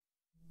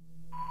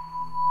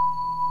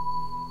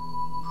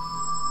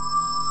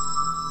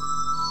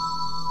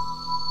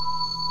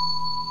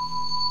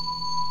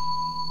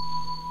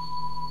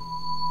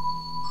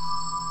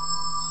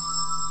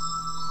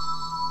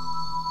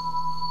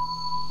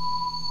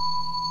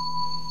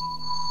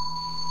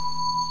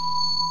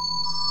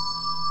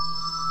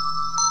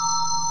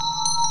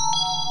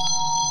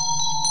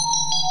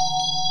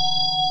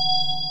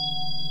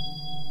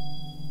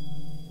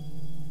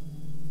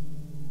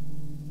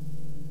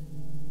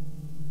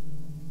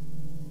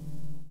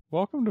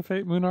Welcome to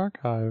Fate Moon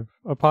Archive,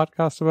 a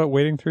podcast about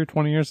wading through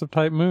 20 years of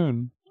Type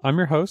Moon. I'm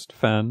your host,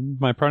 Fen.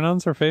 My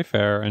pronouns are Fae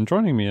Fair, and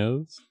joining me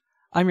is...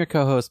 I'm your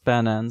co-host,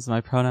 Ben Enns.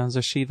 My pronouns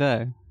are she,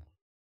 they.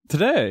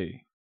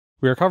 Today,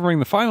 we are covering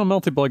the final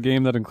Melty Blood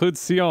game that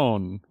includes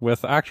Sion,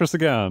 with Actress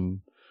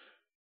again.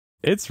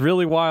 It's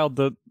really wild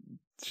that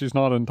she's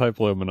not in Type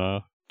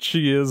Lumina.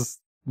 She is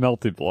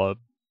Melty Blood.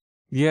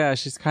 Yeah,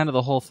 she's kind of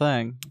the whole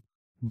thing.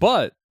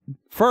 But,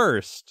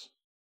 first,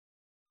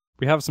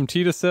 we have some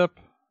tea to sip,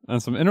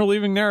 and some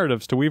interleaving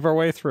narratives to weave our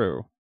way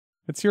through.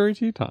 It's Yuri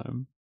tea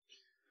time.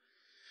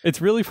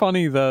 It's really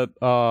funny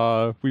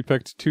that we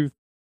picked two...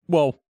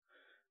 Well,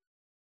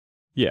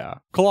 yeah,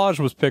 Collage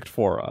was picked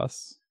for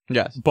us.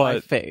 Yes, but by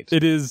fate.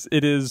 It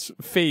is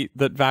fate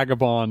that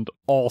Vagabond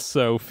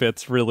also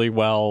fits really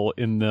well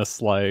in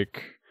this,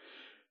 like,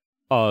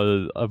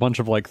 a bunch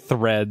of, like,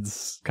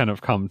 threads kind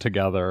of come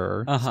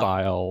together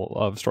style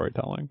of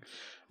storytelling.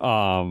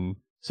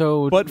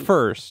 But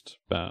first,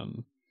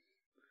 Ben...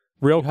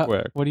 Real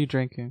quick. What are you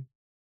drinking?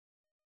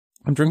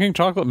 I'm drinking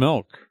chocolate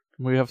milk.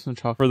 We have some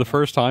chocolate for the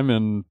first time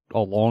in a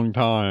long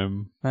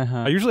time.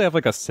 I usually have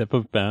like a sip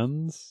of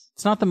Ben's.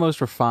 It's not the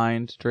most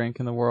refined drink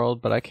in the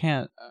world, but I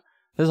can't...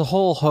 There's a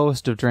whole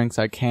host of drinks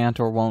I can't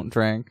or won't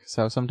drink,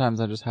 so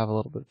sometimes I just have a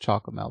little bit of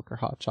chocolate milk or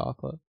hot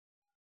chocolate.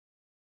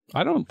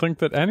 I don't think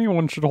that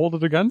anyone should hold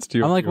it against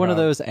you. I'm like one of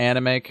those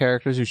anime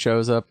characters who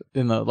shows up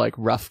in the like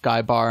rough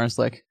guy bar and is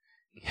like,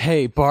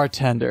 "Hey,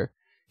 bartender,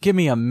 give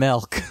me a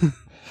milk."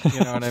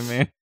 You know what I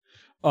mean?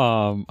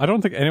 I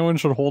don't think anyone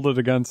should hold it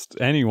against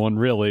anyone,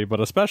 really,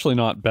 but especially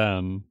not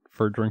Ben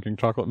for drinking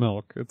chocolate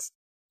milk. It's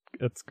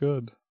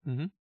good.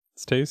 Mm-hmm.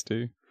 It's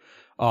tasty.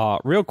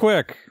 Real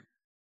quick,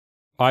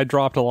 I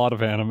dropped a lot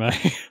of anime.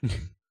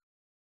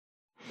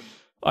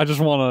 I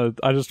just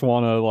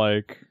wanna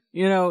like...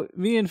 You know,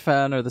 me and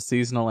Fen are the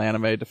seasonal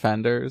anime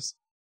defenders.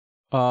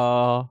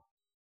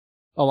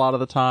 A lot of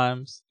the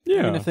times.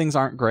 Yeah. Even if things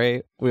aren't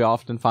great, we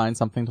often find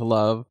something to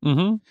love.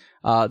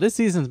 Mm-hmm. This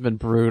season's been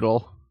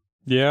brutal.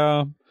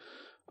 Yeah.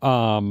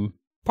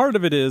 Part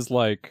of it is,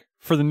 like,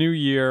 for the new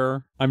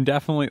year, I'm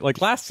definitely...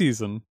 Like, last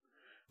season,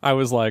 I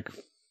was like,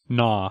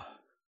 nah,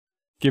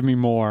 give me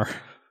more.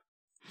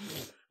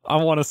 I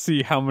want to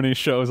see how many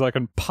shows I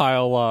can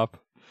pile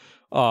up.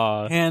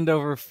 Hand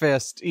over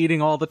fist,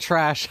 eating all the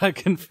trash I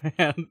can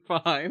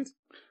find.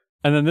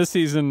 And then this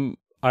season,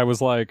 I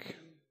was like...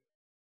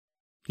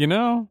 You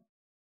know,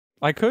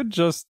 I could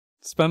just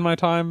spend my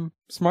time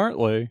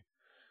smartly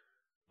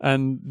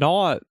and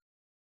not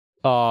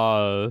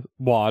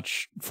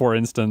watch, for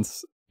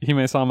instance,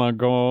 Hime-sama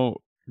Gomon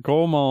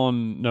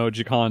no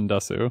Jikan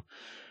Desu,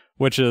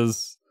 which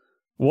is,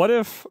 what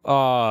if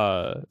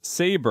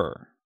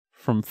Saber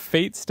from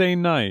Fate Stay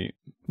Night,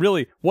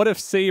 really, what if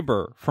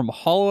Saber from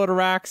Hollow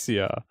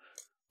Ataraxia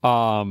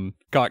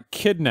got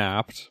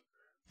kidnapped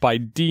by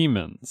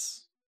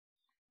demons?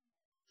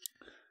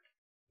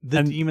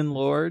 The Demon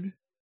Lord,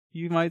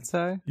 you might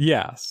say?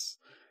 Yes.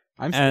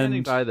 I'm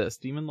standing by this.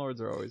 Demon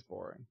Lords are always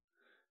boring.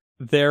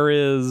 There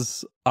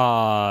is,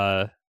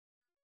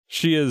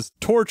 she is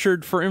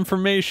tortured for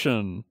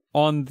information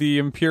on the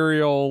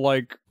Imperial,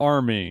 like,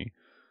 army.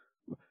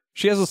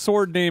 She has a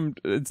sword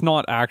named, it's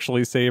not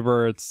actually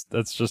Saber, it's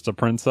just a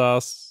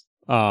princess.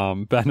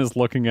 Ben is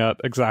looking at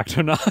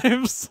X-Acto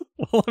knives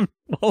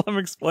while I'm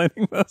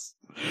explaining this.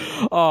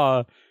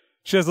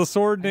 She has a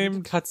sword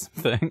named... Cut some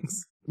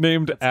things.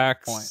 Named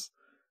X,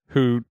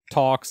 who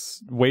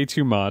talks way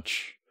too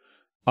much,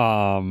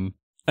 and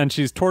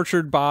she's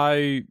tortured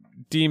by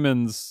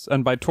demons,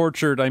 and by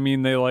tortured I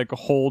mean they like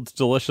hold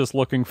delicious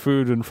looking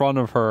food in front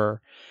of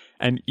her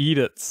and eat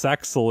it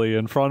sexily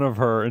in front of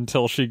her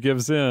until she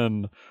gives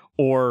in,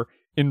 or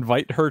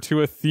invite her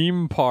to a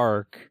theme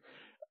park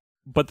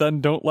but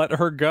then don't let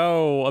her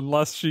go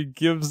unless she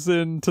gives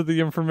in to the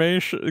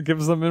information,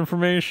 gives them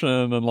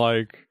information, and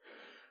like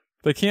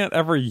they can't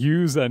ever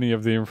use any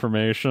of the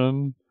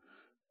information.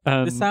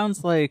 And this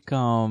sounds like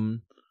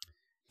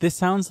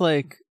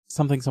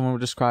something someone would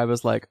describe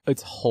as like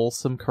it's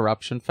wholesome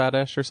corruption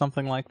fetish or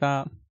something like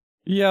that.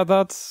 Yeah,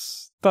 that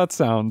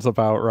sounds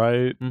about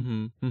right.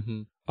 Mm-hmm.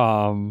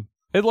 Mm-hmm.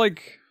 It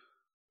like,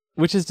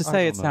 which is to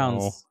say, it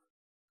sounds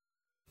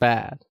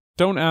bad.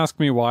 Don't ask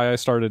me why I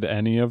started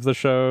any of the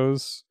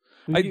shows.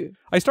 I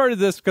started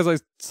this because I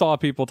saw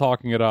people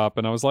talking it up,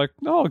 and I was like,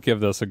 oh, I'll give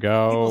this a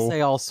go. People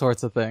say all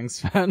sorts of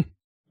things, Ben.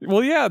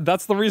 Well, yeah,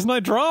 that's the reason I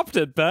dropped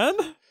it, Ben.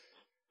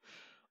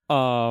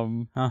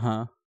 I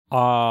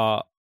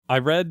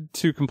read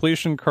to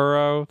completion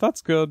Kuro.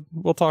 That's good.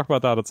 We'll talk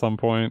about that at some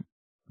point,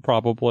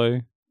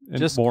 probably.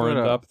 Just more in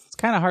depth. It's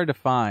kind of hard to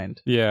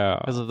find. Yeah,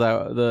 because of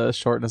the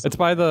shortness. It's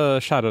by the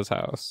Shadows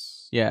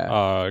House.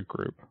 Yeah.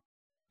 Group.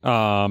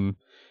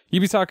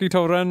 Yubisaki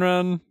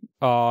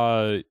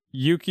Torenren.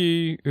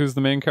 Yuki, who's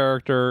the main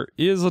character,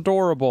 is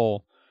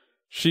adorable.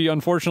 She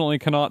unfortunately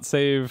cannot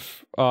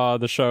save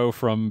the show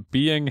from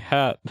being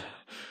het.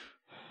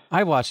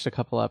 I watched a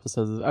couple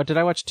episodes. Did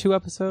I watch 2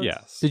 episodes?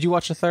 Yes. Did you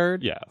watch a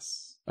third?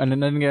 Yes. And it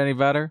didn't get any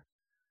better?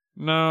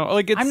 No,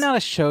 like I'm not a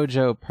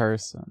shoujo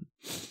person.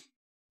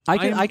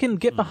 I can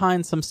get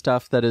behind some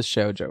stuff that is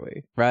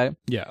shoujo-y, right?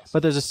 Yes.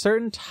 But there's a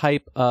certain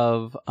type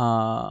of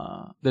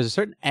there's a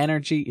certain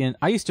energy in.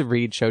 I used to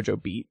read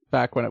Shoujo Beat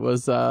back when it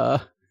was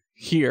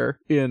here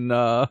in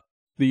the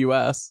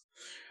US.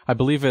 I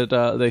believe it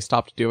they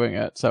stopped doing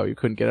it, so you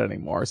couldn't get it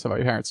anymore. So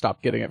my parents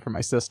stopped getting it for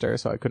my sister,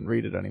 so I couldn't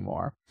read it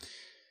anymore.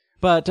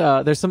 But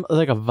there's some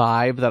like a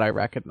vibe that I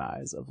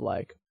recognize of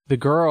like the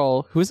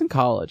girl who's in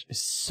college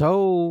is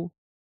so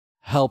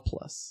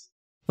helpless.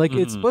 Like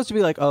it's supposed to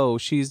be like, oh,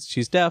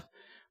 she's deaf,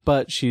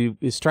 but she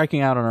is striking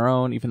out on her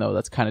own, even though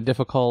that's kind of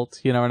difficult.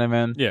 You know what I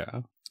mean?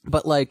 Yeah.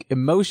 But like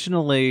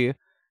emotionally,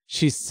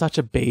 she's such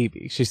a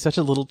baby. She's such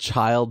a little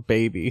child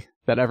baby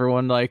that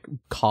everyone like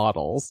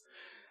coddles.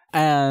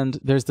 And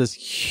there's this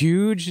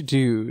huge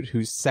dude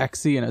who's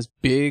sexy and has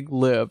big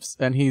lips,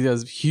 and he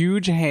has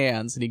huge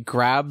hands, and he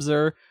grabs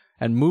her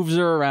and moves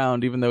her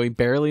around, even though he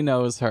barely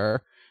knows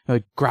her. And,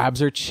 like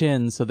grabs her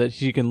chin so that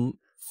she can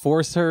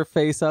force her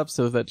face up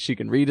so that she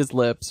can read his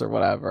lips or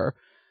whatever.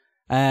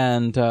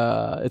 And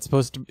it's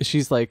supposed to.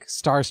 She's like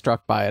starstruck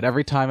by it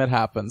every time it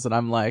happens, and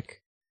I'm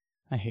like,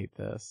 I hate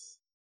this.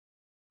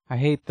 I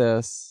hate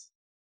this.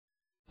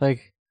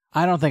 Like,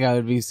 I don't think I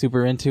would be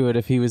super into it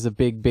if he was a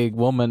big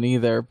woman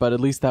either, but at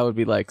least that would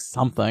be like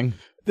something.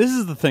 This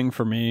is the thing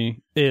for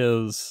me,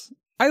 is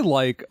I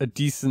like a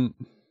decent...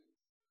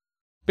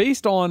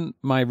 Based on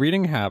my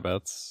reading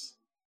habits,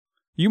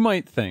 you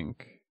might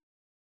think,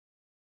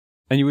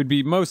 and you would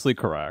be mostly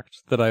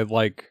correct, that I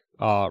like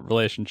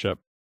relationship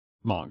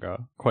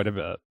manga quite a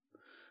bit.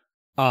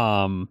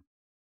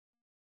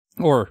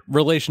 Or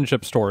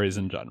relationship stories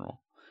in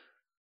general.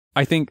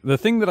 I think the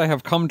thing that I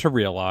have come to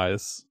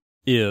realize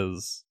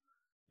is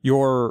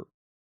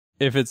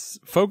if it's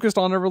focused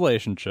on a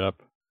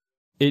relationship,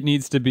 it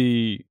needs to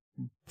be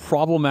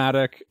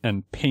problematic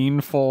and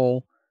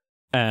painful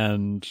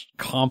and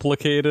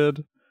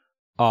complicated.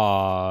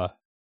 And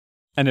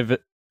if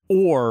it,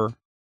 or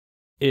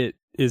it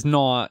is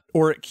not,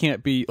 or it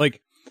can't be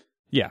like,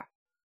 yeah.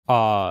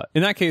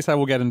 In that case, I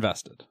will get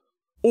invested.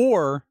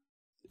 Or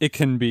it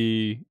can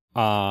be,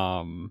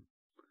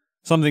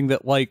 something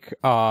that like,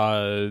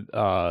 I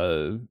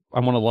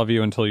Want to Love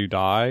You Until You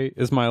Die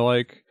is my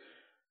like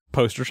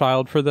poster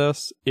child for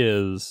this.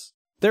 Is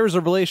there's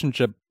a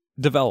relationship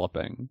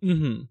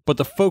developing, but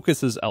the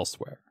focus is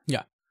elsewhere.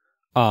 Yeah.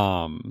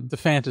 The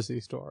fantasy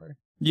story.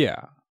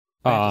 Yeah.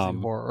 Fantasy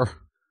horror,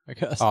 I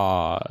guess.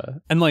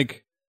 And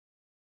like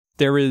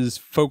there is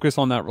focus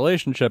on that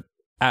relationship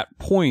at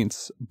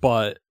points,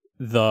 but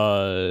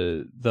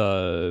the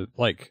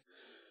like,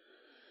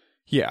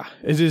 yeah,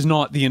 it is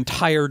not the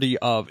entirety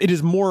of it.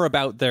 Is more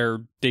about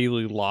their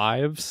daily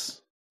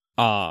lives,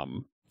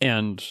 and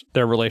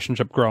their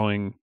relationship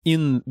growing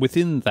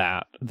within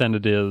that than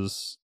it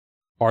is,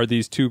 are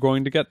these two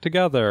going to get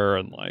together,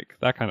 and like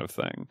that kind of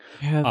thing.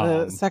 Yeah,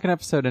 the second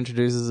episode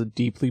introduces a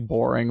deeply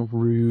boring,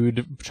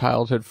 rude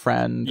childhood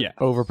friend, yes.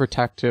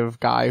 Overprotective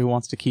guy who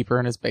wants to keep her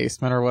in his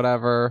basement or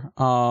whatever.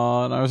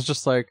 And I was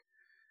just like,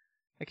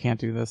 I can't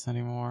do this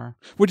anymore.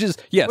 Which is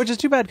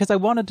too bad, because I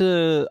wanted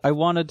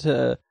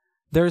to.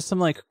 There's some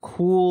like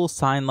cool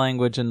sign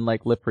language and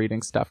like lip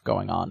reading stuff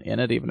going on in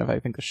it, even if I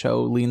think the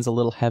show leans a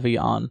little heavy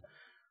on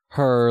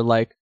her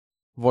like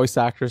voice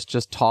actress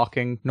just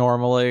talking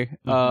normally.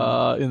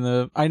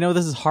 I know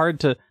this is hard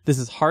to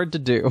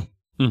do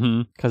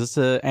because it's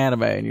an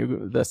anime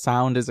and the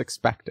sound is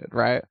expected,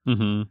 right?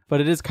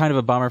 But it is kind of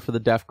a bummer for the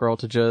deaf girl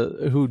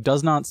who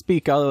does not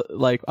speak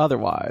like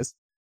otherwise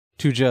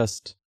to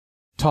just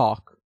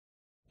talk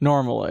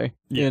normally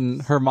in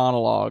her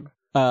monologue.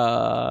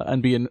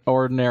 And be an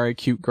ordinary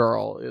cute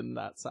girl in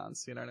that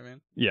sense, you know what I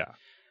mean? Yeah.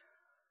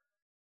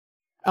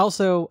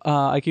 Also,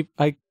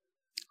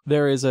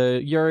 there is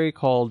a Yuri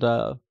called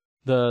the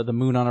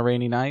Moon on a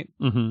Rainy Night.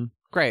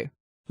 Great.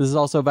 This is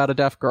also about a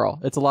deaf girl.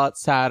 It's a lot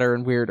sadder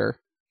and weirder.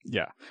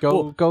 Yeah.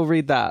 Go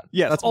read that.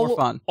 Yeah, that's more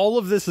fun. All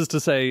of this is to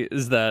say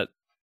is that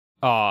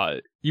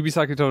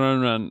Yubisaki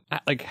Tonoran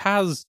like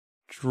has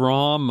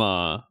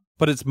drama,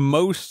 but it's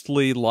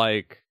mostly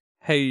like,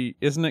 hey,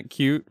 isn't it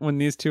cute when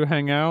these two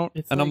hang out?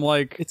 I'm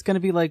like... It's going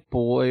to be like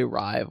boy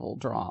rival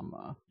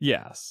drama.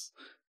 Yes.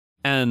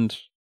 And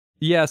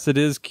yes, it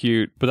is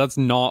cute, but that's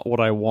not what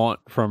I want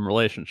from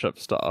relationship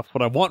stuff.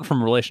 What I want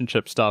from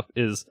relationship stuff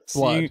is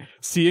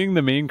seeing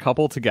the main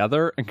couple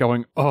together and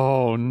going,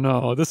 oh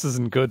no, this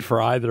isn't good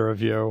for either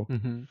of you.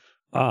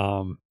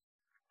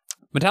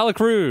 Metallic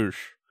Rouge.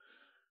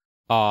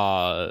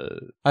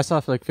 I saw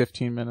like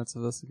 15 minutes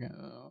of this again.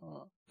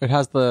 It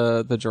has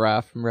the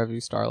giraffe from Revue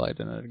Starlight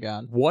in it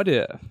again. What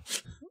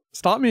if?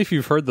 Stop me if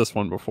you've heard this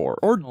one before.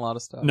 Or a lot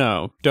of stuff.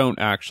 No, don't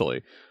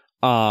actually.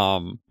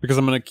 Because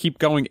I'm going to keep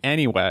going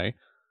anyway.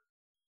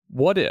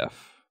 What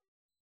if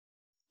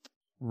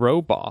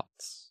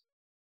robots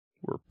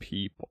were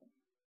people?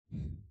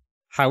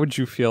 How would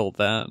you feel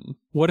then?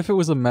 What if it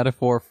was a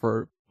metaphor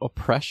for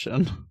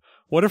oppression?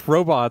 What if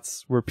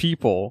robots were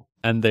people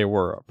and they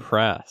were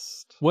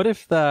oppressed? What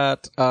if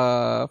that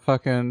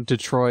fucking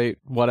Detroit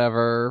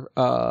whatever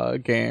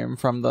game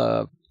from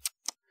that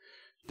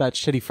that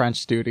shitty French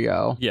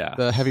studio. Yeah.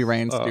 The Heavy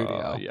Rain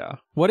studio. Yeah.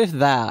 What if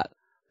that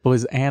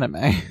was anime?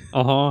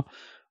 Yeah,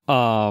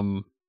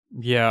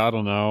 I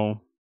don't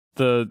know.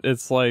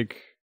 It's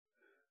like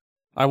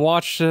I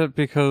watched it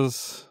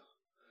because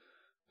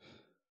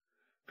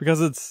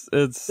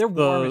They're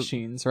war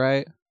machines,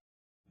 right?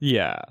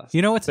 Yeah.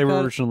 You know what's they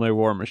were originally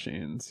war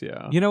machines,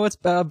 yeah. You know what's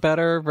a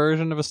better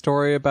version of a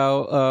story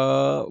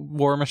about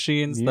war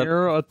machines?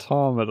 Nier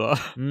Automata.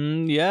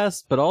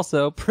 Yes, but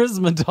also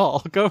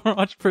Prismadoll. Go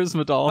watch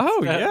Prismadoll.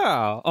 Oh,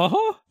 yeah.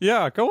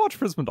 Yeah, go watch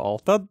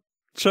Prismadoll. That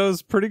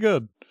show's pretty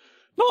good.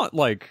 Not,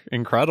 like,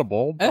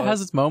 incredible. It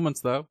has its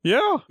moments, though.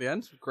 Yeah. The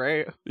end's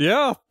great.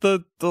 Yeah,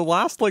 the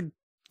last, like,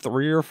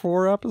 3 or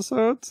 4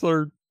 episodes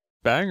are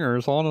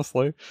bangers,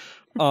 honestly.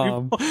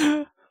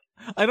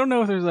 I don't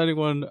know if there's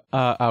anyone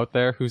out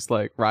there who's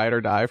like ride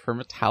or die for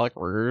Metallic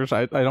Rouge.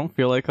 I don't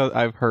feel like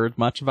I've heard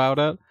much about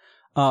it.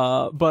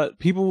 But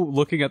people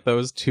looking at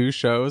those 2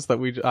 shows that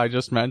I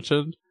just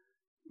mentioned,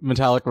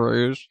 Metallic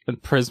Rouge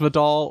and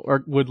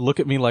Prismadoll, would look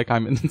at me like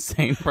I'm an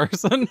insane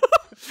person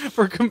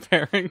for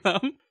comparing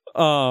them.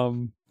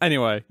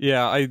 Anyway,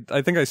 yeah,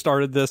 I think I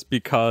started this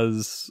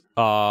because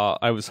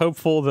I was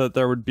hopeful that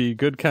there would be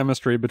good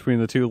chemistry between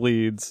the 2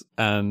 leads,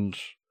 and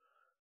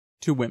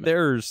 2 women.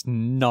 There's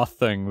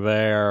nothing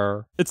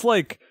there. It's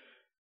like,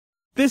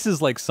 this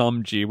is like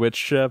some G-Witch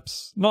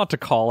ships. Not to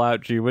call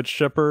out G-Witch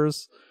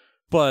shippers,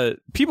 but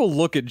people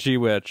look at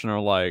G-Witch and are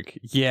like,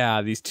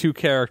 yeah, these 2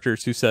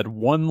 characters who said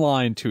 1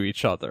 line to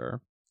each other,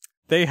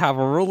 they have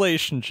a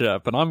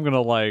relationship, and I'm gonna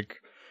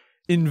like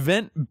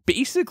invent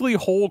basically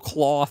whole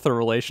cloth a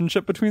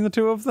relationship between the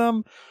 2 of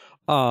them.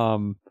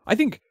 I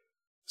think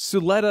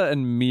Suletta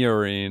and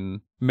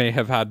Miorine may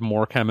have had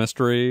more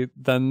chemistry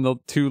than the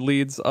 2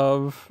 leads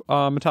of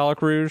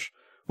Metallic Rouge,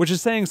 which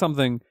is saying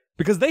something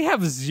because they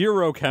have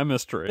 0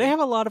 chemistry. They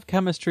have a lot of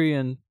chemistry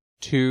in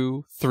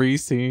 2-3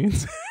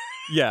 scenes.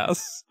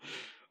 Yes.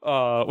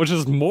 Which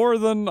is more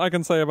than I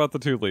can say about the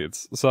 2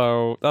 leads.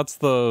 So that's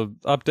the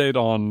update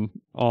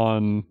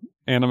on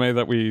anime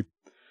that we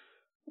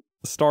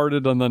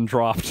started and then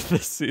dropped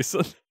this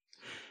season.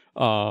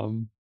 We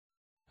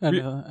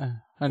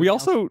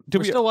also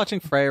we're still watching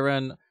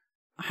Freyren.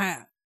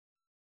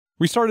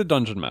 We started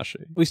Dungeon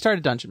Meshi.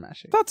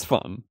 That's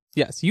fun.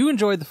 Yes, you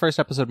enjoyed the first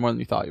episode more than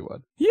you thought you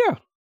would.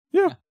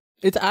 Yeah.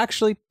 It's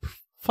actually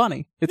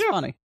funny. It's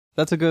funny.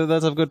 That's a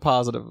good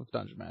positive of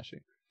Dungeon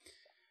Meshi.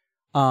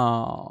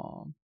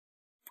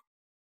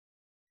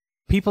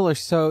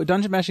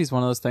 Dungeon Meshi is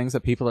one of those things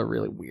that people are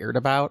really weird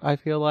about. I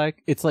feel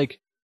like it's like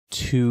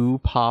too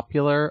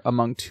popular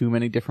among too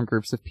many different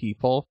groups of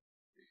people.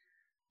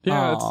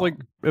 Yeah, it's like,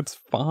 it's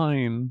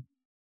fine.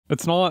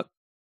 It's not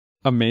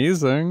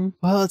amazing.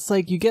 Well, it's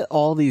like you get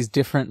all these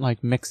different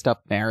like mixed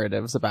up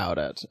narratives about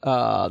it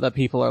that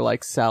people are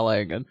like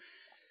selling and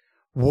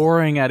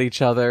warring at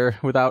each other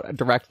without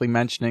directly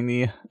mentioning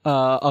the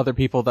other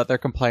people that they're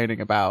complaining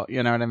about.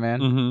 You know what I mean?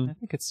 Mm-hmm. I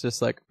think it's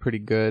just like a pretty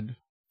good,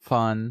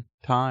 fun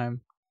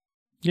time.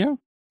 Yeah.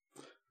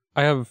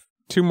 I have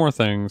 2 more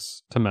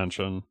things to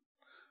mention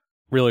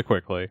really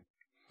quickly.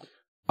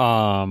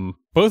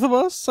 Both of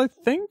us, I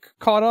think,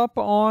 caught up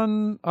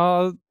on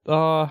How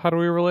Do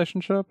We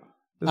Relationship?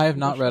 I have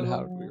not read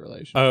How Do We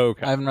Relationship. Oh,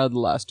 okay. I haven't read the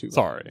last 2.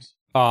 Sorry.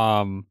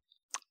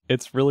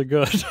 It's really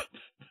good.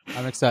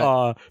 I'm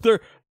excited.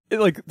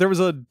 There was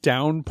a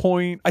down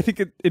point. I think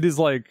it is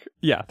like,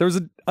 yeah, there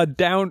was a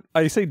down.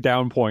 I say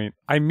down point.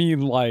 I mean,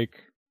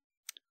 like,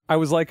 I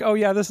was like, oh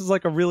yeah, this is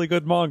like a really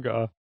good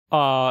manga.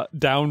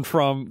 Down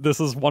from, this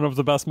is one of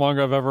the best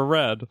manga I've ever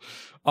read.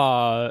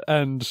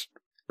 And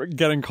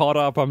getting caught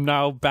up, I'm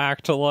now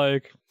back to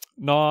like,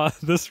 nah,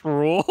 this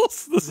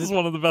rules. This is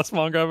one of the best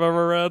manga I've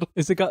ever read.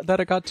 Is it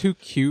got too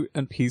cute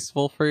and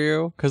peaceful for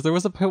you? Because there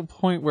was a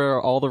point where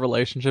all the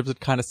relationships had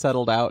kind of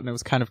settled out and it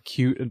was kind of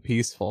cute and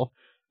peaceful.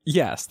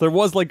 Yes, there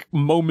was like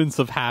moments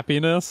of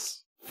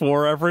happiness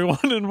for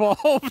everyone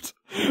involved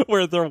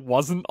where there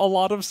wasn't a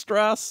lot of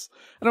stress.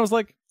 And I was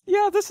like,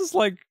 yeah, this is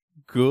like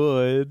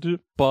good,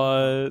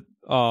 but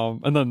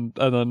and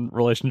then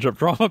relationship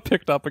drama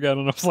picked up again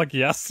and I was like,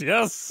 yes.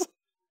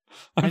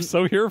 I'm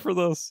so here for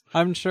this.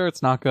 I'm sure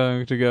it's not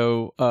going to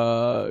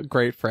go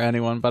great for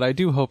anyone, but I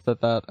do hope that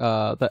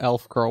the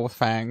elf girl with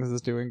fangs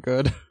is doing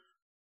good.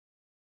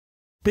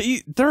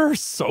 There are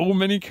so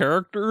many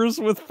characters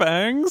with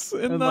fangs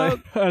in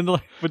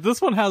that. But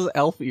this one has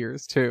elf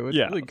ears too. It's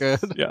really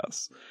good.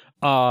 Yes.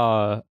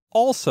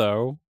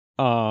 Also,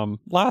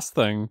 last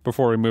thing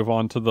before we move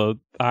on to the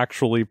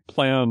actually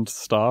planned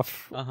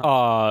stuff,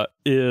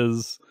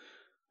 is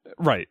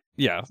right.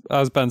 Yeah,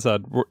 as Ben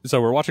said,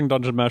 we're watching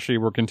Dungeon Meshi.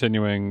 We're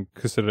continuing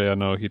Kusureya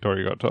no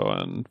Hitorigoto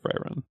and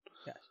Freyren.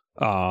 Yes.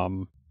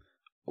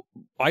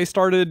 I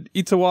started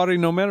Itsawari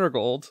no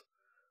Marigold,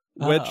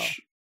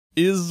 which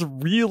is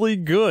really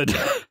good.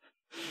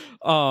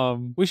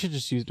 We should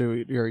just use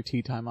your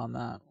tea time on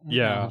that.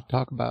 Yeah,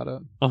 talk about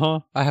it.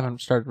 I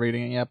haven't started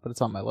reading it yet, but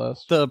it's on my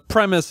list. The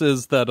premise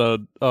is that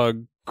a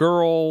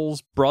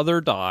girl's brother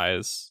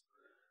dies.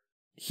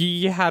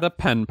 He had a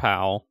pen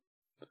pal.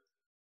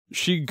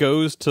 she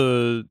goes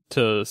to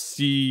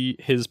see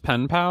his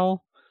pen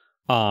pal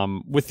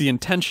with the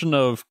intention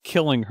of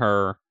killing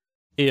her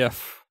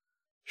if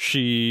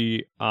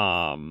she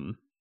was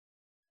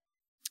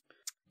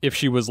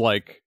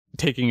like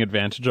taking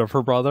advantage of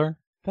her brother.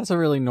 That's a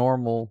really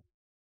normal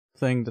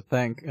thing to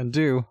think and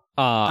do.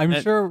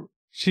 I'm sure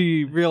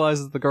she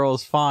realizes the girl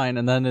is fine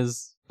and then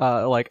is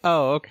like,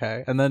 oh,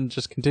 okay, and then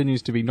just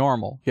continues to be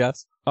normal.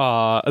 Yes.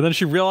 And then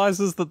she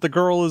realizes that the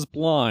girl is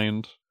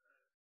blind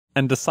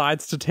and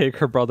decides to take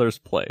her brother's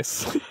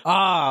place.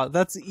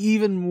 That's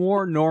even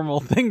more normal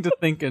thing to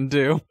think and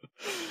do.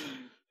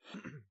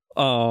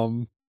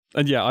 And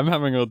yeah, I'm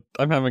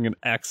having an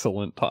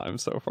excellent time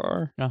so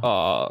far.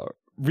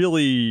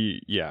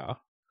 Really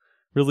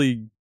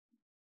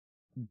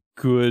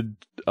good,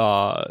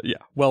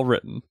 well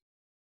written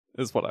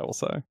is what I will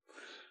say.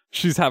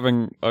 She's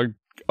having a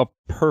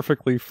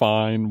perfectly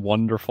fine,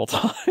 wonderful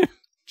time.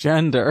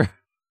 Gender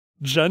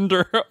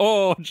happens.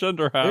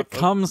 It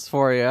comes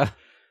for you.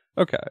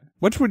 Okay.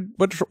 Which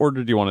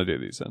order do you want to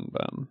do these in,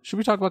 Ben? Should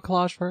we talk about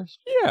collage first?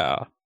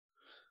 Yeah.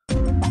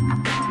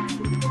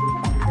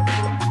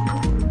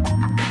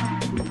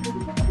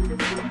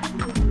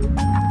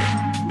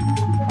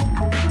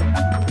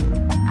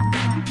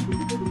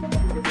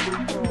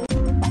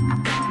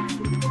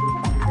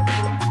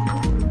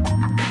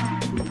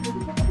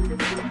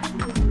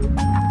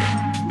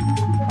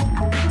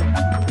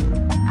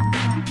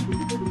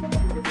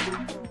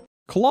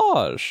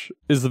 Collage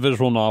is the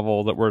visual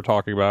novel that we're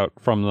talking about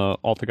from the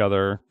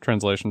Altogether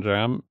Translation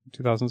Jam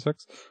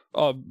 2006.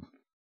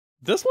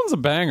 This one's a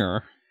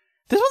banger.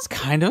 This one's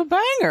kind of a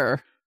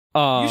banger.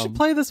 You should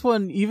play this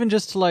one even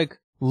just to like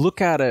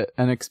look at it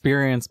and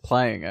experience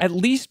playing it. At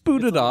least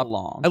boot it up.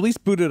 Long. At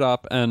least boot it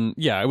up, and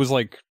yeah, it was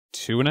like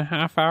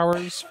 2.5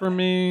 hours for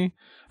me.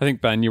 I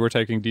think, Ben, you were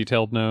taking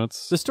detailed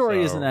notes. The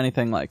story isn't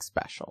anything like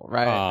special,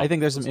 right? I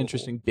think there's some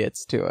interesting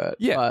bits to it.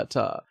 Yeah.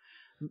 But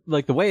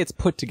like the way it's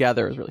put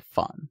together is really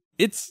fun.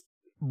 It's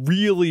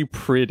really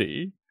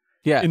pretty.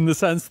 Yeah. In the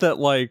sense that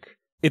like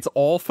it's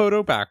all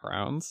photo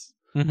backgrounds.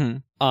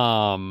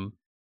 Mm-hmm.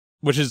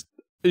 Which is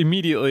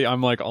immediately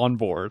I'm like on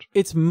board.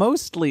 It's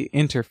mostly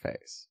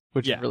interface,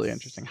 which is really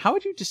interesting. How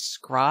would you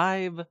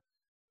describe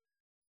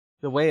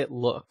the way it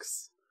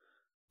looks?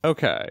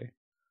 Okay.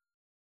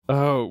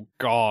 Oh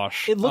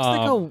gosh. It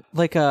looks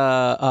like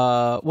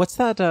a what's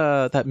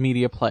that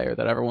media player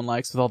that everyone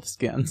likes with all the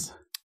skins?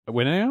 A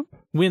Winamp?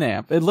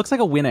 Winamp. It looks like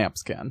a Winamp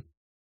skin.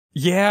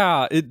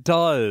 Yeah, it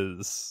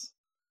does.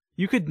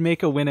 You could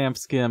make a Winamp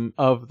skin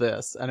of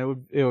this,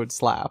 and it would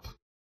slap.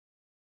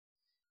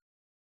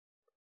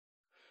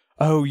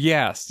 Oh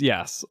yes.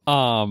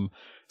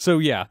 So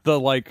yeah, the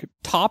like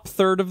top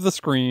third of the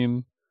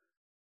screen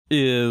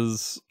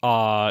is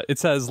it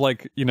says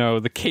like, you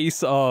know, the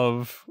case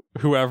of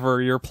whoever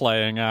you're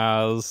playing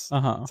as.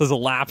 It says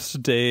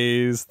elapsed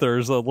days.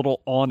 There's a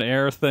little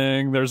on-air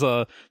thing. There's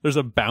a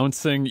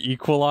bouncing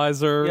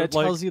equalizer it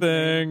tells you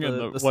thing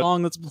the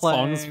song that's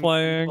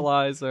playing.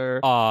 Equalizer.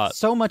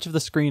 So much of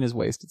the screen is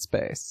wasted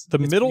space.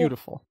 It's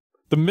beautiful.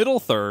 The middle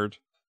third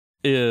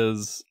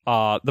is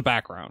the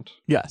background.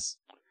 Yes.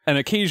 And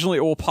occasionally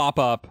it will pop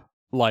up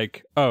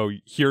like, oh,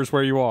 here's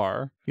where you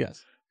are.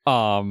 Yes.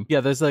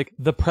 There's like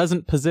the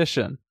present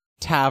position,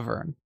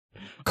 tavern,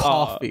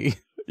 coffee,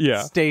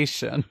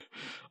 station.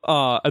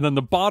 And then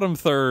the bottom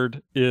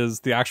third is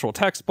the actual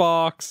text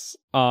box.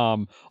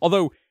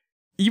 Although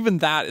even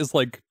that is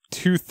like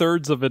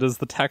 2/3 of it is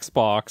the text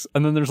box,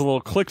 and then there's a little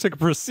click to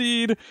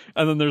proceed,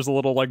 and then there's a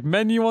little like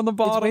menu on the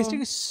bottom. It's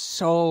wasting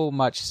so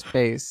much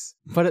space,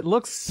 but it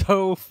looks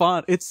so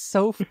fun. It's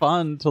so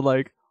fun to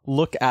like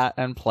look at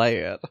and play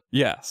it.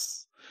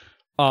 Yes.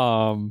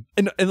 And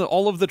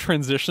all of the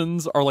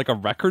transitions are like a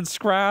record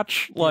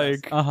scratch,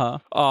 like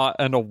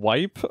and a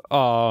wipe.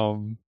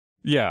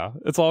 Yeah,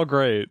 it's all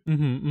great.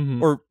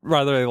 Or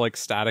rather like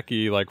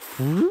staticky, like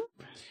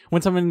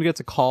when someone gets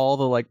a call,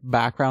 the like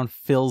background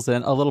fills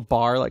in, a little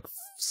bar like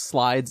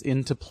slides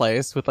into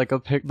place with like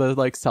the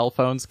like cell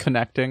phones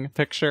connecting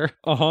picture.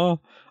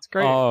 It's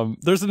great.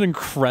 There's an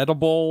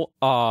incredible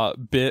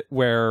bit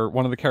where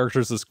one of the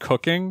characters is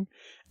cooking,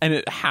 and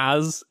it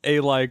has a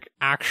like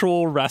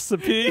actual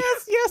recipe.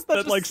 yes,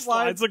 that like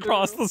slides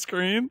across the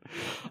screen.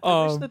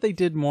 I wish that they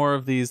did more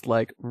of these.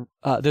 Like,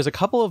 there's a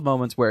couple of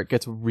moments where it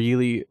gets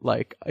really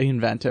like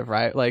inventive,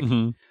 right? Like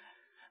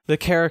the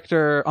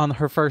character on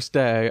her first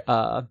day,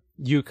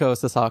 Yuko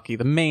Sasaki,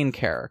 the main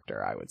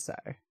character, I would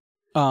say.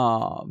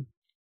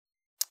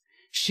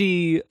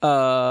 She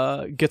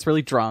gets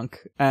really drunk,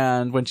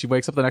 and when she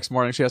wakes up the next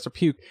morning, she has to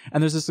puke.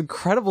 And there's this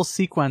incredible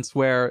sequence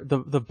where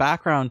the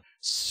background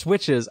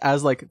switches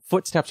as like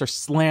footsteps are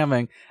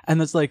slamming, and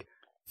there's like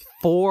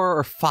 4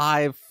 or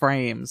 5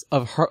 frames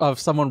of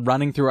someone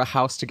running through a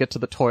house to get to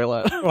the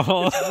toilet.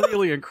 It's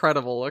really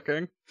incredible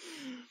looking.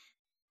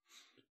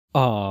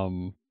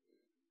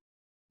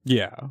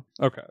 Yeah.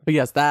 Okay. But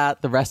yes,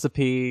 the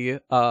recipe,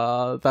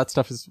 that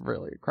stuff is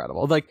really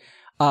incredible. Like,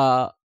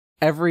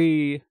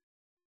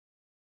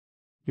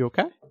 you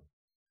okay?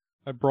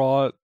 I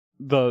brought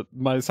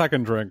my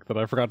second drink that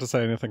I forgot to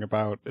say anything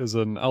about is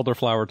an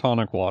elderflower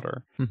tonic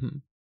water. Mm-hmm.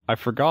 I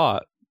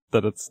forgot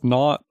that it's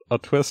not a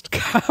twist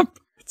cap.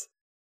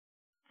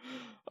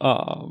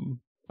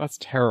 That's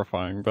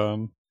terrifying,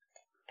 Ben.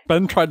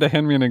 Ben tried to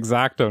hand me an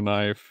X-Acto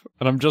knife,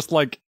 and I'm just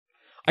like,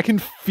 I can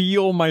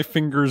feel my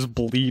fingers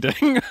bleeding.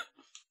 I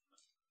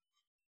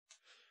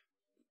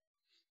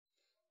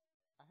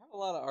have a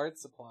lot of art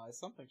supplies.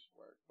 Something should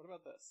work. What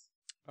about this?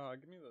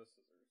 Give me those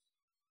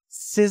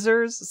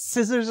scissors.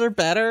 Scissors are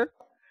better?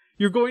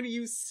 You're going to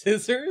use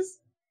scissors?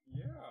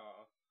 Yeah.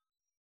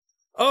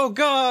 Oh,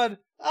 God!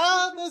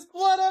 Ah, there's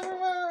blood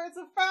everywhere! It's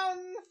a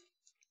fountain!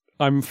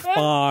 I'm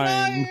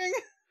fine.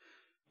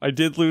 I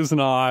did lose an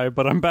eye,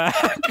 but I'm back.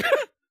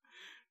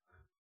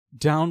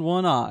 Down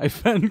one eye.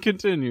 Fen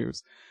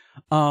continues.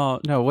 No,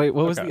 wait,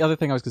 what was the other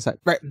thing I was going to say?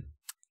 Right.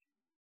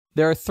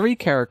 There are 3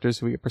 characters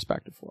who we get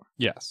perspective for.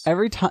 Yes.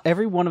 Every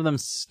one of them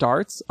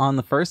starts on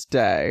the first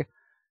day,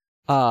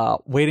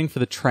 waiting for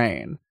the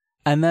train.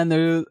 And then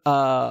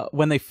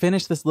when they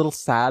finish this little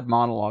sad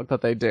monologue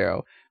that they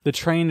do, the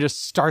train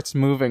just starts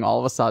moving all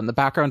of a sudden. The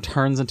background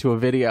turns into a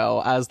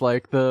video as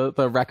like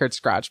the record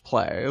scratch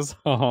plays.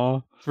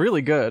 It's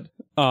really good.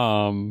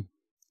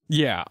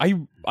 Yeah,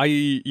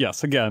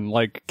 yes, again,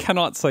 like,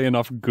 cannot say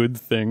enough good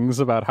things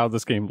about how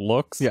this game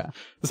looks. Yeah.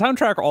 The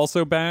soundtrack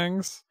also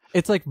bangs.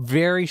 It's like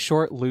very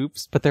short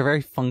loops, but they're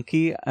very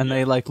funky and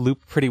they like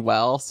loop pretty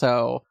well.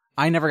 So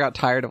I never got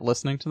tired of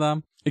listening to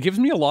them. It gives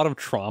me a lot of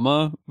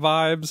Trauma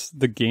vibes.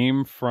 The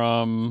game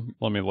from,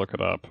 let me look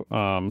it up,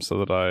 so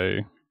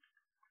that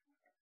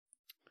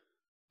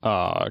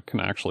I can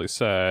actually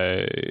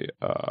say,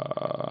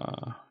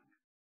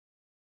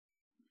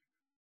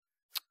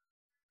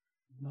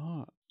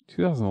 not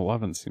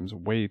 2011 seems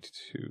way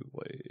too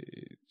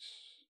late.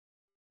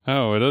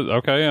 Oh, it is.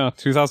 Okay, yeah,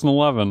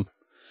 2011.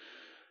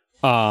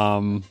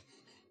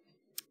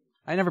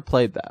 I never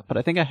played that, but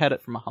I think I had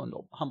it from a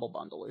humble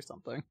bundle or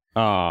something.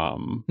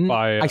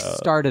 I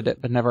started it,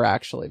 but never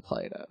actually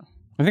played it.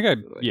 I think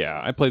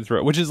I played through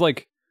it, which is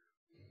like,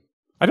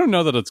 I don't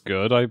know that it's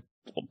good. I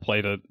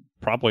played it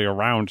probably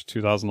around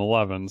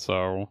 2011,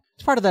 so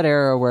it's part of that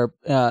era where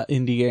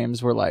indie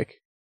games were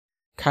like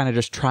kind of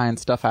just trying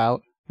stuff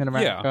out in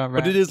America. Yeah, right?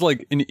 But it is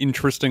like an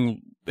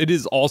interesting. It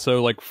is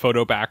also like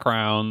photo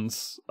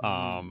backgrounds,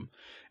 and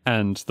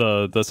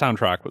the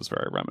soundtrack was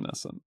very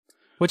reminiscent.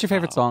 What's your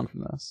favorite song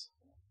from this?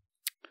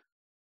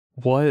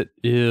 What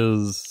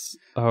is?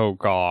 Oh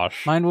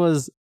gosh, mine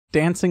was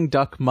Dancing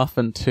Duck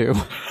Muffin 2,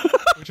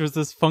 which was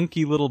this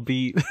funky little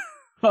beat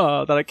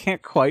that I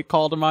can't quite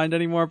call to mind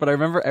anymore. But I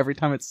remember every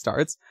time it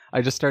starts,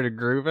 I just started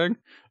grooving.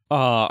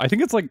 I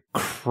think it's like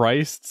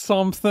Christ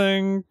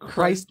something.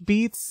 Christ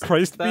Beats?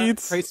 Christ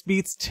Beats? Christ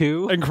Beats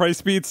 2. And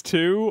Christ Beats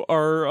 2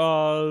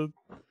 are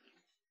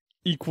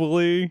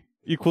equally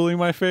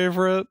my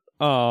favorite.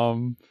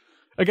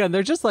 Again,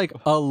 they're just like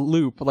a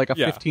loop, like a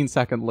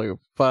 15-second loop.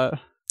 But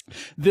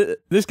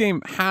this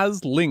game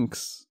has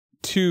links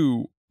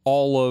to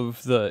all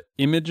of the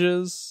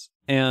images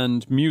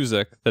and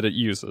music that it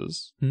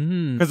uses.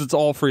 Because it's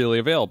all freely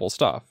available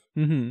stuff.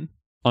 Mm-hmm.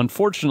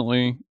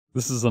 Unfortunately,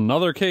 this is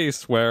another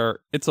case where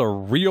it's a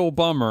real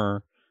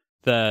bummer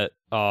that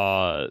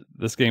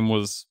this game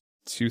was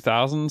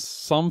 2000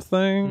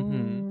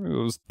 something. It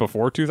was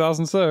before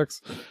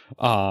 2006,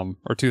 or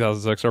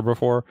 2006 or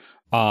before.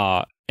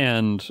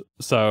 And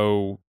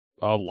so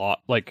a lot,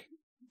 like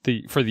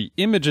for the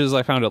images,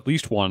 I found at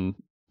least one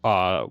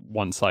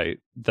site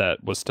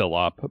that was still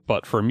up,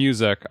 but for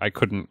music, I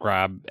couldn't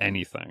grab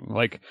anything.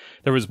 Like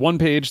there was one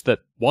page that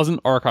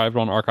wasn't archived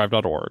on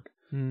archive.org.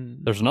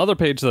 There's another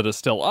page that is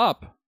still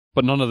up,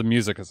 but none of the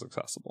music is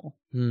accessible.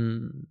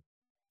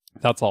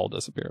 That's all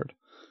disappeared.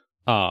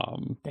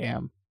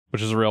 Damn.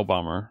 Which is a real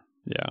bummer.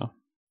 Yeah.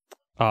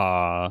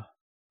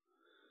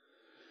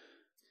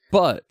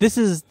 But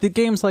the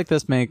games like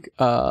this make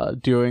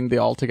doing the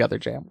All Together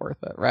Jam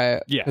worth it,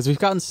 right? Yeah. Because we've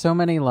gotten so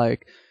many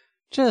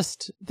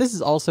this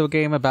is also a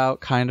game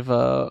about kind of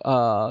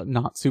a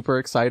not super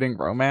exciting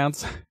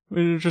romance in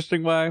an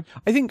interesting way.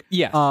 I think,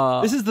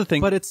 this is the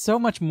thing. But it's so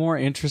much more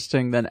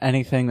interesting than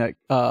anything that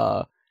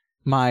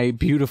my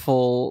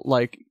beautiful,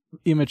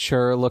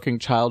 immature looking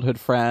childhood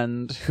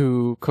friend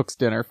who cooks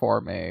dinner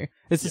for me.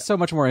 It's just so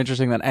much more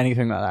interesting than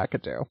anything that I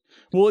could do.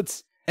 Well,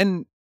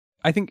 and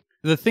I think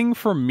the thing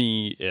for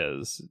me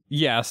is,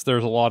 yes,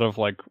 there's a lot of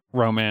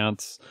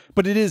romance,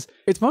 but it's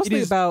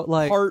mostly about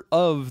part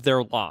of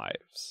their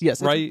lives.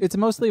 Yes, right? It's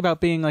mostly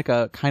about being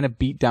a kind of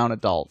beat down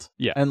adult.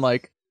 Yeah. And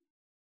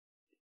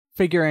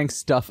figuring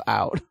stuff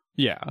out.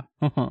 Yeah.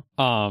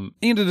 And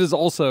it is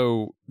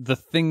also the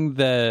thing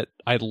that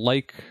I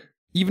like,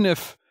 even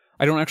if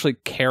I don't actually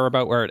care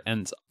about where it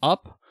ends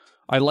up,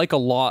 I like a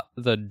lot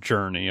the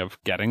journey of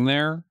getting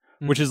there,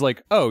 which is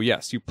oh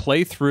yes, you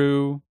play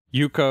through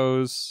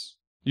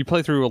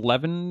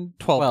 11,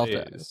 12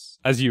 days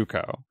as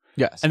Yuko.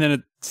 Yes. And then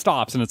it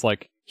stops and it's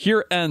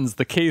here ends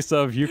the case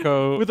of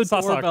Yuko with a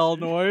Sasaki. Doorbell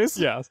noise.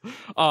 Yes.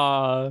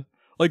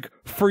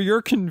 For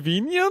your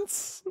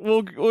convenience,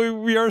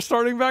 we are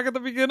starting back at the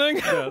beginning.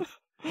 Yes.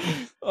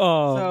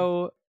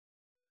 So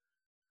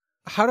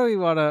how do we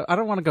want to... I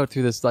don't want to go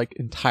through this, like,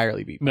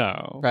 entirely beat.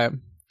 No. Right?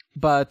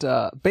 But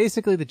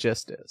basically the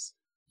gist is,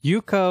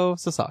 Yuko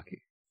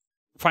Sasaki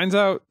finds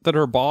out that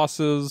her boss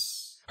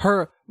is...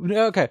 Her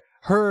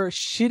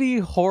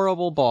shitty,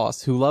 horrible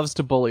boss who loves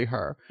to bully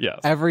her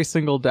every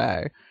single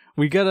day.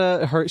 We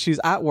get she's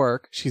at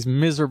work, she's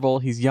miserable,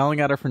 he's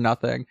yelling at her for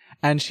nothing,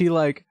 and she,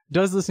 like,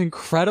 does this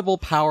incredible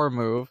power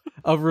move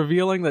of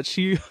revealing that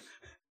she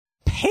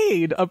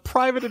paid a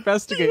private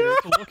investigator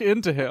to look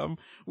into him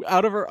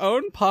out of her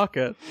own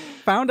pocket,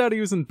 found out he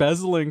was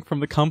embezzling from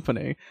the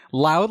company,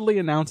 loudly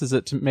announces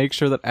it to make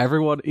sure that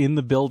everyone in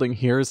the building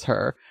hears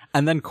her,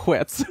 and then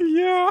quits.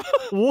 Yeah.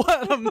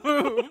 What a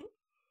move!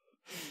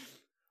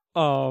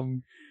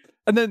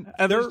 And then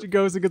she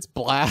goes and gets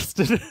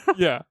blasted.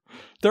 Yeah.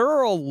 There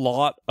are a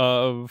lot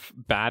of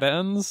bad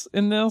ends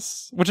in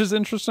this, which is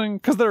interesting,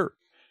 because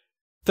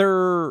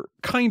they're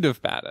kind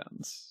of bad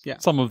ends. Yeah.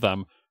 Some of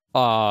them.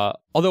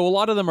 Although a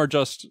lot of them are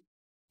just,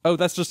 oh,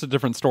 that's just a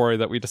different story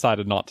that we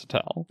decided not to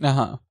tell.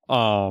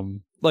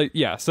 Like,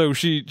 yeah, so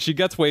she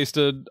gets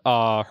wasted.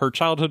 Her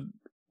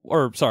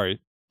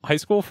high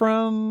school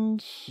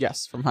friend?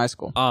 Yes, from high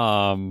school.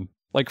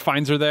 Like,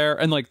 finds her there,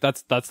 and, like,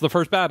 that's the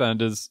first bad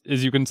end is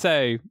you can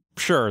say,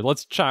 sure,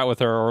 let's chat with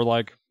her, or,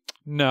 like,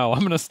 no,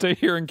 I'm gonna stay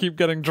here and keep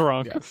getting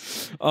drunk.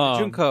 Yes.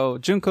 Junko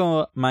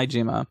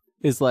Maijima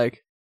is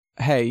like,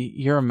 hey,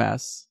 you're a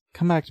mess.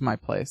 Come back to my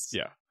place.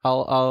 Yeah.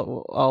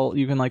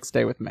 You can, like,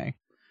 stay with me.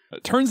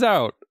 It turns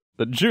out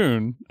that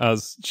June,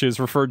 as she is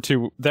referred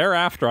to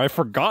thereafter, I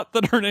forgot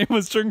that her name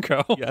was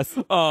Junko. Yes.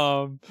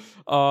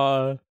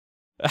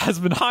 Has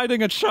been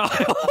hiding a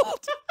child.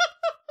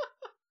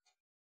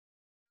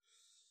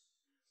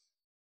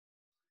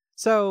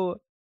 So,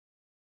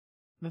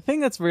 the thing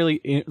that's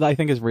I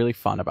think is really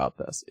fun about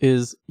this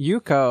is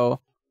Yuko.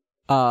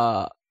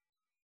 Yuko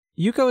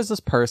is this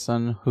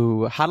person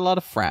who had a lot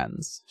of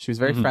friends. She was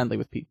very friendly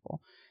with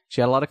people.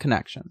 She had a lot of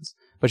connections.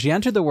 But she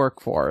entered the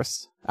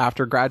workforce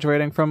after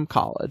graduating from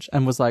college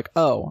and was like,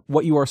 oh,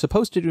 what you are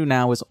supposed to do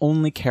now is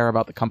only care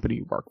about the company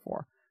you work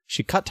for.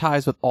 She cut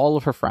ties with all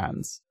of her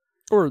friends.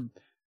 Or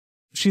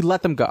she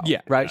let them go.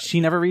 Yeah. Right? Yeah.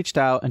 She never reached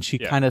out, and she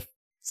kind of,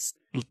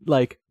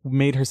 like,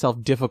 made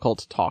herself difficult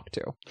to talk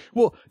to.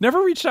 Well,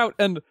 never reached out,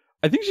 and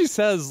I think she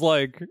says,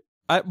 like,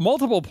 at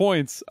multiple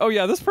points, oh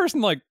yeah, this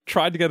person, like,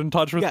 tried to get in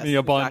touch with me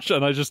a bunch,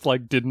 and I just,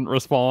 like, didn't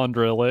respond,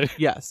 really.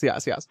 Yes.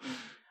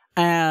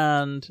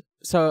 And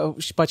so,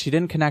 but she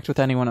didn't connect with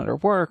anyone at her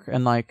work,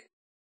 and, like,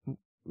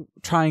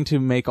 trying to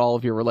make all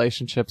of your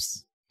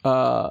relationships,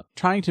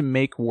 trying to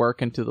make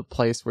work into the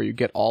place where you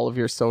get all of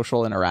your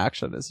social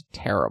interaction is a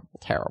terrible,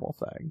 terrible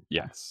thing.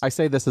 Yes. I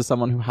say this as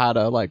someone who had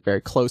a, like, very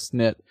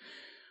close-knit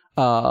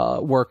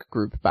work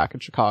group back in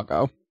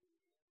Chicago.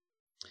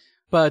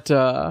 But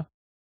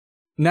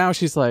now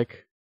she's,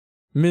 like,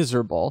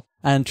 miserable,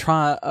 and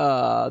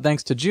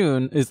thanks to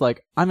June, is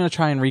like, I'm gonna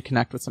try and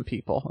reconnect with some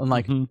people and,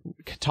 like,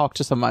 talk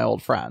to some of my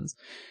old friends.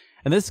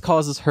 And this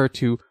causes her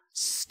to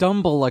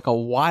stumble like a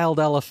wild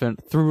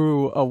elephant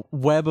through a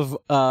web of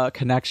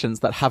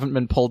connections that haven't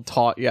been pulled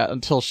taut yet,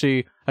 until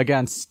she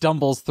again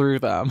stumbles through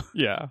them.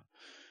 Yeah.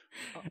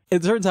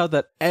 It turns out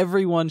that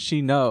everyone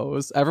she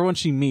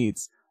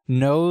meets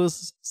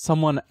knows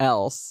someone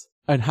else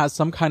and has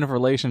some kind of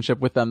relationship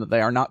with them that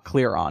they are not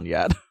clear on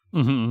yet.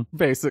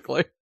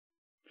 Basically.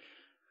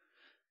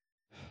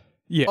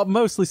 Yeah. But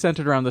mostly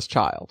centered around this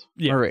child,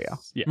 Maria.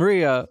 Yeah.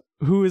 Maria,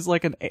 who is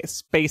like a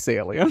space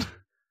alien.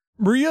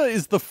 Maria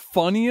is the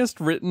funniest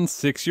written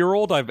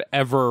 6-year-old I've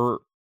ever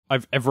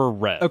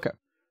read. Okay.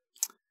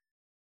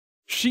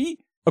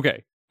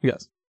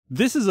 Yes.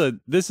 This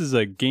is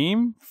a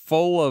game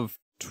full of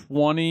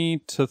 20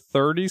 to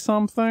 30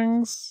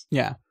 somethings.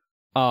 Yeah.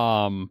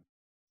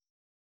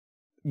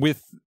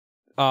 With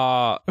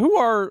who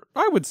are,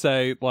 I would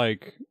say,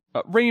 like,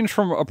 range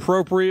from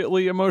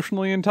appropriately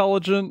emotionally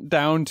intelligent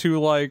down to,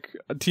 like,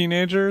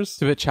 teenagers.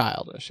 It's a bit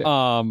childish.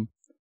 Yeah.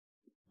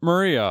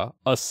 Maria,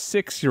 a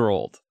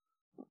 6-year-old.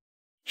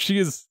 She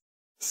is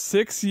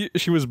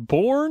she was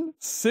born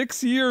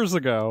 6 years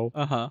ago.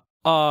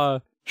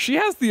 She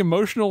has the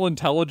emotional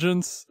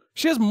intelligence.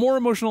 She has more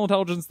emotional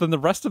intelligence than the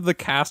rest of the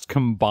cast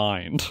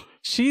combined.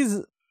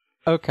 She's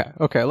okay.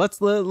 Let's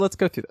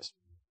go through this.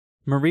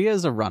 Maria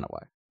is a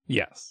runaway.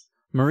 Yes.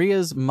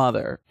 Maria's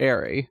mother,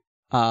 Ari,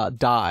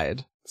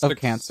 died of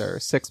cancer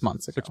 6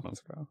 months ago. 6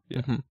 months ago.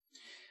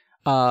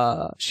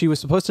 Yeah. She was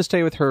supposed to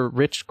stay with her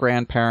rich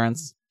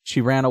grandparents.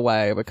 She ran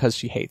away because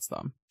she hates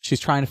them. She's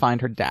trying to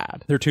find her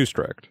dad. They're too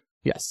strict.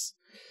 Yes.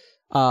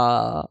 She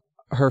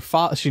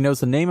knows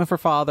the name of her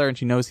father, and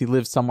she knows he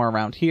lives somewhere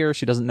around here.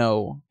 She doesn't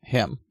know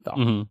him,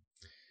 though.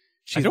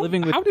 She's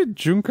living with... How did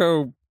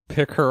Junko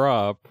pick her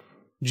up?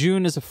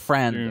 June is a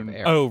friend of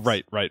Aries. Oh,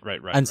 right.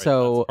 And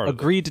so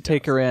agreed to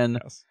take her in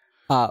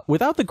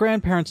without the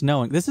grandparents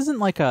knowing. This isn't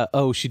like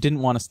she didn't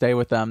want to stay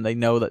with them. They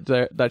know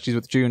that she's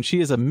with June. She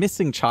is a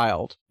missing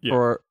child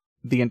for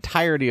the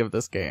entirety of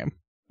this game.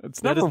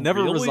 It's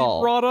never really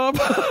resolved. Brought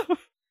up.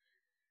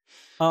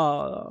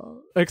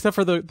 Except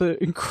for the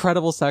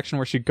incredible section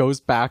where she goes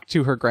back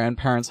to her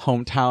grandparents'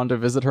 hometown to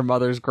visit her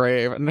mother's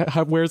grave and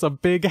wears a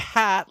big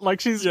hat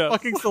like she's a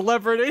fucking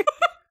celebrity.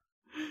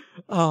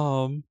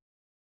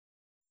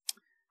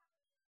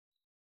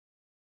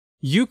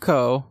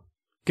 Yuko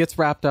gets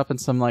wrapped up in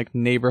some like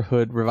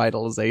neighborhood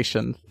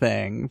revitalization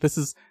thing.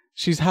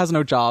 She has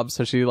no job,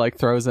 so she like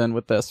throws in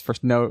with this for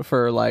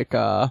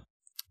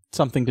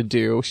something to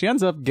do. She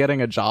ends up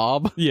getting a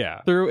job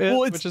through it,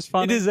 which is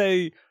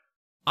funny.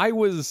 I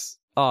was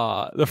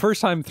the first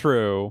time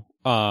through,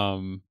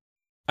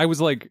 I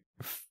was like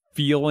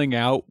feeling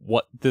out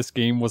what this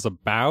game was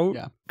about.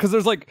 Yeah. Because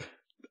there's like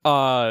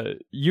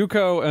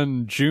Yuko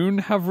and June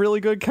have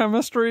really good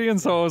chemistry,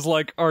 and so I was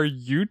like, are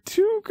you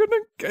two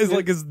gonna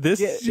is this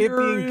it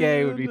being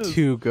gay would be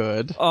too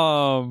good.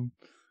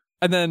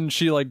 And then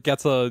she like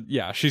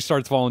she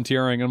starts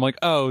volunteering, and I'm like,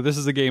 oh, this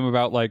is a game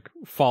about like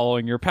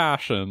following your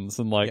passions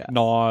and like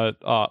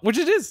not which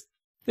it is.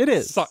 It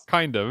is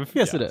kind of.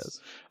 Yes, it is.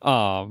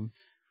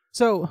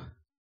 So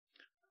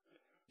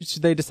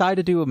they decide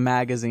to do a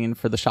magazine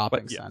for the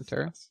shopping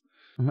center. Yes.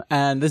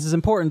 And this is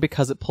important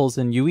because it pulls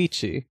in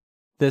Yuichi,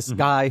 this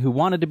guy who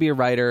wanted to be a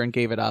writer and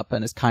gave it up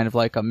and is kind of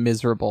like a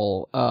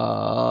miserable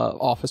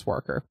office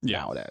worker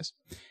nowadays.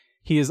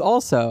 He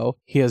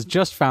has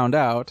just found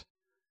out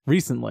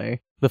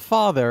recently the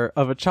father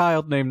of a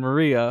child named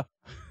Maria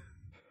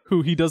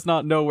who he does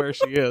not know where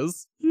she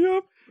is.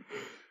 Yep.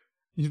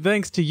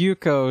 Thanks to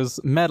Yuko's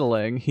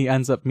meddling, he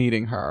ends up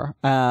meeting her,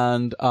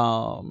 and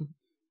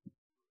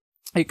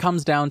it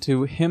comes down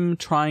to him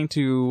trying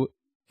to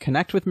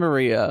connect with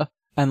Maria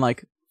and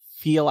like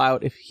feel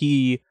out if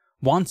he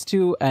wants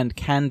to and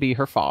can be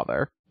her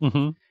father.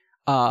 And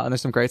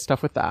there's some great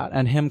stuff with that,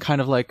 and him kind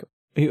of like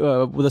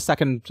the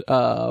second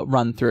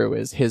run through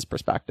is his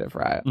perspective,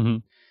 right?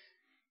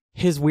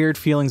 His weird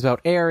feelings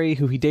about Eri,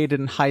 who he dated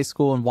in high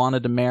school and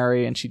wanted to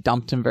marry, and she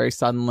dumped him very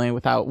suddenly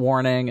without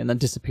warning and then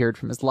disappeared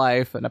from his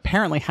life and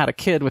apparently had a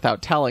kid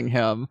without telling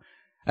him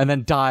and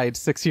then died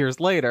 6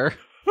 years later.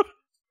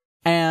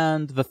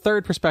 And the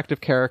third perspective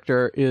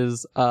character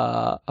is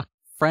a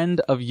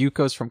friend of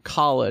Yuko's from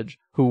college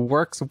who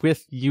works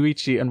with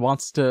Yuichi and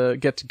wants to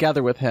get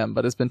together with him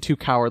but has been too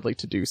cowardly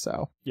to do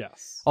so.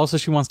 Yes. Also,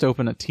 she wants to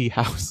open a tea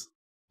house.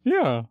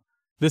 Yeah.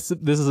 This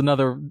is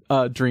another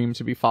dream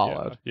to be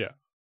followed. Yeah.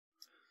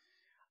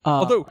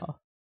 Although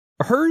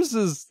hers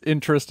is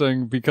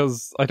interesting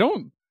because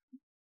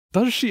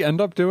does she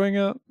end up doing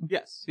it?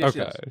 Yes.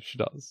 Okay, she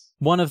does.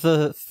 One of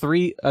the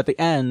three at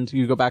the end,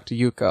 you go back to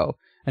Yuko,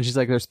 and she's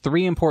like, "There's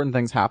 3 important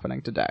things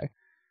happening today."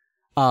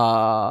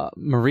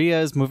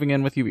 Maria is moving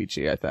in with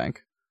Yuichi, I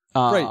think.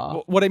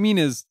 Right. What I mean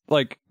is,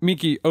 like,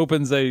 Miki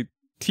opens a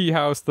tea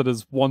house that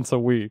is once a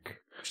week.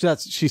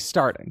 She's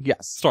starting.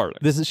 Yes,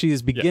 starting. She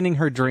is beginning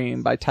her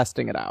dream by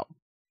testing it out.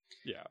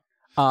 Yeah.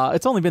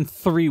 It's only been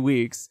 3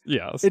 weeks.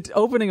 Yes.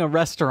 Opening a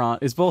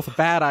restaurant is both a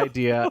bad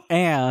idea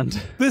and...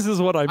 This is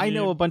what I mean. I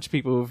know a bunch of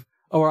people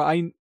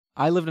I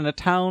lived in a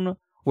town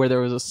where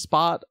there was a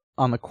spot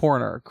on the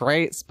corner,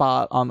 great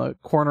spot on the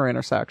corner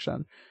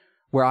intersection,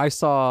 where I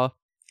saw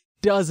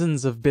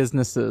dozens of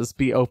businesses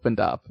be opened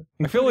up.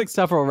 I feel like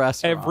several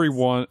restaurants.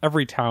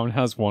 Every town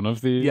has one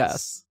of these.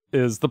 Yes.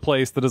 Is the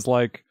place that is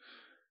like,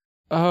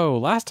 oh,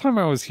 last time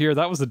I was here,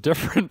 that was a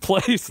different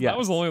place. Yes. That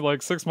was only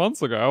like 6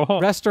 months ago. Huh?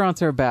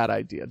 Restaurants are a bad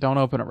idea. Don't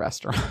open a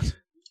restaurant.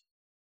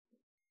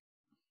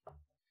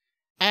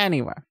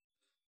 Anyway.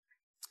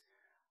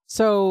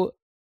 So,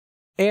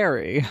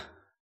 Eri,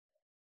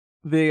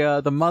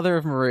 the mother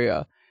of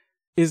Maria,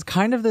 is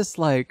kind of this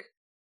like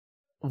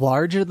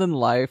larger than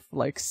life,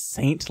 like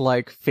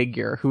saint-like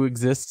figure who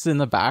exists in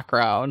the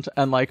background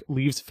and like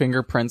leaves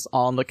fingerprints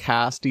on the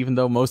cast even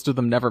though most of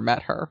them never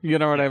met her. You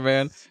know what I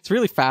mean? It's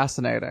really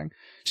fascinating.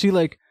 She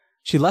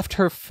left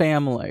her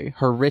family,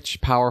 her rich,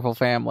 powerful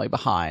family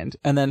behind,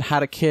 and then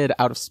had a kid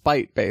out of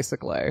spite,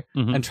 basically,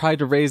 and tried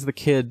to raise the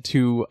kid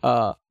to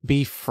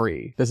be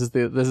free. This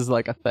is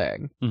like a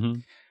thing.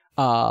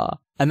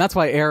 And that's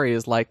why Eri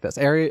is like this.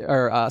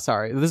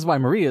 This is why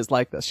Maria is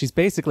like this. She's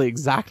basically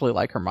exactly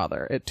like her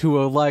mother,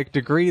 to a like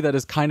degree that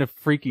is kind of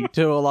freaky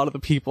to a lot of the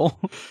people.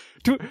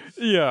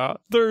 Yeah,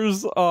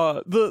 there's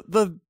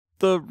the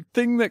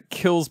thing that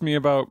kills me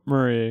about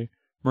Maria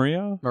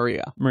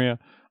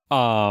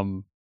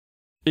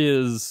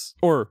is,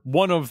 or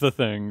one of the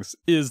things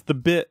is the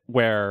bit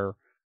where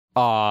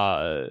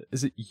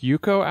is it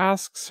Yuko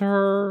asks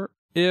her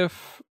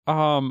if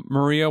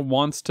Maria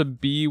wants to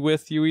be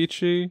with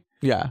Yuichi?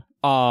 Yeah.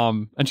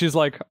 And she's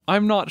like,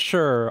 I'm not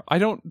sure. I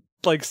don't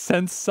like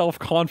sense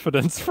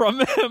self-confidence from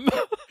him.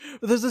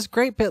 There's this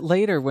great bit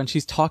later when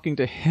she's talking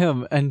to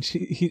him and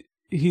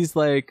he's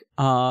like,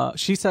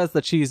 she says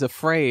that she's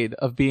afraid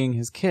of being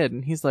his kid,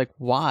 and he's like,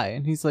 why?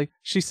 And he's like,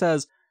 she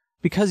says,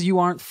 because you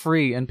aren't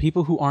free, and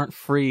people who aren't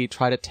free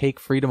try to take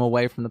freedom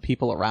away from the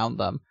people around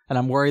them, and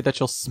I'm worried that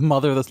you'll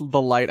smother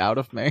the light out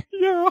of me.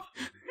 Yeah.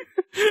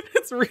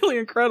 It's really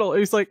incredible.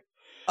 He's like,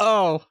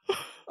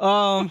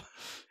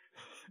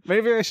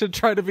 maybe I should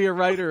try to be a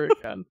writer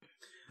again.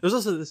 There's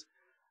also this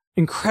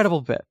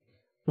incredible bit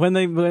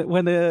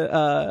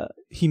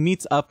he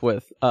meets up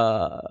with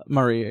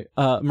Maria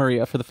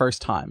for the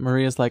first time,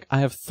 Maria's like, I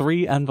have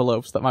 3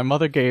 envelopes that my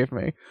mother gave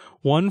me.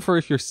 One for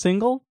if you're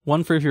single,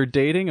 one for if you're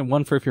dating, and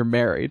one for if you're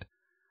married.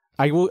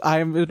 I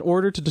am in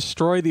order to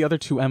destroy the other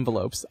 2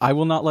 envelopes. I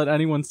will not let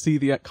anyone see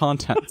the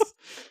contents.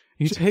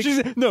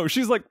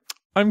 She's like,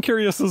 I'm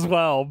curious as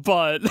well,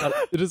 but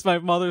it is my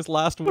mother's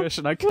last wish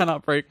and I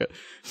cannot break it.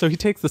 So he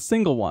takes the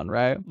single one,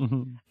 right?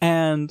 Mm-hmm.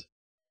 And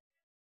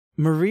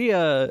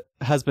Maria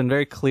has been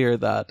very clear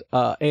that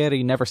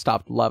Eri never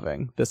stopped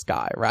loving this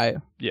guy, right?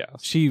 Yeah.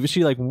 She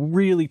like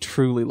really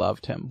truly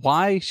loved him.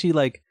 Why she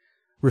like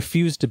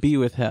refused to be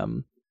with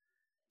him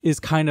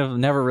is kind of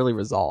never really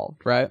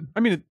resolved, right?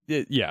 I mean,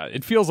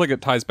 it feels like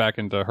it ties back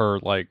into her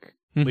like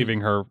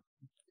leaving her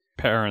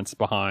parents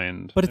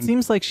behind. But it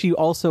seems like she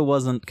also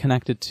wasn't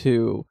connected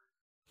to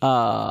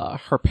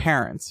her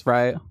parents,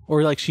 right?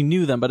 Or like she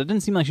knew them, but it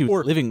didn't seem like she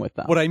was living with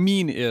them. What I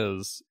mean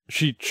is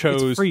she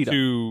chose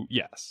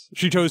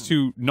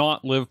to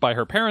not live by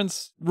her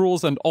parents'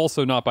 rules and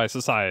also not by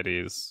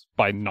society's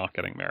by not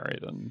getting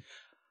married.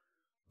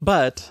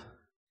 But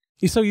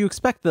so you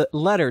expect the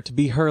letter to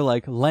be her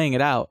like laying it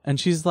out, and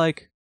she's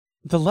like,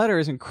 the letter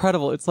is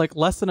incredible. It's like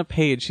less than a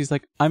page. She's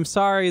like, I'm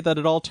sorry that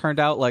it all turned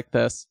out like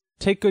this.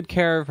 Take good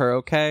care of her,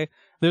 okay?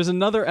 There's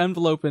another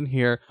envelope in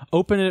here.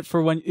 Open it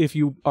for if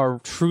you are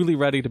truly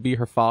ready to be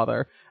her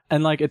father.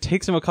 And like it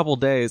takes him a couple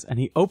days, and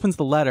he opens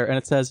the letter and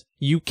it says,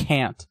 you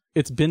can't.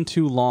 It's been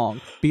too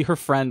long. Be her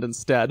friend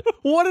instead.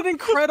 What an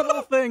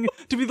incredible thing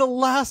to be the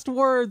last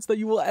words that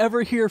you will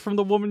ever hear from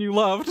the woman you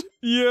loved.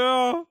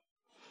 Yeah.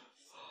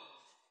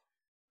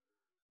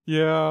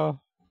 Yeah.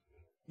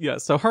 Yeah,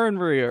 so her and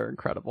Maria are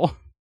incredible.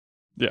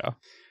 Yeah.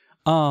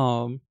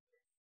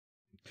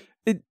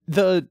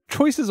 The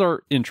choices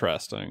are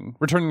interesting.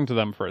 Returning to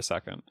them for a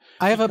second.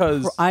 I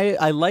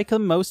like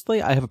them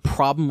mostly. I have a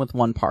problem with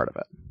one part of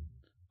it.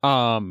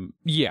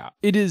 Yeah,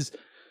 it is.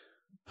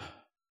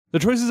 The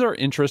choices are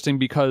interesting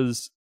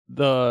because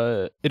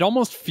it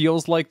almost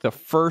feels like the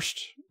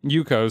first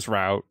Yuko's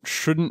route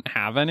shouldn't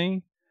have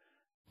any.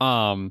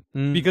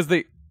 Because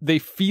they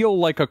feel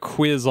like a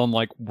quiz on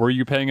like, were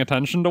you paying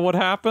attention to what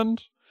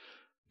happened?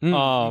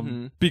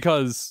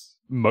 Because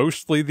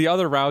mostly the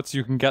other routes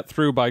you can get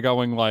through by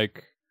going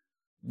like,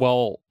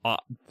 well,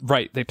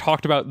 right, they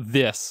talked about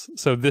this,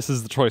 so this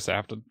is the choice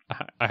I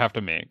have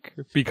to make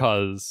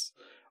because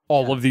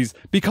all of these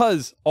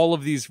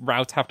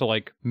routes have to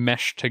like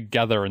mesh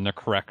together in the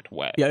correct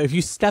way. Yeah, if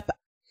you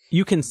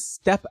can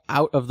step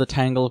out of the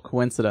tangle of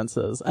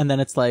coincidences, and then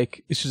it's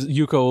like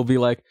Yuko will be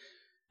like,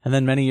 and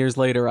then many years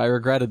later I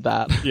regretted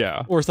that.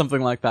 Yeah. Or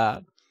something like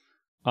that.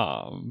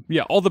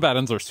 Yeah, all the bad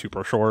ends are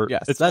super short.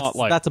 Yes, it's not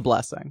like that's a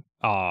blessing.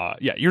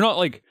 Yeah, you're not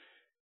like,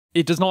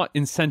 it does not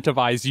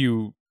incentivize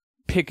you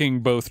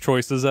picking both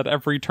choices at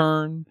every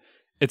turn.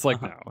 It's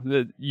like,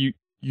 no, you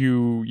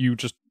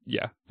just,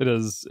 yeah, it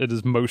is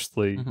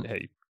mostly,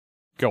 hey,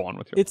 go on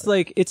with your It's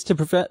life. like, it's to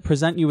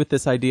present you with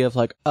this idea of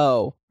like,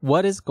 oh,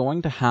 what is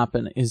going to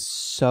happen is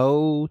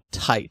so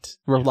tight,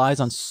 relies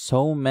on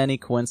so many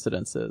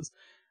coincidences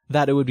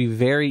that it would be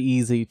very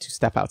easy to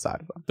step outside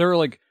of them. There are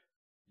like,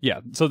 yeah,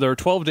 so there are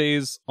 12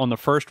 days on the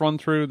first run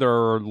through. There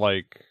are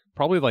like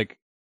probably like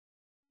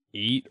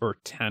 8 or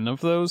 10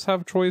 of those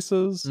have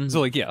choices.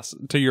 So like, yes,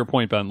 to your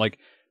point, Ben, like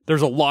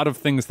there's a lot of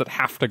things that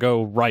have to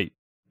go right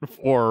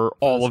for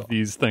all of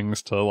these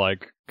things to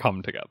like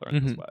come together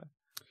in this way.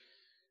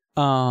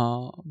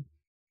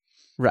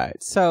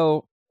 Right.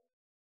 So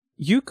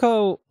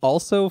Yuko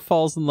also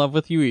falls in love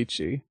with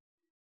Yuichi.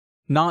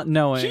 Not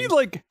knowing. She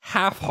like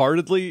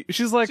half-heartedly,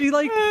 she's like, she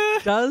like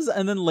does,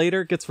 and then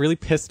later gets really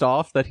pissed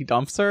off that he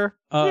dumps her.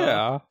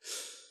 Yeah.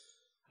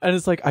 And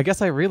it's like, I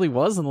guess I really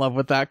was in love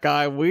with that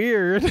guy.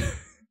 Weird.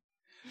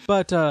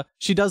 But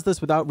she does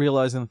this without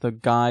realizing that the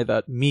guy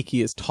that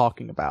Miki is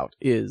talking about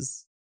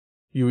is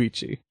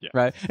Yuichi. Yeah.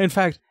 Right? In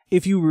fact,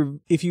 if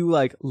you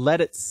like let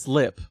it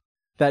slip,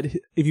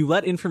 if you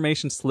let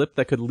information slip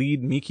that could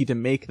lead Miki to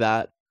make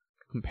that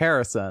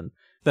comparison,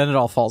 then it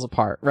all falls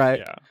apart, right?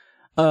 Yeah.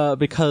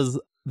 Because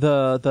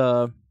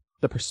the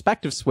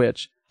perspective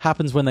switch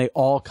happens when they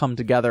all come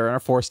together and are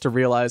forced to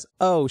realize,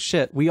 oh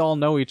shit, we all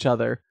know each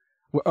other.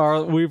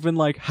 We've been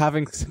like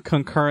having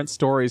concurrent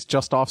stories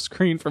just off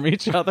screen from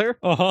each other.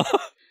 But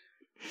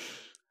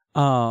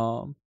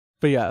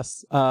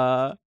yes,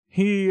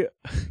 Yuichi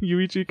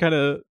kind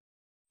of,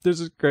 there's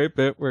this great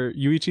bit where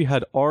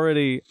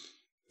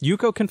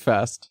Yuko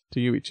confessed to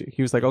Yuichi.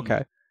 He was like,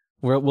 okay,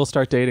 we'll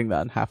start dating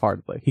then,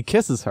 half-heartedly. He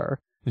kisses her,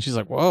 and she's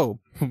like, whoa,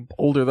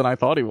 older than I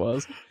thought he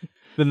was.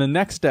 Then the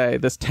next day,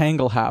 this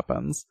tangle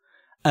happens,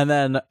 and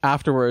then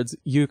afterwards,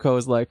 Yuko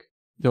is like,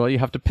 well, you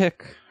have to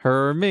pick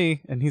her or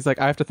me. And he's like,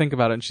 I have to think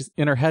about it. And she's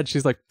in her head,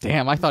 she's like,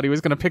 damn, I thought he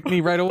was going to pick me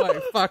right away.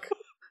 Fuck.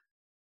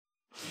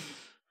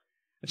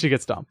 And she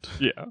gets dumped.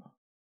 Yeah.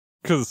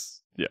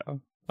 Because,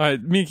 yeah.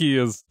 Miki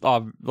is,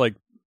 like,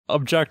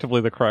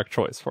 objectively the correct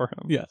choice for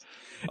him. Yes.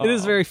 It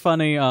is very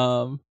funny.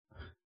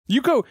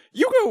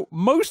 Yuko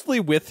mostly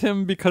with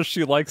him because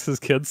she likes his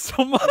kids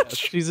so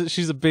much. Yeah,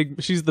 she's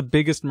the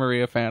biggest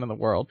Maria fan in the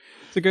world.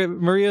 So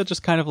Maria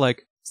just kind of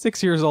like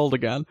 6 years old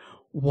again,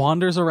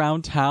 wanders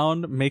around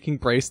town making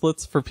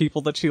bracelets for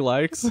people that she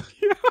likes.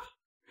 Yeah.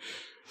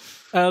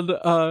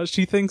 And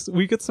she thinks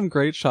we get some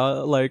great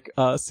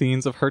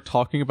scenes of her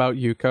talking about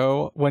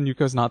Yuko when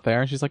Yuko's not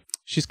there. She's like,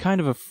 she's kind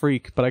of a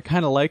freak, but I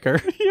kind of like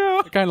her.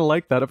 Yeah. I kind of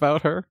like that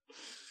about her.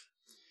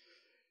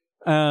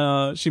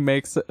 She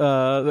makes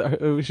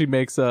Yuko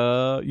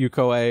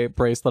a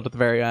bracelet at the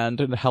very end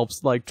and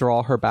helps like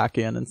draw her back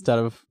in instead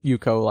of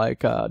Yuko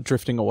like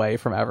drifting away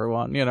from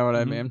everyone. You know what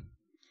I mean?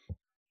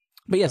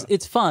 But yes,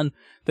 it's fun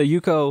that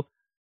Yuko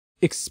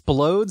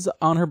explodes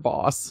on her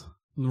boss,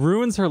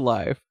 ruins her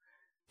life,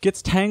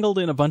 gets tangled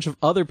in a bunch of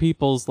other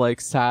people's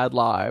like sad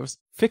lives,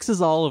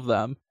 fixes all of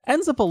them,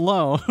 ends up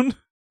alone,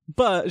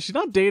 but she's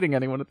not dating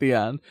anyone at the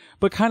end,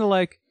 but kind of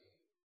like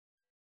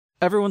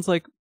everyone's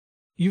like,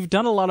 you've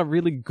done a lot of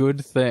really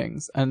good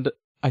things, and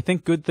I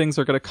think good things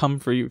are going to come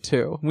for you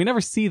too. We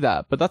never see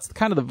that, but that's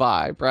kind of the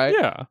vibe, right?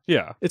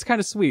 Yeah. It's kind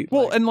of sweet.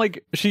 Well, and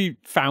like she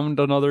found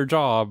another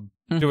job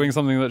doing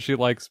something that she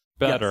likes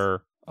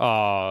better.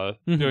 Yes.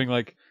 Doing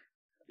like,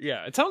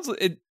 yeah, it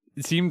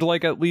seemed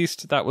like at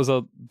least that was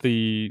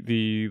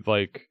the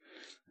like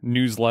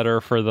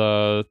newsletter for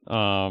the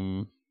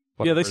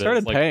yeah, they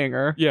started paying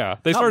her. Yeah,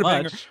 they started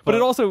paying her. But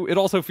it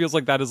also feels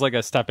like that is like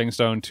a stepping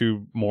stone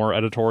to more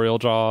editorial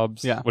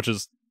jobs. Yeah, which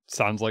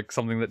sounds like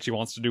something that she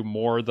wants to do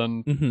more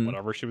than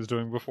whatever she was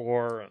doing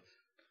before.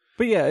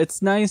 But yeah,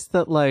 it's nice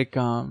that like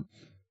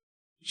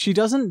she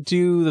doesn't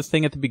do the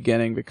thing at the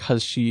beginning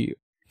because she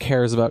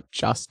cares about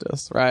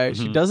justice, right?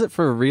 She does it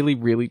for a really,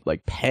 really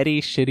like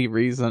petty, shitty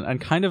reason, and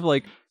kind of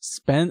like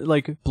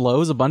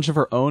blows a bunch of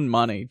her own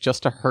money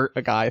just to hurt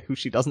a guy who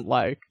she doesn't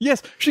like.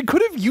 Yes, she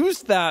could have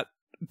used that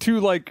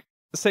to like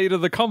say to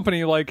the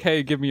company like,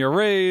 hey, give me a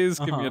raise,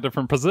 give me a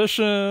different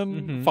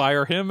position,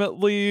 fire him at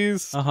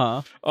least.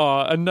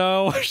 And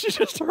no, she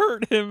just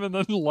hurt him and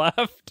then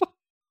left.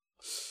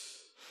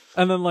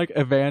 And then like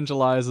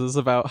evangelizes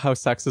about how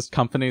sexist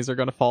companies are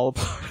gonna fall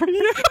apart.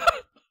 Yeah.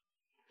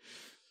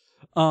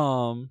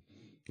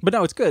 But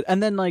no, it's good.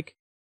 And then like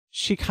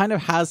she kind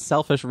of has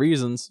selfish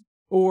reasons,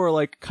 or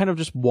like kind of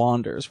just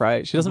wanders,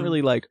 right? She doesn't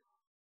really like,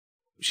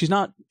 she's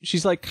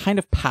like kind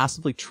of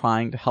passively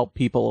trying to help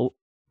people,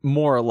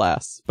 more or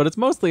less, but it's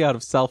mostly out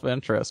of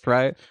self-interest,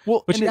 right?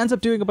 Well, but she ends up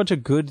doing a bunch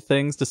of good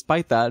things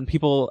despite that, and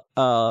people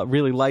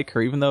really like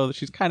her, even though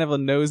she's kind of a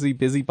nosy,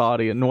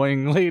 busybody,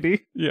 annoying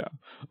lady. Yeah.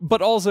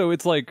 But also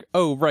it's like,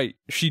 oh right,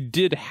 she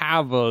did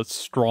have a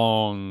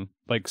strong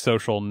like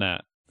social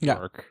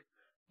network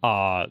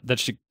that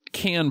she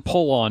can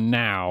pull on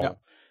now. Yeah.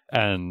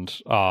 And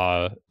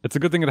it's a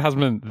good thing it hasn't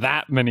been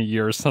that many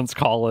years since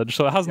college,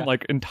 so it hasn't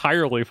like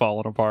entirely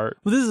fallen apart.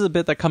 Well, this is a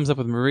bit that comes up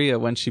with Maria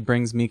when she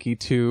brings Miki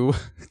to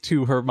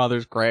her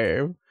mother's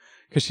grave,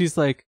 because she's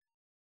like,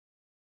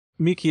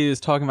 Miki is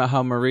talking about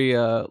how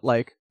Maria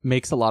like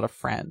makes a lot of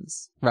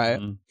friends,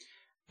 right?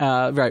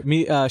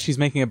 She's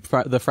making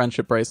the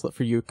friendship bracelet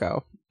for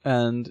Yuko,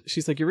 and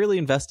she's like, you're really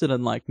invested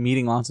in like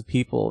meeting lots of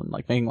people and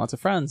like making lots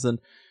of friends, and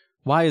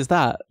why is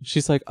that?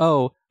 She's like,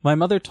 oh, my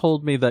mother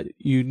told me that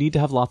you need to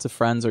have lots of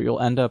friends or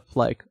you'll end up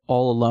like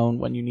all alone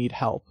when you need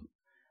help.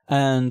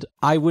 And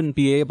I wouldn't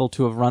be able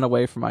to have run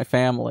away from my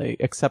family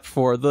except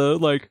for the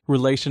like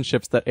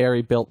relationships that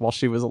Eri built while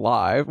she was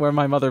alive, where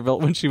my mother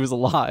built when she was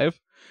alive.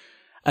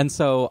 And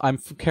so I'm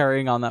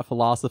carrying on that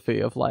philosophy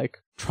of like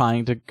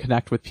trying to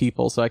connect with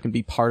people so I can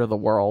be part of the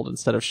world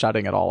instead of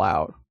shutting it all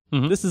out.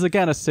 This is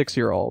again a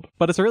 6-year-old,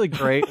 but it's a really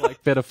great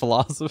like bit of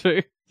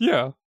philosophy.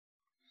 Yeah.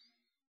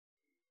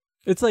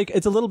 It's like,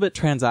 it's a little bit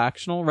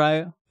transactional,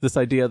 right? This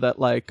idea that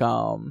like,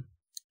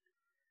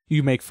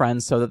 you make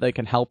friends so that they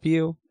can help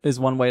you is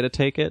one way to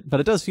take it. But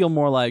it does feel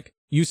more like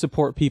you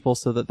support people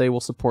so that they will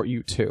support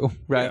you too,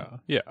 right?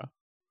 Yeah.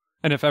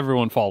 And if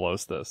everyone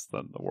follows this,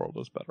 then the world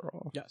is better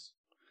off. Yes.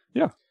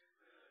 Yeah.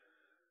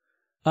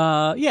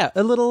 A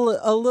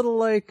little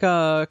like,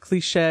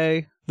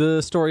 cliche.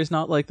 The story's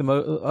not like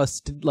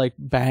like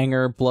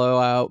banger,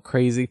 blowout,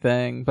 crazy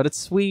thing, but it's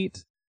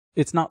sweet.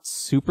 It's not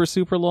super,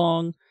 super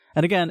long.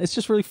 And again, it's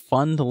just really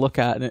fun to look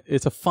at, and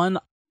it's a fun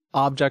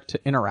object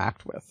to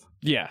interact with.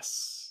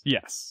 Yes.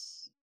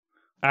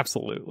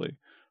 Absolutely.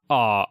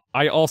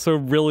 I also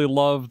really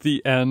love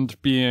the end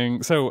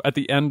being, so at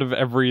the end of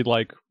every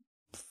like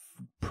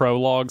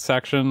prologue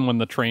section when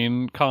the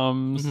train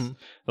comes,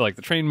 like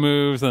the train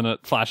moves and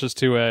it flashes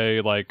to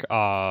a like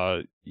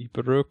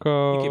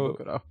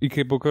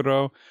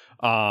Ikebukuro.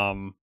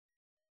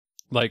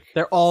 Like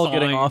they're all sign,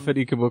 getting off at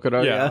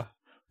Ikebukuro, yeah.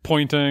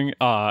 Pointing,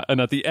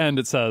 and at the end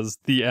it says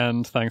 "The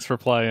End. Thanks for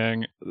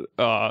playing,"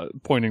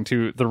 pointing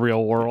to the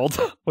real world,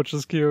 which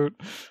is cute.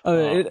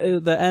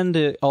 The end,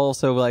 it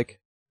also like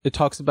it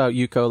talks about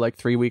Yuko like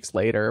 3 weeks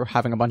later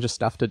having a bunch of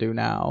stuff to do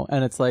now,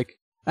 and it's like,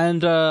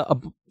 and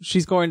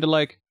she's going to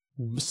like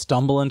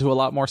stumble into a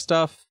lot more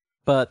stuff,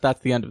 but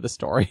that's the end of the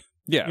story.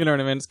 Yeah, you know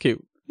what I mean? It's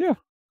cute. Yeah.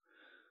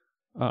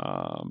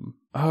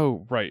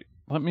 Oh right.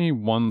 Let me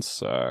one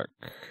sec.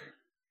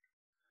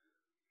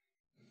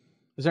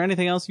 Is there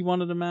anything else you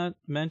wanted to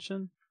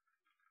mention?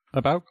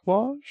 About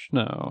Collage?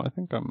 No, I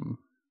think I'm...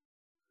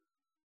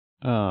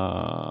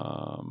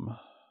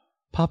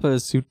 Papa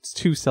is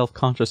too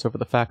self-conscious over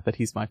the fact that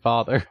he's my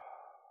father.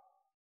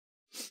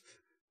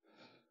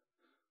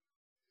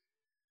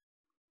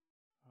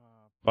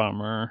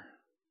 Bummer.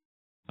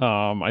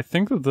 I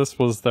think that this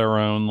was their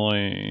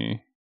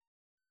only...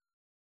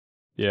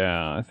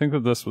 Yeah, I think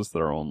that this was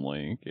their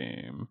only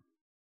game.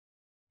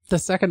 The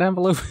second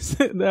envelope,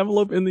 the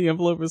envelope in the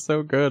envelope is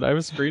so good. I have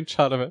a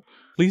screenshot of it.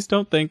 Please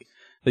don't think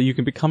that you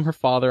can become her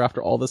father after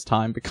all this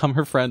time. Become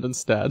her friend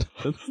instead.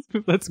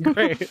 That's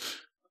great.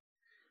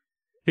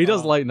 He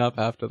does lighten up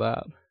after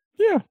that.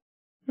 Yeah.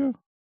 Yeah.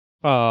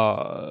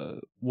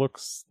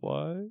 Looks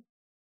like...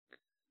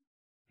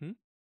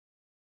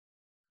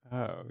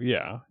 Oh,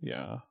 yeah.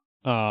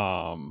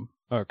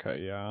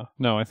 Okay, yeah.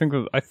 No, I think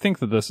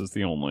that this is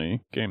the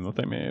only game that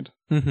they made.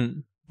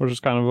 Mm-hmm. Which is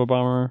kind of a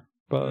bummer,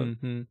 but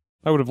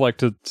I would have liked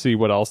to see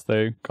what else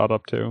they got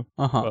up to.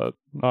 Uh-huh.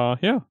 But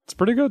yeah, it's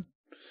pretty good.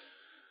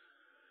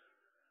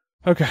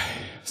 Okay.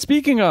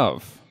 Speaking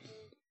of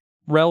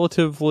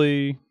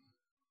relatively...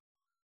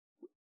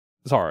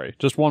 Sorry,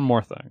 just one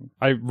more thing.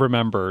 I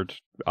remembered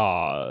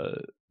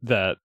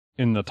that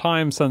in the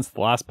time since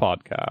the last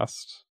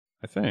podcast,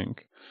 I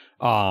think,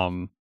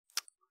 Kimitsuzu,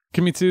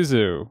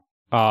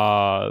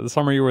 the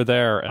summer you were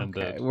there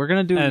ended. Okay, we're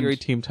gonna do a Yuri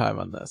team time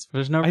on this.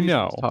 There's no reason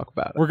to talk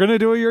about it. We're gonna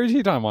do a Yuri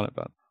team time on it,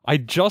 Ben. I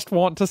just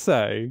want to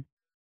say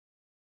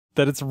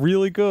that it's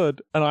really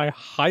good, and I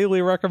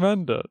highly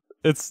recommend it.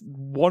 It's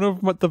one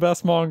of the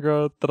best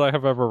manga that I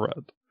have ever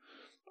read.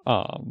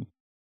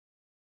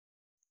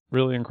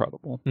 Really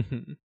incredible.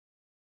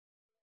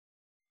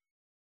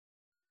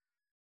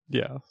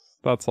 Yes,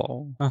 that's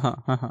all.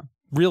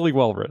 Really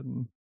well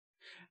written.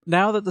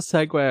 Now that the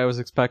segue I was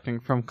expecting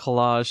from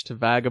Collage to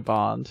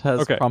Vagabond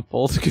has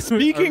crumpled,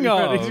 speaking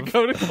of, ready to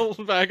go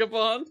to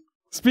Vagabond?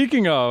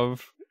 Speaking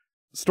of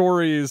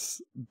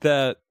stories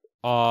that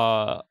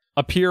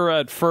appear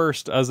at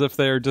first as if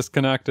they are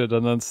disconnected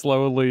and then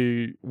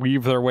slowly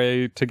weave their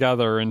way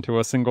together into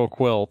a single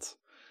quilt,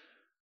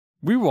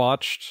 we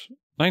watched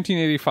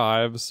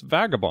 1985's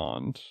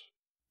Vagabond.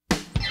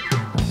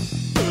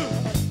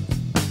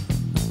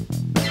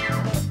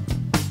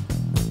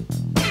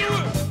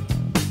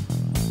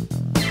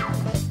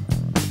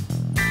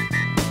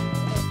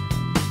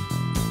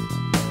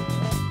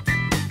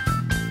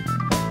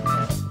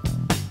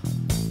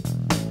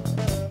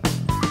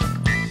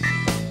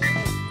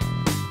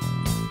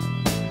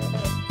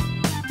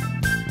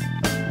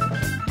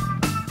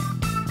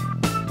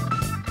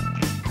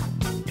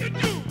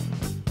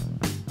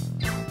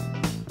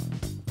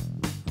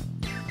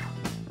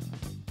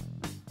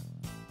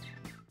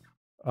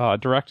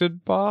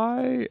 Directed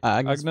by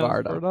Agnes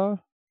Varda.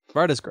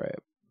 Varda's great.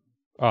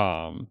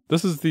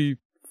 This is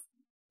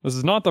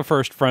not the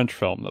first French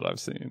film that I've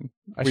seen.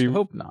 I should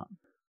hope not.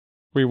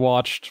 We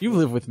watched... You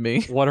live with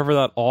me. Whatever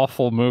that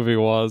awful movie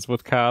was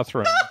with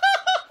Catherine.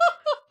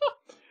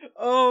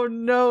 Oh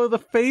no, the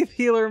Faith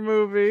Healer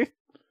movie.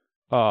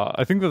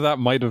 I think that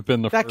might have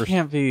been the first... That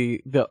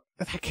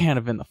can't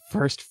have been the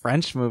first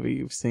French movie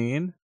you've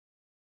seen.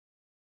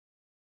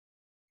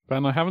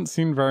 Ben, I haven't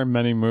seen very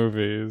many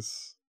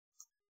movies.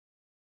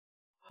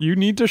 You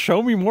need to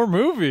show me more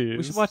movies.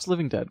 We should watch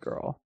Living Dead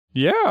Girl.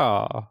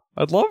 Yeah,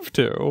 I'd love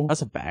to.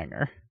 That's a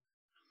banger.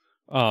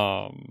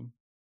 So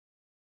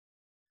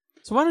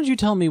why don't you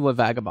tell me what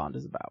Vagabond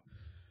is about?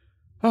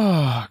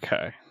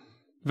 Okay.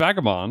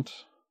 Vagabond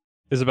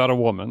is about a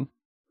woman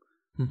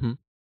who...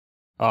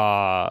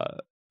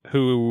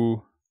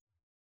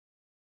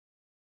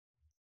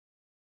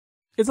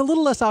 It's a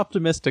little less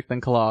optimistic than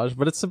Collage,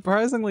 but it's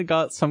surprisingly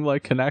got some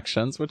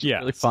connections, which is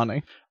really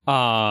funny.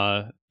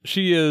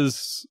 She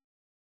is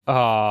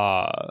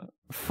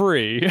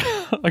free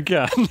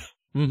again.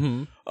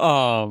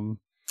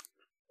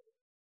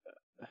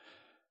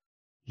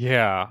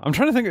 Yeah, I'm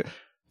trying to think.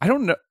 I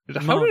don't know.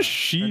 How does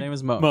she? Her name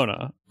is Mona.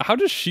 Mona. How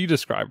does she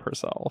describe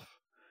herself?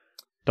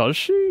 Does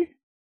she?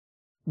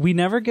 We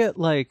never get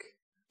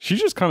She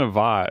just kind of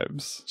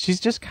vibes. She's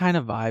just kind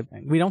of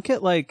vibing. We don't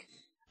get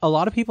a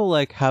lot of people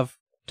have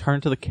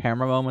turned to the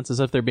camera moments as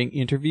if they're being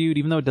interviewed,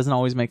 even though it doesn't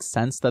always make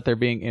sense that they're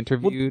being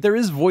interviewed. Well, there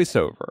is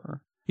voiceover.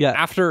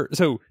 Yeah.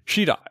 So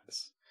she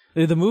dies.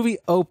 The movie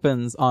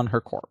opens on her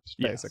corpse,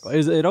 basically.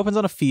 Yes. It opens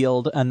on a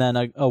field, and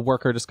then a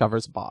worker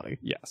discovers a body.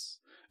 Yes.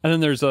 And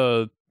then there's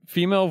a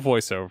female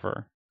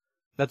voiceover.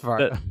 That's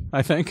Varda,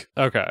 I think.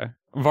 Okay.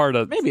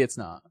 Varda. Maybe it's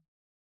not.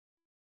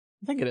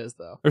 I think it is,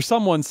 though. Or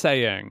someone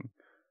saying,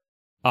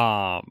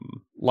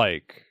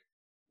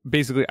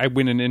 basically, I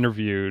went and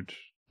interviewed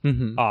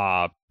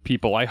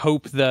people. I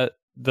hope that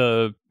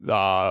the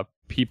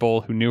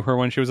people who knew her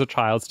when she was a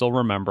child still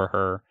remember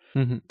her.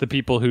 The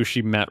people who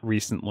she met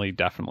recently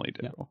definitely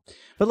do. Yeah.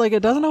 But it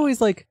doesn't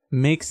always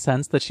make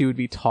sense that she would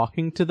be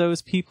talking to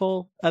those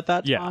people at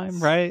that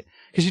time, right?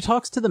 Because she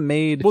talks to the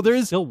maid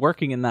who's still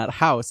working in that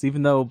house,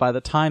 even though by the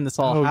time this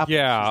all happens, she's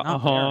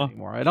not there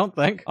anymore, I don't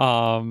think.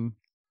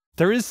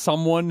 There is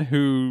someone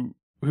who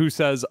who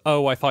says,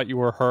 "Oh, I thought you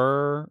were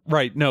her."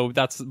 Right? No,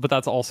 that's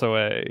also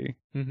a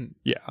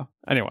yeah.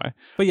 Anyway,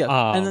 but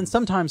yeah, and then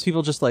sometimes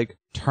people just like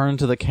turn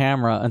to the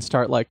camera and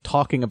start like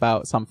talking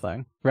about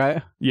something,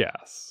 right?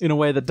 Yes, in a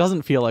way that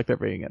doesn't feel like they're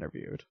being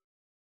interviewed,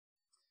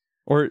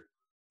 or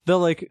they'll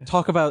like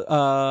talk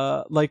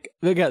about like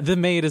the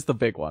maid is the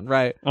big one,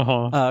 right?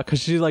 Because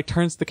she like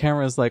turns to the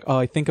camera and is like, "Oh,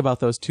 I think about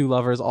those two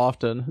lovers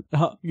often."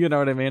 You know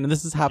what I mean? And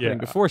this is happening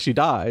before she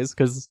dies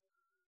because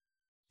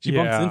she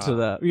bumps into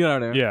that. You know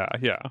what I mean?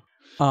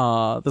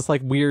 Yeah. This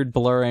like weird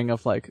blurring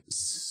of like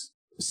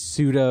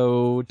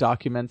pseudo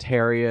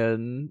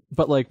documentarian,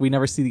 but like we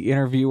never see the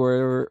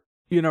interviewer.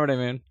 You know what I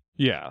mean?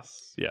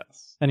 Yes.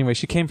 Anyway,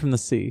 she came from the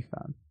sea,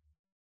 Fan.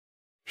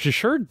 She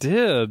sure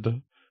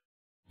did.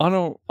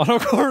 Ano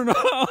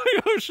Coronado,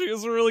 she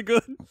is really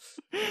good.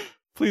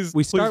 Please,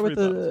 we start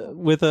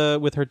with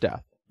her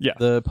death. Yeah.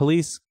 The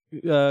police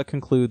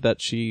conclude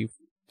that she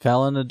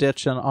fell in a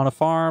ditch on a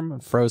farm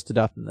and froze to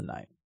death in the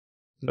night.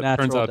 That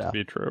turns out to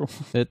be true.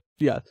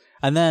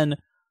 And then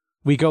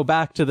we go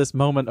back to this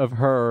moment of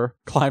her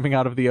climbing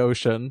out of the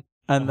ocean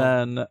and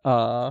then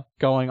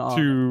going on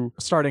to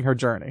starting her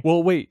journey.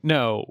 Well, wait,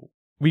 no.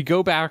 We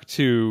go back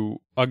to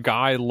a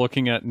guy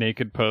looking at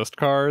naked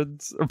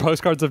postcards or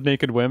postcards of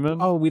naked women.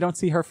 Oh, we don't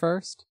see her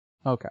first?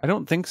 Okay. I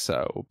don't think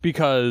so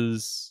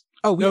because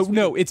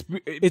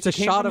it's a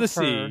shot of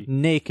her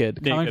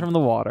naked coming from the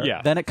water.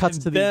 Yeah. Then it cuts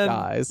to these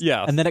guys.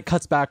 Yes. And then it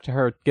cuts back to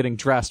her getting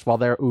dressed while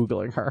they're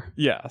oogling her.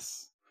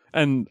 Yes.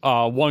 And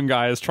one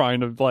guy is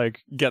trying to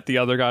like get the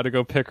other guy to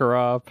go pick her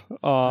up.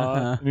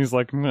 And he's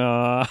like,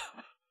 nah.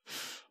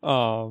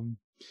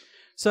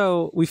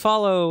 So we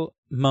follow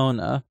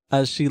Mona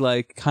as she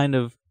like kind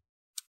of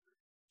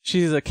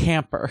she's a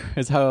camper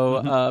is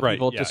how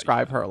people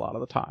describe her a lot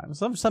of the time.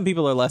 Some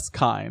people are less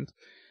kind,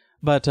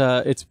 but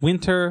it's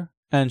winter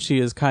and she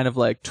is kind of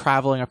like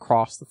traveling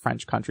across the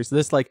French country. So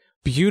this like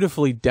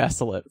beautifully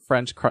desolate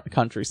French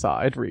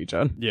countryside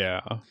region.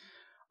 Yeah.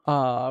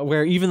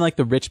 Where even like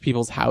the rich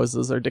people's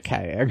houses are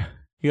decaying,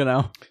 you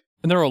know?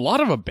 And there are a lot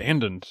of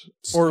abandoned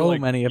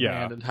many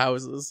abandoned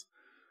houses.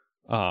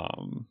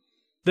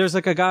 There's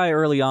like a guy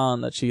early on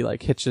that she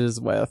like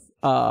hitches with,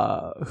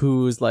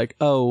 who's like,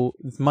 oh,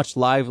 it's much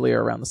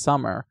livelier around the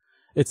summer.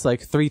 It's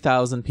like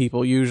 3,000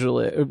 people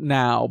usually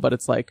now, but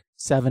it's like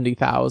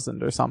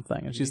 70,000 or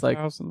something. And she's like,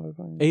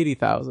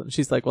 80,000.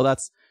 She's like, well,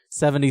 that's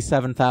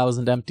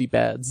 77,000 empty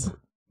beds.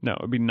 No,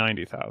 it'd be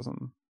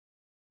 90,000.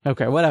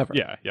 Okay, whatever.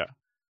 Yeah.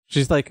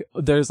 She's like,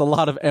 there's a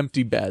lot of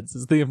empty beds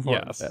is the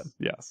important bit.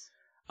 Yes.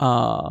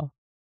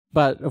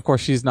 But of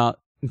course she's not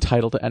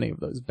entitled to any of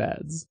those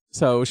beds.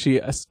 So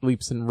she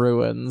sleeps in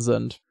ruins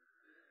and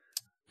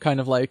kind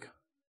of like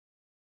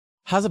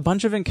has a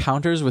bunch of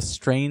encounters with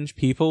strange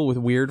people with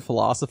weird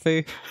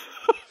philosophy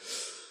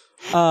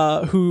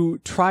who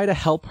try to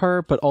help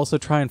her but also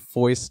try and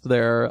foist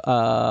their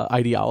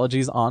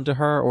ideologies onto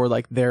her or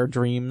like their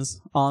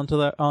dreams onto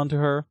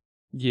her.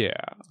 Yeah.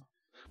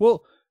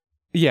 Well,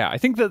 yeah, I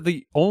think that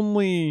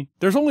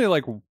there's only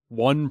like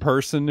one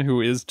person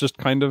who is just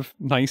kind of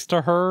nice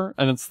to her,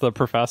 and it's the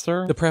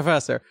professor. The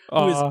professor,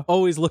 who is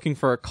always looking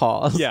for a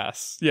cause.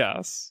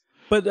 Yes.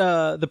 But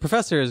the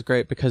professor is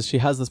great because she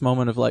has this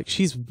moment of like,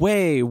 she's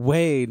way,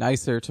 way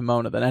nicer to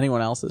Mona than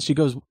anyone else is.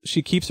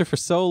 She keeps her for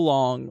so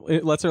long.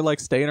 It lets her like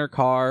stay in her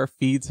car,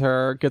 feeds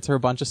her, gets her a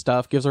bunch of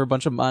stuff, gives her a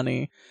bunch of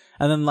money.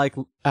 And then like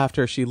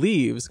after she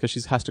leaves, because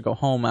she has to go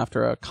home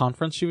after a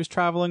conference she was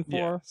traveling for.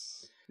 Yes.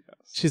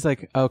 She's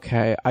like,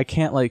 okay, I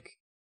can't let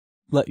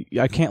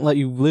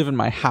you live in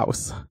my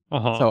house.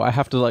 So I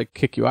have to like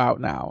kick you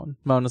out now. And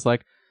Mona's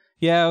like,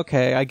 yeah,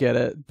 okay, I get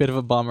it. Bit of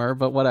a bummer,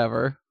 but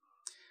whatever.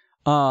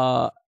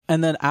 And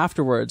then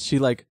afterwards, she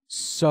like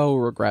so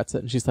regrets it.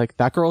 And she's like,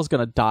 that girl's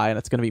gonna die and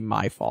it's gonna be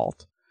my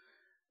fault.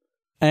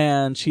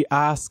 And she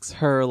asks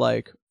her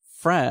like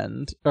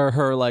friend or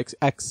her like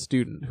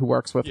ex-student who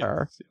works with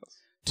her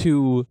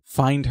to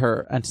find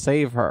her and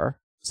save her.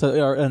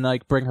 And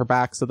like bring her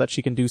back so that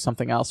she can do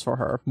something else for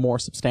her more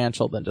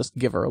substantial than just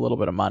give her a little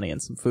bit of money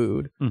and some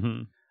food.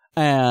 Mm-hmm.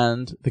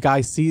 And the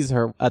guy sees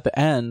her at the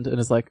end and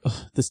is like,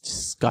 this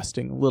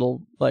disgusting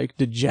little like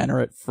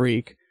degenerate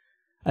freak,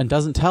 and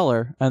doesn't tell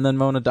her. And then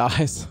Mona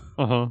dies.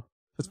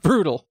 It's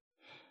brutal.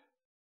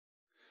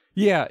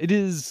 Yeah, it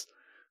is.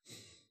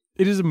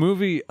 It is a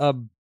movie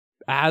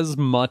as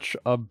much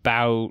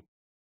about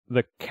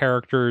the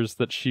characters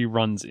that she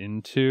runs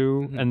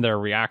into and their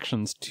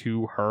reactions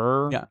to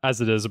her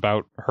as it is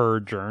about her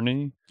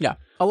journey. Yeah.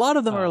 A lot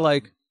of them are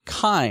like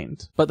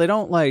kind, but they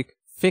don't like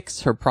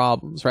fix her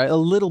problems, right? A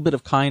little bit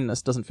of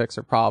kindness doesn't fix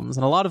her problems.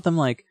 And a lot of them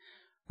like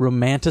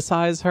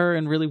romanticize her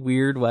in really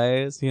weird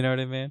ways. You know what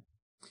I mean?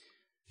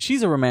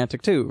 She's a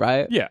romantic too,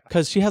 right? Yeah.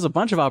 Because she has a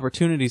bunch of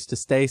opportunities to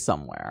stay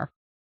somewhere.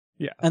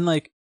 Yeah. And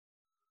like,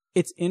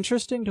 it's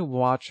interesting to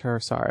watch her.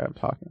 Sorry, I'm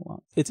talking a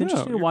lot. It's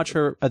interesting to watch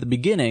her at the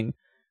beginning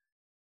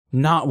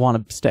not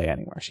want to stay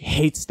anywhere. She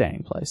hates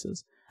staying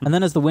places. And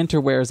then as the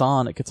winter wears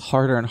on, it gets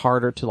harder and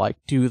harder to like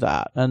do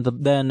that. And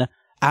then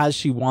as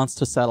she wants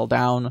to settle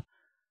down,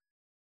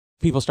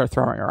 people start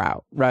throwing her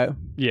out, right?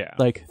 Yeah.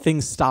 Like,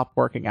 things stop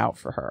working out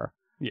for her.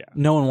 Yeah.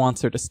 No one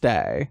wants her to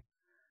stay.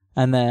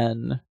 And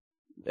then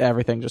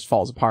everything just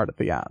falls apart at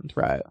the end,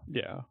 right?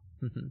 Yeah.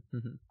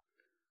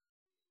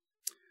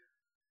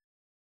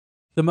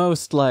 The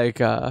most, like,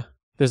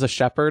 there's a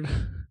shepherd.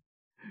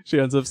 She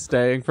ends up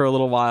staying for a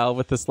little while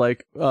with this,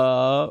 like,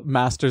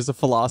 masters of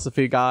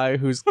philosophy guy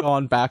who's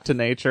gone back to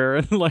nature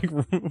and, like,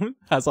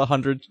 has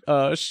 100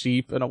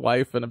 sheep and a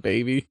wife and a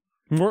baby.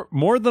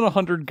 More than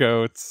 100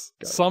 goats,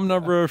 some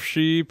number of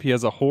sheep. He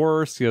has a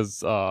horse. He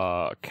has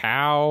a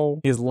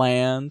cow. He has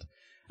land.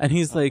 And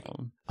he's like,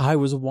 I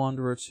was a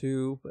wanderer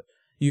too, but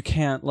you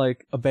can't,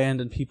 like,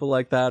 abandon people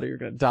like that or you're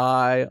gonna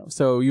die.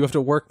 So you have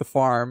to work the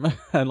farm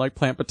and, like,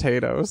 plant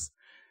potatoes.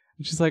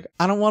 And she's like,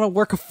 I don't want to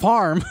work a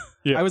farm.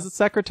 Yeah. I was a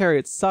secretary.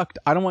 It sucked.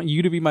 I don't want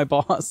you to be my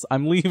boss.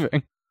 I'm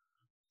leaving.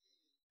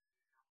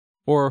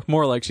 Or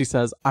more like she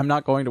says, I'm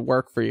not going to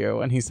work for you.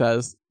 And he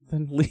says,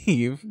 then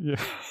leave.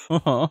 Yeah.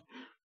 I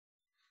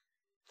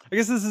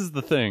guess this is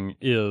the thing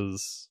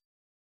is...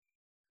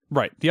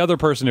 Right. The other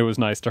person who was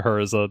nice to her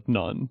is a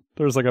nun.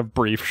 There's like a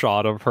brief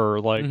shot of her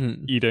like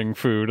eating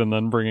food and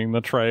then bringing the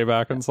tray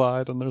back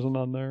inside, and there's a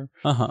nun there.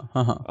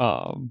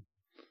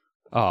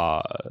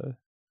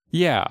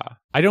 Yeah.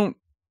 I don't.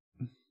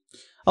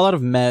 A lot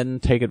of men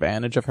take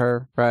advantage of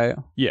her, right?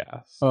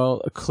 Yes.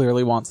 Well,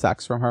 clearly want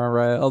sex from her,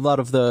 right? A lot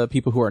of the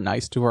people who are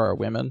nice to her are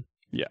women.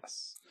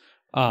 Yes.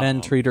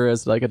 Men treat her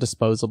as like a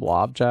disposable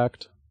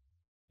object.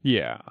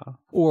 Yeah.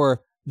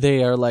 Or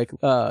they are like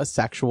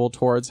sexual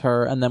towards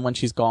her, and then when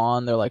she's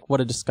gone, they're like,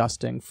 what a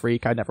disgusting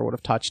freak. I never would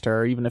have touched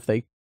her, even if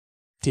they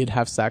did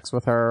have sex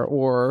with her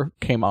or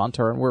came on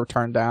to her and were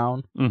turned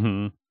down.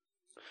 Mm-hmm.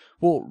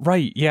 Well,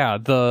 right, yeah.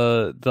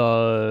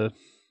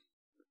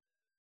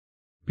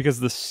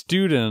 Because the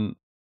student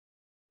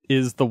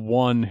is the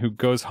one who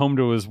goes home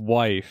to his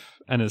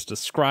wife and is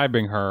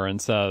describing her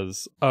and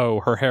says, oh,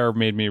 her hair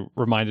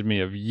reminded me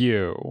of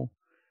you.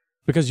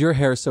 Because your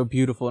hair is so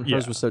beautiful and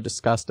hers was so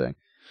disgusting.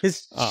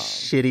 His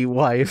shitty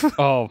wife.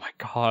 Oh my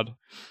god.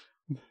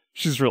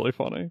 She's really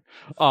funny.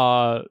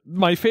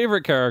 My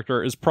favorite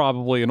character is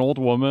probably an old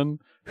woman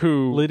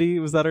who... Liddy,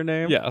 was that her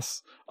name?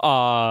 Yes.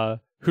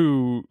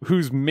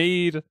 Whose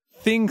maid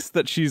thinks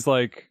that she's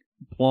like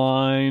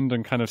blind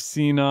and kind of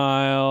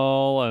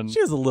senile, and... She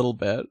is a little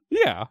bit.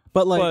 Yeah.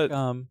 But like,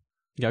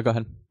 yeah, go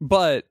ahead.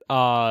 But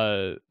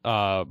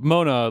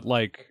Mona,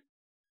 like,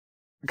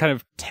 kind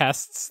of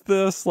tests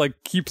this,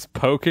 like, keeps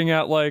poking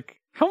at, like,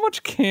 how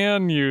much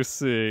can you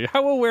see?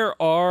 How aware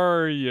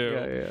are you?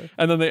 Yeah.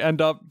 And then they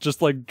end up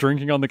just like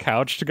drinking on the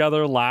couch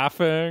together,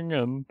 laughing,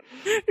 and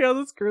yeah,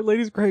 this girl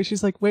lady's great.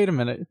 She's like, wait a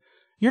minute,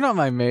 you're not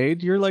my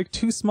maid. You're like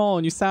too small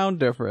and you sound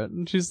different.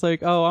 And she's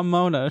like, oh, I'm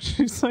Mona.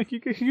 She's like,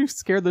 you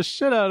scared the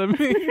shit out of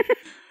me.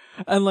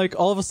 And like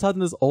all of a sudden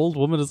this old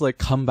woman is like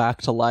come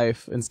back to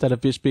life instead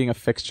of just being a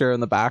fixture in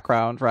the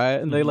background, right?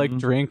 And they like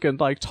drink and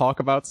like talk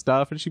about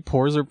stuff, and she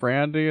pours her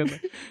brandy and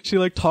she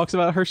like talks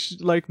about her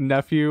like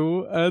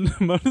nephew and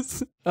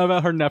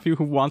about her nephew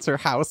who wants her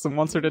house and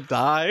wants her to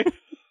die.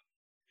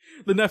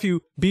 The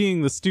nephew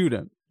being the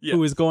student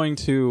who is going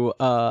to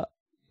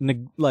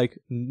like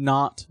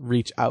not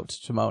reach out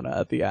to Mona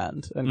at the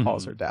end and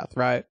cause her death,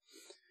 right?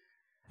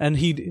 And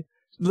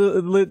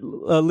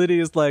Liddy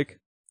is like,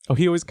 oh,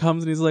 he always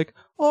comes and he's like,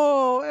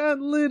 oh,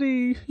 Aunt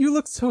Liddy, you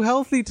look so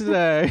healthy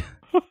today.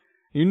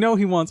 You know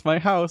he wants my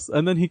house.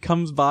 And then he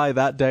comes by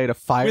that day to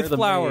fire with the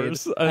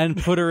flowers maid and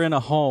put her in a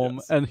home.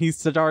 Yes. And he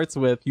starts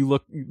with, you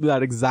look,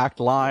 that exact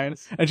line.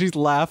 And she's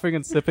laughing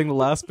and sipping the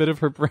last bit of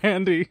her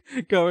brandy,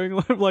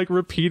 going like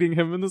repeating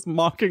him in this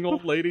mocking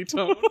old lady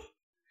tone.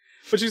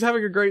 But she's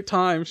having a great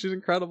time. She's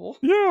incredible.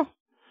 Yeah.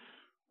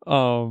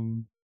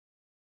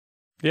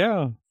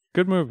 Yeah.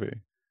 Good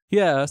movie.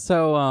 Yeah.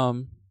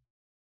 So,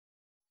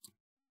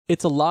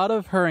 it's a lot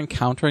of her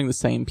encountering the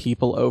same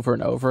people over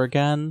and over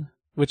again,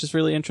 which is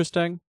really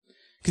interesting.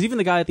 Because even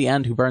the guy at the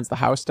end who burns the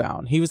house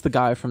down, he was the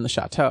guy from the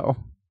chateau.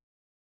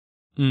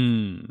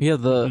 He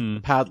had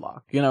the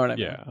padlock, you know what I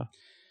mean? Yeah.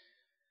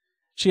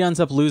 She ends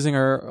up losing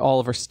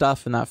all of her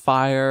stuff in that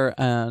fire,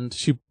 and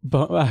she,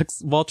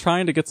 while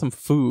trying to get some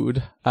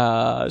food,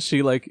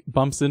 she like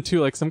bumps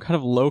into like some kind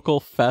of local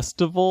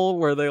festival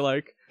where they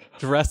like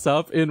dress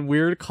up in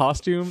weird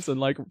costumes and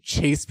like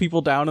chase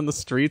people down in the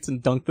streets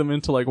and dunk them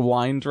into like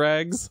wine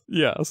dregs.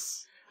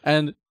 Yes.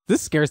 And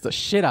this scares the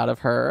shit out of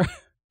her,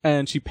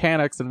 and she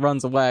panics and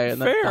runs away and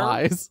then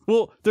dies.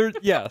 Well,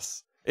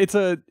 yes. It's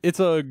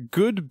a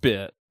good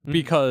bit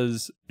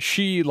because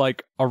she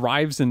like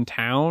arrives in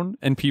town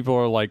and people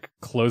are like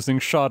closing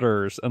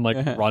shutters and like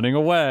running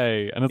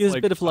away, and it's like,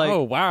 a bit of, like,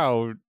 oh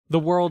wow, the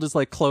world is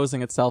like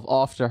closing itself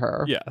off to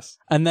her. Yes.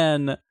 And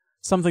then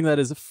something that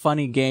is a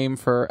funny game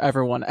for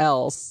everyone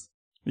else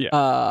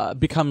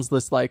becomes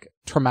this like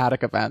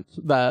traumatic event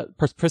that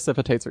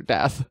precipitates her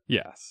death.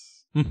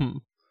 Yes.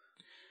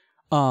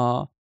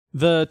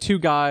 The two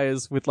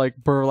guys with like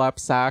burlap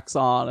sacks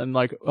on and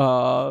like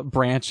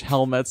branch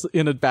helmets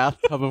in a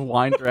bathtub of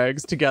wine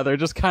dregs together,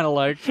 just kind of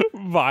like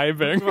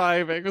vibing.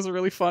 It was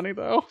really funny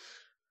though.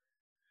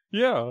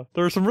 Yeah,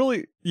 there are some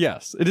really...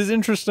 Yes, it is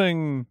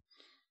interesting.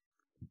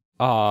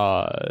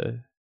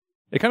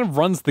 It kind of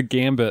runs the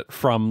gambit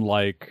from,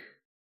 like,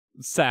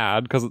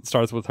 sad, because it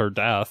starts with her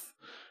death,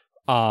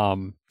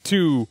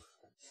 to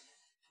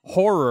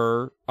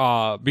horror,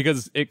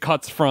 because it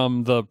cuts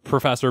from the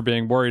professor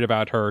being worried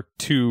about her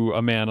to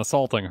a man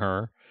assaulting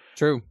her.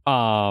 True.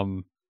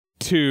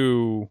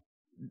 To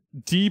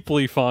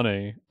deeply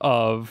funny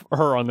of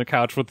her on the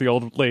couch with the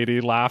old lady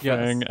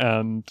laughing,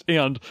 and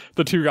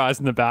the two guys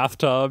in the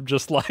bathtub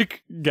just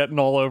like getting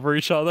all over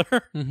each other.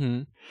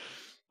 Mm-hmm.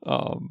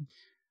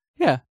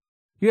 Yeah,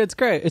 it's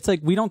great. It's like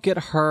we don't get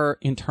her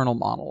internal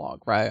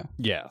monologue, right?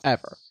 Yeah,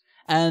 ever.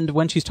 And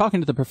when she's talking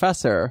to the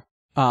professor,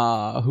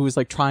 who is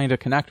like trying to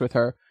connect with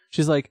her,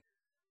 she's like,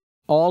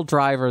 all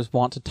drivers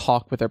want to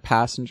talk with their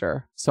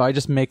passenger, so I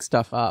just make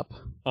stuff up.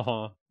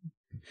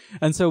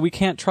 And so we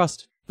can't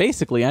trust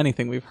basically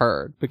anything we've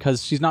heard,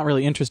 because she's not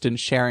really interested in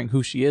sharing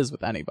who she is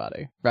with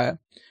anybody, right?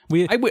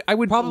 I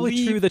would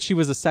probably true that she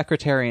was a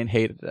secretary and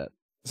hated it.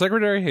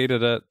 Secretary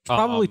hated it. It's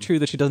probably true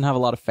that she doesn't have a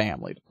lot of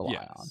family to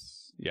rely on.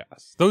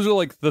 Yes. Those are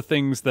like the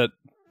things that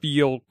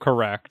feel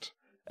correct.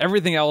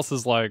 Everything else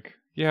is like,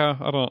 yeah,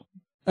 I don't...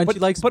 And she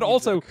likes but music.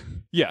 Also,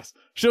 yes,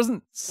 she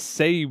doesn't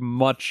say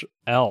much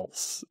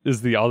else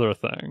is the other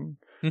thing.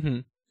 Mm-hmm.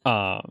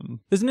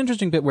 There's an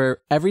interesting bit where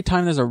every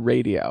time there's a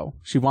radio,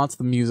 she wants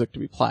the music to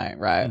be playing,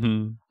 right?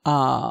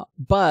 Mm-hmm.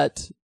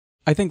 But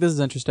I think this is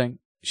interesting.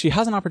 She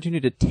has an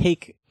opportunity to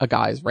take a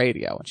guy's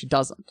radio, and she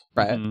doesn't,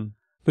 right? Mm-hmm.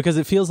 Because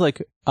it feels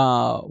like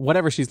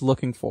whatever she's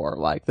looking for,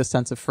 like the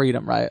sense of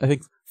freedom, right? I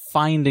think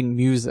finding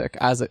music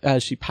as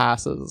she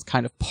passes is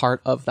kind of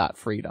part of that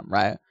freedom,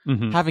 right?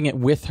 Mm-hmm. Having it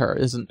with her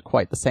isn't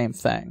quite the same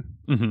thing,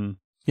 mm-hmm.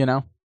 you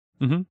know?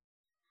 Mm-hmm.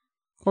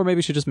 Or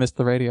maybe she just missed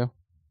the radio.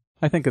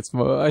 I think it's there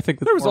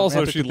was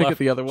also she left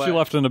the other way. She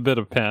left in a bit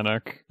of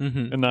panic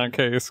mm-hmm. in that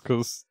case,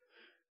 because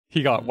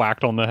he got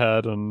whacked on the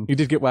head, and he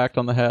did get whacked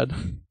on the head,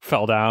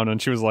 fell down,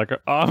 and she was like,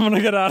 I'm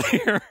gonna get out of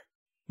here.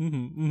 Mm-hmm,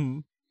 mm-hmm.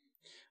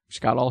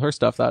 She got all her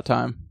stuff that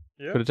time.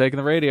 Yep. Could have taken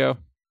the radio.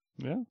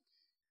 Yeah.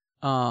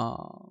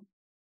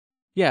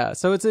 Yeah,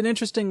 so it's an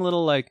interesting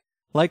little like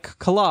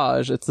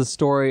collage. It's the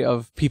story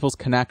of people's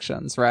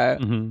connections, right?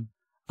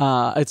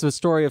 Mm-hmm. It's a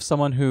story of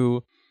someone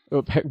who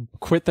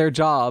quit their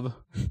job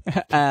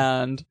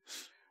and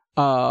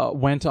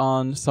went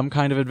on some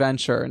kind of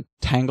adventure and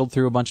tangled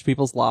through a bunch of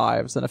people's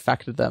lives and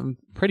affected them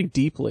pretty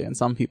deeply in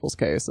some people's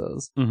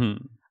cases.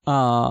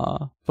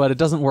 Mm-hmm. But it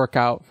doesn't work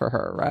out for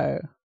her,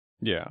 right?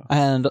 Yeah.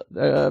 And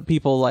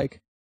people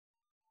like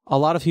a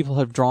lot of people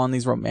have drawn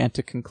these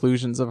romantic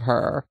conclusions of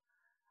her,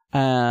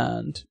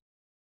 and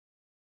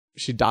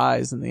she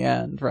dies in the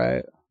end,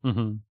 right?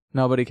 Mm-hmm.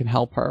 Nobody can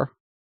help her.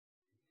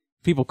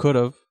 People could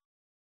have.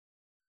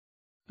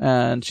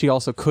 And she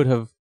also could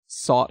have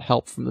sought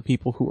help from the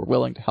people who were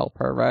willing to help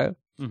her, right?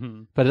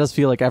 Mm-hmm. But it does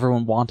feel like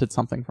everyone wanted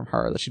something from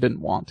her that she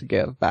didn't want to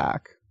give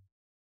back.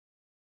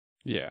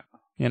 Yeah.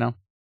 You know?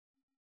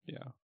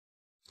 Yeah.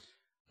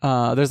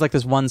 There's like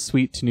this one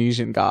sweet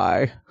Tunisian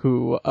guy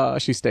who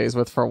she stays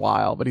with for a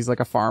while, but he's like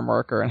a farm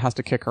worker and has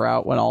to kick her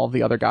out when all of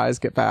the other guys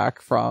get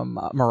back from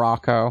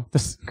Morocco.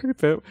 This is great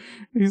bit.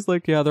 He's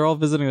like, yeah, they're all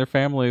visiting their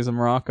families in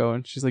Morocco.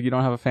 And she's like, you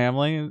don't have a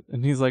family?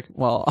 And he's like,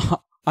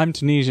 well, I'm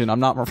Tunisian. I'm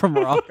not from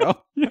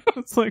Morocco. Yeah,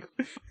 it's like,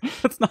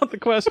 that's not the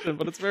question,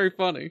 but it's very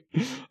funny.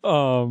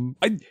 I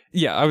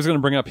was going to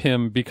bring up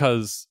him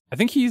because I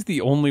think he's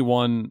the only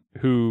one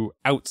who,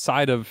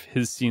 outside of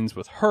his scenes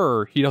with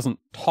her, he doesn't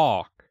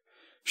talk.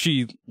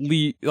 He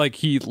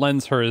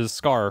lends her his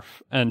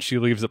scarf and she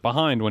leaves it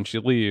behind when she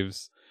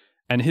leaves,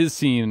 and his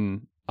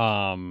scene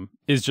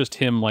is just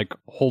him like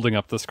holding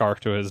up the scarf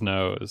to his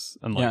nose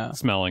and like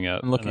smelling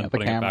it and looking then at the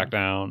putting camera. it back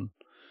down.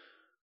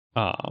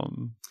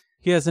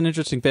 He has an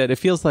interesting bit. It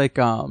feels like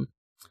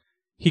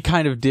he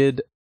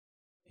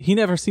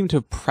never seemed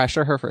to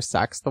pressure her for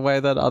sex the way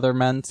that other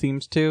men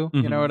seemed to,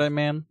 Mm-hmm. you know what I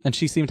mean? And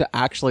she seemed to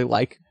actually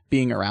like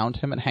being around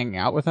him and hanging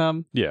out with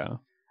him. Yeah.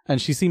 And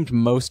she seemed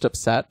most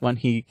upset when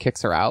he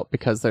kicks her out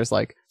because there's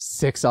like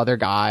 6 other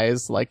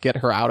guys like get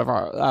her out of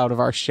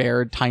our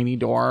shared tiny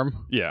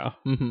dorm. Yeah.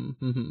 Mm-hmm.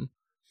 Mm-hmm.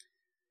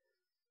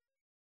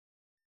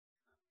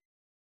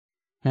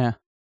 Yeah.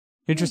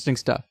 Interesting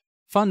stuff.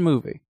 Fun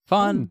movie.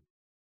 Fun.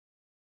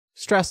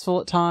 Stressful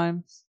at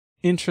times.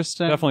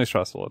 Interesting. Definitely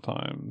stressful at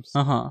times.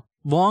 Uh-huh.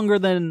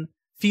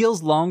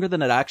 Feels longer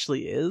than it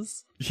actually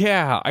is.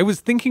 Yeah, I was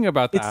thinking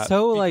about that. It's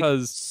so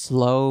because like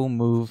slow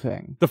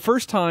moving. the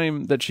first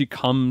time that she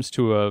comes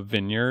to a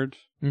vineyard,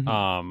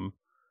 Mm-hmm.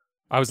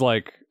 I was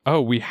like,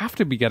 oh, we have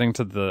to be getting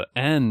to the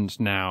end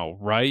now,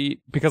 right?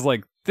 Because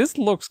like this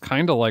looks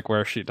kind of like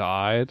where she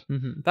died.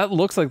 Mm-hmm. That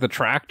looks like the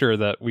tractor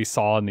that we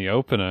saw in the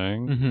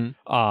opening.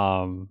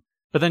 Mm-hmm.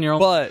 But then you're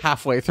only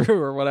halfway through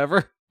or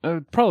whatever.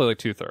 Probably like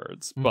 2/3.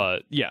 Mm-hmm.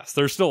 But yes,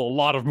 there's still a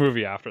lot of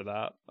movie after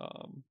that.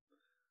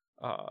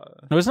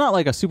 No, it's not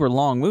like a super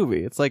long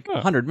movie. It's like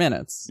 100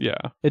 minutes.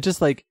 Yeah. It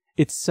just like,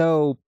 it's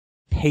so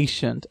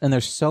patient and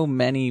there's so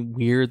many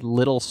weird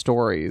little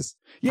stories.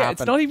 Yeah,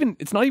 happening.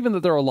 it's not even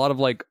that there are a lot of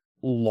like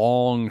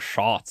long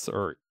shots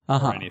or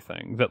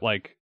anything that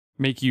like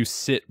make you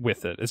sit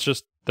with it. It's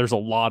just there's a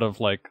lot of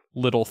like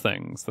little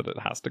things that it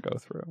has to go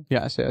through.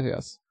 Yes.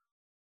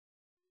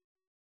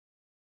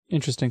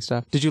 Interesting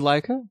stuff. Did you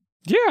like it?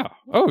 Yeah.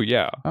 Oh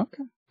yeah.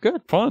 Okay.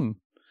 Good. Fun.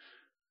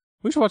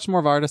 We should watch more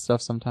of artist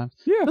stuff sometimes.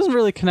 Yeah. It doesn't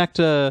really connect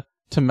to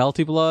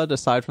Melty Blood,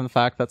 aside from the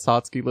fact that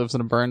Satsuki lives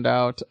in a burned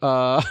out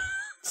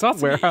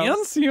Satsuki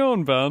warehouse. And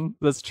Sion, Ben.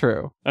 That's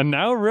true. And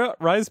now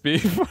Rice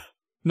Beef.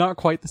 Not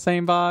quite the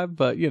same vibe,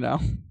 but you know,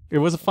 it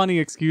was a funny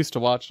excuse to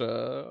watch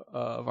a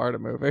Varda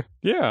movie.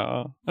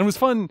 Yeah. And it was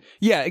fun.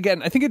 Yeah,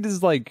 again, I think it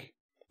is like,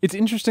 it's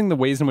interesting the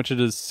ways in which it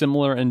is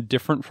similar and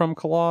different from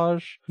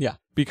Collage. Yeah.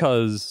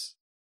 Because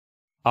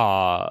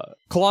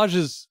Collage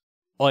is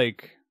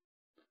like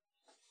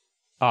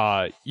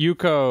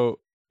Yuko,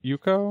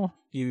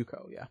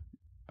 yeah.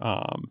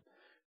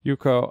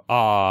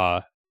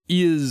 Yuko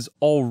is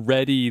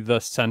already the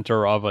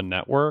center of a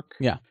network.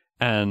 Yeah.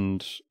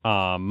 And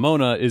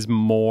Mona is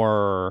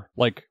more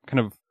like kind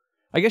of,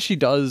 I guess she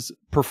does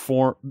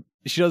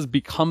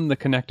become the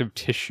connective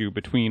tissue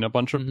between a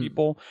bunch of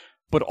people,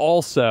 but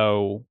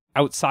also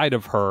outside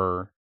of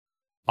her,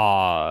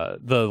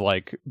 the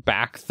like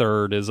back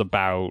third is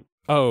about,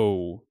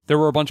 there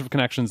were a bunch of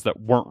connections that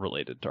weren't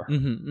related to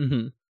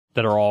her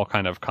that are all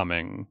kind of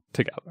coming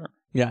together.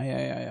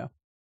 Yeah.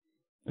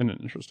 In an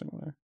interesting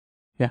way.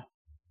 Yeah.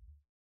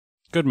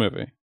 Good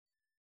movie.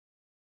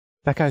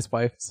 That guy's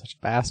wife is such a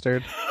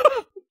bastard.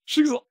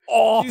 She's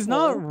awful. She's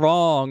not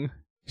wrong.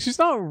 She's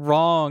not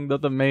wrong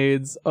that the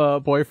maid's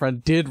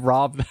boyfriend did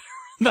rob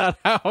that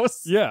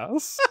house.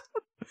 Yes.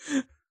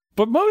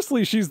 But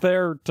mostly she's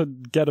there to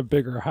get a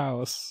bigger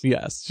house.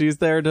 Yes, she's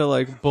there to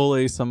like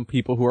bully some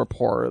people who are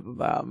poorer than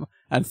them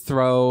and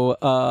throw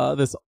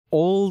this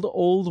old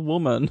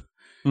woman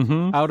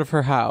out of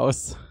her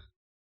house.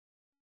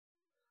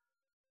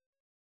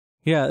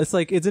 Yeah, it's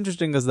like, it's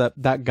interesting because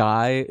that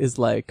guy is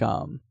like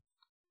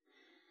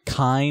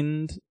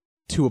kind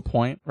to a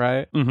point,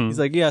 right? He's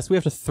like, yes, we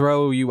have to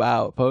throw you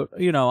out, but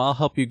you know, I'll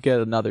help you get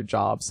another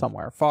job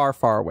somewhere far,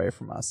 far away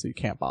from us so you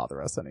can't bother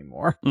us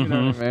anymore. You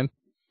know what I mean?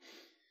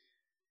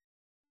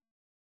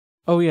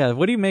 Oh yeah,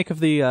 what do you make of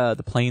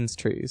the plains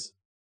trees?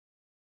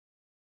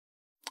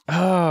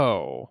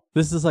 Oh.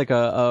 This is like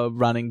a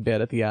running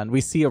bit at the end. We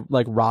see a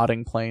like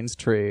rotting plains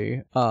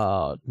tree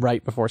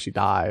right before she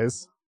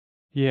dies.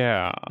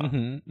 Yeah.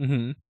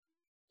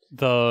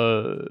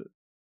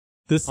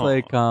 This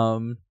like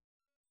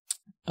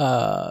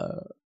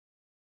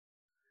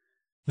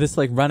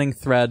running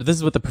thread. This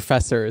is what the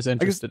professor is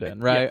interested in,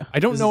 right? Yeah, I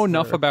don't know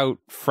enough about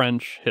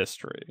French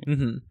history.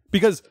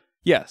 Because,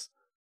 yes.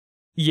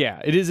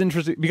 Yeah, it is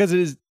interesting because it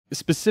is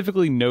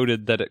specifically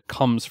noted that it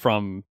comes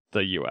from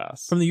the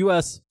U.S. From the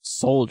U.S.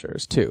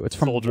 soldiers, too. It's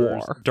from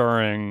soldiers war.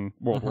 During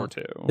World War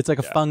II. It's like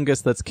a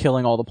fungus that's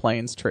killing all the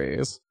plains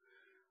trees.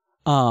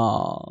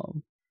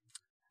 And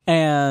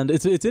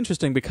it's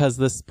interesting because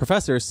this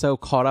professor is so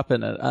caught up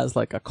in it as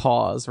like a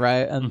cause,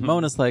 right? And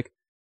Mona's like,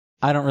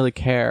 I don't really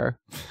care.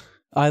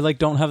 I like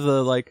don't have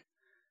the like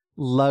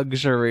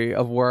luxury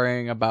of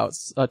worrying about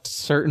a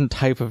certain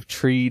type of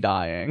tree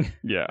dying.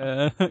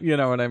 Yeah. You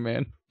know what I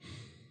mean?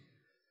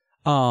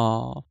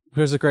 Oh,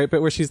 there's a great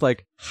bit where she's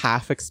like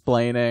half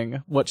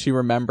explaining what she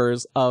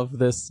remembers of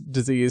this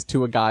disease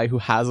to a guy who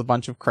has a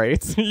bunch of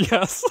crates.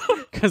 Yes.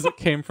 Because it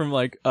came from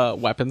like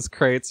weapons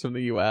crates from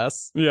the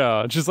US.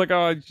 Yeah. She's like,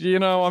 you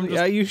know, I'm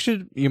just... Yeah,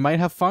 you might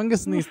have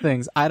fungus in these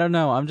things. I don't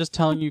know. I'm just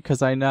telling you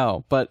because I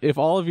know. But if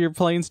all of your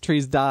plains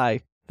trees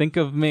die, think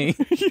of me.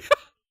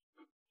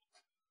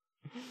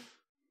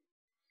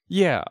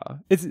 Yeah.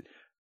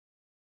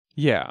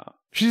 Yeah.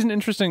 She's an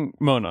interesting...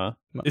 Mona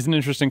is an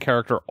interesting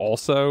character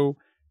also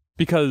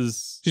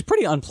because... She's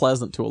pretty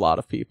unpleasant to a lot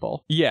of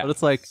people. Yeah. But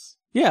it's like,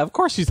 yeah, of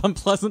course she's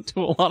unpleasant to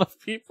a lot of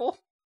people.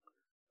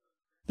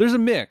 There's a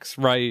mix,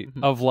 right?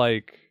 Of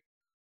like...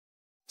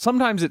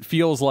 Sometimes it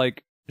feels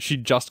like she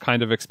just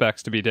kind of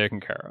expects to be taken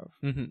care of.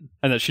 And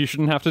that she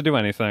shouldn't have to do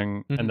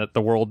anything. And that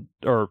the world,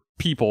 or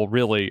people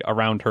really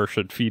around her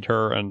should feed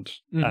her and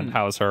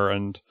house her.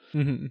 And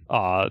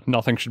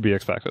nothing should be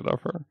expected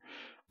of her.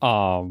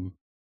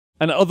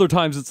 And other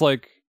times it's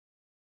like,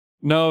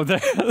 no,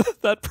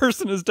 that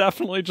person is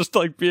definitely just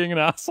like being an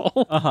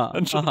asshole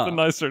and should have been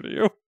nicer to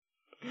you.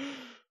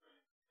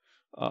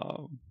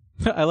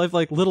 I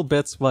like little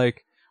bits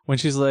like when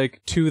she's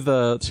like to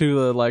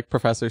the like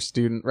professor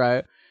student,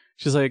 right?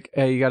 She's like,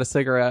 hey, you got a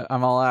cigarette?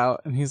 I'm all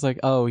out. And he's like,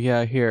 oh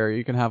yeah, here,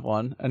 you can have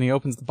one. And he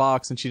opens the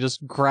box and she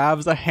just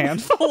grabs a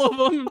handful of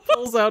them and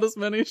pulls out as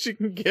many as she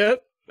can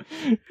get.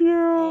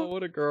 Yeah. Oh,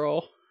 what a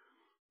girl.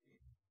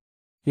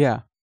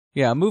 Yeah.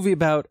 Yeah, a movie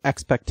about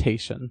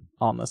expectation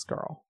on this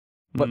girl.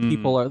 What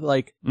people are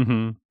like,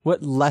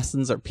 what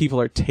lessons are people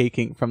are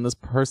taking from this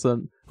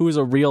person who is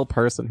a real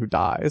person who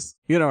dies.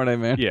 You know what I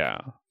mean? Yeah.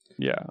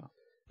 Yeah.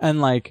 And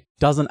like,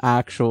 doesn't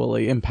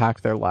actually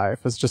impact their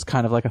life. It's just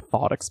kind of like a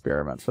thought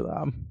experiment for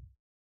them.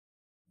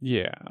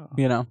 Yeah.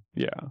 You know?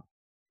 Yeah.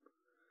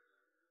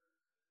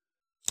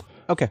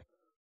 Okay.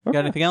 You got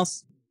anything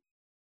else?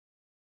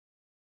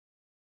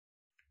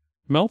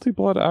 Melty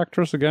Blood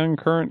actress again,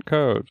 current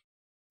code.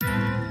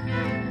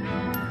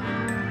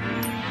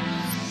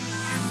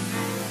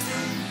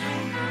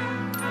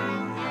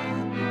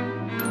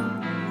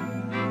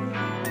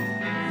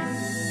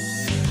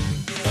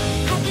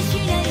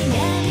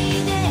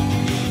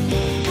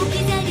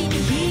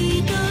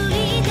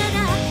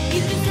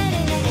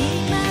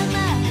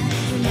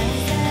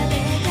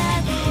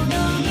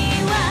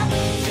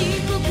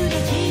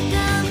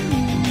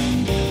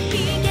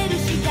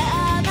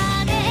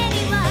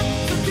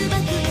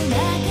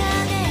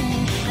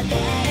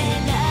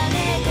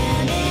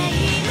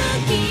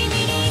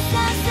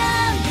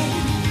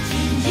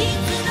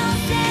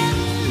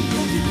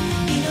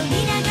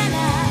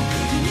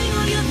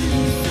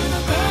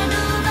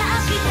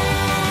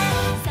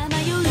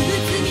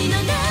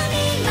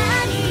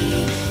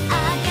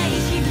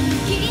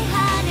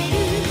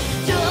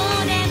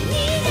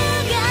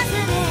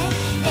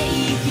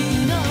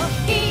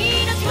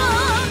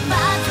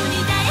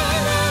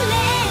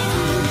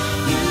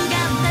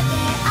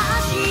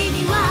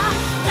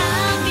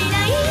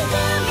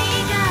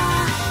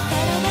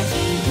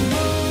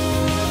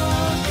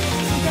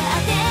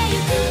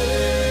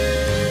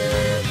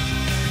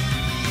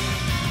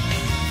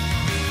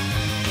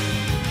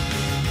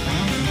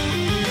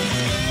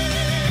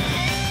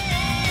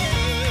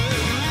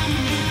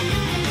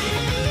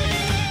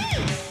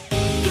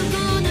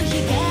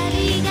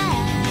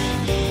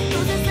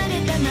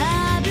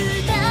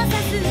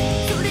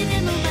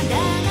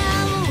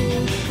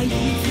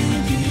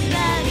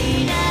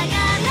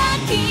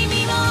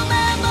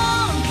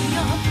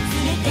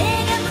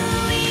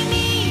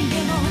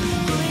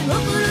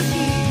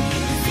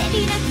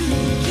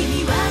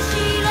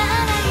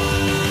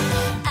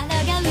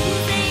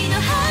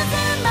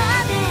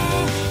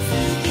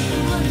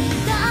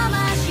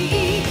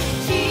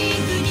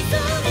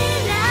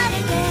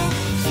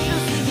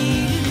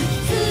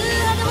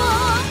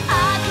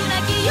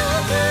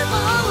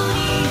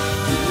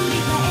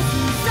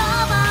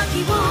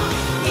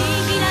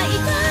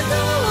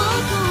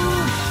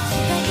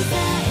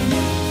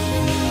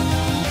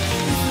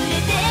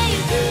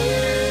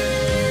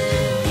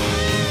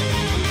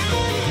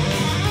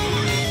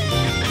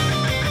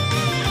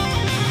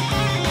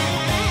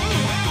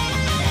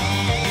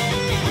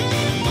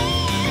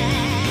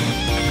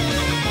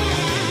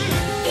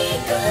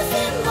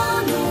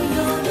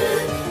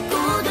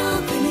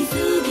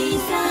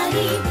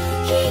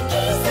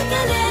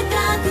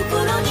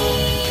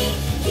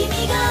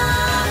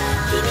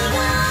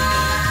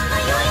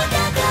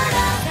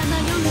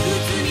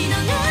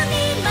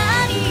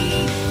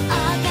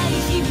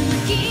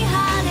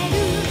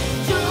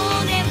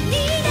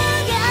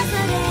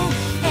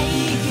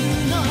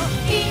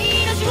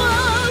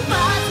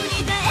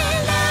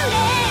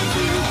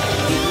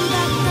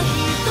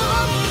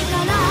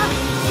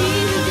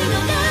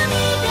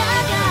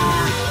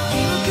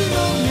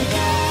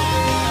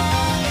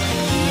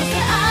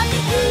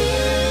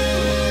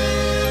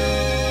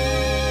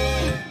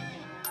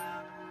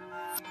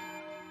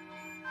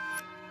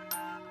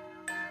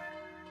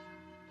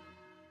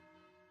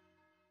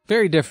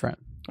 Very different.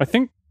 I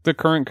think the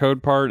current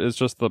code part is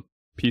just the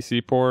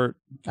PC port.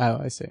 Oh,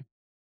 I see.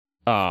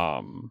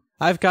 Um,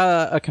 I've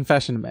got a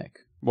confession to make.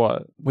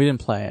 What? We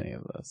didn't play any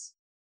of this.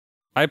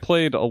 I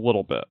played a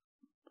little bit.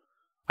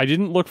 I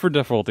didn't look for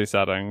difficulty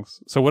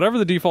settings, so whatever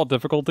the default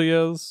difficulty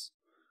is,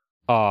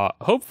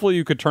 hopefully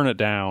you could turn it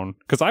down,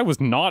 because I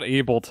was not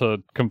able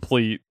to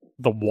complete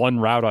the one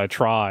route I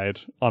tried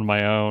on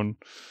my own.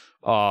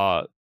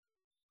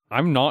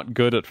 I'm not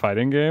good at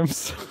fighting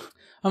games.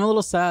 I'm a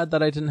little sad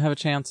that I didn't have a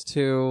chance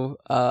to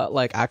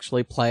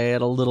actually play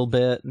it a little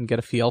bit and get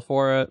a feel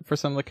for it for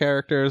some of the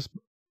characters,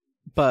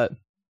 but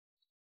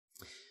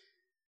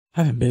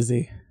I've been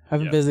busy. I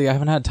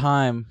haven't had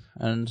time,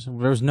 and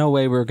there's no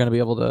way we were going to be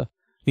able to.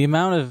 The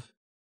amount of...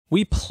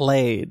 We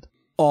played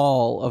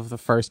all of the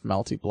first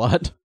Melty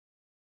Blood.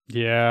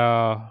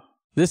 Yeah.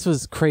 This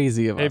was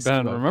crazy of us. Hey,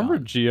 Ben, remember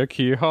Gia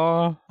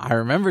Kiha? I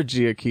remember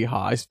Gia Kiha.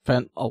 I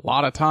spent a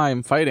lot of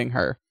time fighting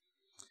her.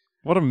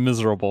 What a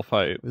miserable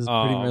fight. It was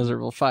a pretty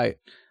miserable fight.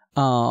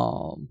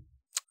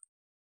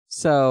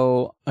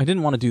 So I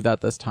didn't want to do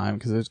that this time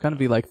because it's going to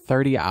be like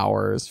 30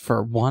 hours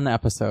for one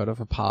episode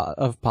of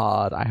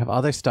pod. I have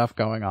other stuff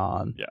going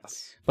on.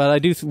 Yes. But I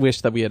do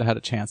wish that we had had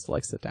a chance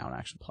to sit down and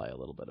actually play a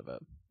little bit of it.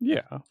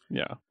 Yeah.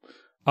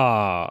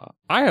 I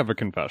have a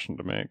confession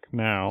to make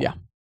now. Yeah.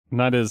 And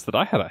that is that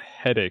I had a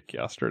headache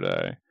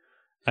yesterday.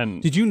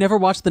 And did you never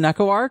watch the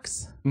Neko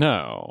arcs?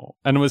 No.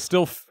 And it was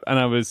still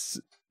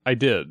I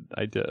did.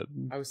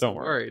 I was so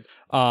worried.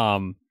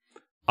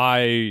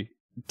 I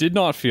did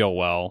not feel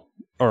well.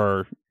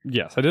 Or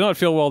yes, I did not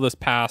feel well this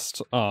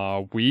past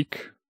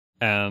week,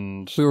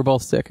 and we were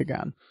both sick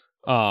again.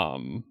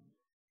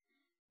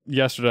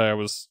 Yesterday I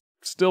was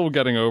still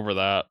getting over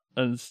that,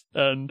 and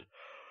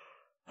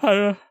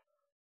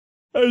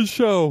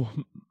so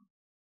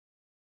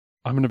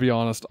I'm gonna be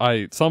honest.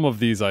 Some of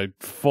these I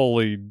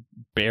fully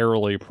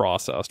barely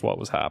processed what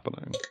was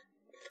happening.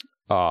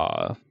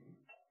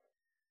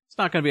 It's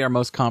not gonna be our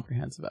most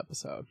comprehensive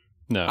episode.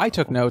 No, I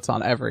took notes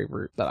on every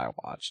route that I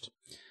watched.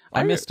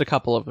 I missed a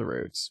couple of the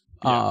routes.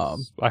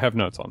 Yes, I have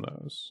notes on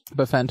those.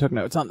 But Fen took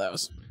notes on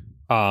those.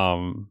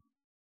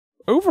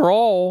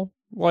 Overall,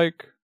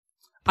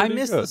 I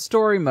miss the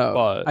story mode.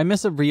 But I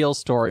miss a real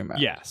story mode.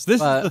 Yes, this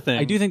is the thing.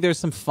 I do think there's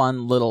some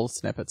fun little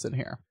snippets in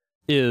here.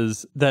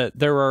 Is that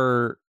there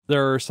are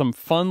some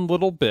fun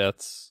little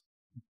bits,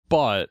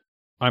 but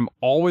I'm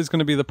always going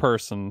to be the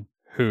person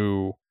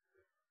who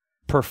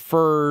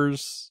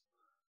prefers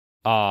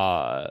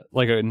a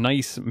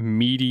nice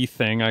meaty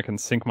thing I can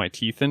sink my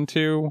teeth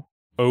into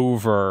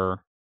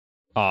over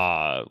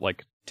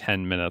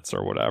 10 minutes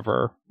or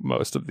whatever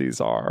most of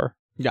these are.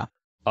 Yeah.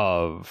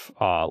 Of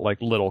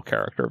little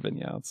character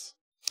vignettes.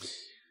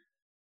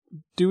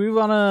 Do we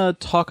want to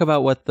talk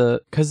about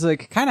because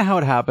kind of how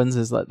it happens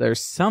is that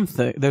there's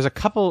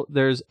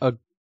a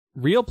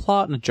real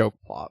plot and a joke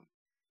plot.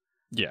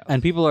 Yeah.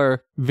 And people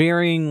are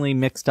varyingly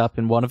mixed up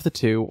in one of the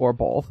two or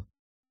both.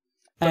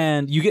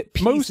 And you get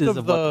pieces of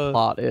what the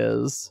plot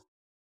is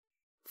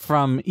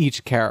from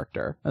each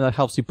character. And that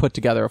helps you put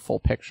together a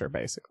full picture,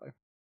 basically.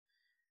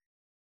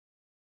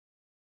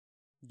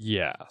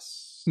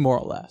 Yes. More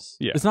or less.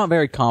 Yeah. It's not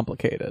very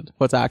complicated,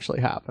 what's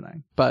actually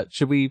happening. But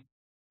should we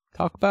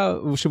talk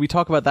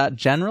about that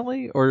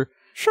generally? Or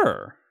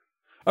Sure.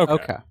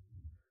 Okay.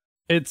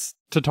 It's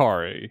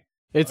Tatari.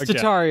 It's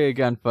Tatari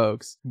again,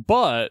 folks.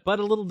 But a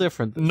little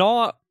different.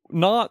 Not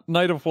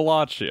Knight of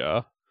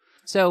Wallachia.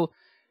 So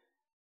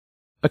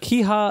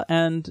Akiha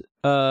and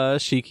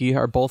Shiki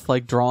are both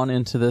drawn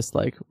into this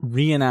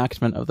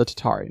reenactment of the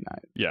Tatari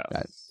Night. Yes.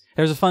 Right?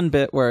 There's a fun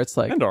bit where it's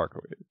and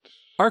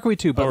Arcoid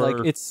too,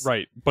 but it's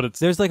right. But it's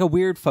there's a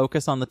weird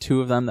focus on the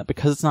two of them that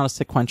because it's not a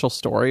sequential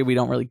story, we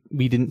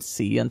didn't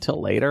see until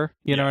later.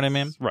 You know what I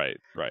mean? Right.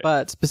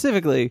 But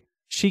specifically,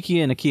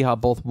 Shiki and Akiha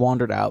both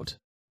wandered out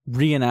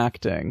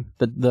reenacting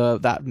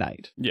that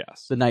night.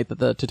 Yes. The night that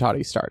the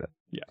Tatari started.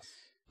 Yes.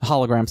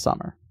 Hologram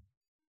Summer.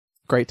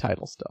 Great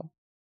title still.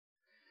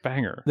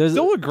 Banger. There's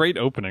still a great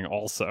opening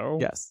also.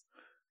 Yes.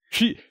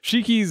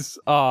 Shiki's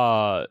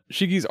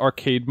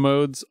arcade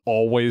modes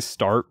always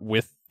start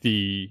with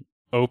the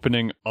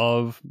opening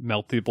of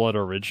Melty Blood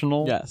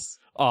Original. Yes.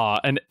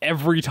 And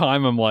every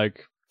time I'm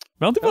like,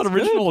 Melty Blood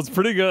Original is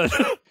pretty good.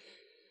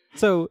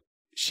 So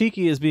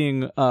Shiki is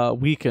being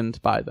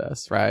weakened by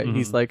this, right? Mm-hmm.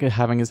 He's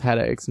having his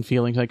headaches and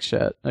feeling like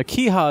shit.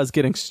 Akiha is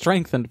getting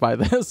strengthened by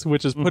this,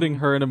 which is putting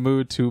her in a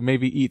mood to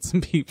maybe eat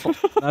some people.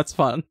 That's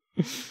fun.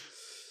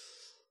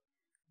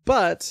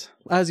 But,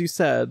 as you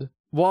said,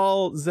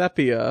 while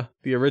Zephia,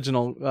 the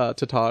original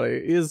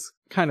Tatari, is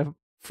kind of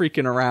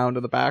freaking around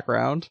in the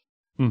background,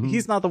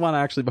 he's not the one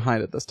actually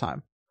behind it this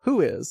time. Who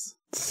is?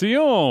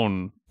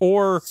 Sion,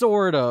 or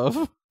sort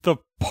of the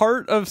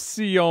part of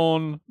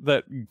Sion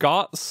that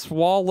got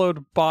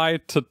swallowed by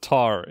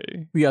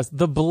Tatari. Yes,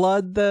 the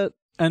blood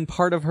and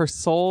part of her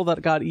soul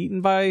that got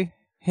eaten by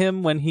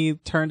him when he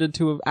turned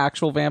into an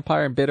actual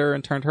vampire and bit her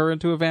and turned her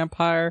into a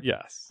vampire.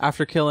 Yes.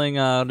 After killing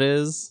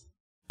Riz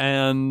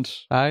and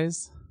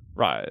Rise.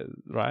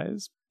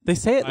 They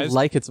say it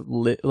like it's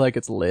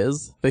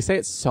Liz. They say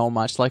it so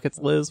much like it's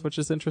Liz, which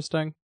is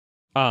interesting.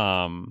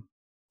 Or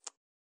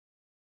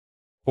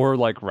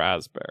like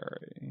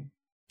raspberry.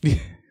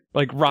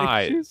 Like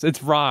Rise.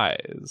 It's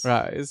Rise.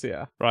 Rise,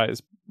 yeah.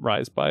 Rise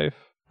Bife.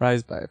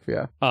 Rise Bife,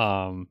 yeah.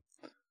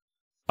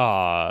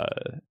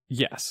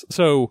 Yes.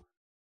 So,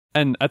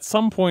 and at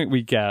some point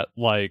we get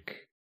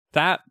like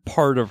that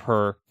part of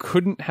her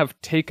couldn't have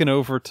taken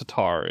over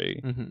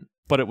Tatari,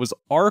 but it was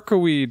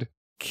Arcoweed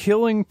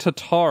killing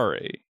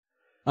Tatari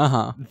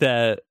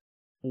that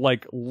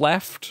like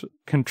left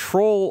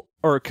control,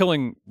 or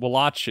killing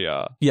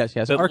Wallachia. Yes.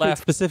 Arcoweed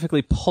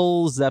specifically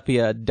pulls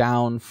Zephia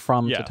down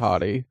from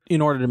Tatari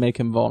in order to make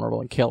him vulnerable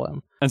and kill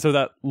him. And so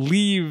that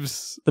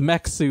leaves the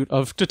mech suit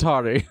of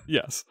Tatari.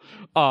 Yes.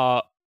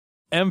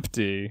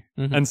 Empty.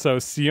 And so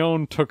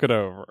Sion took it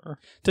over.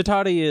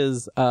 Tatari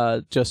is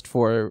just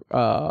for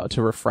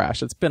to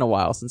refresh. It's been a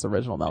while since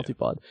original Melty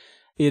Blood.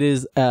 It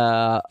is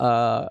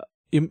a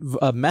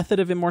method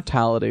of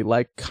immortality,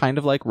 kind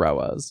of like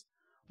Roa's,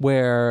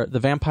 where the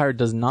vampire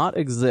does not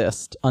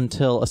exist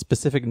until a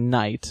specific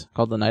night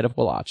called the Night of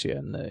Wallachia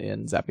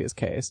in Zephia's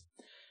case.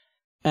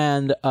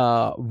 And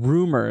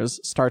rumors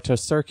start to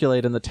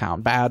circulate in the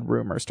town. Bad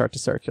rumors start to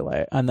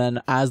circulate. And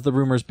then as the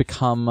rumors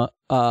become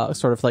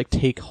sort of like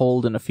take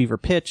hold in a fever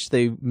pitch,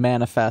 they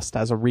manifest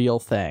as a real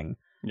thing.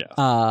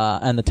 Yeah.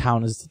 And the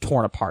town is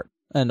torn apart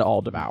and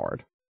all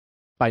devoured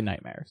by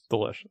nightmares.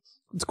 Delicious.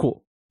 It's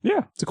cool.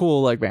 Yeah. It's a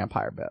cool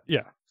vampire bit.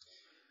 Yeah.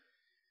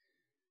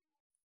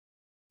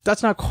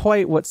 That's not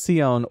quite what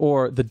Sion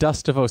or the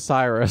Dust of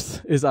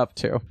Osiris is up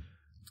to.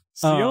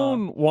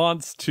 Sion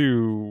wants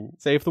to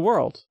save the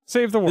world.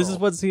 Save the world. This is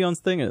what Sion's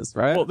thing is,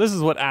 right? Well, this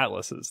is what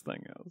Atlas's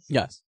thing is.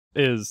 Yes.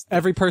 Is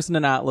every person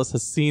in Atlas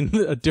has seen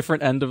a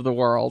different end of the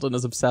world and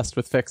is obsessed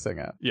with fixing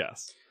it.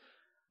 Yes.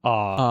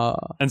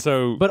 And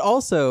so, but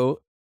also,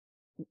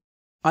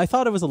 I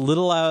thought it was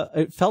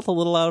it felt a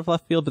little out of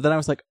left field, but then I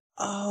was like,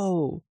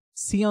 oh,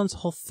 Sion's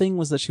whole thing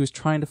was that she was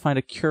trying to find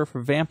a cure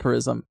for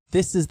vampirism.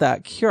 This is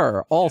that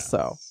cure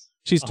also. Yes.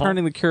 She's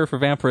turning the cure for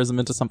vampirism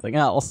into something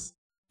else.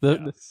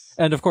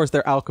 And of course,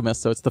 they're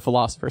alchemists, so it's the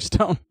Philosopher's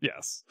Stone.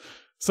 Yes.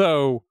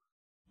 So,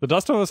 the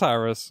Dust of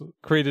Osiris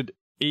created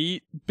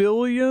 8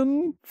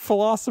 billion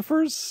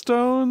Philosopher's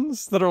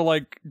Stones that are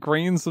like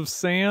grains of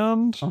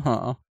sand.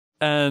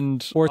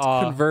 And or it's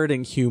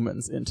converting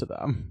humans into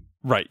them.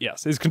 Right,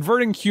 yes. It's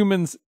converting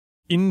humans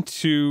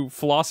into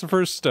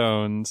Philosopher's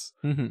Stones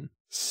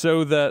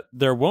so that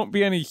there won't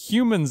be any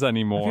humans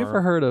anymore. Have you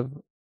ever heard of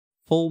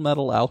Full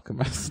Metal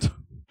Alchemist?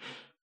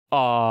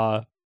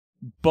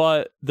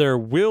 But there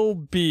will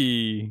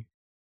be,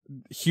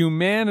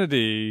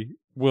 humanity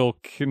will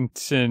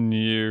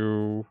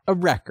continue. A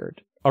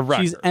record. A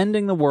record. She's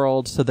ending the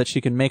world so that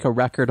she can make a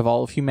record of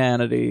all of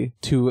humanity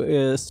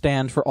to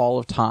stand for all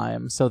of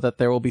time, so that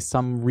there will be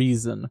some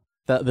reason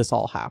that this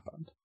all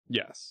happened.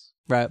 Yes.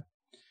 Right?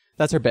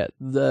 That's her bit.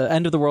 The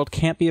end of the world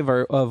can't be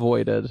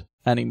avoided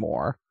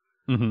anymore.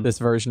 This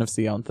version of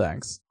Sion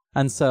thinks.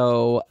 And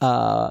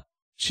so,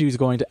 she's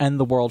going to end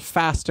the world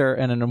faster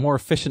and in a more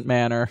efficient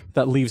manner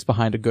that leaves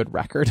behind a good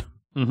record.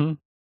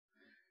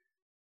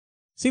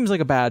 Seems like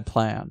a bad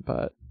plan,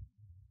 but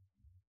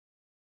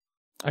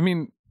I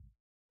mean,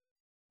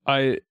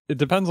 it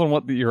depends on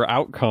what your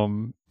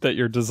outcome that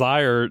your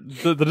desired.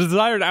 The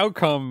desired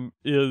outcome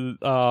is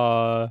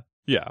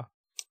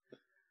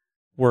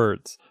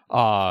words.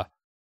 But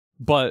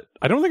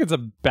I don't think it's a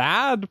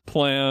bad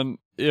plan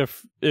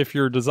if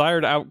your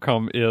desired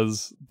outcome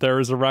is there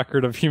is a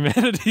record of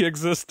humanity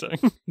existing.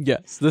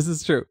 Yes, this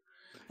is true.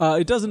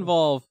 It does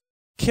involve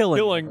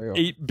killing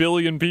 8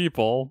 billion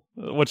people,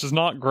 which is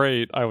not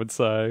great, I would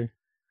say.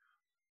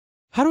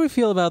 How do we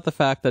feel about the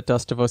fact that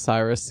Dust of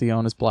Osiris,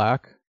 Sion is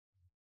black?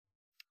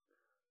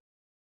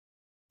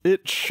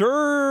 It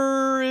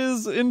sure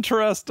is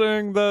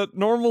interesting that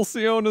normal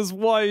Sion is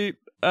white,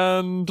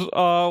 and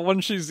when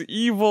she's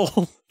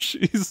evil,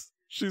 she's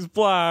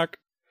black.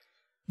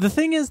 The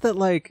thing is that,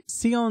 like,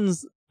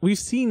 we've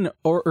seen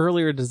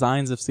earlier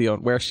designs of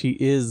Sion where she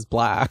is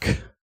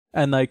black,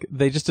 and, like,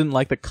 they just didn't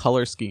like the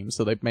color scheme,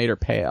 so they made her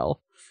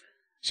pale.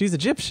 She's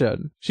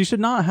Egyptian. She should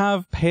not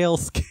have pale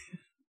skin.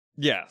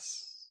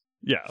 Yes.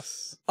 This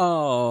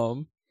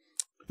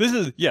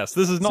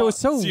is not. So it's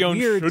so Sion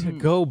weird to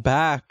go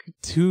back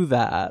to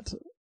that.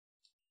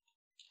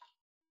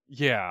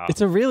 Yeah.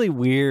 It's a really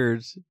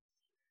weird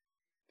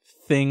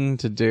thing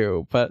to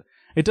do, but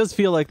it does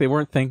feel like they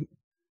weren't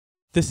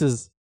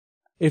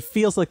it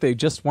feels like they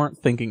just weren't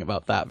thinking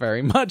about that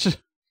very much.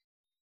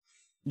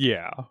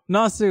 Yeah.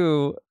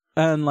 Nasu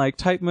and, like,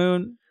 Type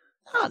Moon,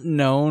 not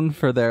known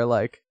for their,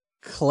 like,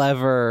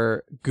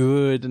 clever,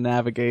 good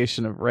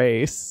navigation of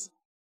race.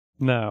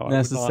 No.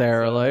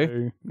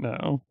 Necessarily.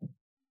 No.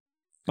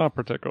 Not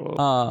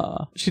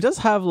particularly. She does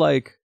have,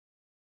 like,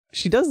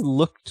 she does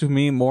look to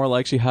me more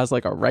like she has,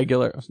 like, a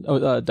regular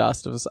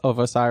Dust of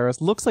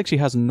Osiris. Looks like she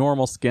has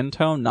normal skin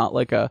tone, not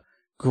like a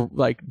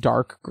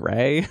dark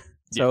gray.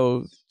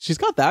 So she's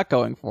got that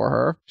going for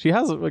her. She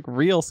has, like,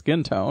 real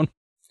skin tone.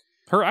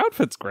 Her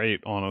outfit's great,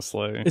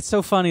 honestly. It's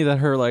so funny that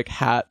her like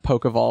hat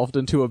poke evolved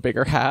into a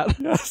bigger hat.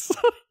 Yes.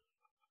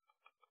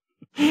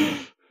 She's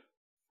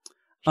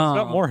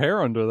got more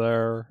hair under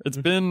there. It's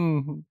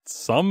been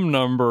some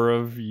number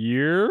of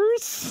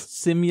years.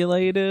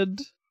 Simulated.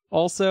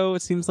 Also,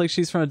 it seems like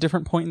she's from a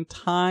different point in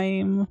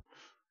time.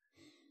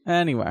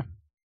 Anyway.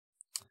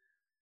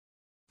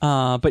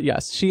 But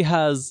yes, she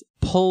has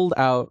pulled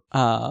out,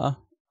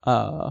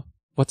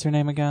 what's her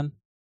name again?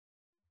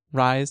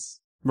 Rise,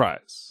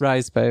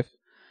 babe.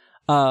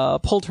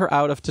 Pulled her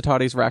out of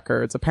Tatari's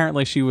records.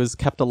 Apparently she was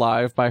kept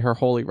alive by her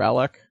holy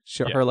relic.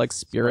 Her like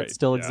spirit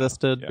still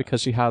existed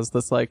because she has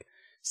this like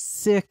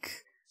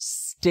sick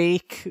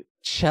steak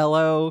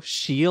cello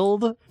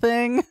shield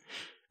thing.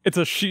 It's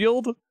a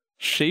shield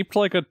shaped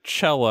like a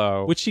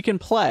cello, which she can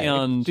play.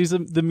 And she's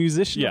the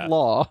musician of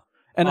law,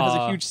 and it has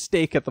a huge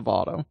stake at the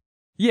bottom.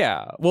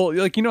 Yeah, well,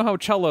 like, you know how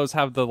cellos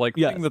have the like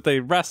thing that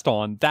they rest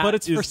on. But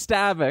it's for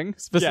stabbing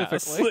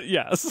specifically.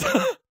 Yes.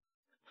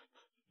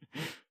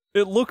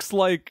 It looks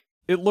like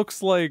what's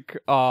the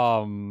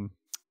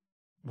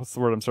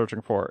word I'm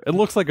searching for? It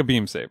looks like a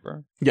beam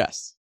saber.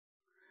 Yes.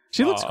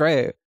 She looks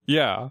great.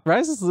 Yeah.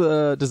 Rise's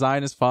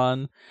design is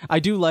fun. I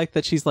do like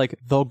that she's like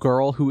the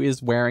girl who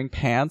is wearing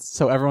pants,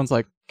 so everyone's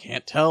like,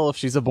 can't tell if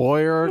she's a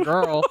boy or a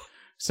girl.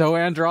 So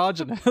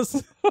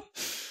androgynous.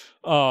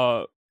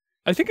 I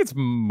think it's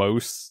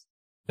NecoArc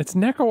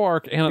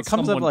and it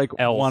comes up like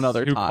else one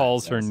other who time,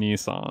 calls her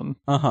Nissan.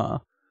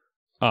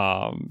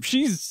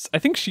 I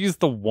think she's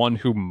the one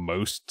who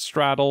most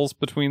straddles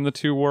between the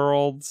two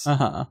worlds.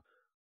 Yes.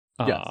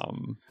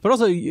 But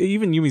also,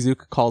 even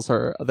Yumizuka calls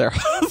her their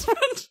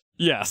husband.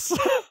 Yes.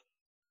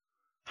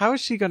 How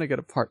is she gonna get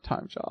a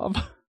part-time job?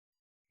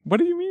 What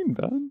do you mean,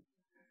 Ben?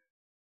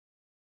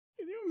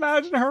 Can you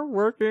imagine her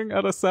working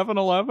at a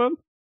 7-Eleven?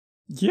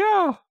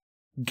 Yeah.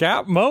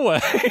 Gap Moe.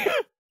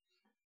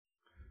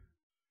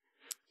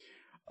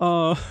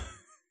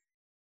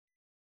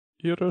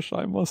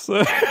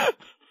 Iroshimasu.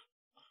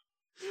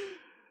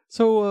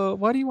 So,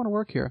 why do you want to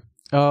work here?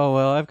 Oh,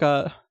 well, I've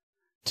got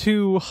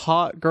 2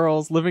 hot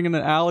girls living in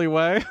an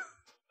alleyway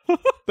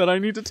that I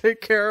need to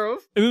take care of.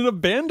 In an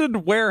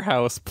abandoned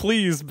warehouse,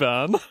 please,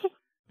 Ben.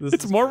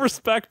 It's more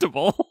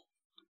respectable.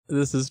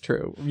 This is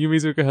true.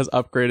 Yumizuka has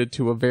upgraded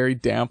to a very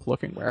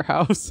damp-looking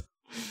warehouse.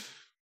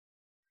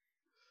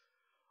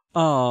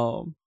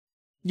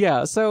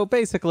 Yeah, so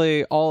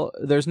basically,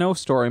 there's no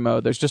story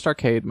mode, there's just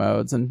arcade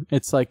modes, and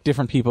it's like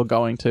different people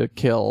going to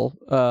kill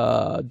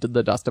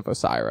the Dust of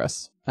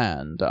Osiris.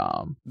 And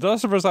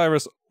Dust of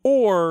Osiris,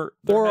 or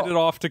they're headed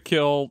off to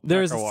kill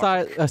there's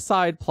a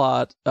side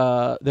plot.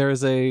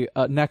 There's a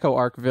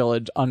NecoArc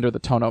village under the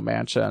Tono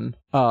Mansion.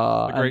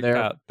 The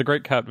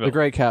Great Cat Village. The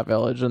Great Cat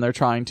Village, and they're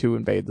trying to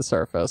invade the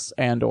surface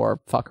and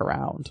or fuck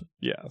around.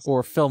 Yes.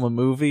 Or film a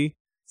movie.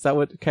 Is that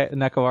what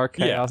NecoArc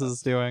Chaos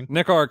is doing?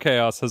 NecoArc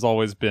Chaos has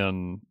always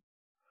been...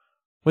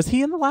 Was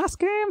he in the last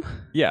game?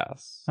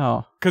 Yes.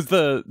 Oh. Because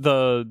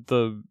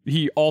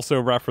he also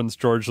referenced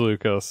George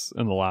Lucas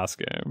in the last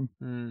game.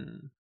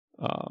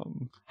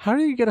 How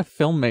do you get a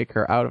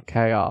filmmaker out of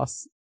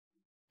Chaos?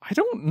 I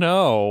don't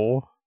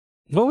know.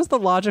 What was the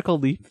logical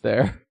leap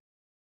there?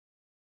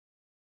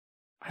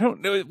 I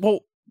don't know. Well,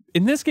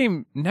 in this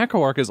game,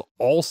 NecoArc is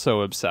also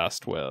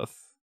obsessed with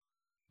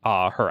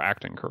her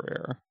acting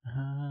career.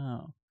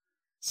 Oh.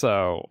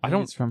 So, the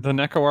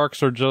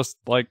NecoArcs are just,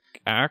 like,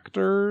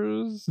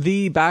 actors?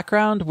 The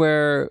background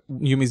where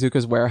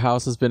Yumizuka's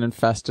warehouse has been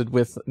infested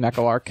with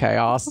NecoArc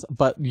chaos,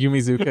 but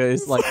Yumizuka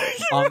is, like,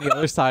 on the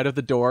other side of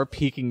the door,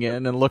 peeking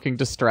in and looking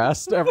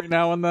distressed every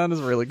now and then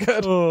is really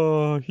good.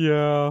 Oh,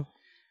 yeah.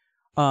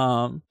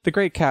 The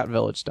Great Cat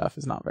Village stuff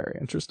is not very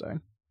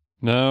interesting.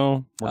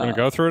 No, we're going to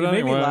go through it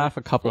anyway. It made me laugh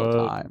a couple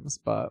of times,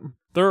 but...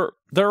 There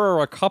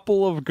are a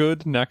couple of good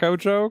Neko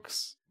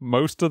jokes.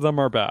 Most of them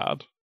are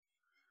bad.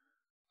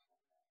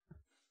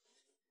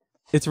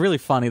 It's really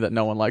funny that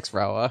no one likes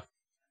Roa.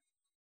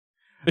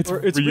 It's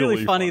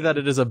really funny that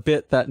it is a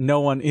bit that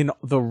no one in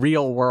the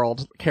real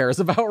world cares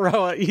about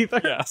Roa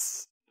either.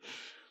 Yes.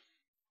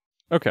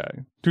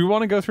 Okay. Do we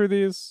want to go through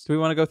these? Do we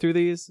want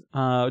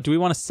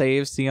to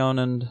save Sion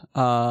and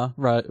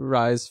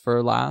Rise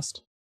for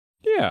last?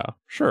 Yeah,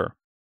 sure.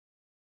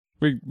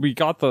 We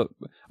got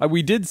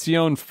we did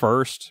Sion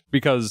first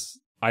because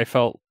that's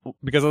the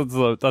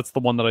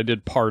one that I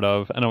did part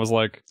of, and I was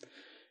like,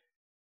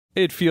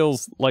 it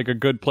feels like a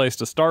good place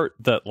to start,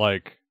 that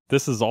like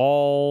this is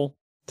all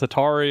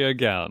Tatari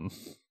again.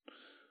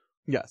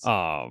 Yes.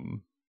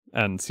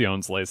 And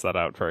Sion's lays that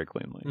out very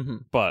cleanly. Mm-hmm.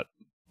 But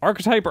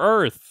Archetype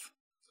Earth.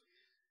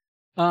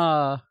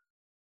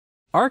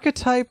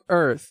 Archetype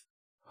Earth.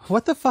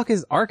 What the fuck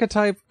is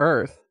Archetype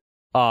Earth?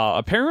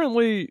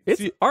 Apparently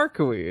it's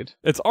Arcoid.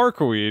 It's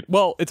Arcoid.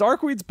 Well, it's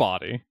Arcoid's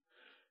body,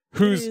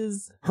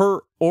 whose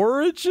her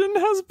origin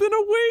has been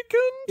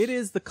awakened. It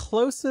is the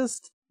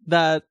closest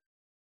that.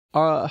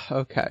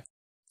 Okay.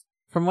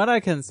 From what I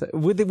can say,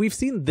 we've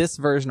seen this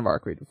version of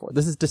Arcoid before.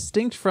 This is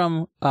distinct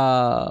from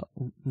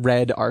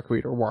Red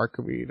Arcoid or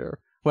Warcoid or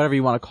whatever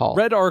you want to call it.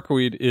 Red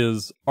Arcweed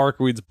is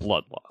Arcweed's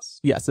bloodlust.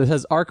 Yes, it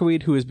has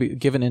Arcweed who is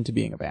given into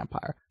being a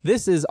vampire.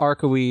 This is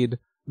Arcweed.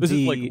 This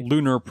is like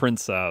Lunar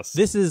Princess.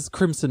 This is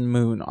Crimson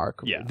Moon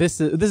Arcweed. Yeah. This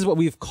is what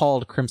we've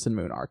called Crimson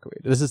Moon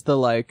Arcweed. This is the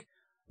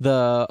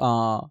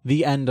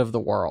end of the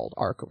world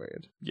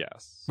Arcweed.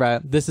 Yes.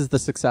 Right. This is the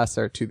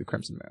successor to the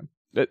Crimson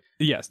Moon.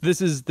 Yes. This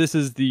is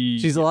the.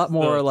 She's a lot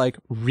more like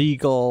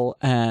regal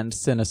and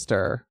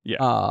sinister.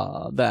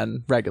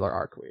 Than regular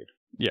Arcweed.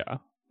 Yeah.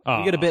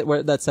 You get a bit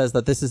where that says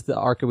that this is the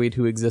Arcweed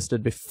who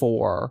existed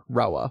before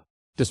Roa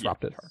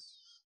disrupted her.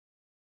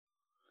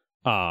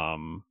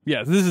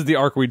 Yeah, this is the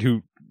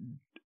Arcweed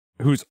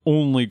whose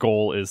only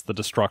goal is the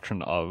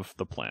destruction of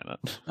the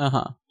planet.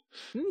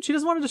 She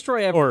doesn't want to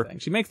destroy everything.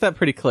 She makes that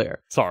pretty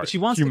clear. Sorry, but she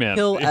wants to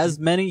kill as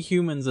many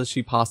humans as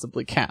she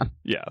possibly can.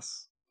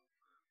 Yes.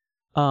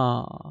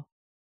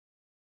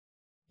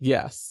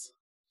 Yes.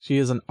 She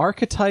is an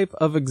archetype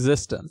of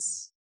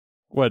existence.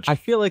 Which I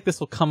feel like this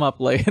will come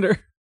up later.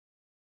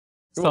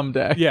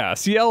 Someday. Yeah,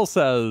 CL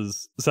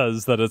says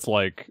that it's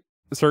like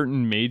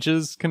certain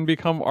mages can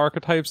become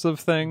archetypes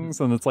of things,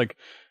 and it's like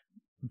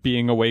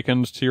being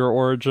awakened to your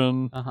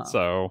origin.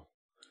 So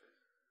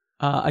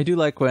I do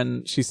like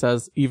when she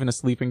says even a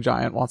sleeping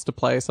giant wants to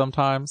play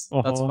sometimes.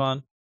 That's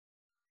fun.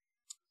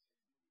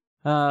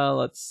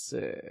 Let's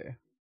see.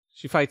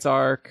 She fights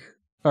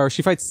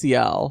she fights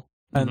CL,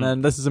 and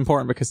then this is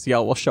important because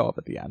CL will show up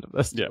at the end of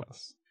this.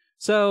 Yes.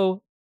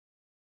 So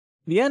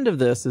the end of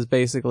this is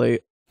basically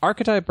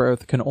Archetype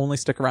Earth can only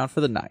stick around for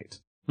the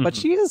night, but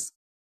she is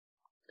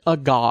a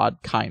god,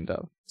 kind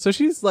of. So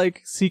she's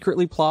like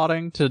secretly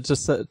plotting to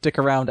just stick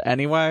around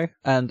anyway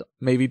and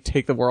maybe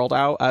take the world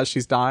out as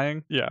she's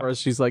dying. Yeah. Or as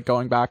she's like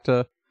going back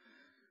to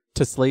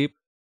sleep.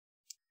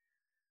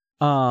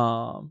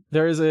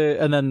 There is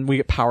and then we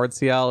get powered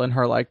CL in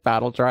her like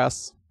battle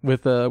dress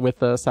with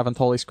the seventh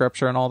holy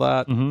scripture and all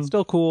that.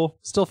 Still cool.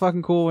 Still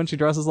fucking cool when she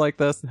dresses like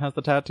this and has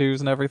the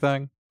tattoos and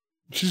everything.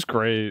 She's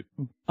great.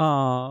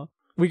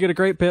 We get a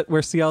great bit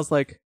where CL's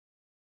like,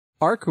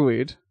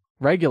 Arcweed,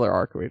 regular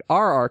Arcweed,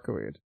 our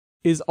Arcweed,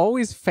 is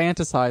always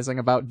fantasizing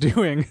about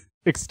doing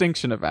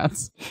extinction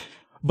events.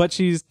 But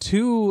she's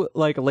too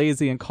like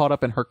lazy and caught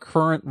up in her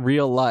current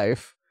real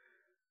life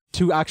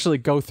to actually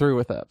go through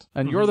with it.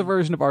 And you're the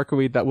version of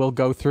Arcweed that will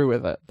go through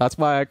with it. That's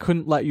why I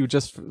couldn't let you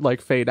just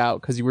like fade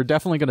out, because you were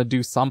definitely going to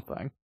do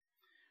something.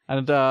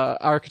 And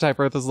Archetype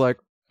Earth is like,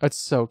 it's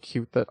so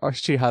cute that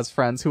she has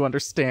friends who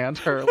understand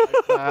her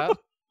like that.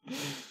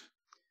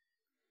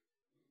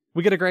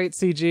 We get a great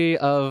CG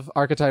of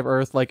Archetype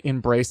Earth like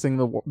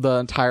embracing the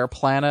entire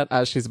planet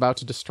as she's about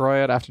to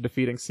destroy it after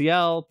defeating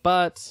CL,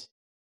 but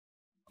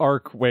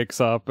Arc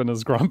wakes up and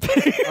is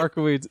grumpy.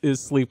 Arcweed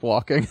is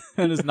sleepwalking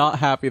and is not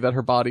happy that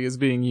her body is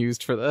being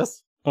used for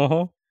this.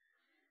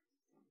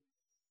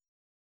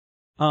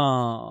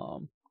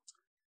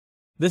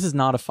 This is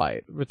not a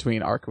fight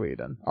between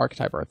Arcweed and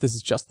Archetype Earth. This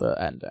is just the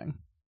ending.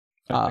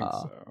 I think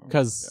so.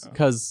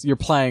 Because you're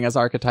playing as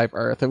Archetype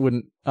Earth. It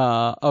wouldn't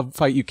a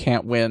fight you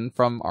can't win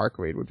from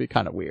Arcweed would be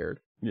kind of weird.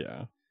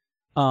 Yeah.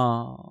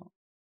 I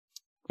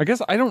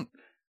guess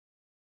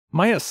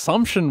my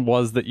assumption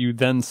was that you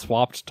then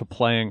swapped to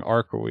playing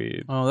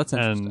Arcweed. Oh, that's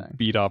interesting. And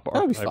beat up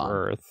Archetype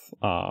Earth.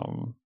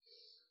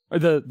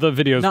 The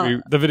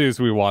videos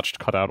we watched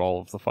cut out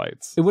all of the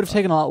fights. It would have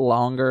taken a lot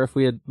longer if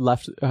we had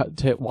left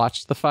to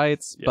watch the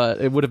fights,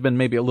 but it would have been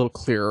maybe a little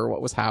clearer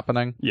what was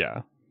happening.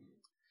 Yeah.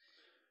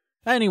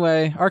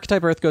 Anyway,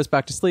 Archetype Earth goes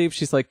back to sleep.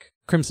 She's like,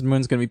 Crimson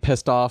Moon's gonna be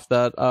pissed off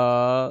that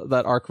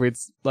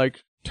Arcweed's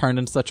like turned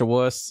into such a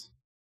wuss.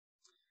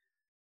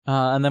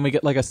 And then we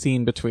get like a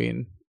scene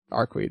between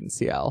Arcweed and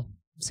CL.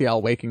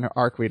 CL waking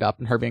Arcweed up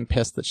and her being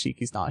pissed that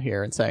Shiki's not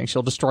here and saying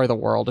she'll destroy the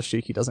world if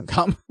Shiki doesn't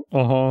come.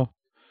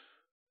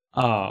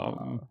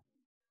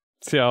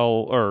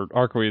 CL or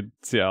Arcweed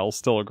CL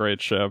still a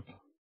great ship.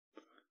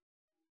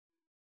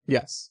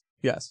 Yes.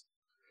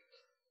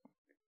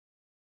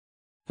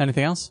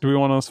 Anything else? Do we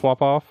want to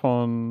swap off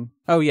on?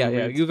 Oh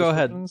yeah. You go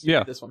ahead.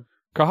 Yeah, this one.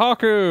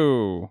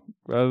 Kahaku.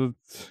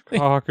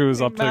 Kahaku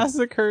is up to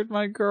massacred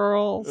my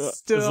girl.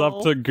 Still is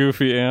up to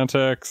goofy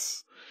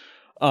antics.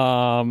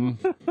 I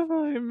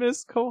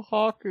miss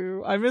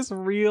Kohaku. I miss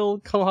real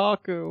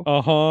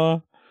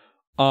Kohaku.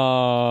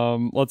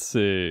 Let's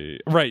see.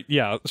 Right,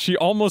 yeah. She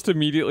almost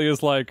immediately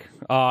is like,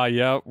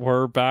 yeah,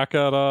 we're back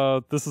at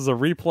this is a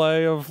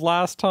replay of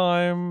last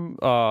time.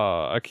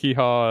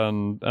 Akiha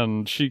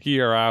and Shiki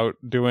are out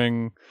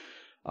doing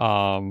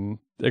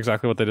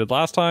exactly what they did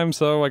last time,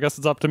 so I guess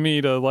it's up to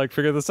me to like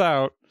figure this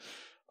out.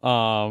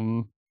 I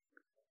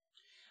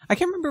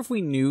can't remember if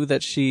we knew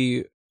that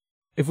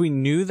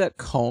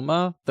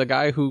Koma, the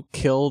guy who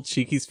killed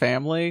Shiki's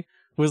family,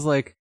 was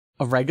like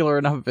a regular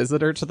enough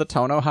visitor to the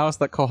Tono house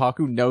that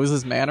Kohaku knows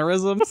his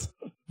mannerisms.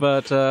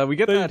 But we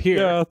get that here.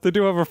 Yeah, they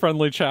do have a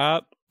friendly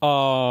chat.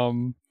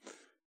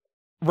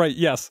 Right,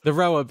 yes. The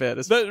Roa bit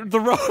is the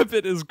Roa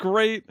bit is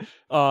great.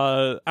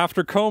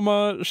 After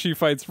Koma, she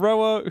fights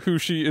Roa, who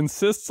she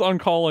insists on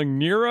calling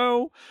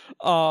Nero.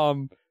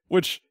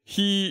 which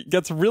he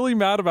gets really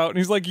mad about, and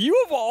he's like, you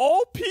of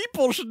all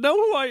people should know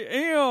who I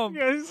am.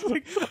 Yeah, he's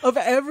like, of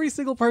every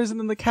single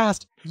person in the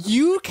cast,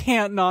 you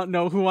can't not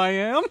know who I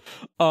am.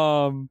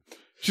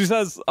 She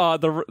says,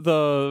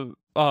 the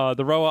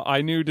Roa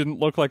I knew didn't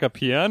look like a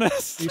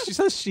pianist. She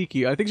says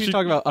Shiki. I think she's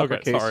talking about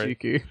uppercase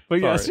Shiki.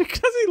 But yes,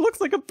 because he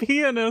looks like a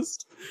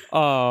pianist.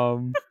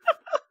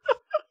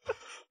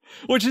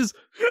 Which is,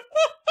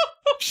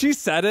 she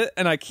said it,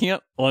 and I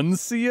can't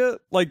unsee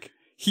it. Like,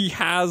 he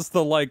has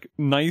the, like,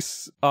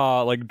 nice,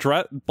 like,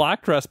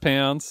 black dress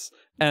pants,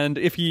 and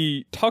if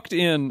he tucked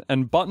in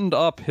and buttoned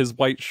up his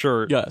white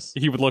shirt, yes,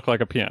 he would look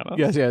like a pianist.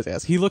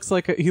 Yes. He looks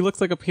like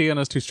a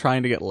pianist who's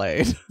trying to get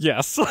laid.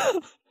 Yes.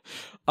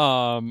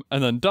 And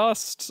then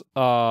Dust,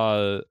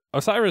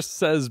 Osiris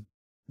says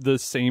the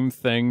same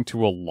thing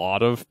to a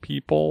lot of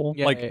people.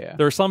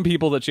 There are some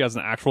people that she has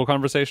an actual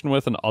conversation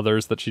with, and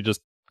others that she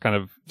just kind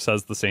of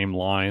says the same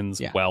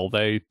lines while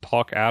they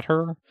talk at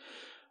her.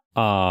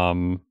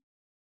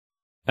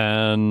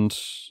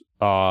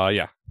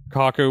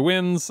 Kaku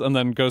wins and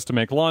then goes to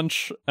make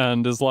lunch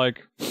and is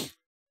like,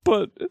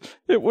 but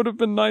it would have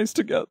been nice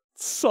to get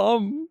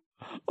some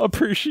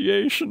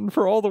appreciation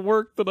for all the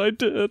work that I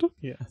did.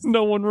 Yes.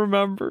 No one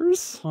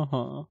remembers.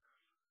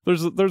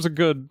 There's a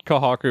good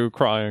Kahaku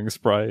crying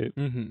sprite.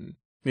 Mm-hmm.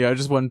 Yeah,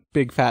 just one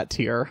big fat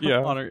tear in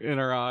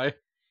her eye.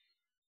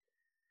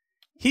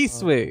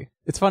 Hisui.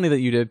 It's funny that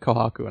you did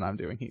Kohaku and I'm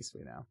doing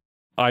Hisui now.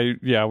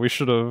 We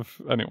should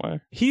have anyway.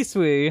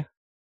 Hisui.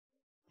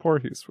 Poor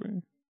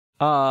Hisui.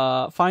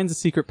 Finds a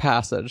secret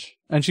passage.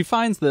 And she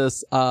finds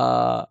this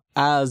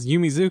as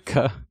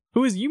Yumizuka,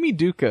 who is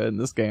Yumiduka in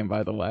this game,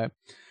 by the way,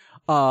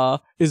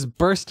 is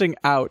bursting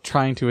out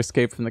trying to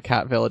escape from the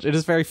cat village. It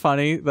is very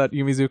funny that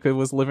Yumizuka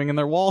was living in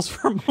their walls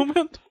for a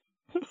moment.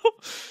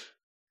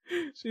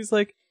 She's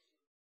like,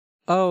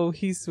 oh,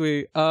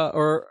 Hisui,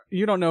 or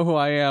you don't know who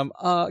I am.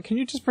 Can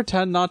you just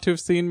pretend not to have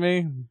seen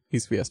me?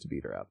 Hisui has to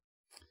beat her up.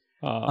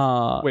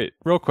 Wait,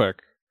 real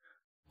quick.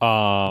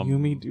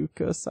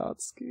 Yumiduka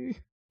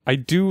Satsuki. I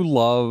do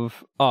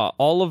love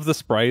all of the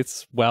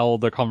sprites while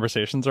the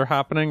conversations are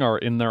happening are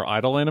in their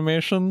idle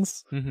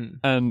animations. Mm-hmm.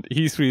 And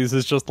Hisui's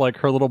is just like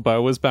her little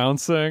bow is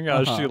bouncing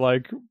as she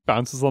like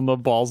bounces on the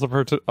balls of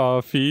her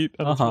feet.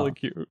 And it's really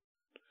cute.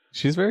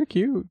 She's very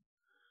cute.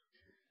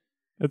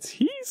 It's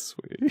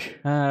Hisui.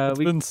 It's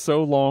been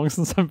so long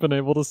since I've been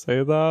able to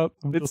say that.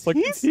 It's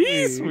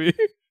Hisui.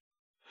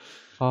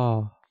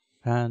 Oh,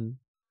 man.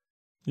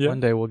 Yeah. One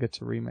day we'll get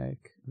to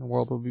remake. And the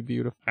world will be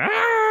beautiful.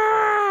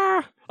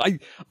 I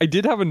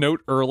did have a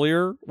note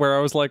earlier where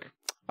I was like,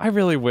 I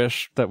really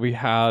wish that we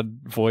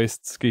had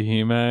voiced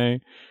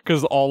Tsukihime,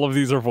 because all of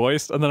these are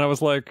voiced. And then I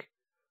was like,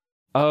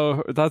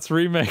 oh, that's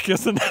remake,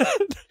 isn't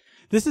it?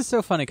 This is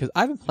so funny because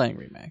I've been playing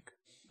remake.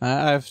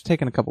 I've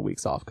taken a couple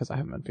weeks off because I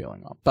haven't been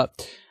feeling well.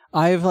 But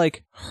I've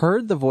like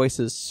heard the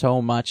voices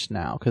so much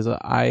now because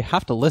I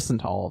have to listen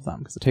to all of them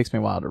because it takes me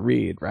a while to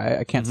read, right?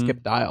 I can't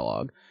skip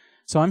dialogue.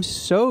 So I'm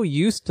so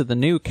used to the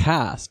new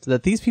cast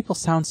that these people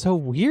sound so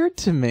weird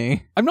to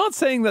me. I'm not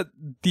saying that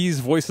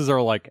these voices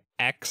are like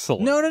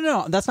excellent.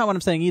 No. That's not what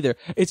I'm saying either.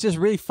 It's just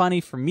really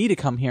funny for me to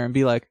come here and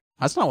be like,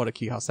 that's not what a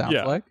Kiha sounds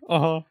like.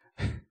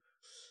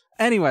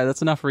 Anyway,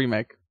 that's enough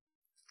remake.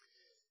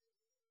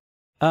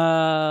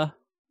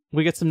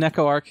 We get some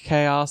Neko Arc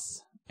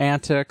chaos,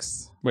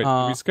 antics. Wait,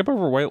 did we skip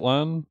over White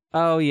Len?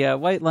 Oh yeah,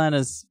 White Len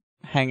is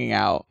hanging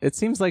out. It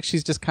seems like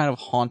she's just kind of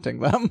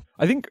haunting them.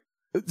 I think...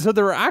 So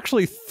there are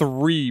actually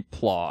 3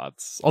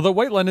 plots. Although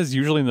White Len is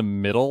usually in the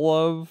middle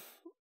of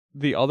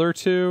the other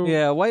 2.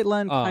 Yeah, White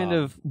Len kind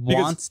of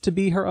wants to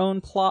be her own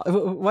plot.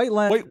 White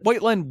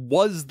Len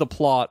was the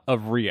plot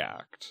of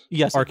React.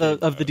 Yes, of the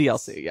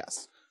DLC,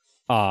 yes.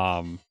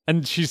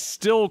 And she's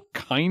still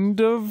kind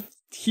of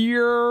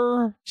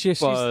here. She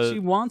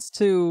wants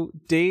to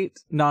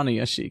date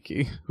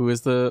Nanayashiki, who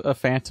is a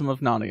phantom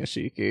of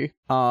Nanayashiki.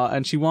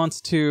 And she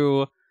wants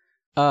to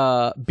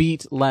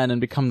beat Len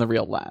and become the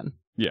real Len.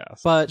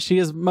 Yes. But she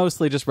is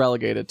mostly just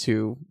relegated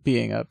to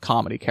being a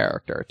comedy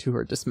character to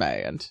her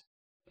dismay and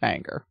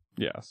anger.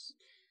 Yes.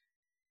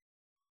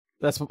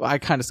 That's what I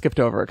kind of skipped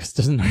over because it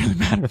doesn't really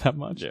matter that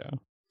much. Yeah.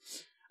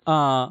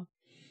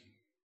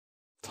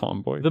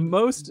 Tomboy. The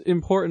most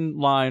important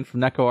line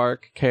from Neko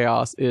Arc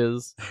Chaos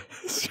is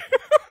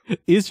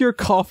is your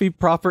coffee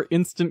proper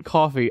instant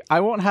coffee? I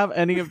won't have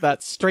any of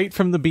that straight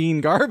from the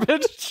bean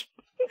garbage.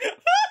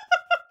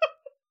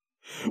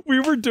 We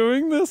were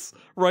doing this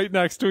right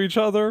next to each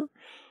other.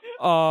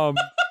 So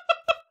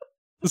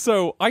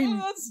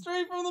that's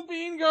straight from the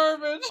bean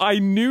garbage. I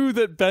knew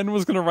that Ben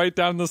was going to write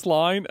down this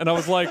line, and I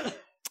was like,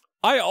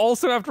 I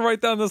also have to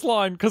write down this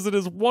line because it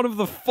is one of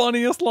the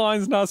funniest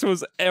lines Nasu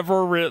has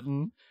ever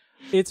written.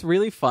 It's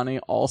really funny.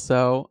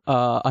 Also,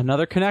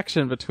 another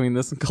connection between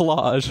this and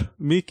Collage.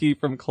 Miki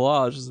from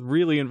Collage is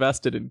really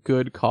invested in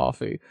good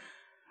coffee.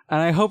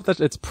 And I hope that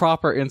it's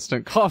proper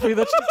instant coffee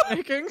that she's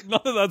making.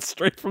 None of that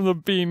straight from the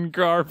bean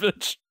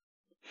garbage.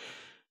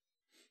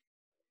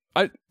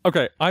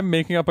 I'm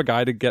making up a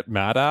guy to get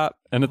mad at,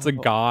 and it's a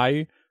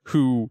guy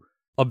who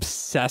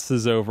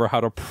obsesses over how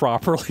to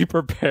properly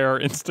prepare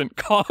instant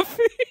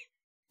coffee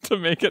to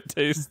make it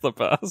taste the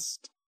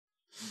best.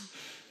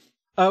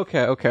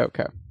 Okay.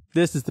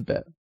 This is the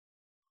bit.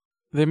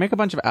 They make a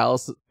bunch of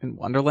Alice in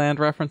Wonderland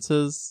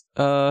references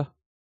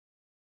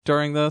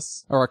during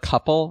this, or a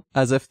couple,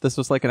 as if this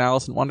was like an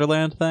Alice in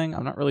Wonderland thing.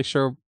 I'm not really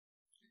sure.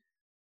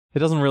 It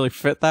doesn't really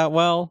fit that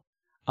well.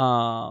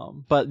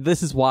 But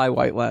this is why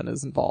Whiteland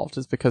is involved,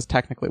 is because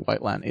technically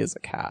Whiteland is a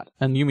cat.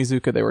 And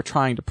Yumizuka, they were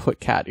trying to put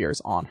cat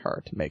ears on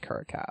her to make her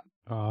a cat.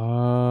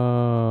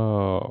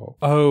 Oh,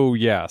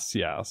 yes.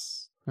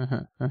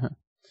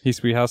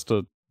 Hisui has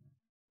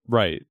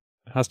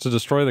to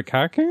destroy the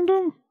cat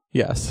kingdom?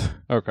 Yes.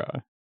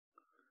 Okay.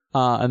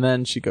 And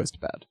then she goes to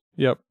bed.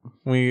 Yep.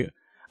 They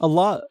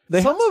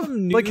have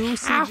some new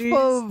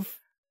CGs.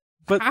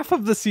 But half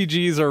of the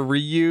CGs are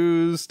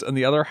reused and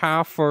the other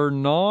half are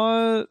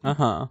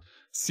not.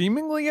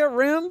 Seemingly at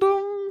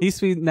random.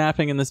 Hisui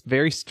napping in this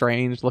very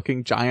strange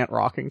looking giant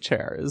rocking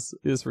chair is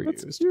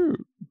reused. That's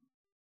cute.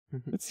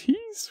 It's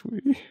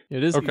Hisui.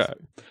 It is. Okay.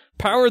 Hisui.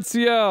 Powered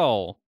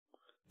CL.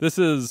 This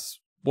is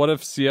what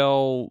if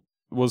CL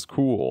was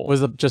cool.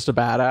 Was it just a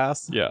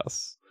badass?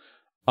 Yes.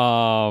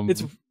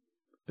 It's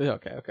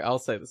okay. I'll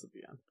say this at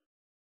the end.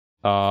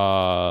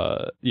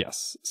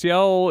 Yes.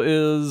 CL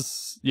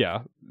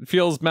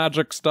feels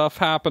magic stuff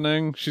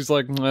happening. She's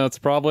like, that's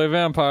probably a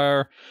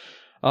vampire.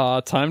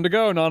 Time to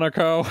go,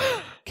 Nanako.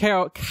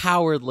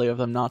 Cowardly of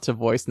them not to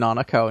voice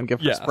Nanako and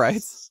give her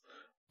sprites.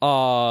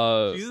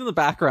 She's in the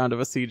background of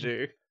a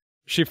CG.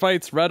 She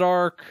fights Red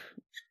Arc.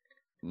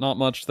 Not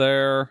much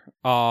there.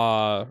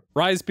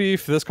 Rise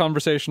Beef, this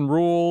conversation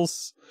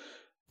rules.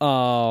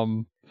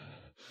 Right,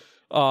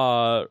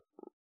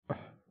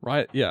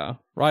 yeah.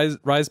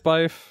 Rise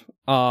Beef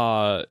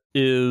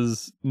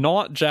is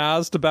not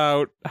jazzed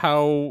about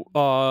how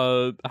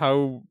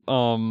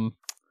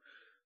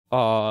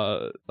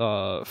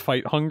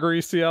fight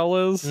hungry CL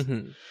is.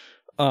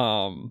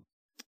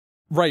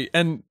 Right,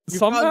 and You've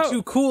somehow gone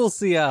too cool,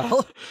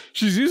 CL.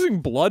 She's using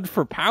blood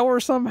for power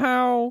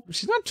somehow.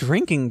 She's not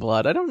drinking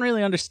blood. I don't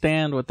really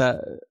understand what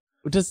that.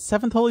 Does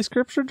Seventh Holy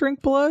Scripture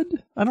drink blood?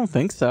 I don't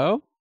think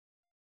so.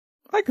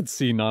 I could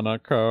see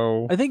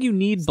Nanako. I think you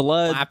need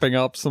blood. Lapping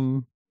up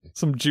some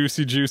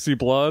juicy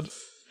blood.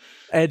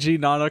 Edgy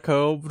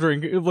Nanako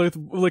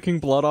licking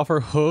blood off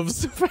her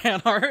hooves.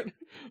 Fan art.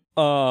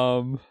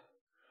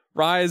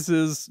 Rise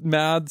is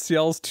mad.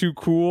 CL's too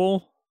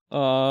cool.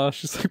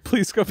 She's like,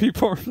 please go be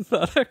more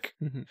pathetic.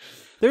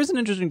 There's an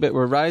interesting bit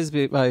where Rise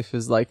Wife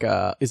is like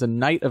is a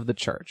knight of the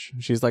church.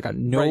 She's like a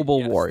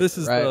noble warrior. This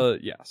is right?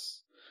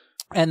 Yes.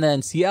 And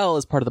then CL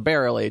is part of the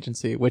Burial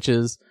Agency, which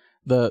is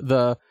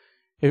the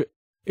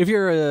if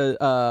you're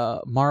a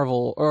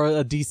Marvel or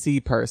a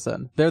DC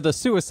person, they're the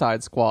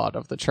Suicide Squad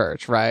of the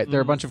church, right?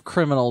 They're a bunch of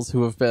criminals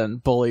who have been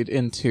bullied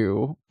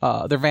into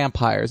they're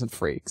vampires and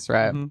freaks,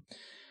 right?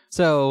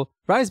 So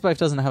Rise Wife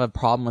doesn't have a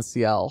problem with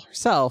CL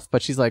herself,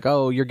 but she's like,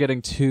 "Oh, you're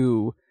getting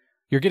too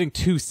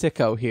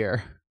sicko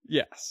here."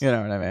 Yes, you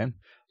know what I mean.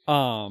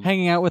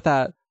 Hanging out with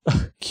that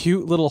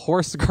cute little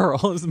horse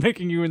girl is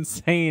making you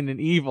insane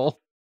and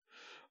evil.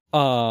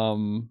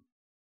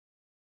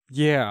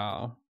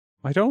 Yeah,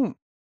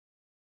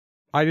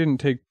 I didn't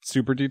take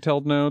super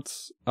detailed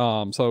notes.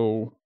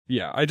 So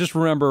yeah, I just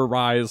remember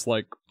Rise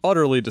like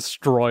utterly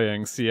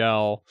destroying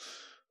CL.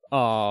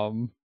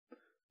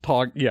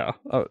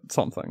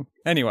 Something.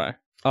 Anyway,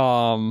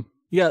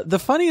 yeah, the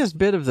funniest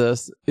bit of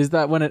this is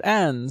that when it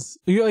ends,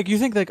 you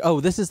think like,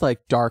 oh, this is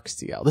like dark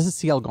CL. This is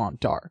CL gone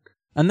dark.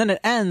 And then it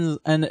ends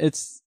and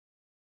it's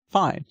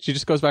fine. She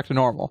just goes back to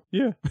normal.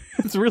 Yeah.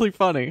 It's really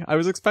funny. I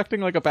was expecting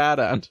like a bad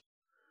end.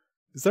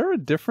 Is there a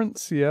different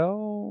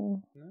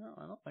CL? No,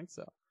 I don't think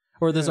so.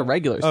 Or there's a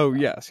regular CL. Oh,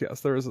 yes,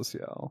 there is a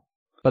CL.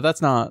 But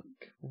that's not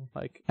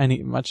like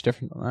any much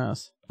different than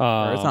this.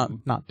 Or it's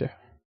not different.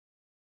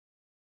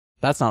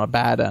 That's not a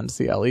bad end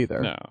CL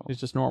either. No. It's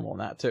just normal in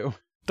that too.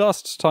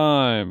 Dust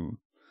time.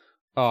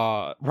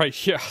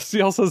 Right, yeah.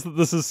 CL says that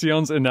this is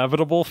Sion's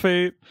inevitable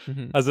fate,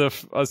 as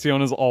if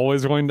Sion is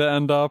always going to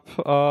end up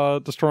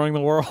destroying the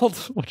world,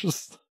 which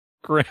is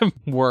grim.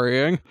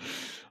 Worrying.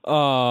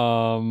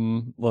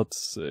 Let's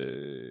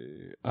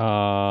see.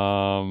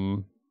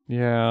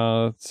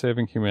 Yeah,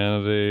 saving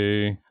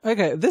humanity.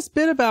 Okay, this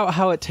bit about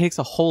how it takes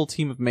a whole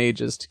team of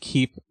mages to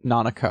keep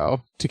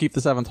Nanako, to keep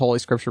the Seventh Holy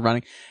Scripture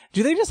running.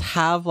 Do they just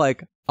have,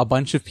 like, a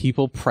bunch of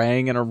people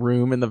praying in a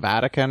room in the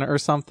Vatican or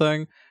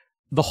something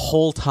the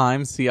whole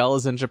time CL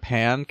is in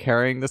Japan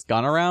carrying this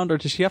gun around? Or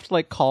does she have to,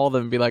 like, call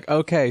them and be like,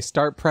 okay,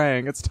 start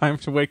praying, it's time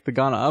to wake the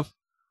gun up?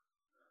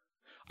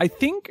 I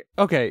think,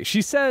 okay,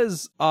 she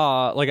says,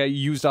 like, I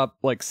used up,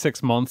 like,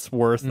 6 months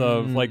worth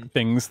of, like,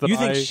 things that You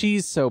think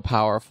she's so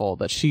powerful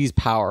that she's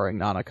powering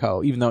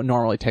Nanako, even though it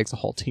normally takes a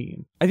whole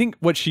team? I think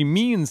what she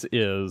means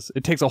is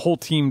it takes a whole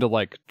team to,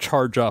 like,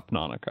 charge up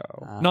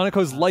Nanako.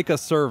 Nanako's like a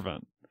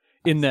servant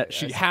in that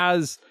she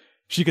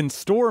can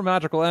store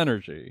magical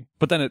energy,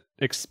 but then it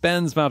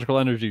expends magical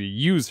energy to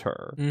use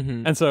her.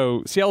 And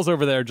so CL's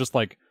over there just,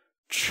 like,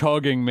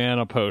 chugging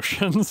mana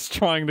potions,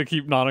 trying to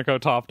keep Nanako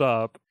topped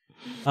up.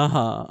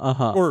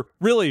 Or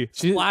really,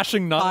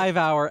 splashing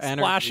 5-hour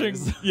energy.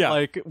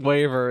 Like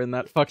waiver in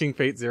that fucking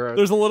Fate Zero.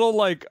 There's a little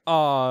like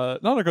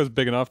Nanako's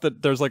big enough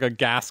that there's like a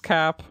gas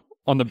cap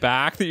on the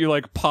back that you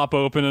like pop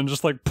open and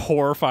just like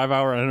pour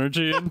 5-hour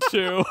energy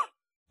into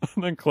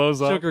and then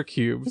close up. Sugar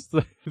cubes.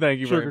 Thank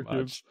you very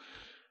much.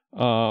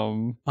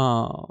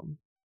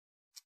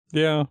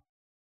 Yeah.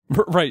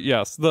 Right,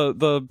 yes.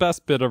 The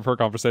best bit of her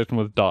conversation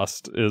with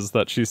Dust is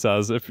that she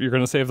says, if you're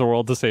going to save the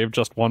world to save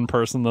just one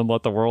person, then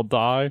let the world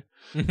die.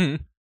 That's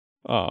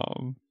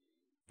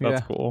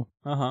cool.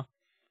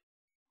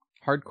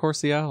 Hardcore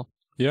CL.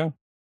 Yeah.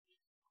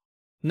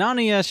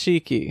 Naniya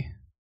Shiki.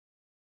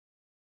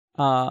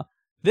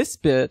 This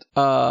bit,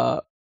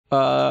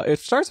 it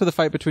starts with a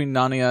fight between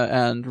Naniya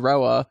and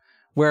Roa,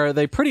 where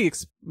they pretty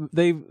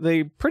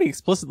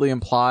explicitly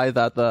imply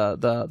that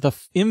the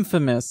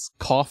infamous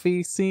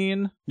coffee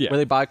scene where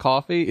they buy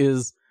coffee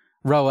is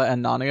Roa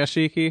and Naniya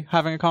Shiki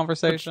having a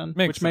conversation,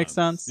 which makes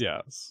sense.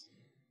 Yes.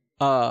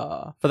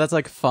 But that's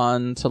like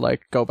fun to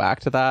like go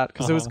back to that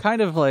because it was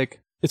kind of like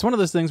it's one of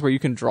those things where you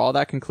can draw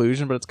that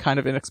conclusion, but it's kind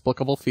of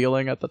inexplicable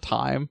feeling at the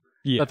time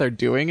that they're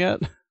doing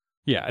it.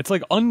 Yeah, it's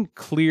like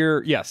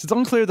unclear. Yes, it's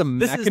unclear the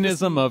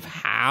mechanism of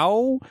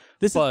how.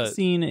 This is the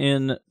scene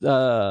in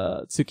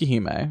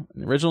Tsukihime,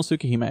 the original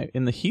Tsukihime,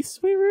 in the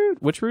Hisui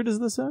route. Which route is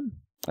this in?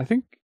 I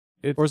think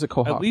it, or is it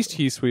Kohaku? At least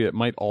Hisui. It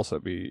might also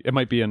be. It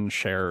might be in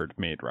shared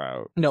maid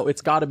route. No,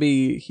 it's got to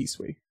be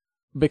Hisui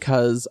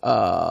because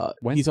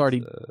he's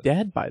already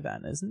dead by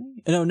then,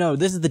 isn't he? No.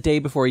 This is the day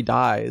before he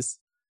dies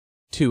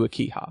to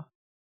Akiha.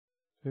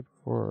 Day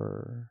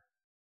before,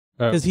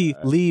 because he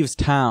leaves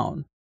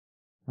town.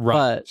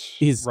 Right. But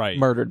he's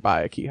murdered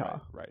by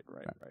Akiha. Right.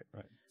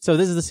 So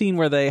this is the scene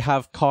where they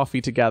have coffee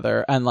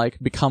together and like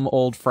become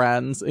old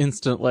friends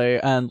instantly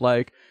and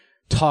like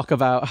talk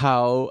about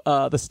how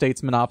the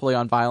state's monopoly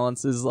on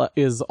violence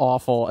is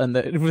awful and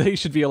that they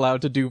should be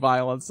allowed to do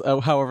violence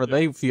however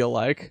they feel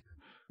like.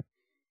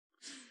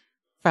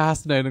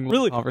 Fascinating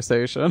little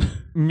conversation.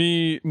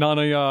 Me,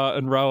 Nanaya,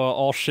 and Roa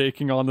all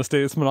shaking on the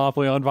state's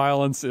monopoly on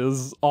violence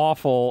is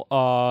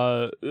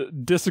awful.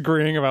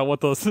 Disagreeing about what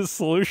the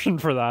solution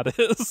for that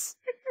is.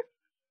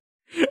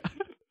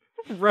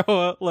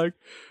 Roa, like,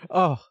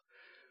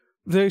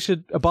 they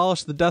should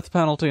abolish the death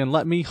penalty and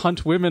let me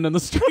hunt women in the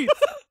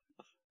streets.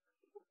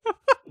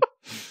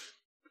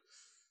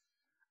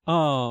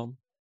 Yeah,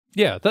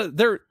 it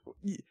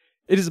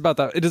is about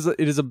that. It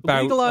is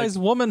about legalize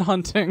woman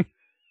hunting.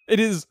 It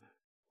is.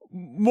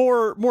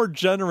 More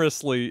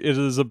generously, it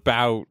is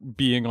about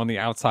being on the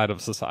outside of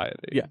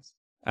society. Yes.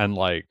 And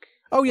like...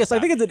 Oh, yes, I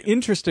think it's an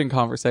interesting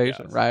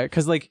conversation, right?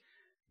 Because, like,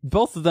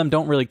 both of them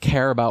don't really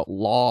care about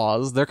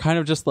laws. They're kind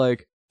of just,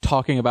 like,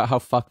 talking about how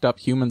fucked up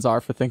humans are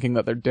for thinking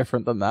that they're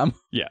different than them.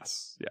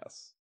 Yes.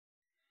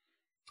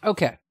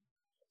 Okay.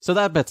 So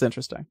that bit's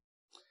interesting.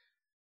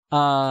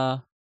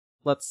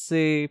 Let's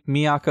see.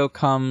 Miyako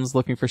comes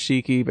looking for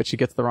Shiki, but she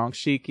gets the wrong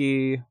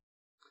Shiki.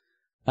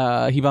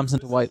 He bumps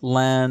into White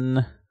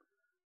Len.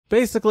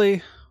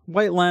 Basically,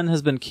 White Len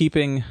has been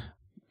keeping...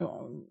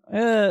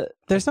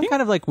 there's some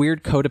kind of like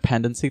weird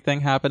codependency thing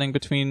happening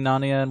between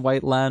Naniya and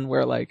White Len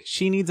where like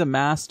she needs a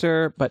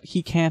master, but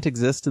he can't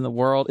exist in the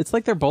world. It's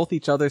like they're both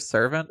each other's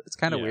servant. It's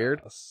kind of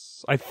weird.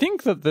 I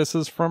think that this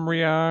is from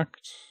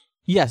React.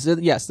 Yes,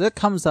 that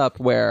comes up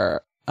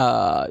where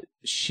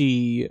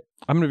she...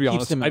 I'm going to be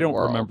honest, I don't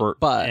remember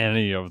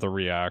any of the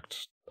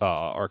React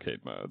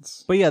arcade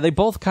modes. But yeah, they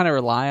both kind of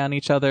rely on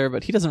each other,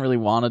 but he doesn't really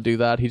want to do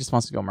that. He just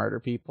wants to go murder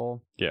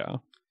people. Yeah.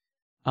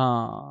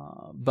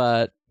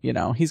 But, you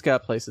know, he's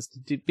got places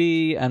to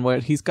be, and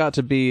what he's got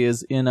to be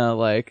is in a,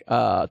 like,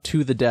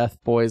 to the death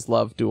boys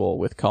love duel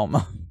with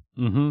Koma.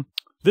 Mm-hmm.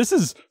 This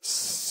is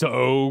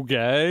so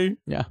gay.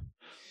 Yeah.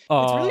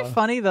 It's really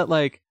funny that,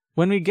 like,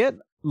 when we get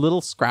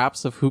little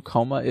scraps of who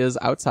Koma is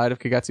outside of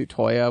Kagetsu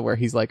Toya, where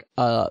he's like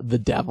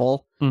the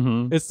devil.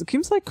 Mm-hmm. It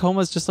seems like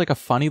Koma's just like a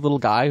funny little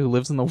guy who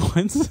lives in the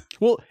woods.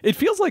 Well, it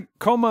feels like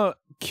Koma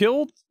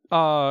killed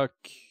Kiri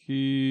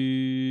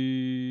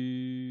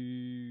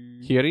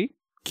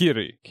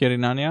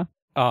Naniya.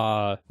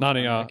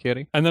 Naniya.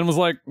 Kiri. And then was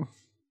like,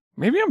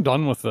 maybe I'm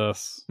done with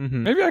this.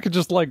 Mm-hmm. Maybe I could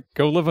just like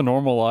go live a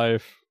normal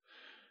life.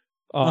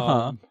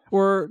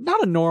 Or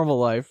not a normal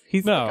life.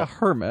 He's like a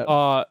hermit.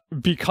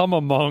 Become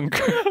a monk.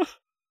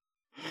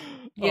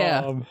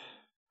 Yeah.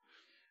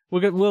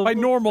 We'll by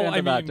normal,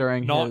 I mean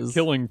during not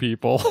killing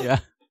people. Yeah.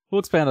 We'll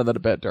expand on that a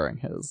bit during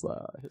his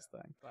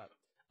thing.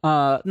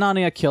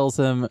 Naniya kills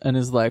him and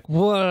is like,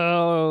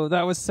 whoa,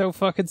 that was so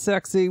fucking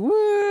sexy.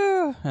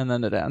 Woo! And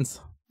then it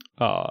ends.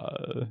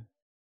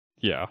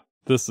 Yeah.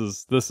 This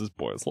is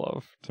boys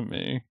love to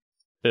me.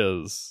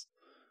 Is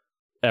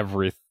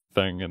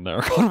everything in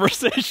their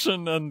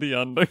conversation and the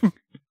ending.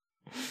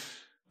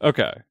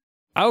 Okay.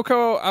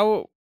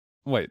 Awizaki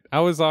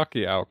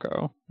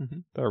Aoko. Mm-hmm.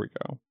 There we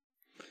go.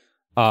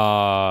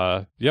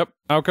 Yep.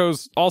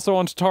 Aoko's also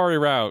on Tatari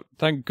route.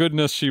 Thank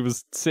goodness she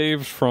was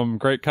saved from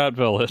Great Cat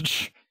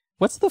Village.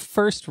 What's the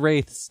first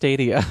Wraith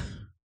Stadia?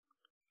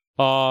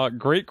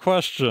 Great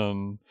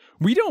question.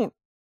 We don't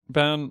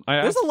Ben,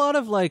 there's a lot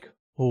of like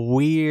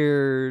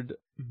weird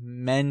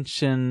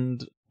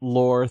mentioned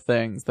lore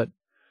things that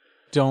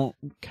don't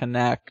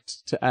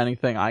connect to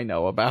anything I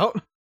know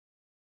about.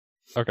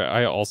 Okay,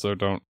 I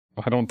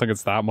don't think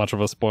it's that much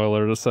of a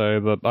spoiler to say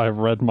that I've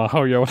read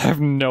Mahoyo and I have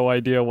no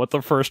idea what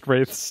the first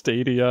Wraith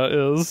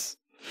Stadia is.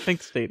 I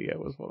think Stadia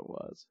was what it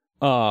was.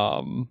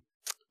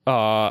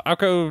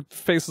 Aoko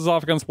faces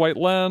off against White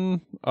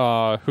Len,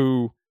 White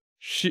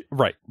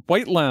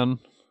Len,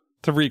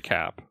 to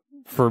recap,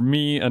 for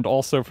me and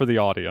also for the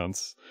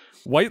audience,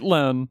 White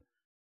Len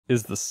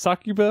is the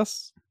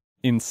succubus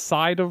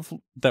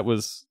that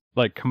was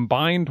like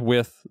combined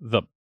with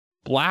the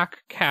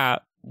black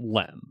cat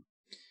Len.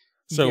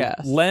 So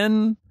yes.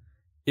 Len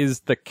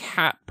is the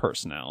cat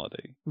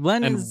personality.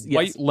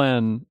 White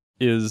Len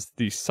is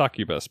the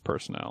succubus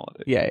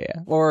personality.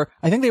 Yeah. Or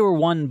I think they were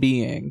one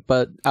being,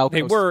 but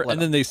Aoko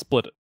then they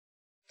split it.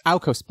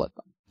 Aoko split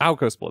them.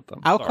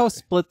 Aoko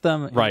split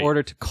them in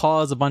order to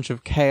cause a bunch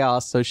of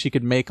chaos so she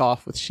could make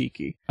off with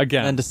Shiki.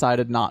 Again. And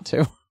decided not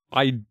to.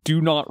 I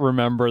do not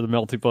remember the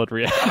Melty Blood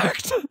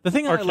react. The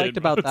thing I liked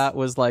about that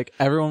was like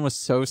everyone was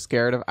so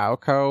scared of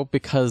Aoko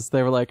because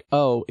they were like,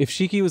 oh, if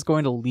Shiki was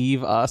going to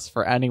leave us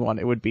for anyone,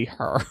 it would be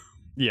her.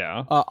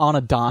 Yeah. On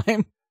a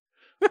dime.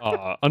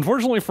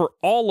 Unfortunately for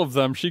all of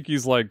them,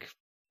 Shiki's like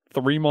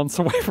 3 months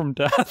away from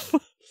death.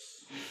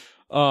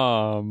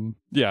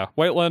 Yeah,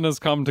 White Len has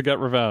come to get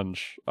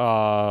revenge.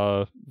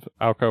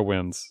 Aoko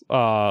wins.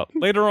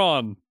 Later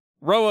on,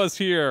 Roa's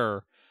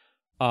here.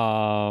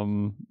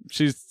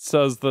 She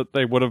says that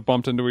they would have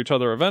bumped into each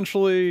other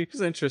eventually.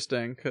 It's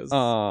interesting because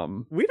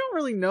we don't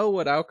really know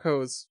what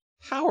Aoko's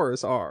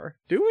powers are,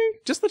 do we?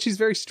 Just that she's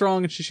very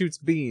strong and she shoots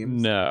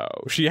beams. No,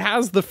 she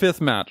has the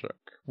fifth magic.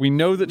 We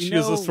know that she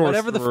is a sorcerer.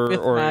 Whatever the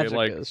fifth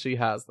magic is, she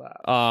has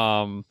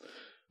that.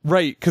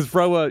 Right, because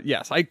Roa,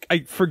 yes, I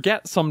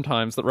forget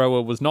sometimes that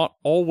Roa was not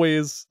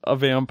always a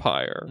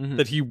vampire. Mm-hmm.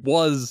 That he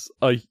was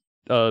a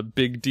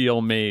big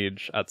deal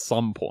mage at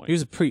some point. He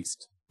was a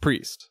priest.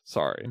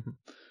 Sorry.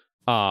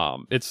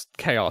 Mm-hmm. It's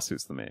Chaos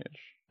who's the mage.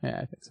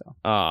 Yeah, I think so.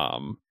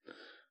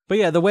 But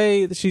yeah, the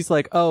way that she's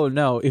like, oh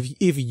no, if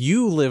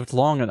you lived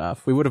long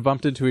enough, we would have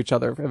bumped into each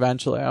other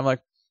eventually. I'm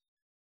like,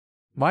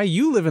 why are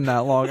you living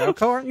that long?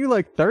 Aren't you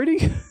like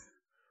 30?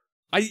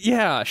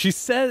 She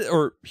said,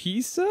 or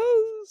he says,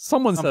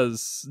 someone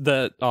says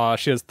that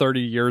she has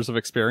 30 years of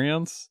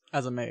experience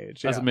as a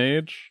mage.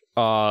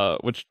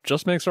 Which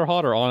just makes her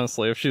hotter,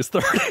 honestly, if she's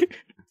 30.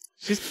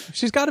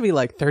 She's got to be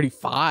like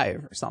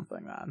 35 or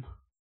something, man.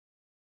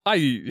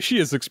 She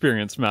has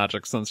experienced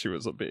magic since she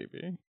was a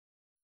baby.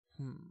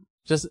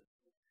 Just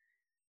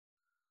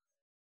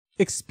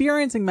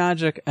experiencing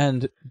magic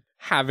and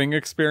having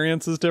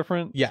experience is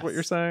different. Yes. Is what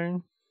you're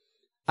saying?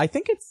 I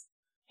think it's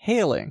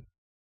hailing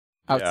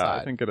outside. Yeah,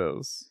 I think it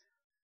is.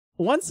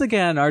 Once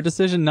again, our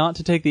decision not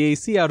to take the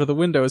AC out of the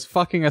window is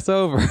fucking us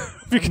over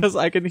because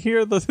I can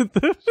hear the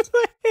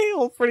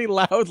hail pretty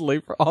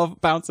loudly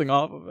bouncing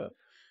off of it.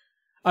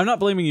 I'm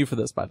not blaming you for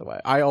this, by the way.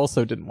 I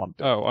also didn't want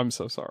to. Oh, I'm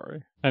so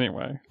sorry.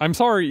 Anyway, I'm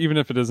sorry even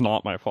if it is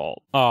not my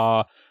fault.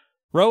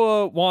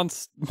 Roa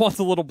wants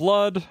a little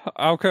blood.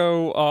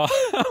 Aoko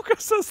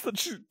says that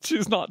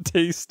she's not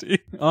tasty.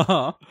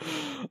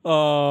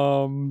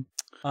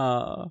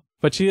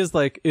 But she is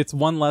like, it's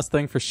one less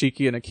thing for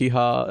Shiki and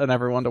Akiha and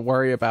everyone to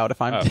worry about if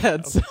I'm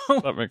dead. So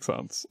that makes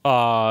sense.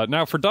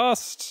 Now for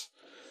Dust.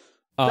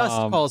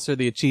 Dust calls her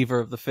the achiever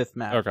of the fifth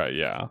magic. Okay,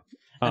 yeah.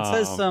 And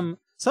says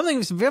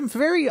something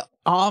very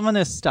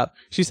ominous stuff.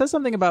 She says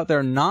something about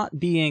there not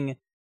being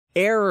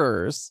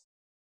errors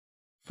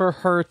for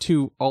her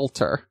to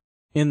alter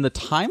in the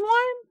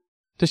timeline?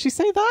 Does she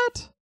say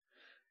that?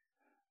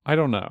 I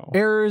don't know.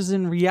 Errors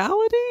in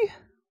reality?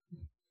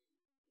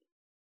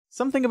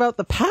 Something about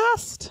the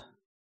past?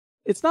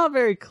 It's not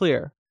very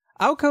clear.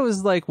 Aoko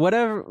is like,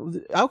 whatever.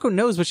 Aoko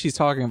knows what she's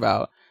talking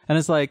about. And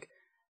it's like,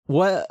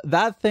 what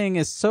that thing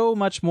is so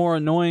much more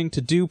annoying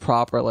to do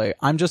properly.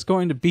 I'm just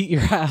going to beat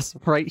your ass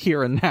right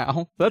here and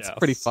now. That's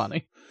pretty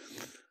funny.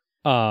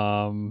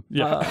 And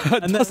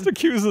Dust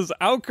accuses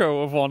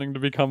Aoko of wanting to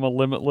become a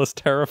limitless,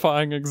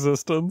 terrifying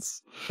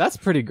existence. That's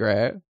pretty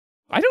great.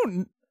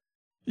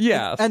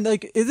 Yeah. And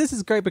like, this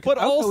is great because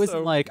Aoko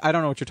isn't like, I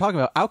don't know what you're talking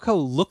about.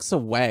 Aoko looks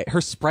away.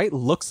 Her sprite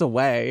looks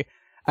away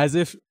as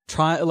if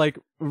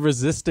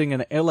resisting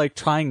and like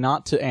trying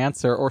not to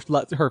answer or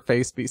let her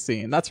face be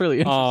seen. That's really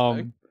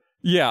interesting.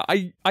 Yeah,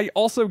 I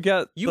also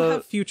get you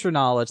have future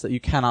knowledge that you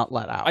cannot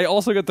let out. I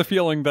also get the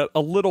feeling that a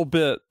little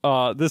bit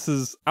this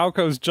is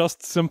Aoko's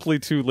just simply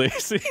too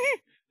lazy.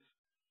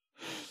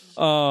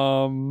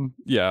 Dust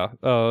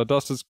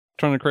is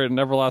trying to create an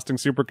everlasting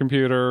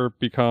supercomputer,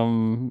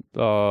 become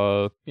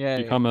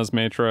as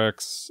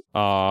Matrix.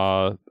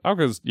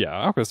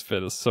 Aoko's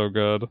fit is so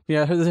good.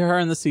 Yeah, her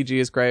in the CG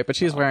is great, but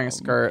she's wearing a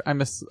skirt.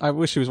 I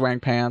wish she was wearing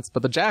pants,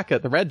 but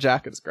the red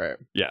jacket is great.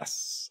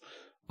 Yes.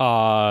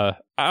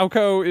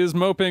 Aoko is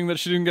moping that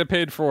she didn't get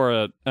paid for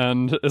it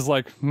and is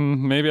like,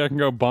 maybe I can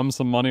go bum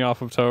some money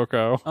off of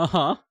Toko.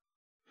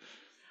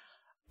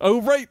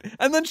 Oh, right.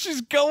 And then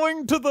she's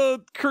going to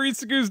the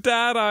Kiritsugu's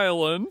dad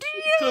island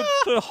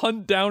to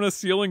hunt down a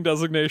sealing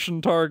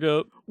designation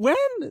target. When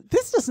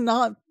this does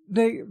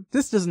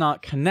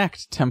not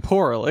connect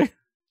temporally.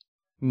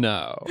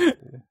 No.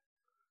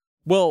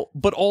 Well,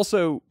 but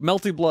also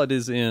Melty Blood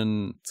is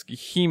in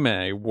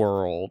Tsukihime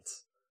world.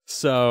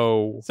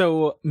 So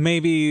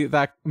maybe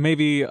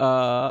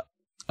Kiritsugu's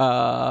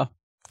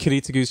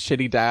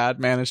shitty dad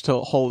managed to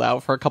hold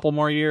out for a couple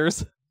more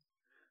years.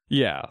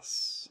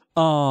 Yes.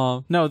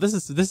 No, this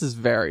is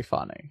very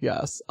funny.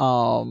 Yes.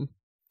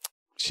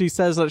 She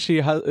says that she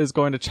is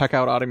going to check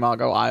out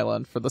Arimago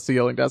Island for the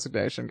sealing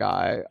designation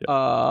guy.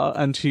 Yep.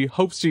 And she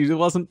hopes she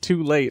wasn't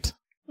too late.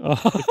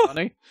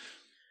 Funny.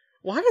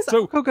 Why is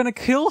Aoko gonna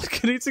kill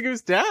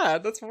Kiritsugu's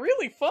dad? That's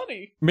really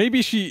funny.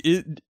 Maybe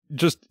she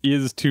just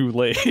is too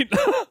late.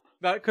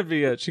 That could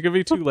be it. She could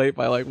be too late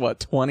by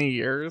 20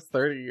 years,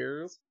 30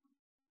 years.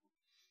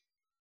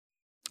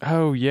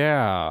 Oh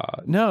yeah.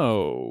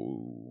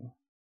 No.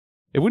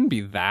 It wouldn't be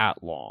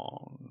that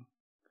long.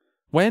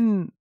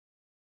 When?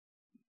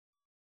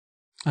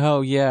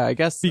 Oh yeah, I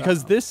guess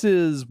because this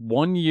is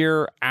 1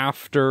 year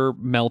after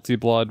Melty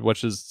Blood,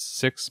 which is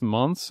 6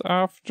 months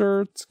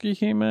after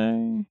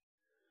Tsukihime.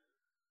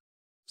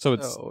 So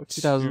it's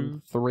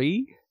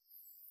 2003?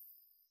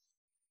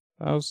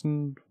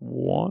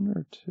 2001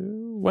 or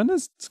 2? When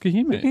is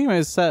Tsukihime? Tsukihime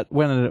is set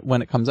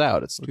when it comes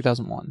out. It's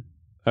 2001.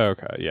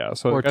 Okay, yeah.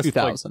 So or I guess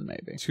 2000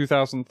 maybe.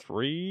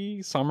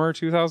 2003? Summer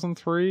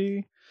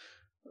 2003?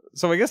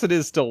 So I guess it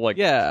is still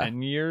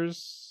 10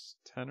 years?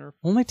 10 or...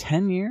 Only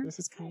 10 years?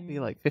 It's going to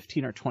be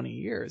 15 or 20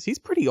 years. He's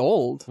pretty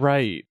old.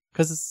 Right.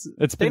 Because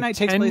it's been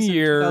 10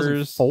 years. In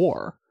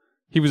 2004.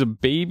 He was a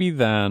baby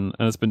then,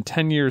 and it's been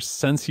 10 years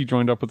since he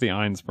joined up with the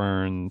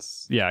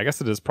Einsburns. Yeah, I guess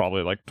it is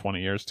probably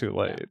 20 years too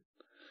late. Yeah.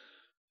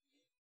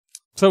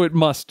 So it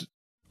must...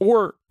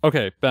 Or,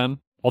 okay, Ben,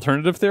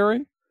 alternative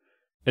theory?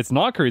 It's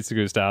not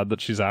Kiritsugu's dad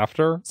that she's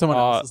after.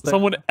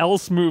 Someone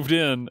else moved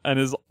in and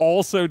is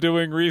also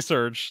doing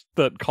research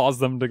that caused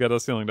them to get a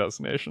sealing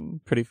destination.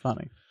 Pretty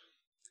funny.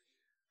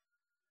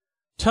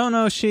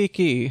 Tono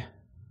Shiki.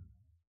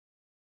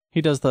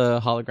 He does the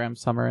hologram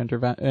summer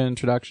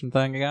introduction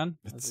thing again,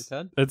 as he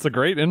said. It's a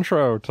great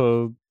intro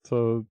to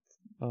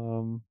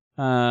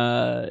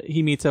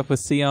he meets up with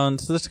Sion,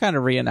 so just kind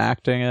of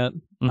reenacting it.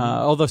 Mm-hmm.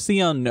 Although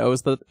Sion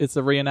knows that it's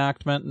a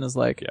reenactment and is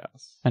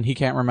yes. And he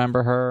can't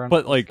remember her. And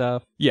but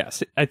stuff.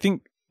 Yes,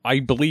 I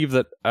believe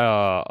that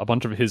a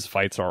bunch of his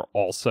fights are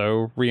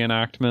also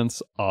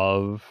reenactments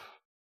of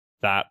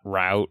that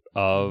route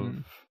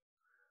of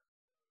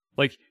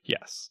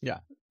yes. Yeah.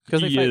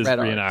 Because he is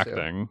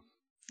reenacting.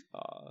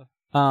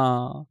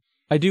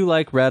 I do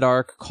like Red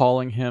Arc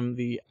calling him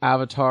the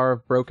Avatar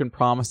of Broken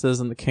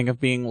Promises and the King of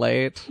Being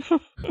Late.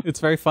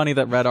 It's very funny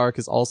that Red Arc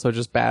is also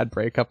just bad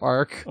breakup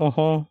arc.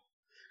 Uh-huh.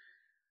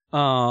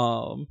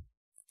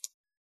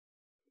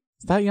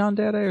 Is that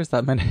Yandere or is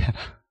that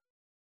Manhattan?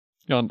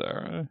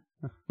 Yandere.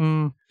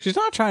 She's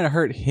not trying to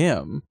hurt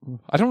him.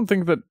 I don't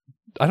think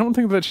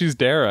that she's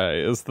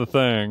Dere is the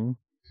thing.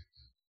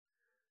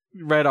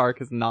 Red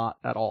Arc is not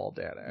at all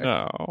Dere.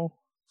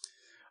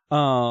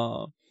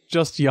 No.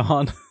 Just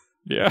yawn.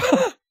 Yeah.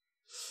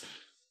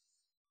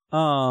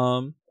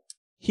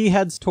 He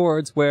heads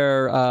towards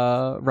where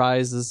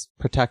Rise is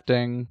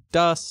protecting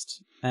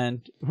Dust,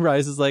 and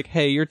Rise is like,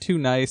 "Hey, you're too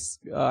nice.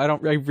 I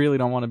really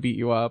don't want to beat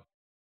you up."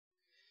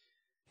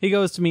 He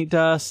goes to meet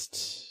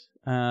Dust.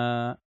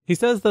 He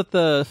says that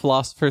the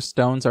Philosopher's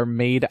Stones are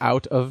made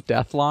out of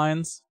death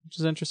lines, which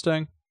is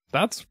interesting.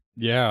 That's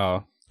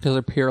because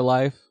they're pure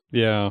life.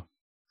 Yeah.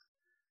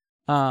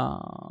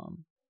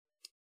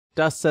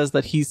 Dust says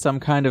that he's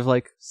some kind of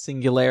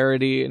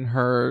singularity in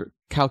her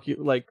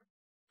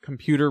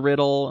computer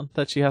riddle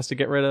that she has to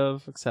get rid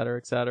of, etc.,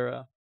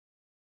 etc.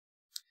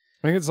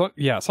 I think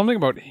it's something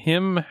about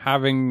him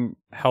having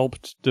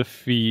helped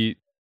defeat.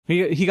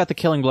 He got the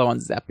killing blow on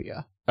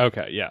Zephia.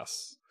 Okay,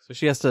 yes. So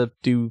she has to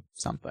do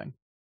something.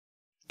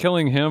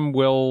 Killing him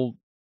will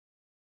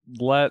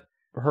let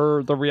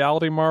her the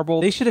reality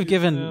marble. They should have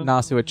given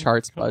Nasu a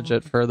charts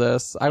budget for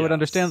this. I would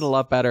understand it a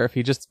lot better if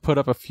he just put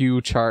up a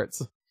few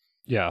charts.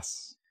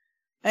 Yes.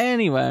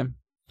 Anyway,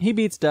 he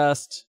beats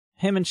Dust.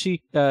 Him and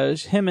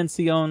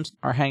Sion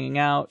are hanging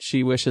out.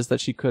 She wishes that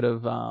she could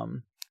have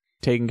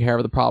taken care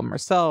of the problem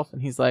herself,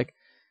 and he's like,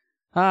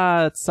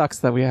 it sucks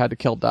that we had to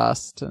kill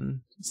Dust.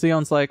 And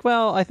Sion's like,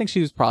 well, I think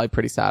she was probably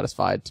pretty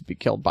satisfied to be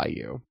killed by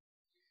you.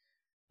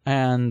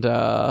 And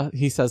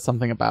he says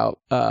something about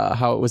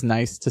how it was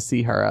nice to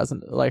see her as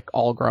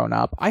all grown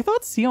up. I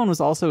thought Sion was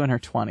also in her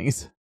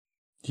 20s.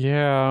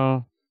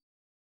 Yeah.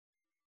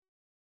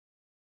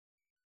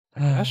 I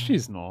guess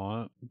she's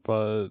not,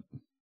 but...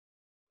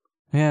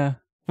 Yeah.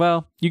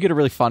 Well, you get a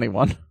really funny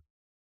one.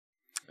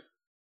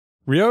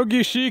 Ryogi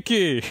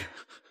Shiki!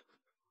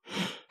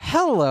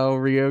 Hello,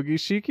 Ryogi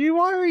Shiki.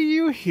 Why are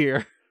you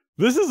here?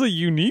 This is a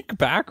unique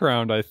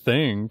background, I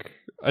think.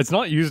 It's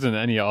not used in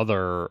any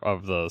other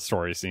of the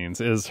story scenes,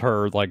 is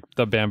her,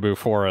 the bamboo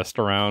forest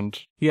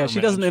around. Yeah,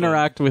 she doesn't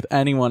interact with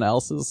anyone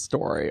else's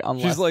story,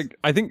 unless... She's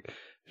I think...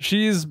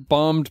 she's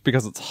bummed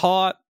because it's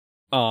hot.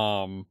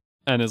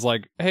 And is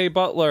like, hey,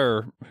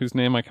 Butler, whose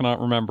name I cannot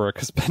remember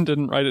because Ben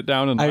didn't write it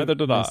down and neither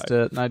did I. Missed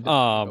it, and I didn't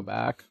go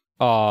back.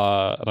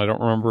 And I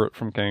don't remember it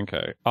from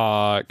K&K.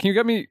 Can you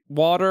get me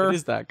water? It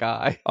is that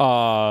guy.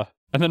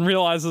 And then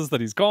realizes that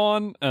he's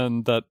gone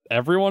and that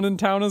everyone in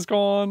town is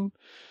gone.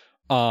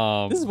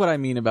 This is what I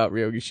mean about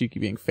Ryogi Shiki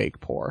being fake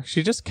poor.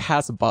 She just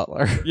has a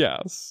butler.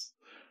 Yes.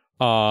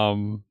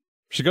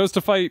 She goes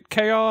to fight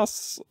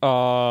Chaos.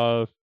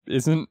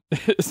 Isn't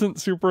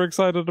super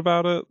excited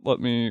about it. Let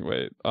me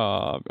wait.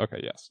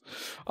 Okay, yes.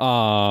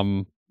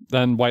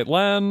 Then White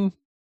Len.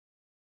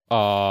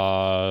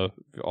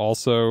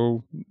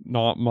 Also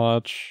not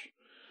much.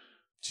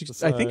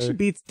 I think she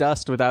beats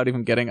Dust without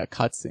even getting a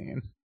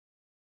cutscene.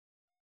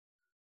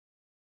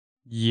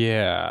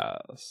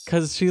 Yes.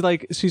 Because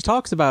she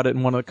talks about it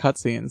in one of the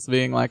cutscenes,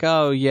 being like,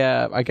 oh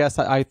yeah, I guess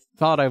I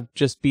thought I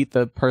just beat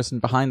the person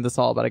behind this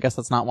all, but I guess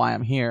that's not why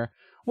I'm here.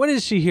 What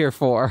is she here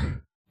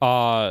for?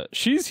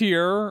 She's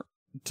here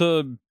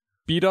to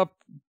beat up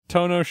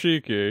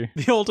Tonoshiki.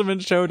 The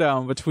ultimate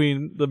showdown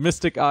between the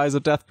mystic eyes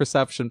of death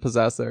perception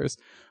possessors.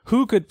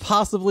 Who could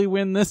possibly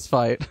win this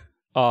fight?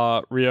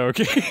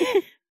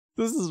 Ryogi.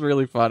 This is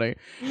really funny.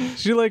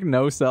 She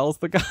no-sells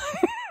the guy.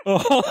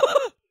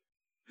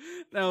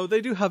 No,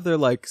 they do have their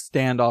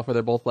standoff where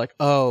they're both like,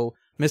 oh,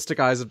 mystic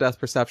eyes of death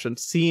perception.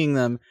 Seeing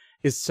them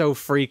is so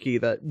freaky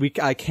that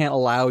I can't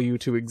allow you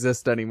to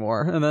exist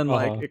anymore. And then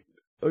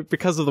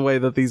because of the way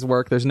that these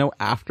work, there's no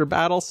after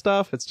battle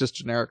stuff. It's just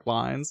generic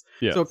lines.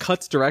 Yes. So it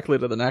cuts directly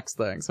to the next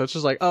thing. So it's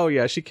just like, oh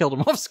yeah, she killed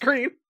him off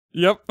screen.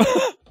 Yep.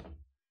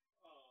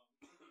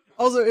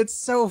 Also, it's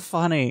so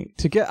funny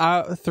to get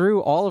out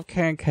through all of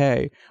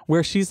K&K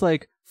where she's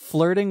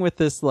flirting with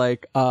this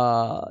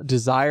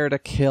desire to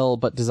kill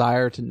but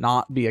desire to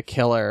not be a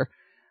killer.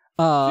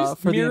 She's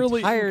for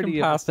merely the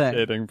entirety of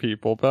the thing.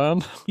 People,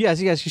 Ben. Yes.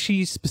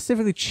 She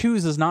specifically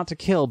chooses not to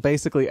kill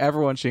basically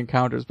everyone she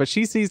encounters, but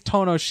she sees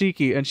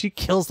Tonoshiki and she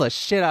kills the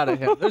shit out of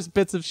him. There's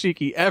bits of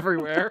Shiki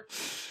everywhere.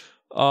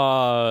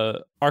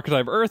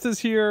 Archetype Earth is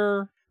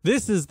here.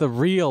 This is the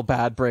real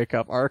bad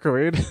breakup,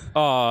 Arcoid.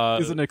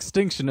 Is an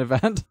extinction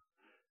event.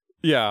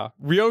 Yeah.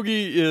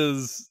 Ryogi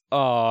is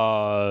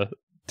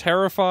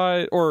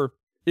terrified or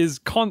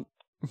is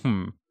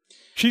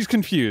she's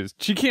confused.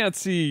 She can't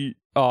see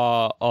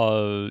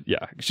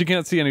she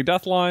can't see any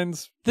death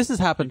lines. This has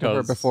happened to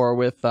her before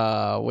with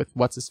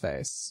what's his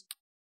face?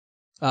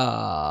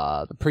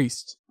 The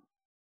priest.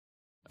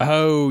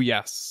 Oh,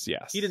 yes.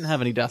 He didn't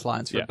have any death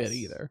lines for a bit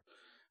either.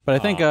 But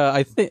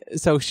I think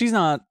so she's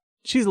a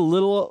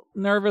little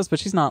nervous, but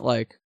she's not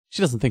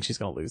she doesn't think she's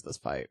going to lose this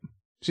fight.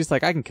 She's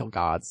like, I can kill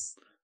gods.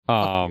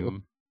 Yeah.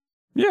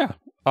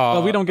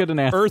 But we don't get an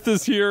answer. Earth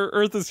is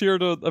here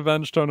to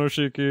avenge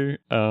Tonoshiki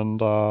and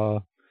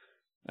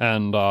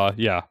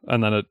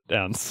then it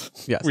ends.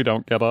 Yes. We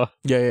don't get a...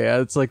 Yeah,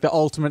 it's the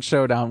ultimate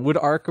showdown. Would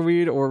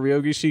Arcoid or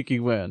Ryogi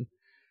Shiki win?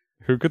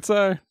 Who could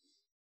say?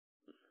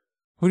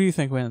 Who do you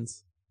think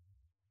wins?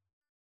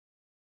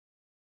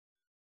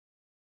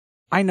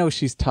 I know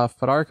she's tough,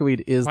 but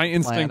Arcoid is my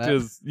instinct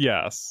planet. Is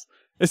yes.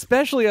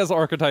 Especially as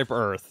Archetype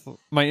Earth.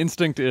 My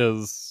instinct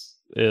is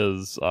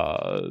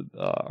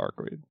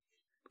Arcoid.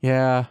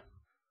 Yeah.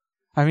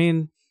 I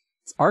mean,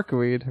 it's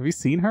Arcoid. Have you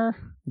seen her?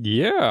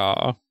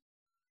 Yeah.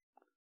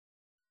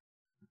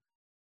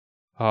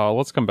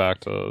 Let's come back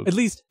to... At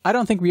least, I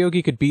don't think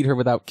Ryogi could beat her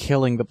without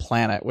killing the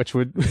planet, which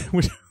would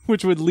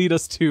lead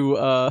us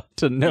to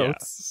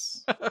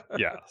notes.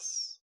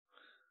 Yes.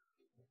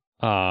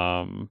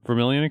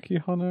 Vermilion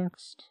Akiha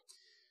next?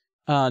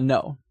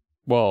 No.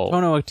 Well...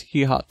 Tono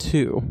Akiha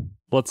 2.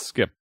 Let's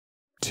skip.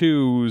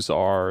 2's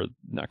are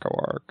Neko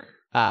arc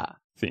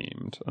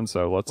themed, and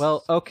so let's...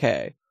 Well,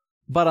 okay.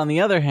 But on the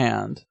other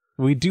hand...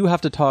 We do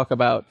have to talk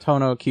about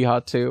Tono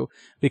Akiha 2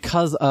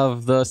 because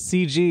of the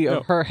CG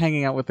of her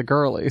hanging out with the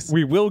girlies.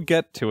 We will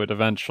get to it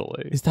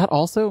eventually. Is that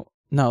also?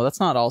 No, that's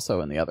not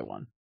also in the other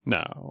one.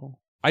 No.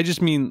 I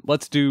just mean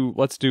let's do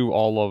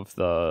all of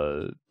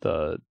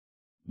the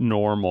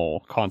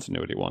normal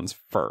continuity ones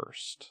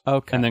first.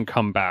 Okay. And then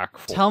come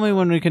back Tell me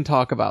when we can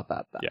talk about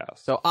that then.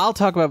 Yes. So I'll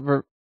talk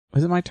about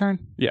is it my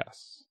turn?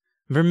 Yes.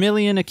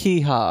 Vermilion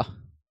Akiha.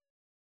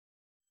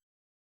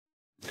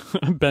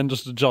 Ben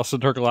just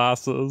adjusted her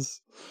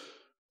glasses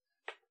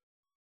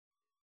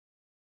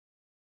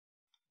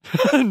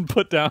and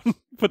put down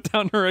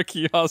her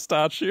Akiha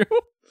statue.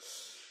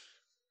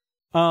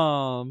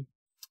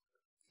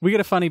 We get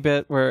a funny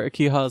bit where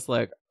Akiha's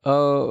like,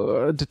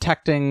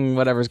 detecting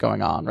whatever's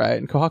going on, right?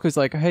 And Kohaku's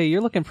like, hey,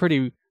 you're looking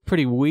pretty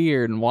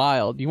weird and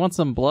wild. You want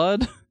some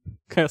blood?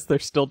 Guess they're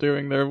still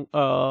doing their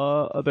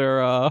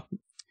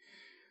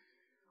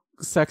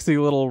sexy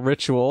little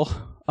ritual.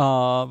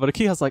 But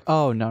Akiha's like,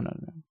 oh, no.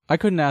 I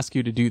couldn't ask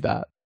you to do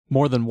that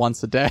more than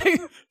once a day.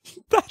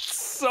 That's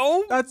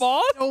so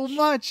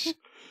much.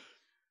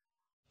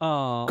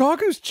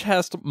 Gagu's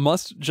chest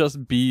must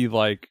just be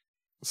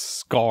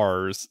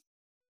scars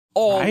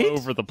all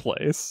over the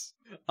place.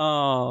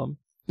 No,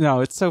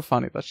 it's so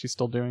funny that she's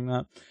still doing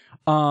that.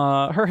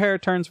 Her hair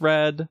turns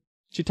red.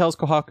 She tells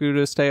Kohaku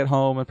to stay at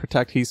home and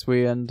protect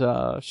Hisui and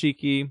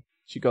Shiki.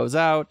 She goes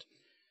out.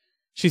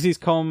 She sees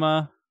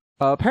Koma.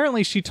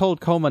 Apparently, she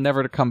told Koma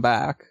never to come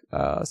back.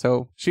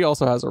 So she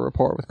also has a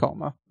rapport with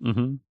Koma.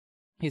 Mm-hmm.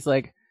 He's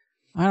like,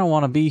 I don't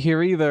want to be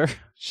here either.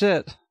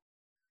 Shit.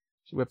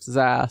 She whips his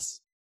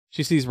ass.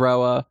 She sees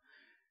Roa.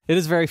 It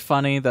is very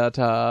funny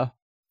that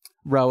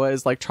Roa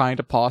is like trying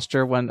to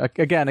posture when,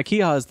 again,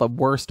 Akiha is the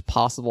worst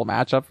possible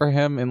matchup for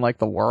him in like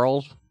the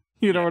world.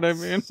 You know what I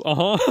mean?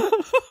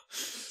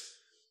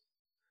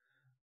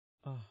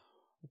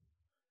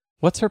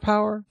 What's her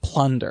power?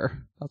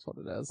 Plunder. That's what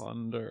it is.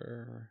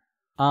 Plunder.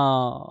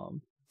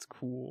 It's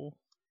cool.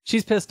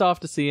 She's pissed off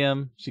to see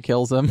him. She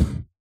kills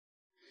him.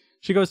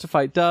 She goes to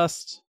fight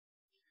Dust.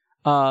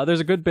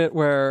 There's a good bit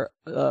where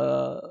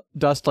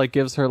Dust like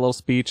gives her a little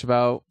speech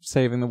about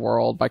saving the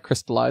world by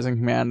crystallizing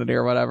humanity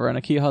or whatever, and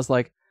Akiha's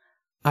like,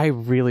 I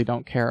really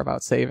don't care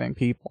about saving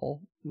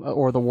people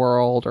or the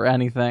world or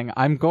anything.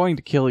 I'm going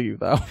to kill you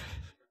though.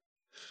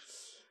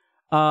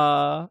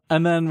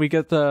 And then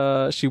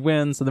she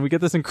wins, and then we get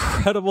this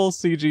incredible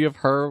CG of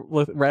her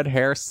with red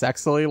hair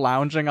sexily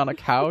lounging on a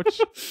couch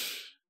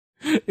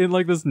in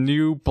like this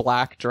new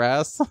black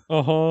dress.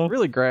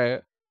 Really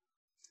great.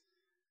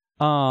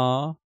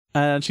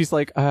 And she's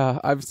like,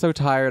 I'm so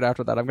tired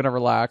after that. I'm gonna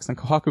relax. And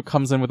Kohaku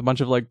comes in with a bunch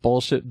of like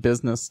bullshit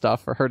business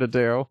stuff for her to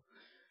do.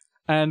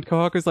 And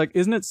Kohaku's like,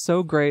 isn't it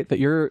so great that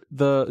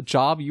the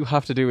job you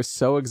have to do is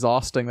so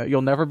exhausting that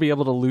you'll never be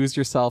able to lose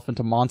yourself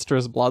into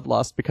monstrous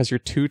bloodlust because you're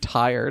too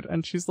tired?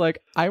 And she's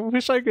like, I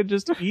wish I could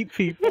just eat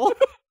people.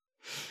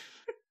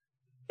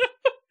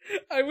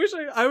 I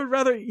would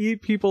rather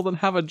eat people than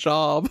have a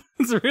job.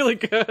 It's really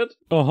good.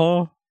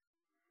 The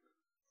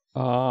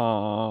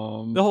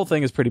whole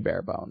thing is pretty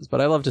bare bones,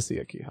 but I love to see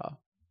Akiha.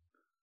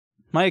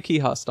 My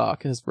Akiha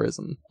stock has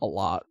risen a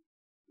lot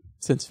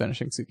since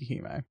finishing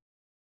Tsukihime.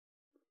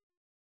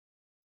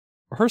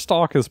 Her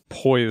stock is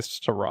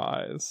poised to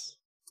rise.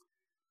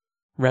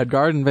 Red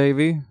Garden,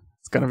 baby.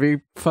 It's gonna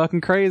be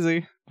fucking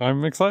crazy.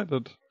 I'm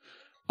excited.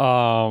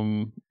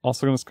 Also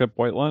gonna skip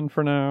Whiteland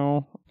for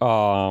now.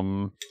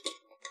 Mecha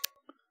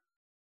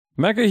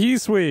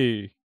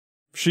Hisui.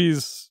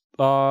 She's,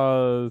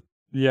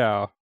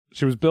 yeah.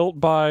 She was built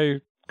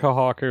by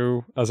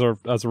Kohaku as a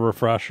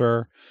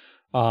refresher.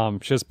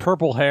 She has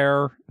purple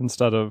hair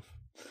instead of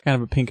kind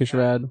of a pinkish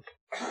red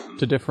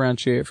to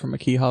differentiate from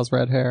Akiha's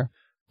red hair.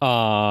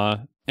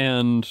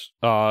 And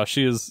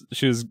she is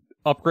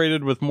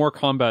upgraded with more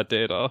combat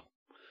data.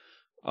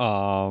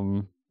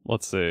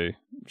 Let's see.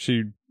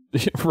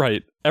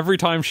 Right. Every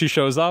time she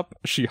shows up,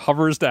 she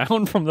hovers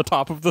down from the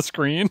top of the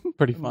screen.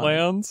 Pretty fun.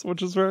 Lands,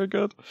 which is very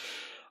good.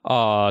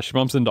 She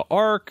bumps into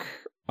Arc.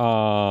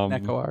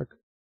 Neko Arc.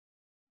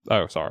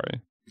 Oh,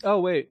 sorry. Oh,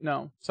 wait.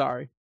 No.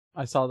 Sorry.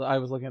 I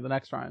was looking at the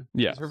next Ryan.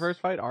 Yeah. Is her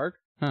first fight Arc?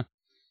 Huh.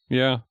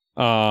 Yeah.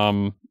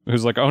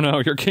 Who's like, oh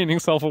no, you're gaining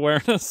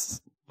self-awareness.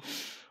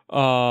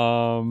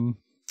 Oh,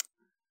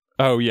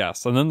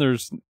 yes. And then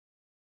there's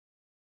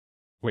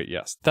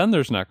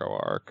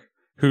Neko Arc,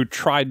 who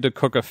tried to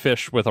cook a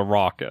fish with a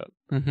rocket.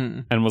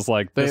 Mm-hmm. And was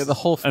like, the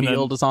whole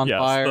field is on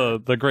fire.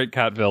 The Great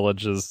Cat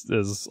Village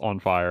is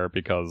on fire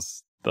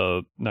because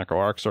the Neko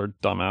Arcs are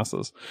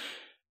dumbasses.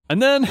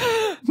 And then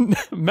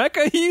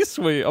Mecha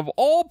Hisui, of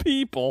all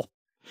people,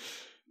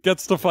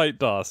 gets to fight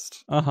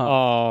Dust.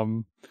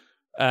 And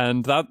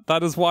that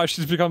is why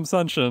she's become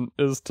sentient,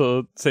 is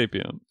to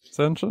sapient.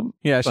 Sentient?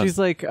 Yeah, she's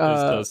like... is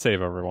to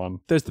save everyone.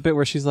 There's the bit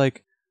where she's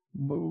like,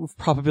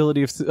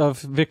 probability of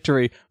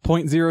victory,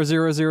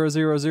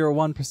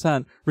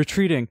 0.00001%,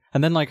 retreating.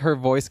 And then like her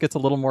voice gets a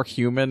little more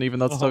human, even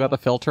though it's still got the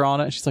filter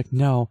on it. And she's like,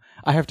 no,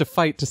 I have to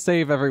fight to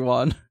save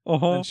everyone.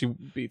 And she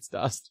beats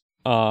Dust.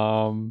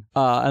 And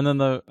then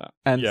the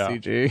end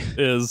CG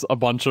is a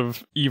bunch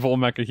of evil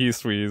Mecha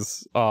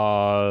Hisuis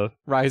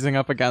rising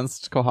up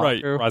against Kohaku.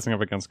 Right, rising up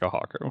against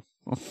Kohaku.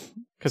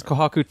 Because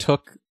Kohaku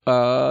took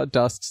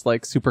Dust's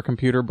like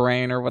supercomputer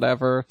brain or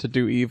whatever to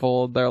do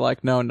evil. They're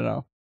like,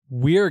 no.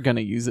 We're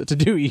gonna use it to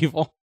do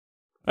evil.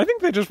 I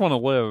think they just want to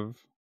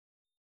live.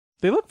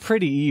 They look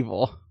pretty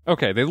evil.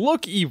 Okay, they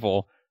look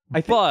evil,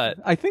 but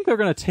I think they're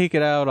gonna take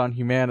it out on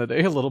humanity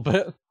a little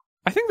bit.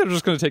 I think they're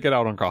just going to take it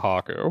out on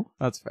Kohaku.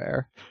 That's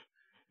fair.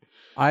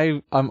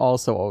 I'm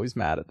also always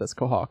mad at this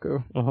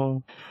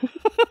Kohaku.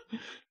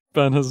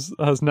 Ben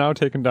has now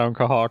taken down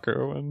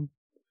Kohaku, and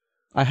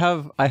I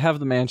have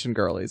the mansion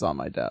girlies on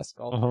my desk.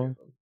 All three of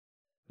them.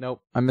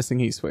 Nope, I'm missing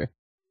Hisui.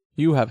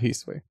 You have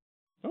Hisui.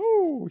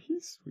 Oh,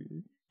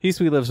 Hisui.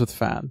 Hisui lives with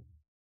Fan.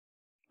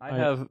 I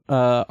have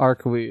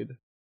Arcweed,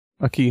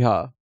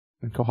 Akiha,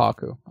 and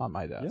Kohaku on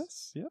my desk.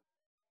 Yes, yeah.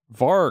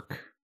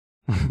 Vark.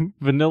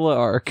 Vanilla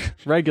Arc,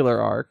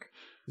 regular Arc.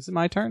 Is it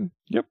my turn?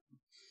 Yep.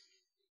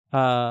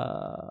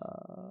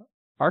 Arcweed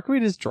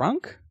is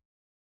drunk?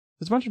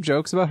 There's a bunch of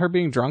jokes about her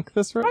being drunk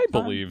this time. I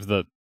believe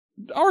that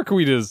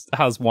Arcweed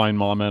has wine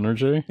mom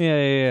energy.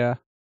 Yeah.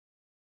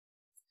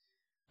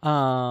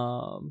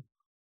 Her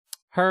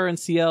and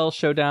CL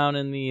show down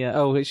in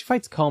the she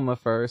fights Koma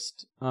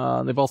first.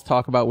 They both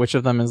talk about which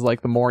of them is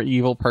like the more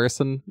evil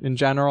person in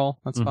general.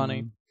 That's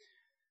funny.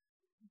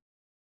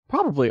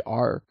 Probably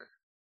Ark.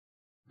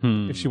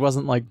 If she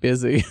wasn't, like,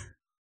 busy.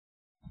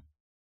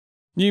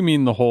 You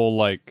mean the whole,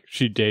 like,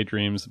 she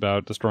daydreams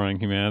about destroying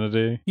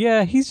humanity?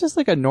 Yeah, he's just,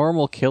 like, a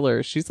normal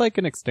killer. She's, like,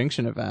 an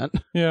extinction event.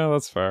 Yeah,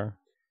 that's fair.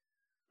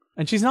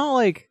 And she's not,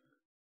 like...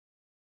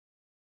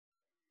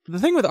 The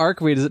thing with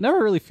Arkweed is it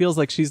never really feels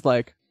like she's,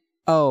 like,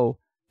 oh,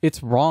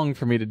 it's wrong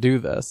for me to do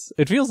this.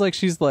 It feels like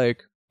she's,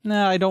 like,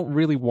 nah, I don't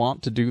really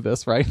want to do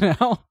this right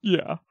now.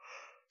 Yeah.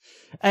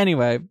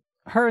 Anyway,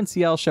 her and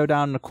CL show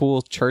down in a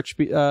cool church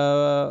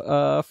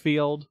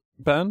field.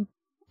 Ben,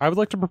 I would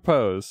like to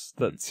propose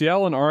that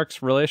CL and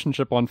Ark's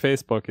relationship on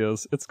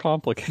Facebook it's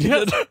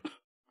complicated.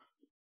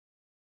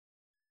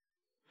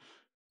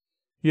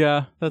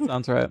 Yeah, that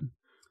sounds right.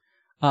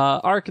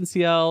 Ark and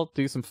CL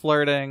do some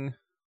flirting.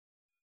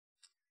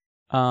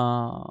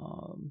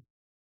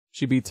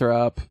 She beats her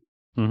up.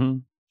 Mm-hmm.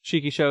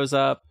 Shiki shows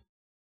up.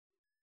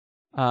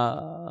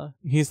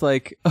 He's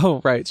like,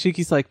 oh, right.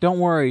 Shiki's like, don't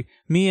worry.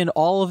 Me and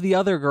all of the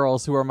other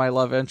girls who are my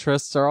love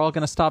interests are all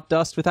going to stop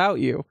Dust without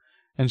you.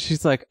 And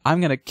she's like, I'm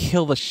going to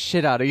kill the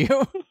shit out of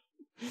you.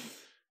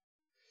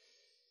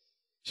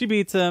 She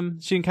beats him.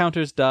 She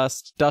encounters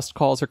Dust. Dust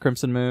calls her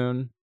Crimson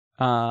Moon.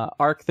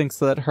 Ark thinks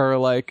that her,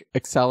 like,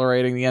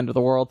 accelerating the end of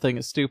the world thing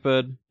is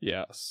stupid.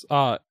 Yes.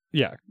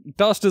 Yeah.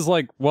 Dust is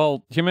like,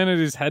 well,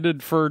 humanity's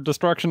headed for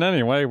destruction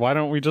anyway. Why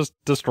don't we just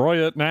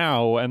destroy it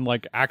now and,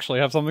 like, actually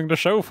have something to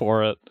show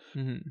for it?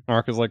 Mm-hmm.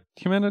 Ark is like,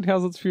 humanity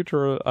has its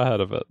future ahead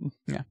of it.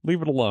 Yeah.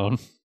 Leave it alone.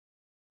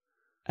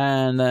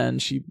 And then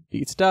she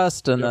beats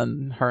Dust, and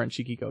then her and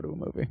Shiki go to a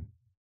movie.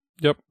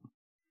 Yep.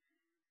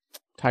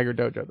 Tiger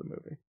Dojo, the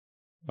movie.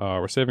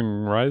 We're saving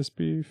Rise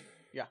Beef.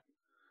 Yeah.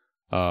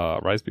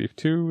 Rise Beef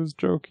 2 is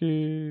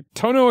jokey.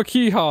 Tono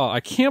Akiha! I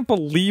can't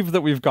believe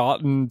that we've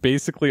gotten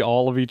basically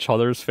all of each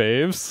other's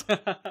faves.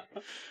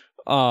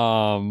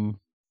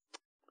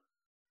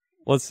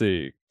 Let's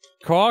see.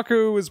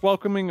 Kohaku is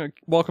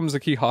welcomes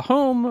Akiha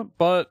home,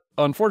 but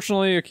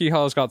unfortunately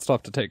Akiha's got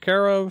stuff to take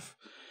care of.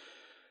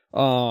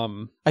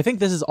 I think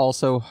this is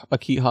also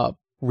Akiha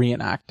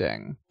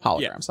reenacting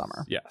Hologram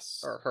Summer.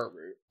 Yes. Or her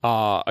route.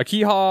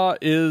 Akiha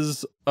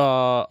is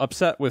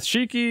upset with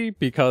Shiki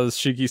because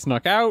Shiki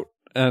snuck out,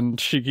 and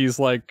Shiki's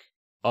like,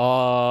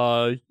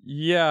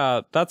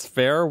 yeah, that's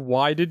fair.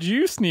 Why did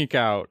you sneak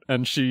out?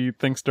 And she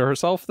thinks to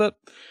herself that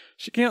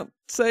she can't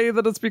say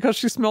that it's because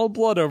she smelled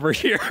blood over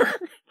here.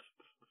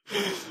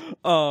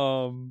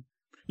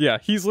 Yeah,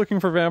 he's looking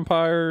for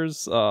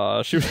vampires.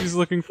 She's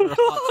looking for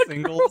hot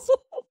singles.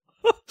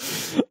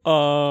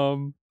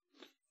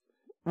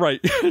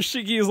 Right.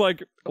 Shiki's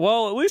like,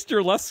 well, at least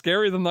you're less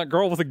scary than that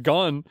girl with a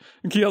gun.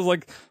 And Kia's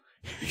like,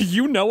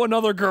 you know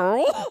another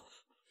girl?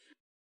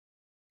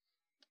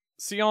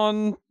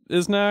 Sion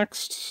is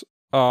next.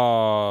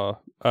 Oh,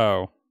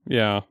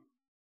 yeah.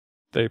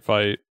 They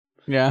fight.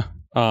 Yeah.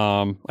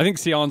 I think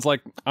Sion's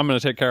like, I'm gonna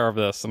take care of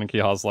this, and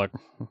Akiha's like,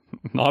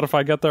 not if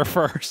I get there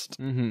first.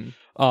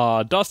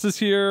 Mm-hmm. Dust is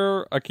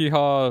here.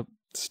 Akiha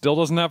still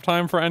doesn't have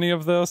time for any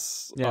of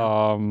this.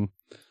 Yeah.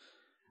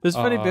 There's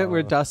a funny bit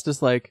where Dust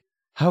is like,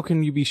 how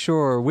can you be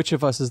sure which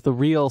of us is the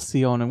real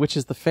Sion and which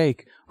is the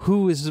fake?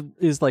 Who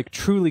is like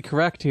truly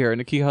correct here?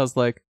 And Akiha's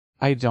like,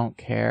 I don't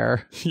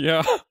care.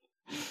 Yeah.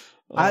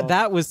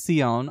 That was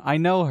Sion. I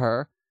know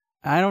her.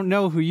 I don't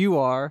know who you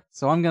are,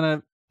 so I'm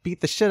gonna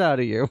beat the shit out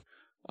of you.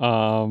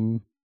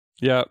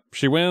 Yeah,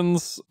 she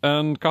wins,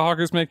 and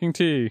Kahaku's making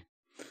tea.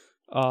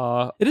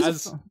 It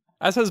is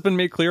as has been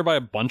made clear by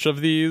a bunch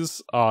of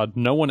these,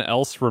 no one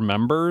else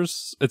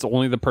remembers. It's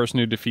only the person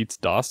who defeats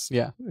Dust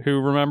who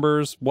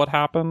remembers what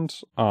happened.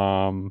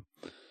 So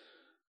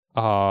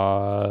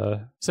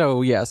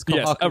yes,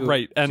 Kohaku,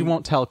 right. And she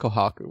won't tell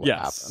Kohaku what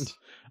happened.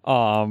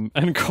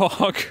 And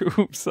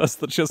Kohaku says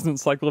that she has an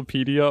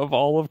encyclopedia of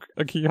all of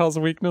Akiha's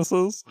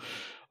weaknesses.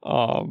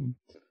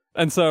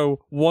 And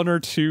so one or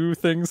two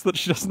things that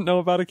she doesn't know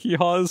about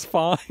Akiha is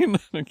fine. And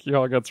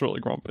Akiha gets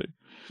really grumpy.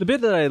 The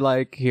bit that I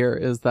like here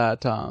is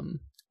that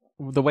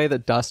the way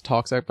that Dust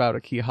talks about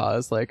Akiha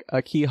is like,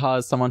 Akiha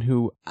is someone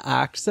who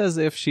acts as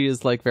if she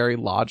is like very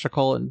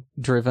logical and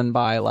driven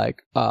by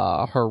like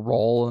her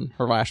role and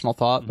her rational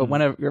thought. But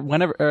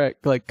whenever it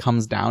like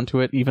comes down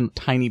to it, even a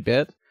tiny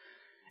bit,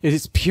 it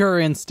is pure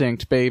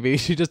instinct, baby.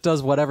 She just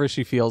does whatever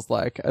she feels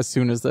like as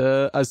soon as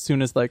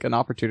like an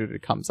opportunity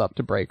comes up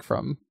to break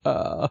from.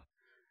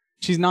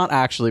 She's not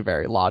actually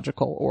very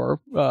logical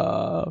or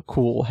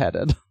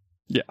cool-headed.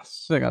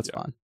 Yes, I think that's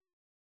fun.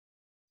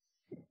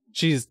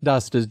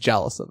 Dust is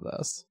jealous of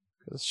this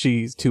because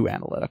she's too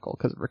analytical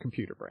because of her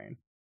computer brain.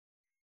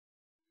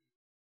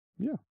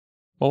 Yeah,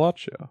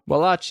 Wallachia,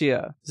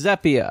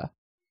 Zephia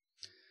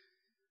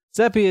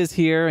is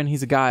here, and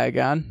he's a guy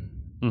again.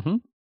 Mm-hmm.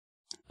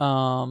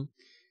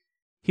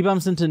 He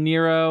bumps into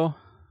Nero.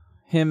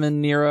 Him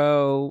and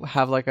Nero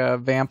have like a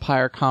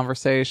vampire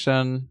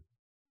conversation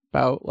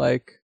about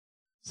like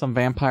some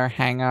vampire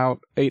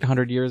hangout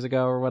 800 years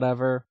ago or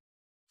whatever.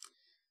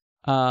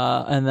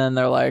 And then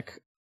they're like,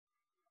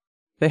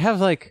 they have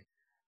like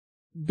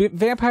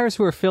vampires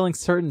who are filling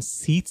certain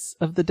seats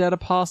of the dead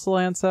apostle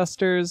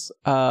ancestors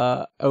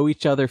owe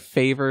each other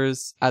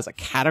favors as a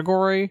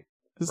category.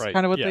 This is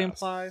kind of what they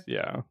imply.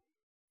 Yeah.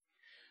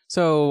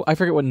 So I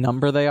forget what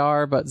number they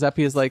are, but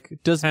Zeppy is like,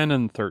 does 10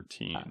 and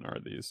 13 are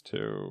these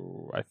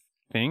two? I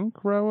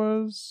think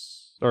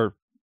Roa's or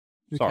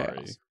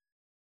sorry,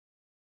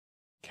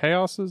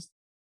 Chaos is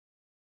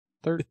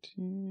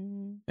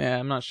 13. Yeah,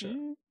 I'm not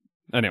sure.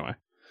 Anyway,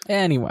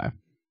 Zeppy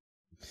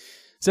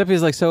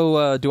is like,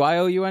 so do I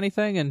owe you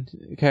anything? And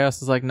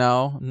Chaos is like,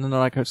 no. And then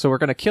they're like, so we're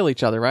gonna kill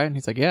each other, right? And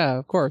he's like, yeah,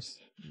 of course.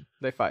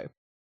 They fight.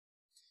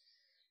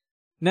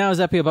 Now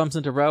Zeppia bumps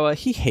into Roa.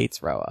 He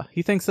hates Roa.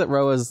 He thinks that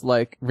Roa's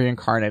like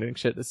reincarnating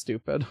shit is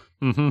stupid.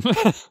 Mm-hmm.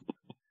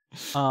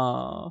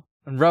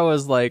 And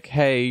Roa's like,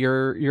 hey,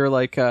 you're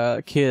like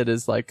a kid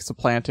is like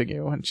supplanting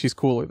you, and she's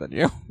cooler than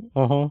you.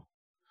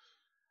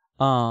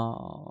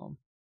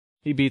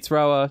 He beats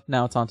Roa.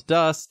 Now it's on to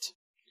Dust.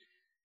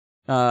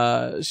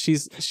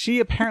 She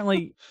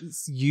apparently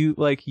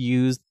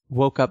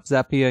woke up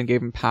Zeppia and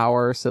gave him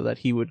power so that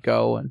he would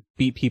go and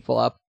beat people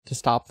up to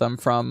stop them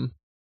from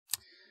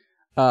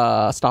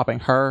stopping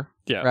her.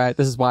 Yeah. Right?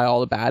 This is why all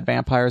the bad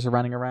vampires are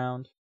running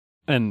around.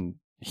 And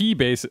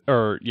he's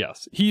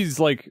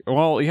like,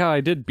 well, yeah,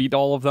 I did beat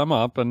all of them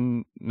up,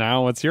 and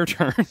now it's your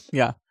turn.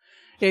 Yeah.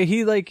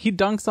 He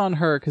dunks on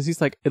her because he's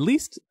like, at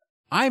least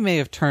I may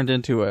have turned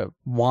into a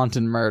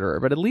wanton murderer,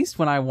 but at least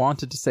when I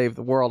wanted to save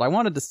the world, I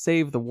wanted to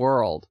save the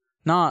world,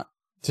 not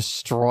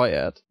destroy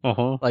it.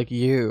 Like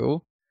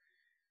you.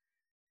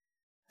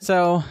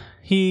 So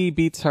he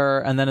beats her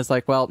and then is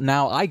like, well,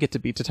 now I get to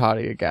beat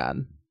Tatati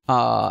again.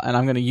 And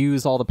I'm going to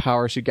use all the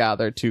power she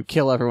gathered to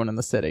kill everyone in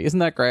the city. Isn't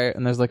that great?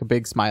 And there's like a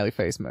big smiley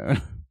face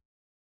moon.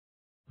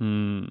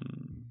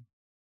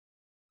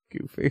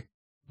 Goofy.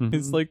 Mm-hmm.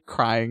 His like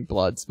crying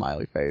blood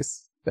smiley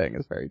face thing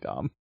is very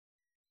dumb.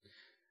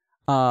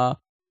 It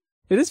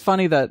is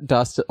funny that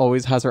Dust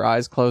always has her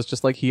eyes closed,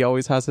 just like he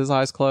always has his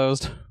eyes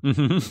closed.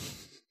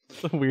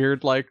 It's a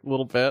weird, like,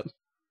 little bit.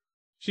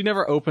 She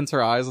never opens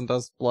her eyes and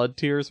does blood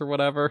tears or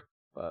whatever,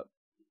 but...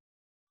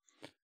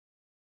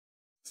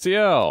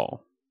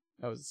 CL.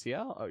 Oh, is it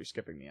CL? Oh, you're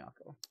skipping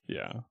Miyako.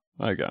 Yeah.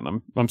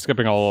 Again, I'm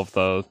skipping all of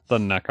the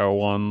Neko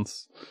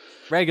ones.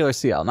 Regular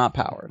CL, not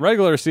powered.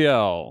 Regular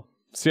CL.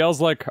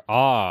 CL's like,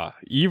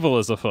 evil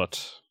is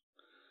afoot.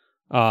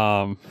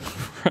 Right.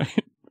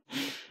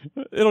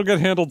 It'll get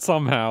handled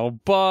somehow,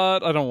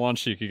 but I don't want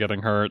Shiki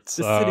getting hurt.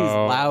 So... The city's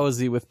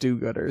lousy with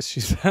do-gooders, she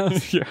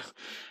says. Yeah.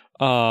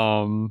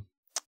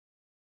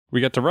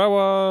 We get to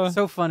Roa.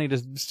 So funny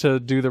to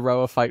do the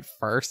Roa fight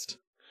first.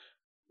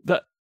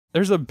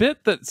 There's a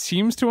bit that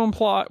seems to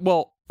imply...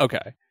 Well,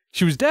 okay.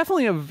 She was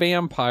definitely a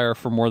vampire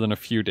for more than a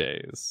few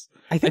days.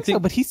 I think so,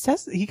 but he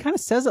kind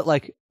of says it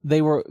like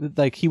they were,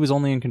 like he was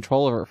only in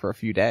control of her for a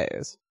few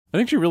days.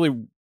 I think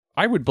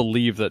I would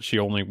believe that she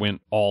only went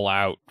all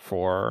out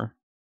for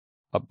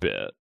a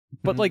bit.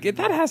 But like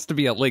that has to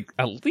be at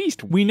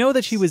least... We know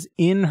that she was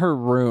in her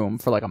room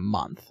for like a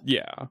month.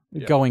 Yeah.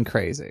 Going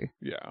crazy.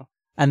 Yeah.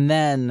 And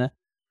then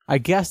I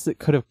guess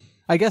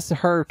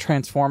her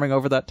transforming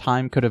over that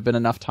time could have been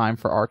enough time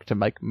for Ark to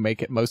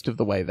make it most of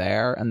the way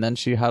there, and then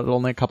she had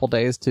only a couple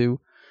days to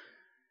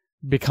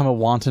become a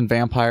wanton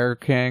vampire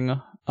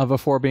king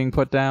before being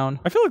put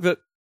down. I feel like that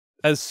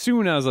as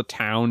soon as a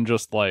town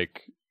just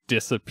like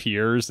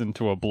disappears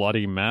into a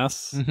bloody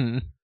mess,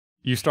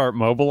 you start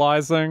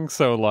mobilizing.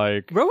 So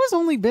like Roa's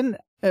only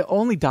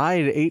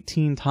died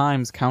 18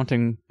 times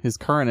counting his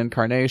current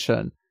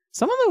incarnation.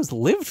 Some of those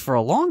lived for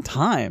a long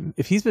time.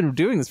 If he's been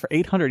doing this for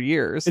 800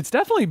 years, it's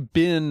definitely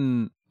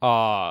been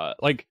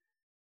like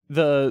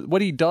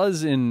what he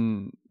does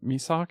in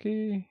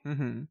Misaki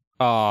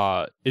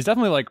is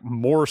definitely like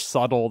more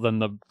subtle than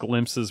the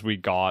glimpses we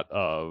got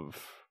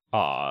of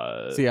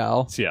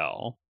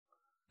CL.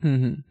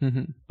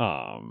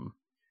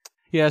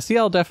 Yeah,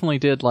 CL definitely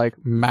did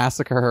like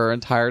massacre her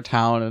entire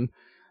town and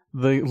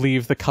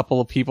leave the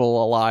couple of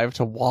people alive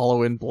to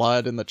wallow in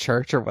blood in the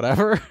church or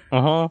whatever.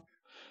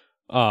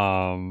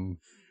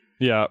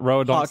 Yeah,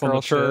 Roa dunks on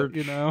the church.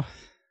 Shit, you know.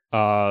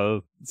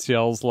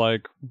 CL's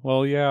like,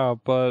 well, yeah,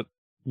 but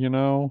you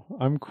know,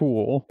 I'm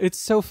cool. It's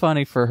so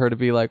funny for her to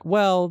be like,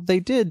 well, they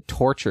did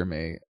torture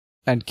me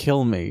and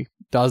kill me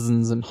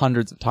dozens and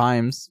hundreds of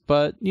times,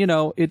 but you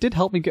know, it did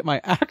help me get my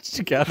act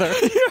together.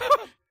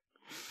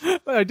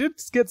 I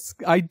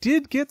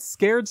did get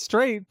scared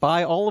straight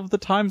by all of the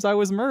times I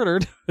was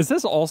murdered. Is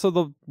this also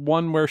the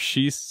one where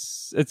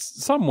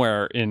it's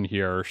somewhere in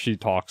here she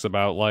talks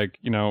about like,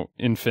 you know,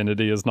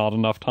 infinity is not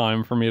enough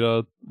time for me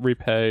to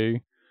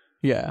repay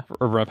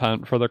or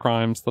repent for the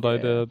crimes that I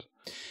did.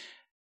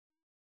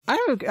 I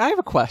have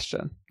a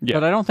question,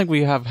 but I don't think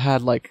we have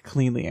had like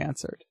cleanly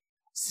answered.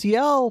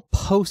 CL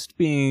post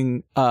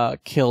being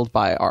killed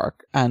by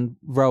Ark and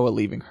Roa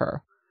leaving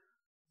her,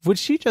 would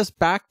she just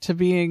back to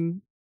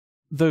being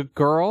the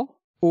girl,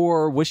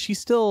 or was she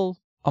still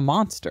a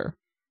monster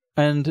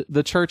and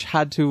the church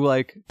had to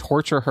like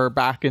torture her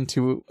back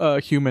into a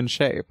human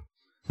shape?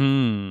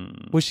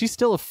 Was she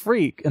still a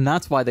freak, and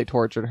that's why they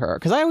tortured her?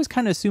 Because I always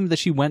kind of assumed that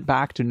she went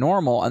back to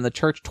normal, and the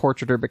church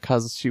tortured her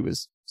because she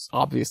was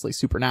obviously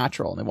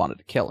supernatural, and they wanted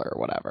to kill her or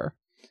whatever.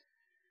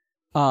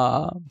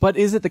 But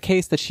is it the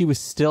case that she was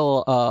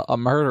still a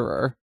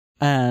murderer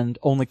and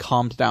only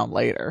calmed down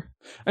later?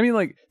 I mean,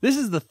 like, this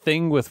is the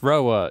thing with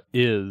Roa,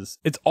 is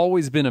it's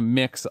always been a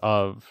mix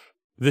of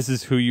this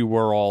is who you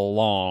were all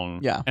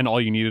along, and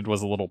all you needed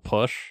was a little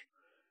push.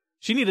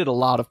 She needed a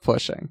lot of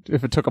pushing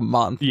if it took a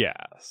month.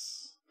 Yes.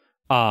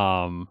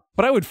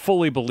 But I would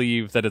fully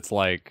believe that it's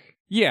like,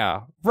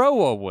 yeah,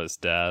 Roa was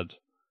dead,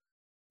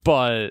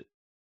 but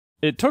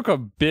it took a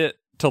bit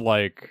to,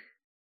 like,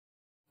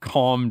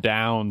 calm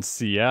down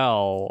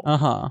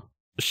CL.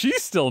 She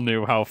still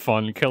knew how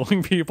fun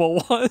killing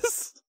people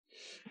was.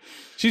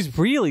 She's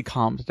really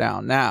calmed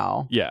down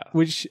now. Yeah.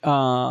 Which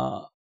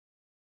kind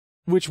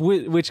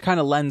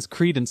of lends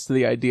credence to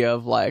the idea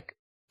of, like,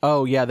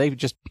 oh, yeah, they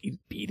just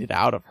beat it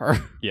out of her.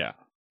 Yeah.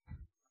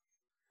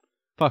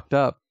 Fucked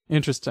up.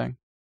 Interesting.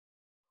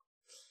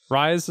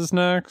 Rise is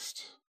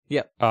next.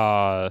 Yep.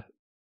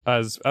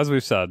 As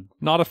we've said,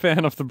 not a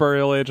fan of the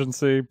burial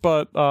agency,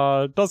 but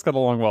does get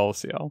along well with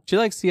CL. She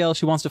likes CL.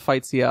 She wants to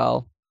fight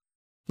CL,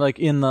 like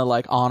in the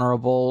like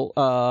honorable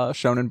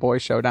Shonen Boy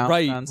showdown.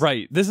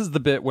 Right. This is the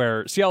bit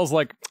where CL's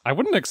like, I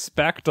wouldn't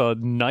expect a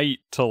knight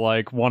to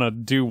like want to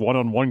do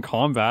one-on-one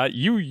combat.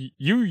 You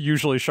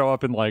usually show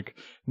up in like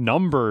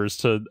numbers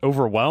to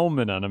overwhelm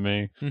an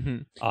enemy.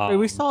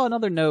 We saw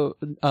another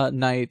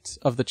knight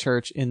of the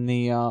church in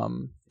the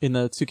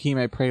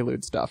Tsukime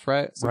Prelude stuff,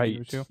 right?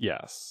 Right.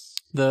 Yes.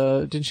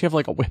 Didn't she have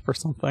like a whip or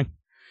something?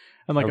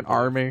 And like an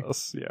army?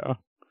 Yeah.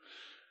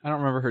 I don't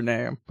remember her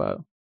name, but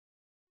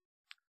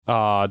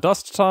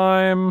Dust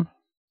Time.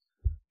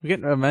 We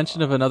get a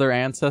mention of another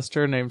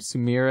ancestor named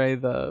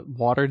Sumire, the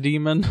water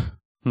demon.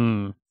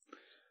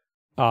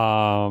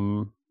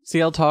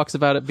 CL talks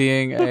about it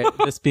being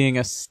this being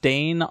a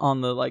stain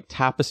on the like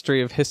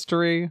tapestry of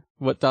history,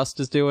 what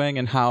Dust is doing,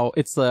 and how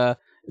it's the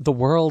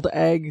world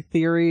egg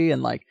theory,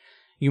 and like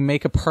you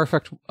make a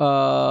perfect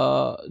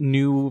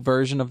new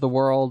version of the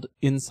world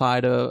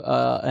inside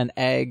an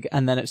egg,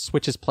 and then it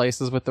switches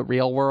places with the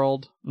real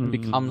world and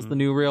becomes the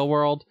new real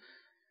world.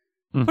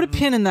 Put a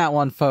pin in that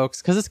one,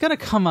 folks, because it's going to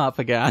come up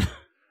again.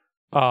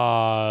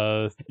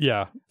 Yeah.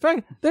 In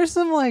fact, there's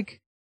some,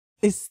 like,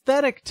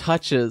 aesthetic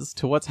touches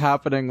to what's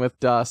happening with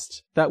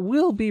Dust that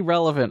will be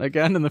relevant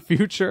again in the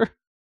future.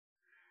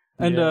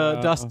 And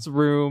Dust's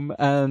room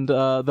and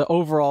the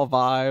overall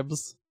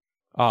vibes.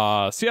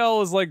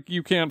 CL is like,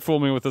 you can't fool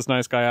me with this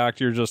nice guy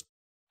act. You're just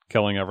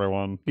killing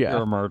everyone. Yeah.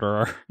 You're a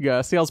murderer.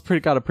 Yeah, CL's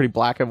got a pretty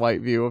black and white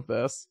view of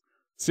this.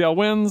 CL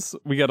wins.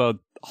 We get a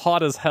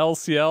hot as hell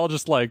CL,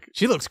 just like...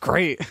 She looks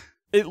great.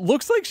 It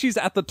looks like she's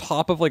at the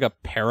top of like a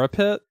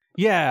parapet.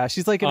 Yeah,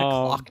 she's like in a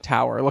clock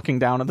tower looking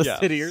down at the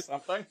city or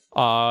something.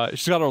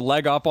 She's got her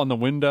leg up on the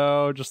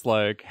window, just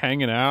like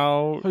hanging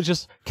out.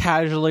 Just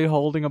casually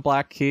holding a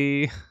black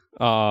key.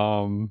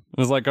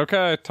 It's like,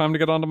 okay, time to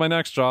get on to my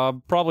next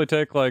job. Probably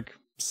take like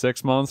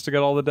 6 months to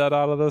get all the dead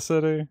out of the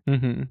city.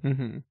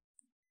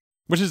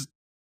 Which is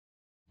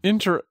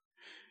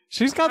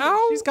She's got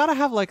to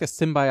have like a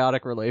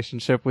symbiotic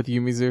relationship with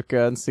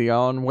Yumizuka and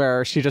Sion,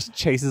 where she just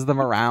chases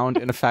them around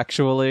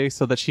ineffectually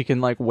so that she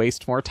can like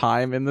waste more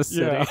time in the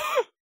city.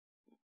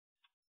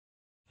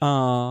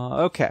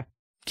 Okay.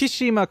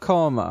 Kishima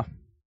Koma.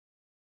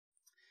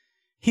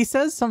 He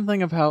says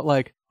something about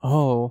like,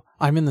 oh,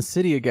 I'm in the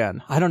city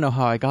again. I don't know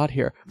how I got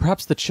here.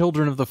 Perhaps the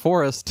children of the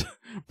forest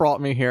brought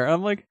me here. And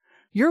I'm like,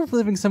 you're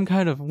living some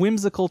kind of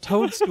whimsical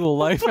toadstool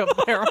life up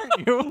there,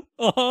 aren't you?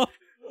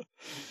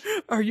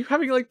 Are you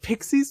having like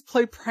pixies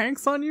play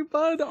pranks on you,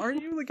 bud?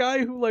 Aren't you the guy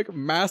who like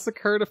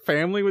massacred a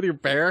family with your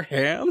bare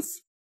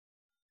hands?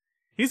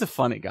 He's a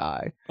funny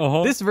guy.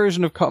 This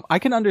version of Koma, I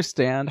can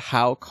understand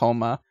how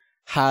Koma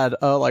had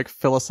a like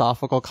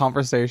philosophical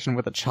conversation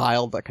with a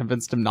child that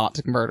convinced him not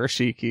to murder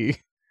Shiki.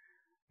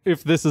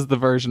 If this is the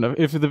version of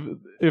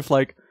if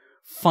like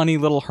funny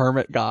little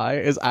hermit guy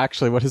is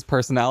actually what his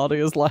personality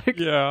is like.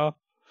 Yeah.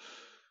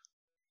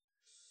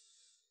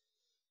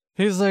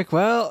 He's like,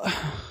 well,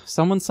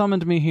 someone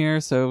summoned me here,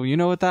 so you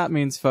know what that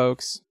means,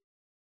 folks.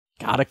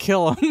 Gotta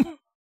kill him.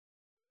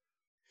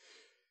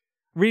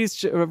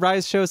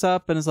 Rise shows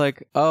up and is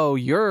like, oh,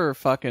 you're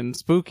fucking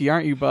spooky,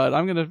 aren't you, bud?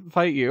 I'm gonna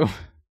fight you.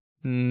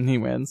 He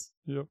wins.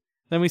 Yep.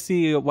 Then we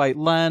see White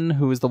Len,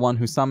 who is the one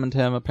who summoned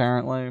him,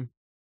 apparently.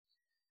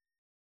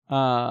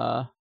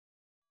 And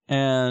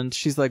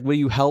she's like, will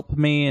you help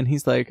me? And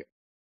he's like,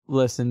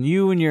 listen,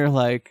 you and your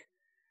like,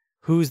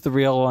 who's the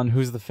real one,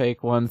 who's the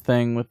fake one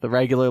thing with the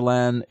regular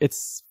Len.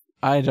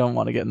 I don't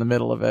want to get in the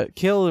middle of it.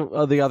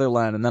 Kill the other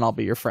Len, and then I'll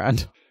be your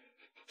friend.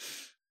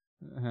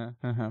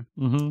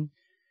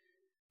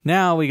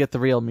 Now we get the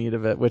real meat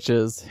of it, which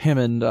is him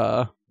and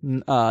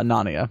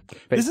Nania.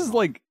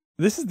 Basically.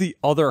 This is the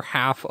other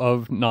half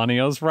of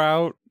Nania's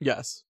route.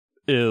 Yes.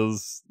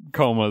 Is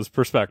Koma's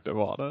perspective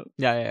on it.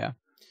 Yeah.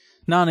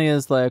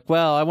 Nania's like,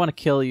 well, I want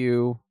to kill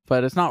you,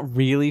 but it's not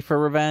really for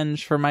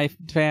revenge for my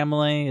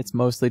family. It's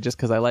mostly just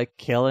because I like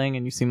killing,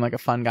 and you seem like a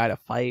fun guy to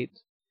fight.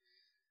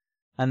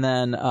 And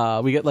then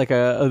we get like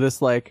this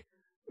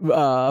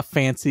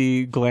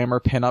fancy glamour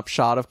pinup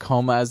shot of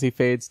Coma as he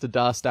fades to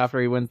dust after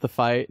he wins the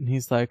fight, and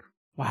he's like,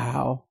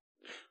 wow,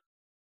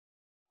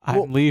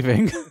 I'm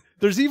leaving.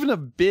 There's even a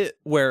bit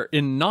where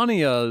in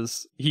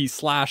Nania's, he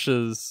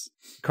slashes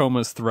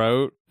Coma's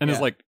throat and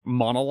is like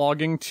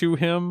monologuing to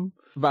him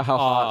about how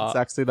hot and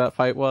sexy that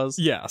fight was.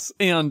 Yes,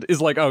 and is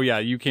like, oh yeah,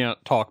 you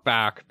can't talk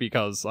back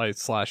because I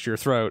slashed your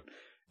throat.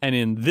 And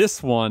in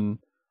this one,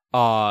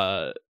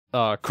 Coma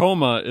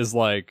is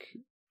like,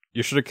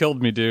 you should have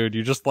killed me, dude.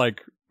 You just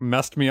like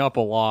messed me up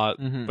a lot,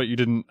 but you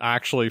didn't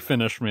actually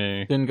finish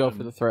me. Didn't go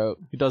for the throat.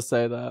 He does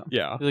say that.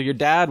 Yeah. He's like, your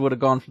dad would have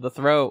gone for the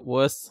throat,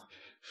 wuss.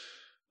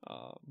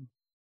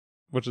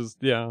 Which is,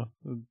 yeah,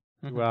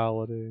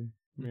 duality,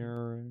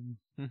 mirroring.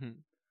 Do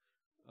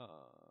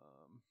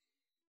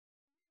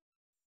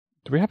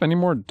we have any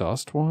more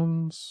dust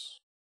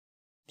ones?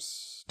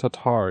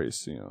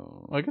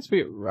 Tatarisium. Well, I guess we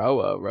get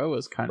Roa.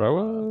 Roa's kind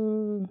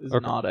of... is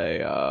not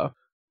a...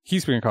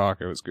 Hisui and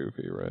Kahaku is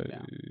goofy, right?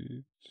 Yeah.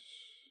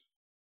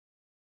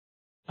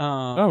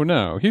 Oh,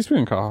 no. Hisui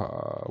and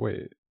Kahaku...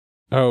 Wait.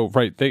 Oh,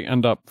 right. They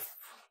end up...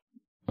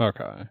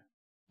 Okay.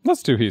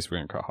 Let's do Hisui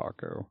and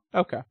Kahaku.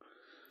 Okay.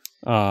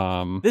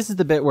 This is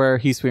the bit where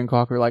Hisui and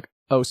Kahaku are like,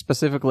 oh,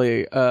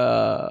 specifically,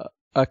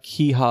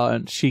 Akiha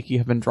and Shiki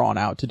have been drawn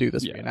out to do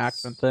this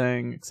reenactment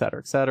thing, etc.,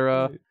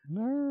 etc.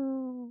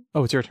 No.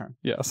 Oh, it's your turn.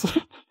 Yes.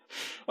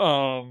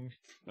 And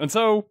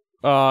so,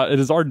 it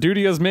is our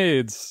duty as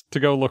maids to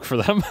go look for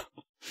them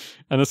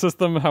and assist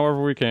them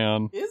however we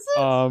can. Is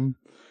it?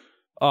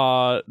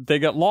 They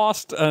get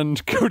lost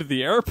and go to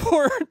the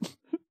airport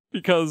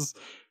because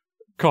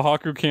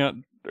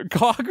Kahaku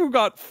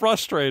got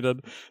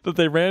frustrated that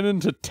they ran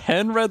into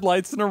 10 red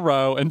lights in a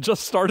row and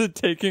just started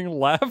taking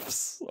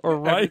lefts or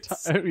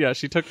rights. Yeah,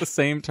 she took the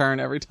same turn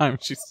every time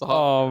she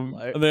saw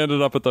and they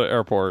ended up at the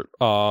airport.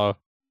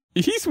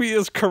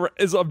 Hisui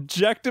is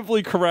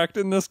objectively correct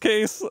in this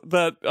case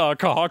that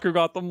Kahaku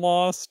got them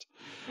lost.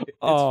 It's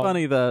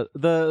funny that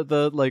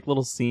the like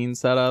little scene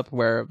setup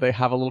where they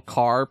have a little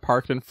car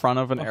parked in front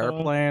of an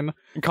airplane.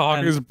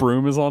 Kahaku's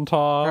broom is on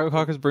top.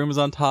 Kahaku's broom is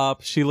on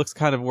top. She looks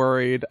kind of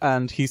worried,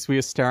 and Hisui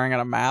is staring at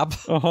a map.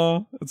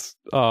 It's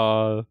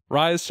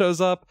Rise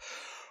shows up.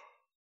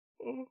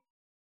 And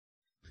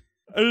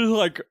it's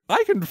like,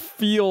 I can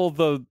feel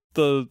the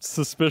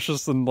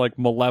suspicious and like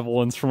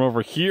malevolence from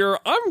over here.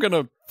 I'm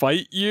gonna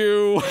fight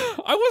you.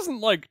 I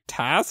wasn't like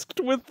tasked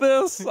with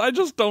this. I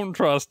just don't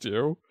trust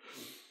you.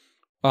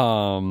 They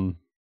run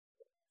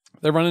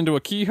into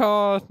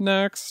Akiha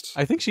next.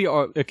 I think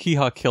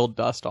Akiha killed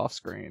Dust off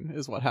screen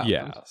is what happened.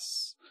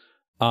 Yes.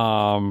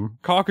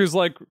 Kaku's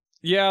like,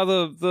 yeah,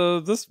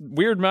 this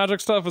weird magic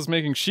stuff is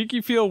making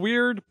Shiki feel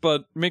weird,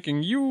 but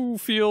making you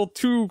feel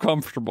too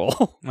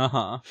comfortable.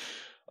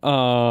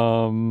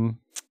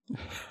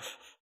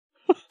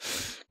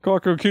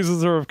 Kaku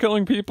accuses her of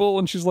killing people,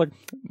 and she's like,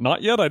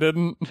 not yet, I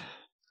didn't.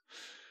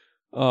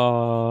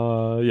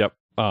 Yep.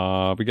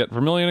 We get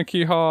Vermilion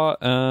Akiha,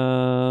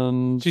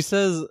 and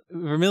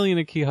Vermilion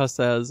Akiha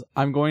says,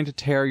 I'm going to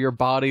tear your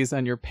bodies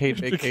and your paid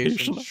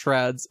vacation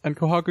shreds. And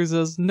Kohaku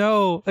says,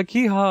 no,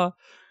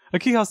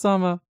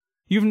 Akiha-sama,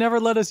 you've never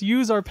let us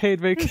use our paid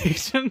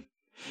vacation.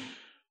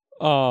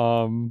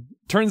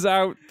 Turns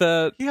out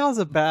that Akiha's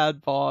a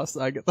bad boss,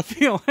 I get the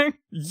feeling.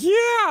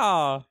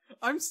 Yeah!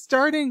 I'm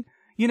starting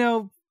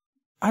to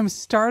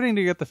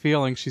get the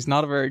feeling she's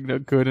not a very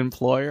good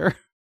employer.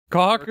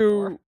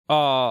 Kahaku,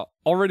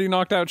 already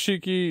knocked out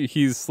Shiki.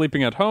 He's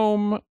sleeping at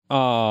home.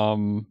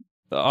 And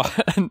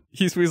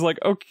Hisui's like,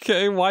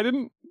 okay,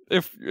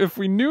 if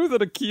we knew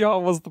that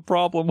Akiha was the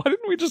problem, why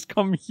didn't we just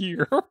come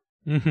here?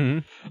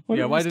 Why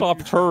didn't we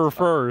stop her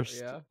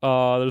first?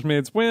 There's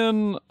Maids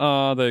Win.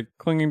 They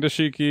clinging to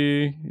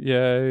Shiki.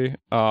 Yay.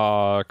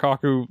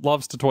 Kaku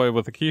loves to toy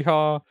with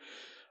Akiha.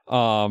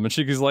 And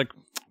Shiki's like,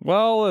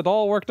 well, it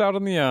all worked out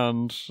in the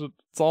end.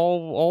 It's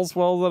all's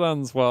well that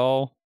ends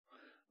well.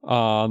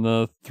 And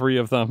the three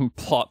of them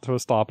plot to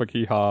stop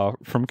Akiha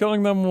from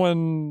killing them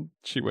when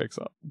she wakes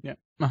up. Yeah.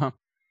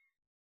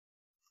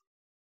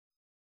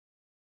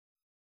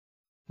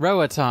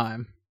 Roa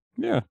time.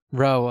 Yeah.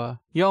 Roa.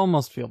 You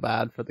almost feel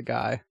bad for the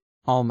guy.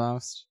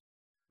 Almost.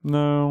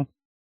 No.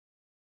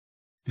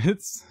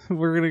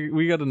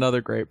 We got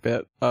another great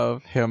bit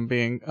of him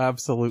being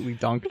absolutely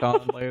dunked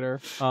on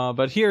later.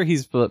 But here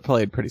he's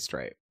played pretty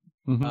straight.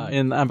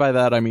 And by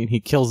that I mean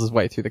he kills his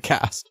way through the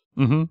cast.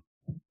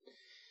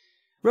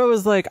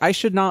 Roa's like, I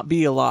should not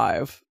be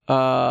alive.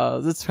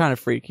 That's kind of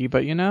freaky,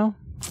 but gonna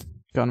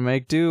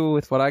make do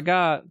with what I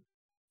got.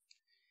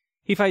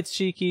 He fights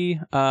Shiki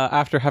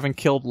after having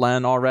killed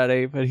Len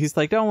already, but he's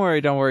like, don't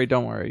worry.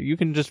 You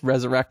can just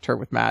resurrect her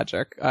with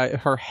magic.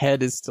 Her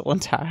head is still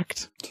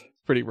intact. It's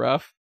pretty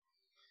rough.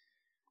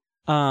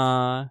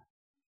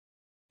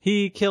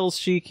 He kills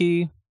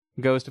Shiki,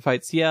 goes to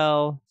fight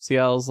CL.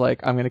 CL's like,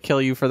 I'm going to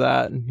kill you for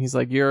that. And he's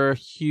like, you're a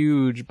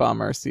huge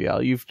bummer,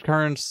 CL. You've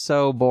turned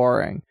so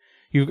boring.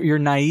 You're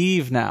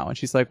naive now. And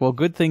she's like, well,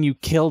 good thing you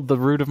killed the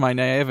root of my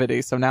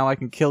naivety, so now I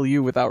can kill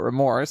you without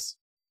remorse.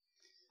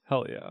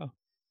 Hell yeah.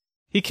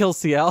 He kills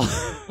CL.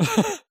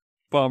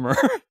 Bummer.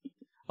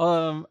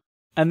 And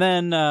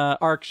then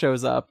Ark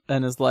shows up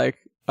and is like,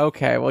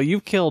 okay, well,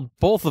 you've killed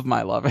both of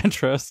my love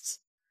interests.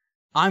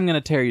 I'm going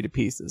to tear you to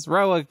pieces.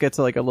 Roa gets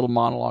like a little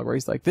monologue where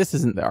he's like, this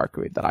isn't the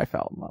Arkoid that I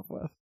fell in love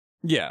with.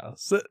 Yeah.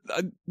 So,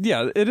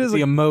 it is.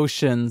 The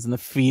emotions and the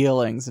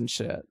feelings and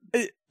shit.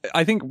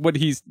 I think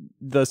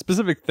the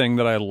specific thing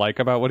that I like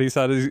about what he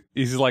said is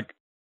he's like,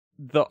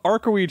 the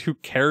Arkoid who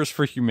cares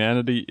for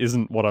humanity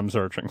isn't what I'm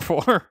searching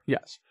for.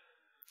 Yes.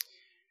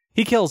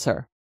 He kills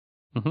her.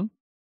 Mm-hmm.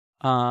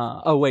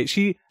 Oh wait,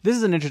 this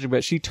is an interesting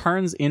bit. She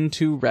turns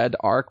into Red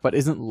Ark, but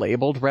isn't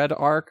labeled Red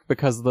Ark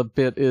because the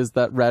bit is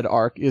that Red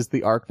Ark is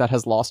the Ark that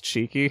has lost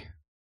Shiki.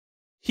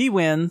 He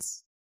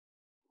wins,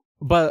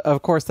 but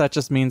of course that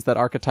just means that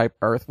Archetype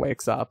Earth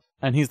wakes up,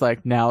 and he's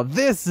like, now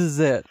this is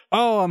it.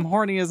 Oh, I'm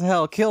horny as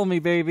hell. Kill me,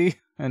 baby.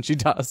 And she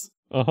does.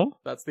 Uh-huh.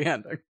 That's the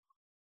ending.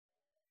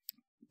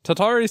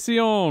 Tatari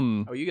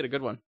Sion. Oh, you get a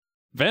good one.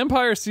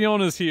 Vampire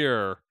Sion is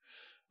here.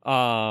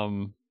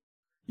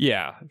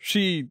 Yeah,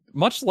 she,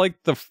 much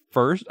like the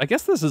first, I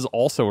guess this is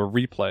also a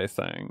replay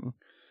thing,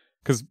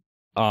 because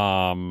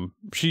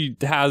she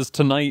has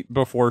tonight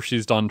before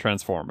she's done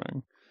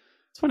transforming.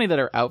 It's funny that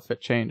her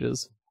outfit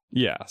changes.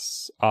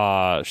 Yes.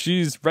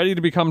 She's ready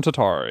to become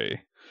Tatari.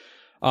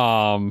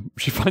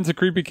 She finds a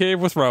creepy cave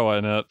with Roa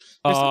in it.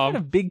 There's some kind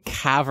of big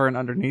cavern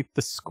underneath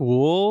the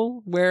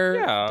school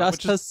where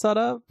Dust has set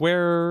up.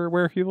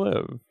 Where he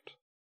lived.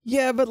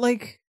 Yeah, but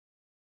like,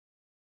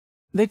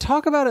 they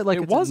talk about it like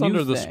it it's was a new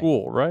under the thing.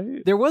 school,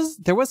 right? There was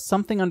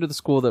something under the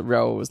school that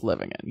Roa was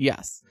living in.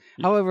 Yes.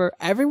 Yeah. However,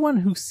 everyone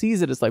who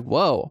sees it is like,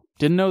 "Whoa!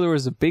 Didn't know there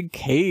was a big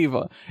cave."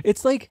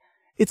 It's like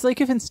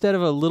if instead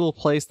of a little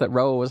place that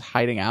Roa was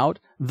hiding out,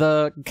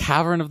 the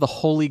cavern of the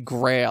Holy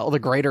Grail, the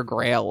Greater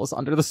Grail, was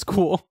under the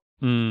school.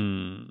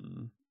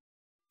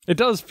 It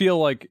does feel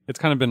like it's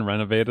kind of been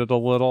renovated a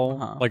little.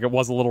 Uh-huh. Like it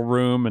was a little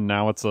room, and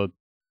now it's a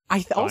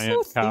also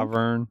giant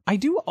cavern. I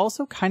do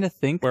also kind of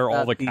think where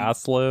all the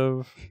cats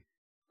live.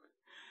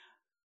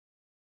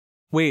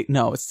 Wait,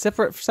 no, it's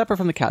separate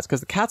from the cats,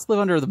 because the cats live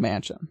under the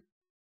mansion.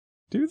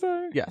 Do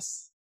they?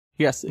 Yes.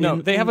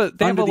 No, they have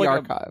the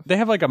archive. They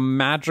have like a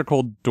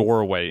magical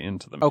doorway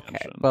into the mansion.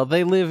 Okay, well,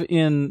 they live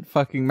in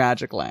fucking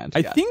Magic Land.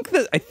 I think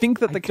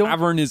that the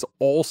cavern is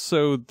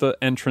also the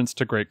entrance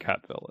to Great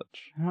Cat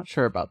Village. I'm not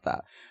sure about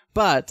that,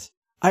 but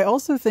I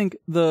also think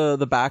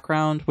the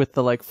background with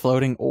the like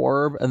floating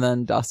orb and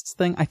then Dust's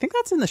thing, I think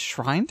that's in the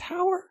Shrine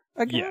Tower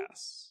again.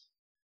 Yes.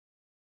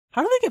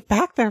 How do they get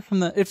back there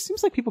from the... It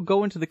seems like people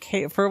go into the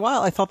cave. For a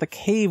while, I thought the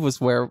cave was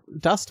where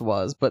Dust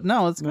was, but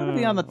no, it's going to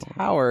be on the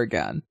tower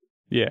again.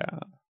 Yeah.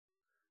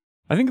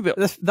 I think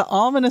the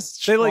ominous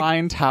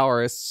Shrine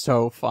Tower is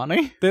so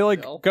funny. They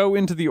go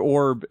into the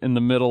orb in the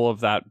middle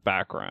of that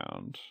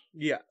background.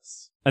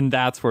 Yes. And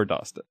that's where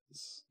Dust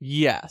is.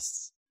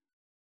 Yes.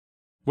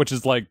 Which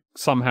is like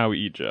somehow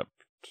Egypt.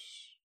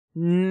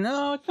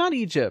 No, it's not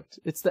Egypt.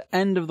 It's the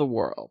end of the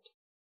world.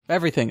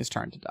 Everything is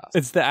turned to dust.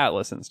 It's the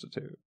Atlas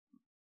Institute.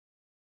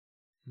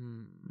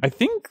 I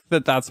think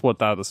that's what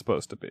that is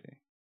supposed to be.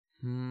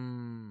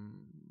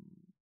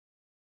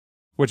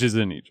 Which is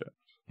in Egypt.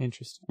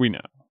 Interesting. We know.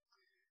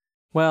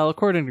 Well,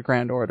 according to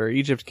Grand Order,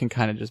 Egypt can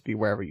kind of just be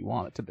wherever you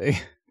want it to be.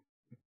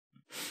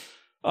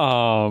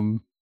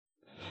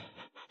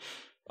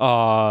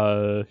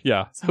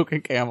 Yeah. So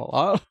can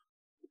Camelot.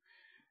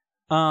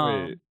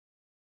 Wait.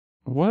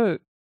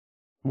 What?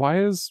 Why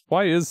is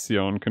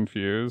Sion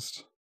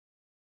confused?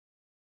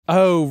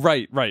 Oh,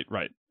 right.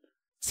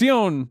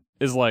 Sion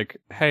is like,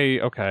 hey,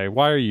 okay,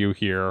 why are you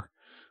here?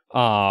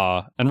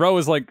 And Ro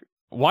is like,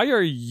 why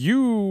are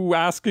you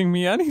asking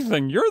me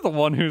anything? You're the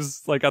one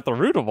who's like at the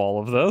root of all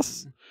of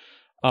this.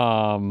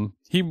 Roa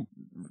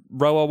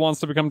wants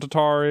to become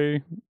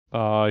Tatari.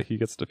 He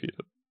gets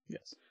defeated.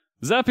 Yes.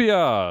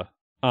 Zepia,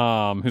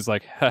 who's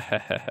like,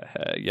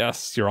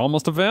 yes, you're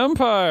almost a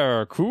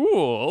vampire.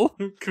 Cool.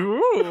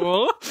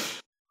 Cool.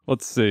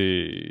 Let's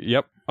see.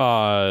 Yep.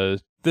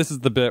 This is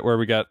the bit where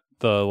we get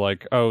the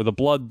like, oh, the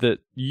blood that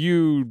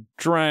you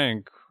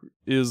drank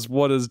is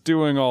what is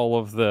doing all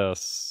of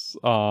this.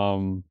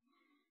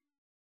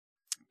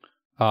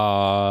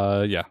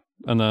 Yeah.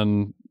 And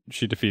then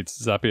she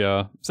defeats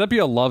Zepia.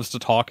 Zepia loves to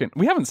talk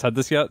we haven't said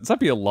this yet.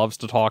 Zepia loves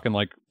to talk in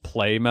like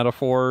play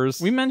metaphors.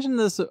 We mentioned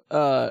this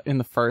in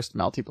the first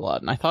Melty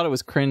Blood, and I thought it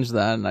was cringe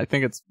then, and I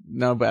think it's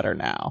no better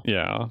now.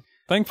 Yeah.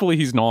 Thankfully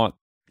he's not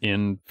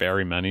in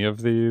very many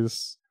of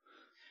these.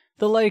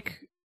 The like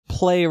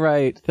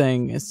playwright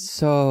thing is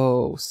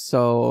so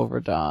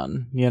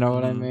overdone. You know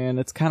what I mean?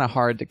 It's kind of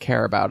hard to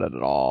care about it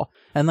at all.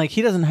 And like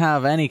he doesn't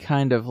have any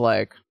kind of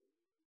like,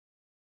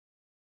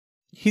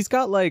 he's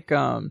got like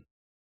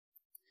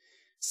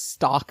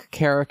stock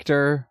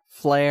character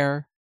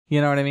flair You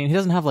know what I mean? He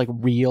doesn't have like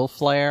real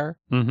flair.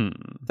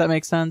 Mm-hmm. If that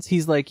makes sense.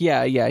 He's like,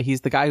 yeah,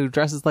 he's the guy who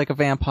dresses like a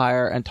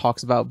vampire and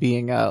talks about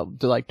being a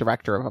like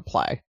director of a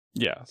play.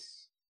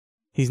 Yes.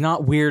 He's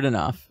not weird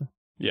enough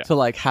to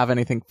like have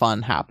anything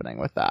fun happening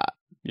with that.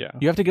 Yeah.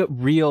 You have to get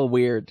real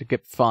weird to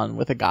get fun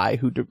with a guy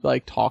who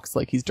like talks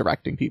like he's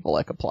directing people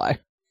like a play.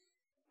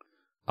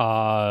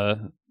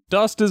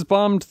 Dust is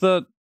bummed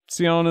that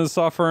Sion is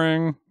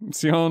suffering.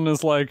 Sion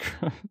is like,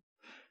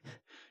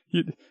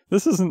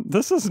 this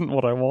isn't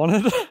what I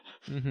wanted.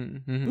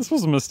 This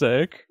was a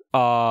mistake.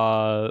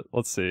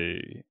 Let's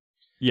see.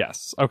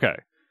 Yes. Okay.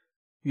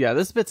 Yeah,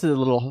 this bit's a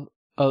little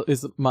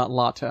is a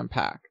lot to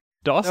unpack.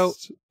 Dust. So,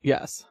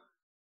 yes.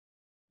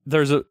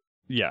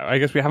 I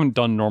guess we haven't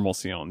done normal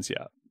Sions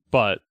yet,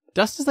 but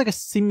Dust is like a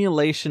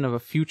simulation of a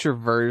future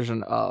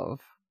version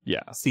of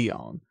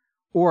Sion,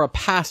 or a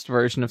past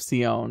version of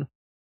Sion,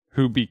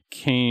 who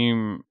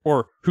became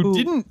who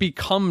didn't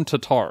become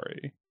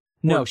Tatari.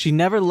 No, she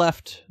never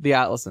left the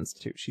Atlas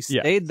Institute. She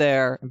stayed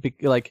there and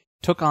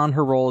took on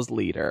her role as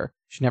leader.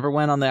 She never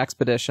went on the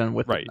expedition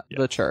with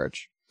the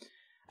church,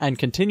 and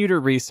continued her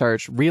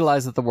research.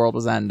 Realized that the world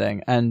was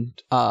ending, and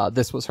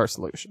this was her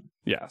solution.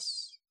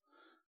 Yes.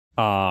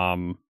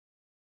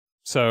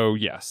 So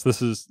yes,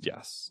 this is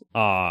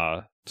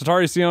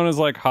Tatari Sion is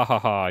like, ha ha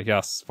ha,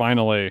 yes,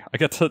 finally. I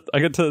get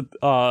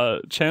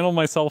to channel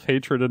my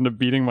self-hatred into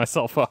beating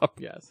myself up.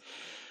 Yes.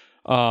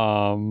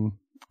 And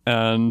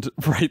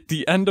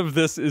the end of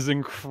this is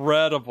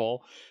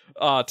incredible.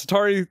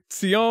 Tatari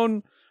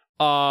Sion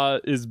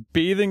is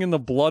bathing in the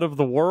blood of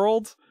the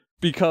world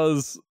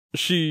because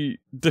she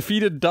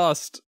defeated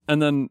Dust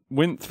and then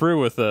went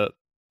through with it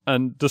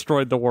and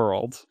destroyed the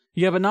world.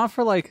 Yeah, but not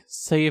for like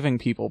saving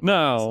people purposes.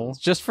 No.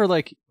 Just for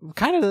like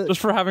kind of just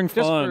for having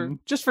fun.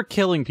 Just for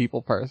killing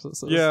people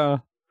purposes. Yeah.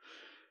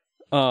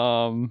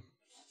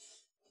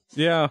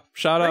 Yeah,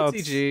 shout out.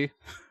 Great CG.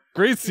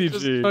 Great CG.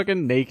 Just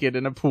fucking naked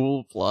in a pool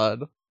of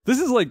blood.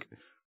 This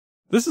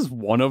is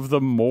one of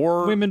the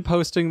more women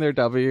posting their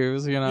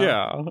W's, you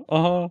know.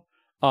 Yeah.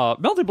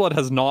 Melty Blood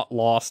has not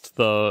lost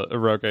the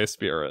eroge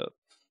spirit.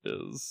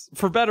 Is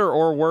for better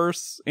or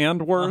worse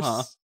and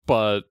worse.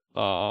 But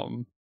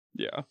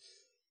yeah.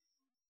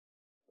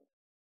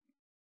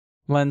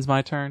 Len's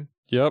my turn.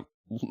 Yep.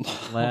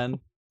 Len.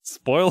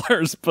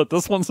 Spoilers, but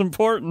this one's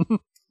important.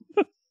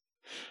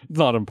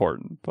 Not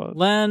important, but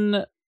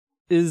Len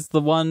is the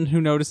one who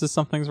notices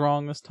something's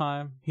wrong this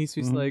time. He's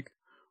like,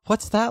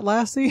 "What's that,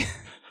 Lassie?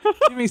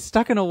 He's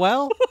stuck in a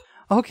well?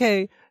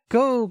 Okay,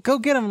 go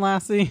get him,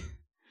 Lassie."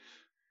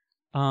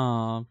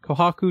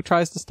 Kohaku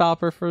tries to stop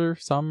her for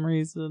some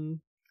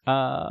reason.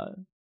 The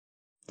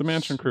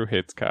mansion crew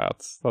hates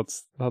cats.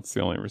 That's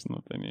the only reason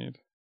that they need.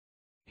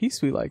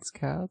 Hisui likes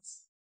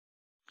cats.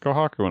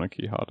 Kohaku and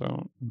Akiha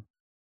don't.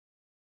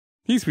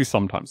 Hisui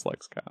sometimes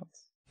likes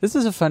cats. This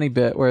is a funny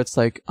bit where it's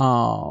like,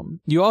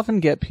 you often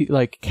get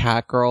like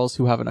cat girls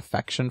who have an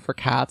affection for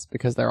cats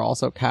because they're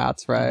also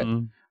cats, right?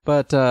 Mm-hmm.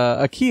 But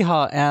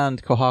Akiha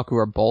and Kohaku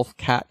are both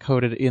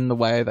cat-coded in the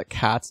way that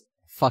cats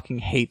fucking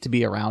hate to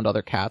be around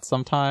other cats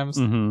sometimes.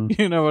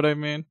 Mm-hmm. You know what I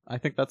mean? I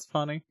think that's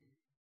funny.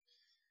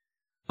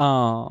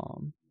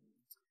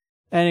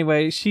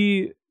 Anyway,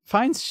 she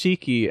finds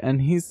Shiki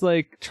and he's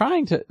like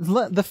trying to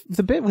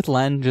the bit with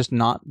Len just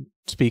not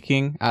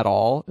speaking at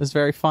all is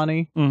very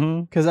funny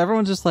because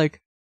everyone's just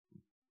like,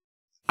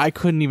 I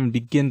couldn't even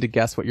begin to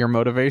guess what your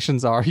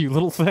motivations are, you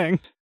little thing.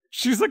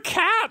 She's a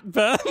cat,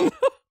 Ben.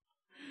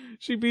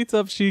 She beats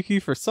up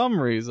Shiki for some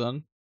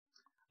reason,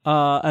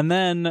 and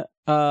then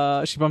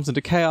she bumps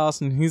into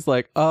Chaos and he's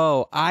like,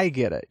 oh, I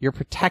get it, you're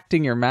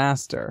protecting your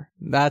master.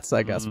 That's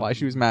I guess why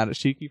she was mad at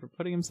Shiki for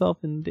putting himself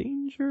in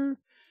danger.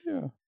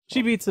 Yeah.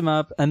 She beats him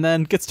up and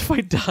then gets to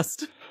fight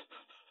Dust.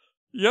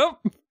 Yep.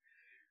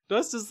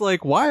 Dust is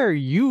like, why are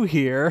you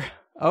here?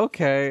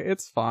 Okay,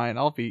 it's fine.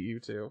 I'll beat you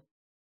too.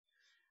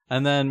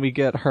 And then we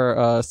get her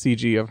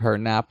CG of her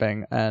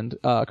napping, and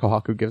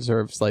Kohaku gives her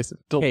a slice of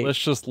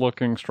delicious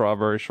looking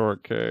strawberry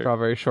shortcake.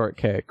 Strawberry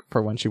shortcake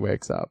for when she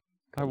wakes up.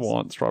 I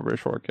want strawberry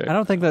shortcake. I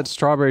don't think that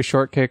strawberry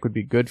shortcake would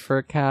be good for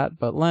a cat,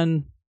 but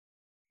Len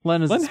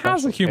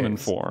has a human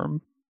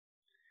form.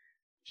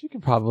 She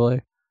can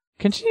probably.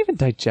 Can she even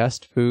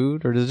digest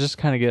food, or does it just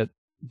kind of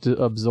get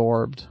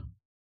absorbed?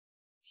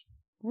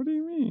 What do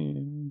you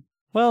mean?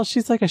 Well,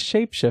 she's like a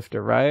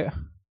shapeshifter, right?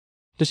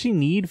 Does she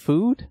need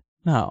food?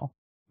 No.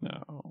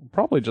 No.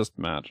 Probably just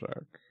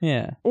magic.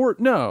 Yeah. Or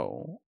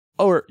no.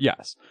 Or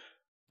yes.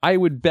 I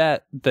would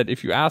bet that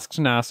if you asked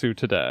Nasu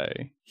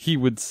today, he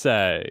would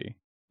say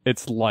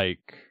it's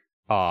like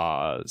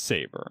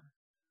Saber.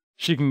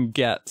 She can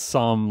get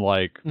some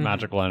like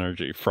magical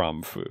energy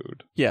from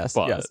food. Yes,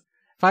 yes.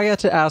 If I get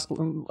to ask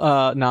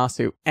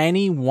Nasu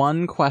any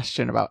one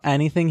question about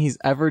anything he's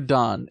ever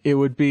done, it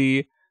would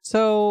be,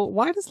 so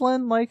why does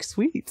Len like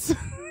sweets?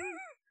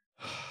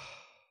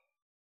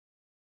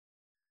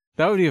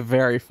 That would be a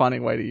very funny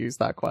way to use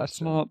that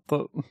question. It's not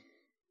the...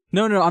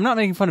 No, I'm not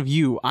making fun of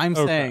you. I'm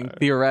saying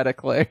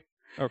theoretically.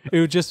 Okay. It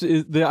would just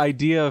the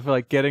idea of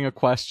like getting a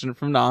question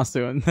from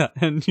Nasu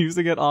and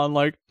using it on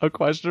like a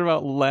question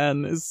about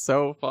Len is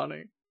so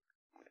funny.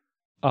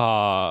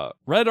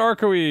 Red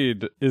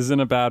Arcoid is in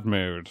a bad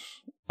mood.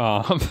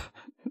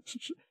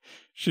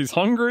 She's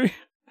hungry.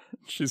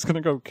 She's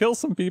gonna go kill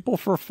some people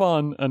for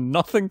fun, and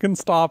nothing can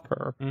stop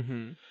her.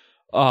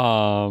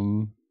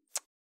 Mm-hmm.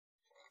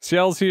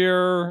 Ciel's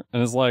here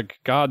and is like,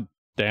 God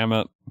damn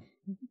it.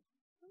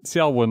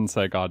 Ciel wouldn't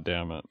say God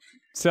damn it.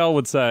 Ciel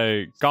would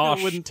say,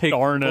 gosh wouldn't take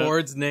darn it.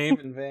 Lord's name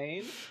in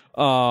vain.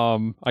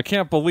 I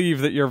can't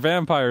believe that your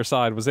vampire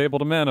side was able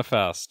to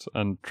manifest,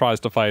 and tries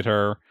to fight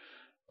her.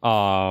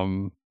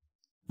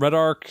 Red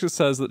Arc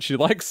says that she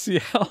likes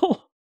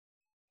Ciel.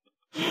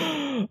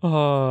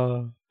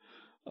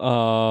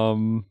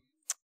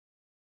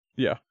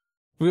 Yeah.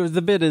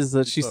 The bit is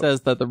that she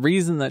says that the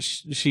reason that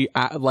she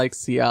likes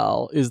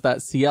Ciel is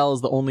that Ciel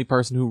is the only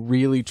person who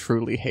really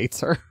truly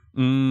hates her.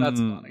 That's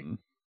funny.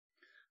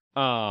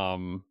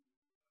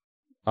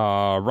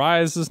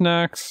 Rise is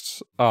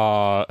next.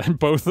 And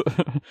both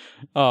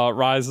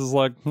Rise is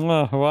like,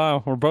 oh,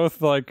 wow, we're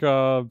both like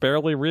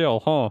barely real,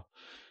 huh?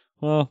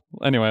 Well,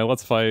 anyway,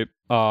 let's fight.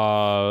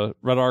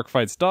 Red Arc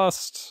fights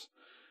Dust.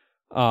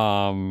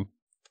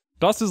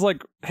 Dust is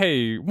like,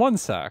 hey, one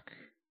sec.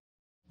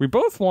 We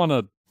both want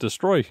to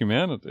destroy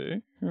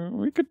humanity.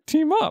 We could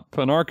team up.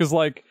 And Arc is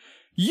like,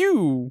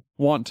 you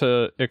want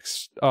to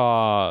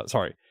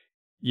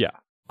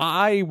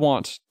I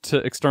want to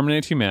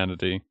exterminate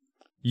humanity.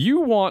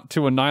 You want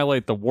to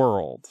annihilate the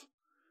world.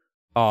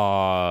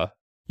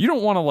 You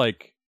don't want to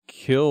like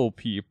kill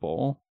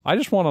people. I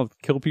just want to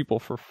kill people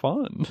for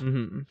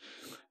fun.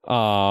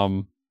 Mm-hmm.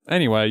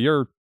 Anyway,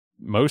 you're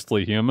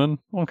mostly human.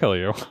 I'll kill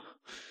you.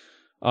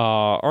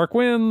 Arc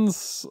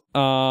wins.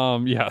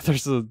 Yeah,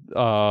 there's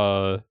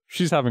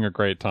she's having a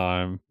great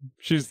time.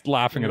 She's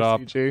laughing it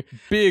up. CG.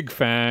 Big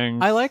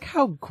fangs. I like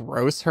how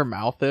gross her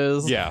mouth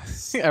is.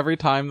 Yes. Every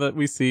time that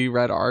we see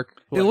Red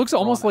Arc. It looks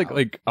almost out.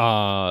 like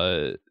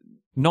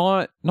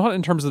not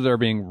in terms of there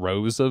being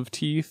rows of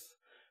teeth,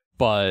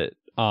 but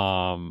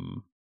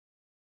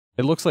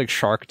it looks like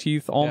shark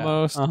teeth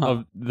almost. Yeah.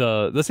 Of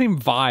the same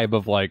vibe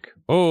of like,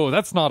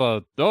 that's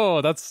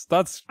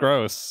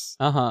gross.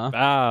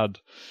 Bad.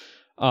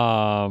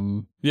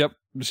 Yep.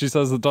 She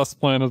says the dust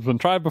plan has been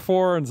tried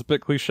before and it's a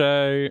bit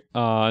cliche.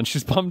 And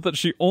she's bummed that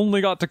she only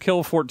got to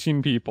kill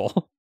 14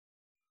 people.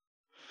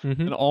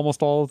 Mm-hmm. And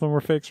almost all of them were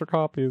fakes or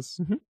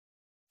copies. Mm-hmm.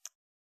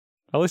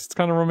 At least it's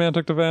kind of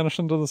romantic to vanish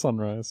into the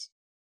sunrise.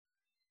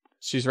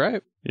 She's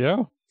right.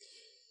 Yeah.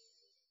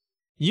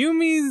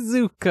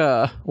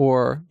 Yumizuka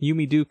or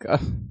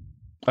Yumiduka.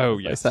 Oh,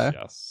 yes.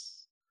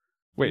 Yes.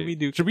 Wait,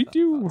 Yumiduka. Should we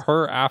do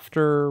her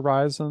after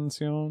Rise and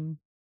Sion?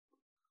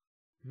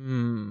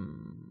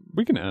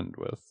 We can end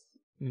with.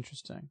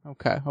 Interesting.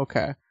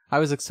 Okay. I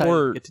was excited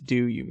to get to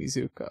do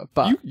Yumizuka,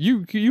 but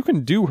you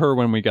can do her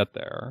when we get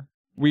there.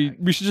 We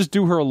should just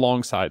do her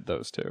alongside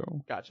those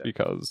two. Gotcha.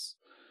 Because.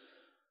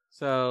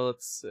 So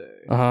let's see.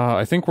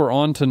 I think we're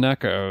on to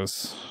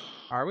Neko's.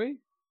 Are we?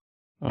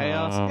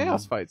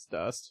 Chaos fights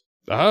Dust.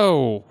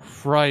 Oh,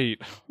 right.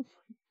 Oh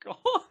my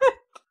god.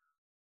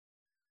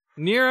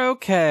 Nero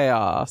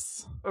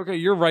Chaos. Okay,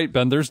 you're right,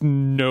 Ben. There's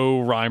no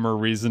rhyme or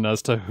reason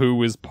as to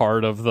who is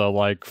part of the,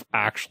 like,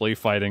 actually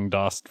fighting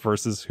Dust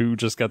versus who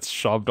just gets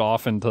shoved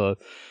off into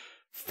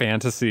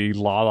fantasy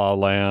La La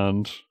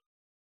Land.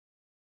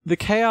 The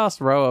Chaos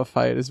Roa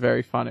fight is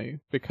very funny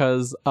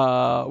because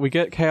we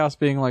get Chaos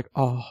being like,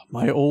 oh,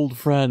 my old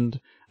friend.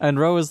 And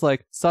Roa's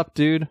like, sup,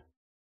 dude?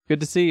 Good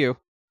to see you.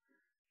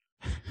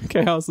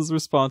 Chaos's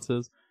response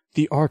is,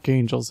 the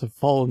Archangels have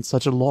fallen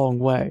such a long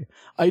way.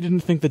 I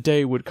didn't think the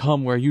day would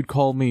come where you'd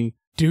call me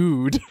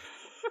dude.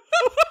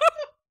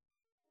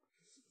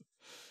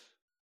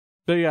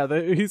 But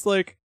yeah, he's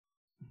like,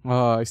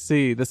 oh, I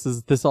see.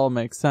 This all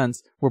makes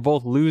sense. We're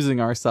both losing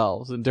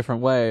ourselves in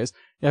different ways.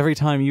 Every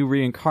time you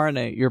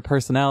reincarnate, your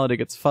personality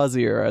gets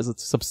fuzzier as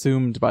it's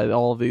subsumed by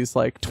all of these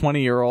like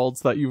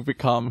 20-year-olds that you've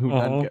become who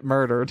then get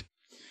murdered.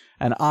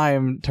 And I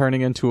am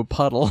turning into a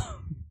puddle.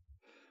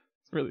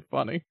 It's really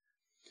funny.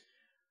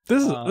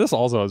 This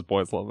also has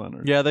boys love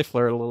energy. Yeah, they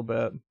flirt a little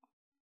bit.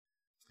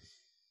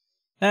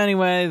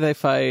 Anyway, they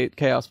fight.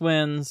 Chaos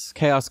wins.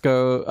 Chaos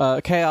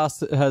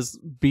has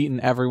beaten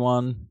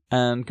everyone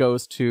and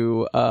goes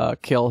to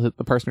kill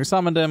the person who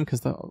summoned him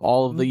because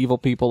all of the evil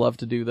people love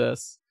to do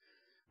this.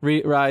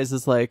 Rise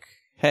is like,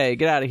 hey,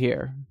 get out of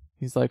here.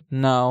 He's like,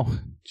 no.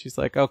 She's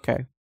like,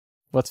 okay,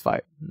 let's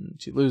fight. And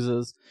she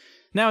loses.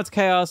 Now it's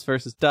Chaos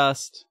versus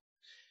Dust.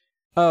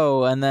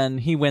 Oh, and then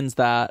he wins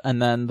that,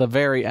 and then the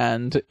very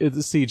end, the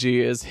CG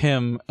is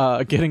him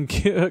getting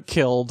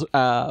killed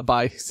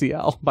by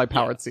CL, by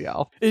powered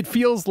CL. It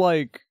feels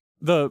like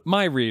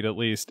my read, at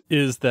least,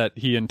 is that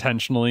he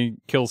intentionally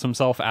kills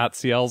himself at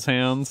CL's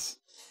hands.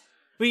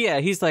 But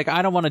yeah, he's like,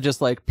 I don't want to just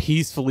like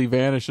peacefully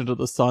vanish into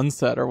the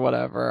sunset or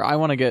whatever. I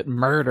want to get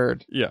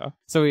murdered. Yeah.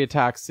 So he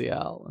attacks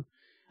CL.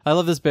 I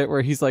love this bit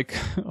where he's like,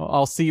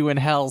 I'll see you in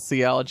hell,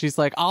 CL. And she's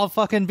like, I'll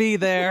fucking be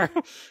there.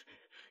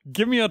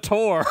 Give me a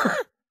tour.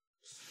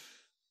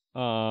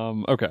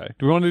 Okay.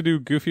 Do we want to do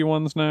goofy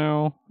ones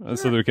now?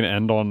 So that we can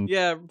end on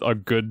a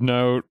good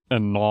note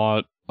and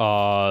not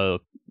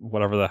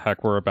whatever the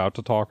heck we're about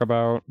to talk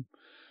about.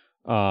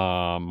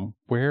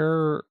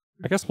 Where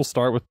I guess we'll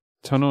start with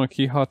Tono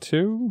Akiha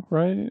 2,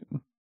 right?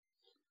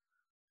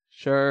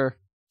 Sure.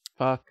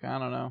 Fuck, I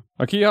don't know.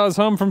 Akiha's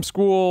home from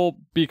school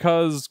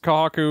because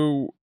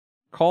Kahaku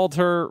called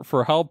her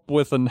for help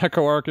with a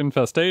Nekoark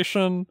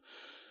infestation.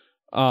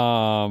 There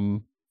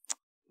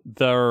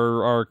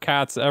are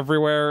cats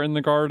everywhere in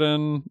the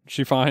garden.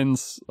 She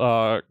finds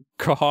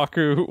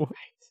Kahaku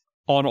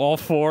on all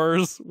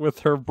fours with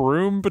her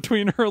broom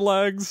between her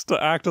legs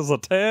to act as a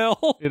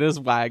tail. It is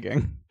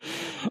wagging.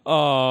 It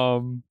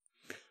does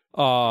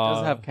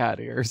have cat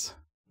ears.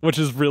 Which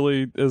is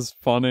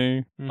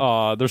funny.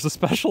 There's a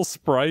special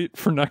sprite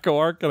for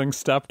Nekoark getting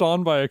stepped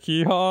on by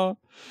Akiha.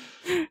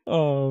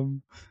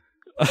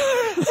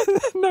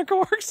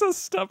 Nekoark says,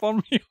 "Step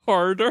on me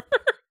harder."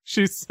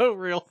 She's so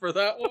real for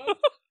that one.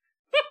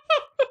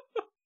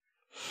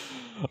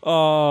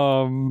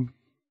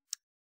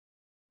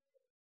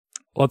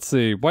 Let's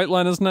see. White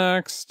Len is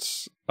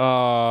next.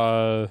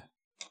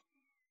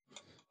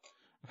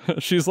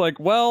 She's like,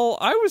 well,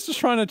 I was just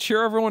trying to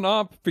cheer everyone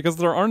up because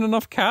there aren't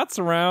enough cats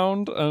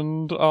around,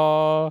 and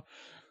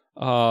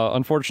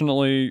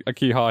unfortunately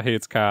Akiha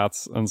hates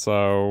cats, and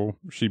so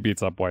she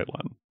beats up White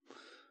Len.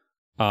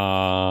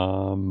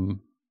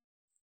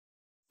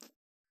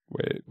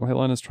 Wait, White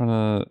Len is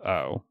trying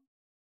to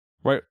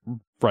Right.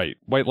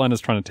 White Len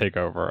is trying to take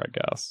over, I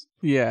guess.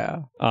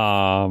 Yeah.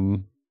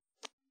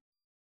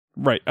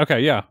 Right.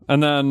 Okay. Yeah.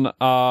 And then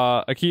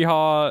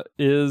Akiha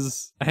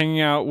is hanging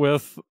out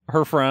with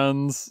her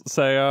friends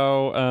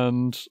Seo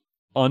and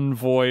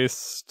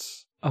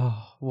Unvoiced.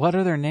 Oh, what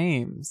are their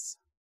names?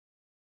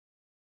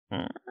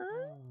 I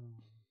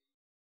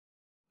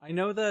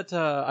know that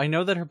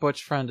her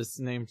butch friend is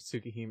named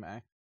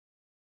Tsukihime.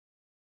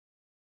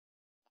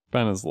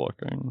 Ben is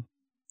looking.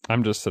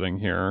 I'm just sitting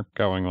here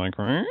going like,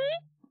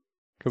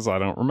 because I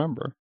don't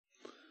remember.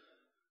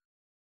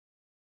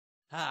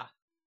 Hanapin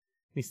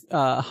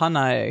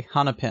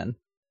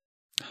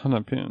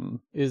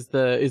is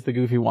the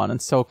goofy one, and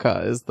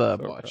Soka is the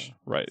butch.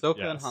 Right.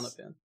 Soka and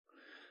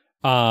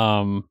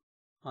Hanapin.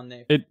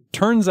 It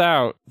turns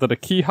out that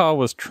Akiha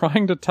was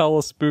trying to tell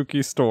a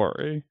spooky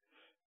story,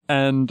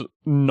 and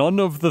none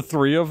of the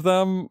three of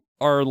them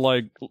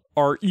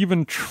are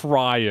even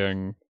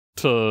trying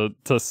to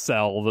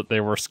sell that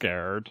they were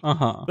scared.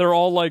 They're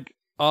all like,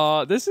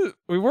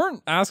 we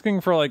weren't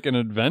asking for like an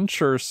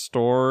adventure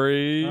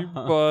story,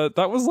 but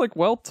that was like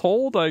well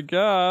told, I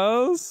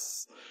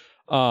guess.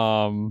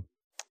 Akiha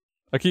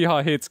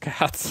hates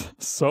cats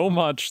so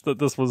much that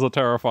this was a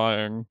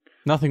terrifying.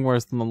 Nothing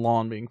worse than the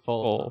lawn being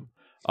full of them.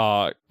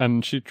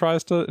 And she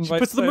tries to invite. She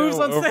puts the moves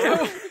on over.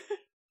 Seo.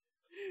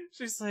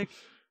 She's like,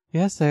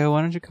 yeah, Seo,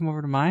 why don't you come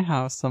over to my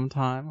house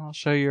sometime? I'll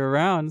show you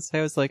around. And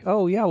Seo's like,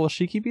 oh yeah, will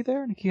Shiki be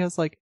there? And Akiha's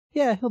like,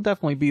 yeah, he'll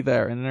definitely be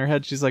there. And in her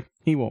head, she's like,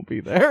 he won't be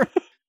there.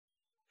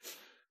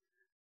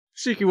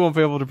 Shiki won't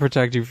be able to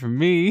protect you from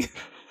me.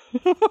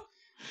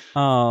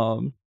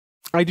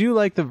 I do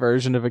like the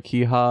version of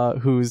Akiha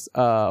whose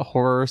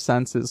horror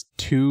sense is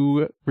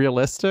too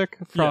realistic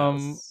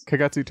from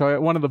Kagetsu Toya.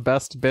 One of the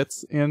best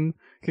bits in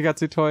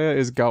Kagetsu Toya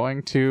is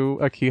going to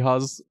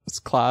Akiha's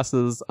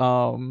class's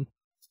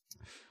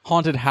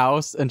haunted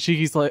house, and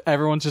Shiki's like,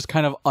 everyone's just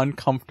kind of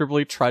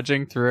uncomfortably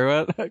trudging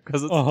through it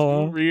because it's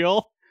too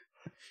real.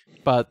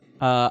 But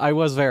I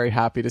was very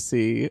happy to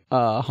see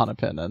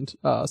Hanapin and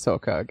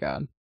Soka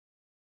again.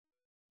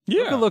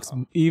 Yeah,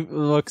 Soka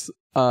looks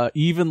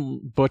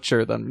even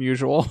butcher than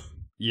usual.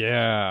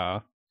 Yeah,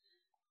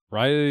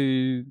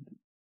 Rice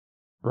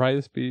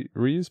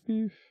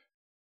beef.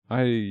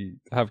 I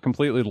have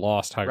completely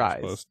lost how you're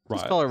supposed to.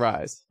 Just call her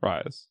Rise.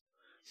 Rise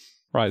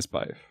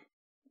beef.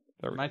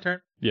 My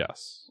turn?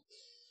 Yes.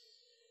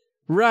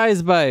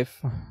 Rise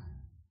beef.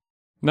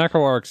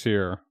 Nekoark's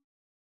here.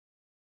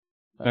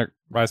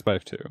 Rise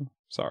beef 2.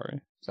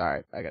 Sorry,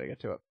 I gotta get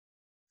to it.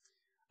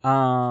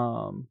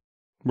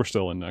 We're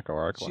still in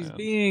Nekoark She's land.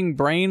 being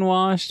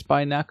brainwashed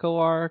by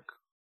Nekoark.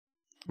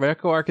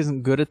 Nekoark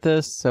isn't good at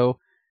this, so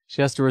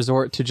she has to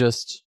resort to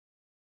just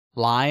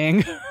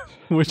lying,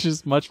 which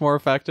is much more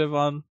effective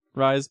on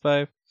Rise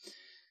Beef.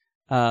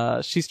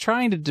 She's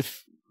trying to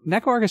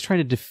Nekoark is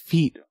trying to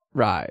defeat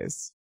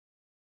Rise.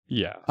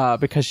 Yeah.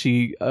 Because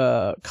she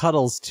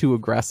cuddles too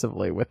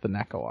aggressively with the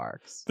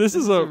Nekoarks. This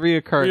is a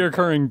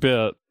reoccurring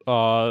bit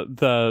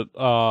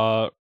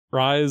that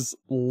Rise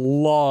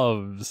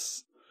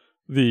loves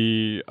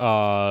the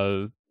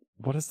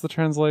what is the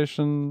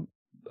translation?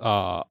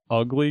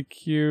 Ugly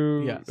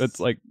Q. Yes. It's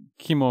like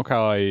Kimo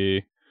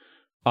Kawaii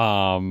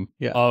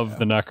of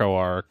the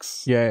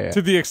Nekoarks. Yeah.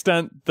 To the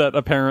extent that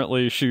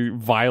apparently she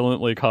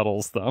violently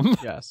cuddles them.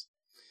 Yes.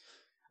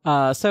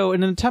 So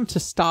in an attempt to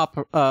stop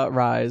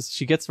Rise,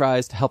 she gets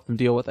Rise to help them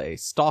deal with a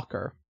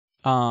stalker.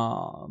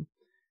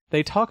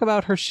 They talk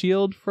about her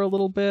shield for a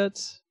little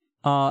bit,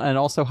 and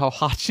also how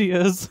hot she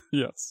is.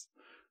 Yes.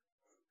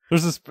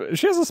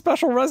 She has a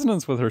special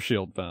resonance with her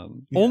shield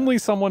then. Yeah. Only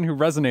someone who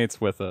resonates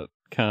with it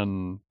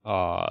can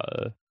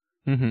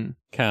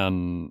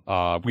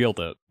wield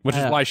it, which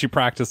is why she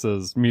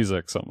practices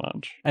music so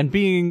much.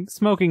 And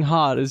smoking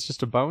hot is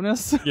just a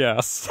bonus.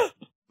 Yes.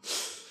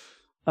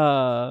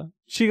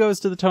 She goes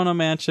to the Tono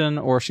Mansion,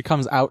 or she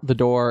comes out the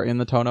door in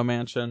the Tono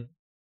Mansion,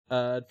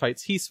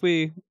 fights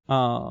Hisui.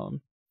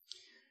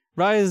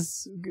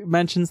 Rise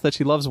mentions that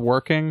she loves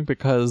working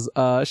because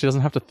she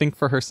doesn't have to think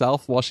for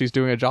herself while she's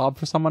doing a job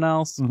for someone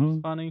else.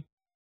 Mm-hmm. Funny.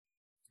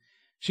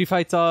 She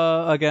fights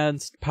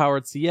against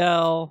Powered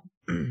CL.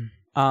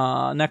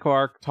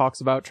 NecoArc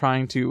talks about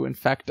trying to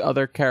infect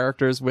other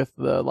characters with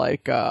the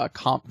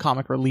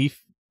comic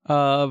relief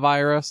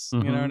virus.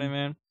 Mm-hmm. You know what I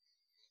mean?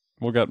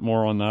 We'll get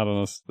more on that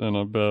in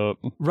a bit.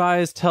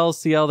 Rise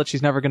tells CL that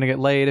she's never going to get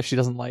laid if she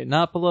doesn't lighten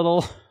up a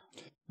little.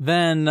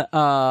 Then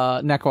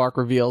NecoArc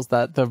reveals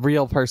that the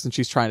real person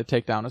she's trying to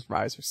take down is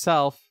Rise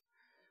herself.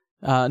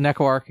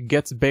 NecoArc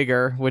gets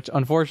bigger, which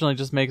unfortunately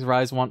just makes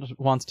Rise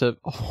wants to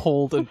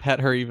hold and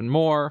pet her even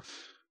more.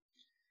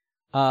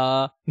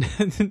 Now,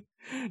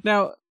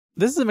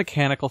 this is a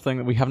mechanical thing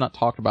that we have not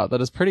talked about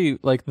that is pretty,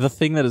 the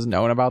thing that is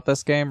known about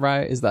this game,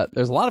 right, is that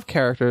there's a lot of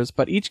characters,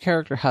 but each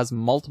character has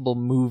multiple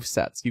move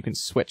sets you can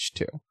switch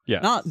to. Yeah.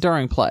 Not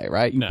during play,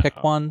 right? You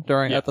pick one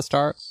at the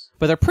start,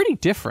 but they're pretty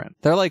different.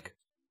 They're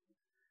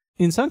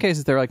in some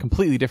cases, they're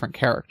completely different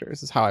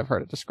characters, is how I've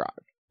heard it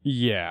described.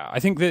 Yeah, I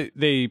think that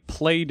they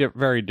played it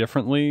very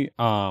differently.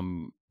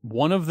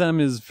 One of them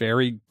is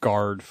very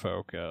guard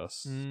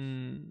focused.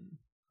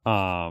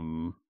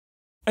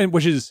 And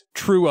which is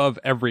true of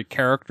every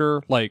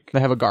character. They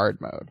have a guard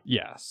mode.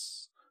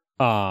 Yes.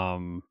 I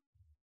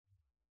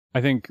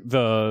think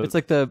it's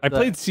I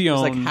played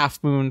Sion. It's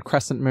half moon,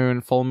 crescent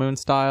moon, full moon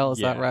style. Is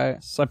that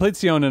right? So I played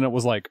Sion and it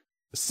was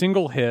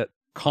single hit,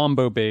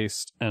 combo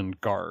based, and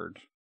guard.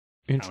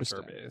 Interesting.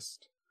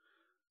 Based.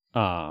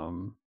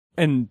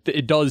 And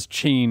it does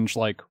change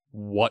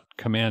what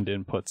command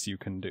inputs you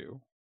can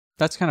do.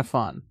 That's kind of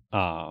fun.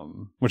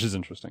 Which is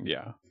interesting.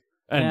 Yeah.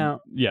 And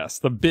yes,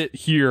 the bit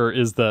here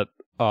is that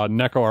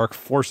NecoArc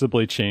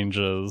forcibly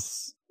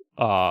changes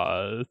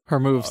her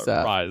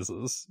moveset.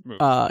 Rises. In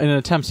an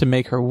attempt to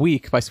make her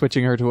weak by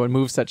switching her to a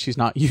moveset she's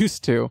not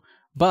used to,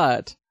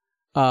 but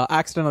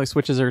accidentally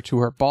switches her to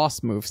her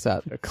boss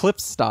moveset,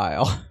 Eclipse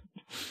style.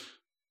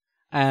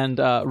 And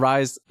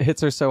Rise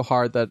hits her so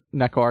hard that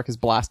NecoArc is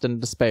blasted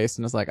into space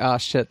and is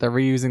shit, they're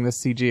reusing this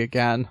CG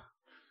again.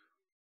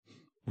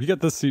 We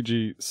get this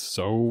CG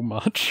so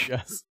much.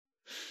 Yes.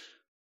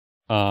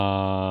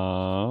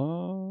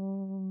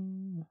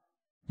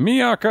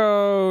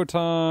 Miyako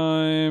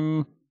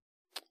time.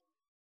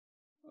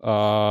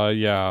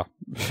 Yeah.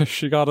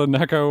 She got a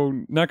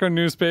Neko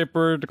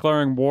newspaper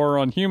declaring war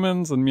on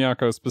humans and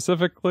Miyako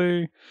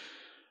specifically.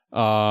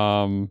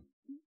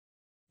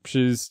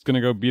 She's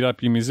gonna go beat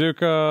up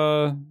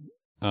Yumizuka.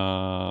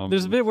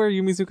 There's a bit where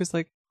Yumizuka's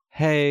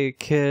hey,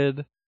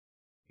 kid,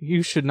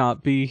 you should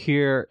not be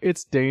here.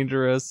 It's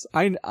dangerous.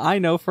 I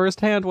know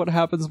firsthand what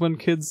happens when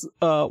kids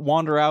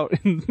wander out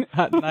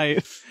at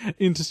night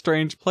into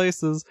strange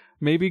places.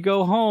 Maybe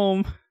go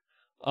home.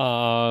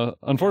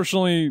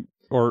 Unfortunately,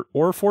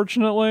 or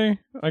fortunately,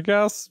 I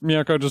guess,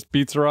 Miyako just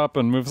beats her up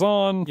and moves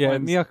on. Yeah,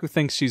 Miyako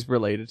thinks she's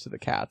related to the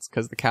cats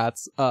because the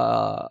cats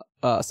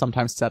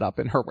sometimes set up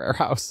in her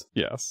warehouse.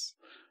 Yes.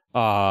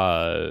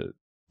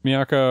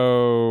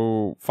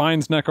 Miyako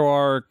finds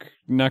NecoArc.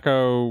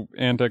 Neko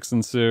antics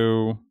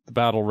ensue. The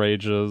battle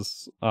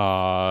rages.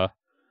 Right.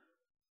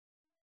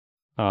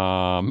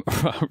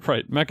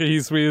 Mecha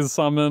Hisui is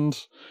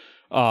summoned.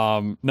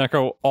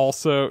 NecoArc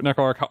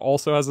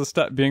also has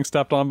being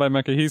stepped on by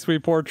Mecha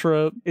Hisui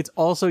portrait. It's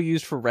also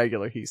used for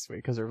regular Hisui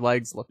because her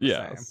legs look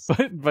the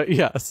same. But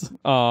yes.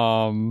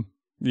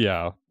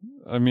 Yeah.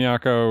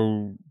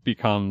 Miyako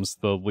becomes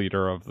the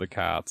leader of the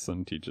cats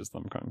and teaches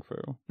them kung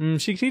fu.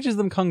 She teaches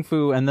them kung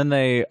fu, and then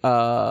they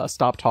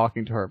stop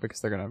talking to her because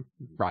they're gonna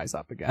rise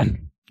up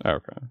again.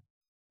 Okay.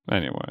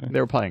 Anyway. They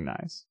were playing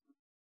nice.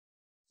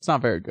 It's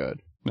not very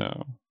good.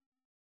 No.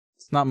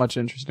 It's not much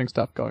interesting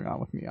stuff going on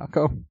with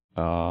Miyako.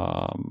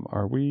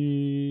 Are we...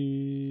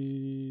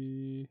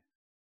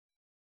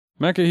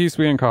 Mecha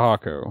Hisui and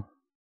Kahaku.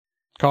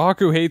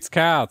 Kahaku hates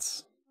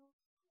cats.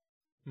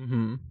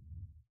 Mm-hmm.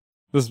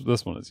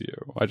 This one is you.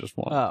 I just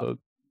want to...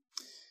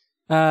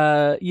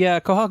 Yeah,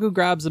 Kohaku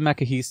grabs a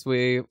Mecha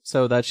Hisui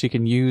so that she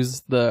can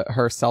use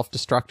her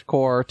self-destruct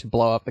core to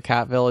blow up the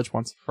cat village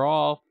once and for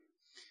all.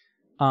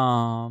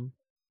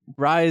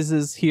 Rise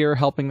is here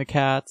helping the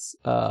cats.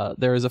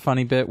 There is a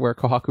funny bit where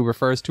Kohaku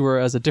refers to her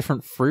as a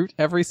different fruit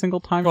every single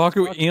time.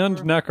 Kohaku and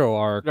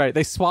NecoArc. Right,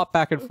 they swap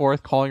back and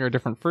forth calling her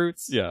different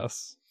fruits.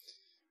 Yes.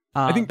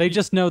 I think they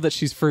just know that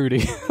she's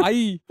fruity.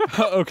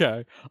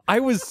 Okay. I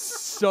was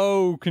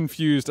so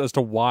confused as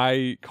to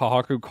why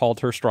Kahaku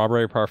called her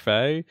strawberry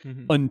parfait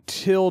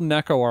until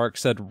NecoArc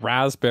said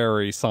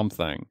raspberry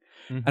something.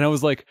 And I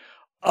was like,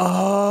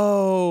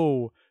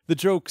 oh, the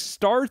joke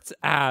starts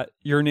at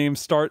your name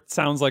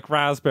sounds like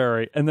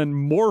raspberry and then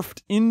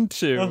morphed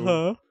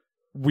into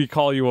we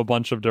call you a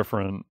bunch of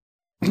different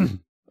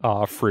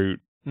fruit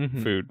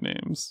food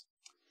names.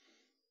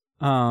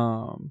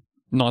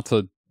 Not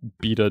to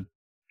beat a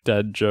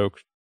dead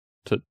joke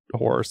to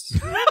horse.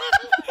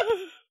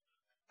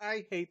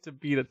 I hate to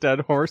beat a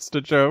dead horse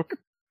to joke.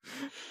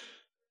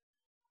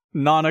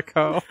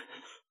 Nanako.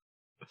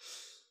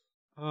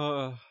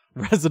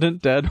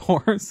 Resident dead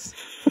horse.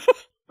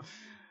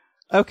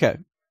 Okay.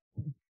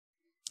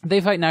 They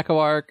fight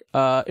Nekoark.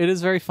 It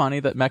is very funny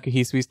that Mecha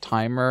Hisui's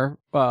timer,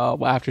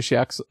 after she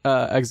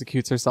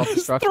executes her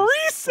self-destruction, 3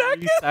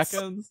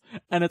 seconds.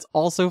 And it's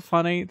also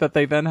funny that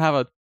they then have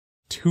a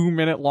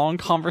 2-minute long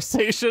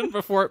conversation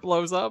before it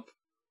blows up.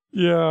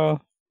 Yeah.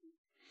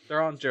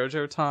 They're on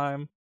JoJo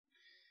time.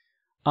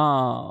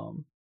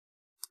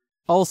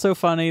 Also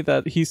funny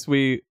that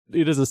Hisui,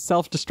 it is a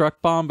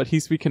self-destruct bomb, but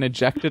Hisui can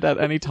eject it at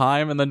any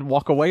time and then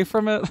walk away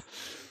from it.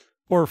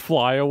 Or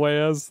fly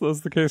away, as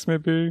the case may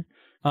be.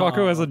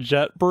 Kaku has a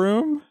jet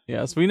broom?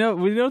 Yes, we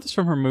know this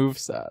from her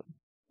moveset.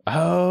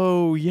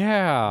 Oh,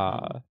 yeah.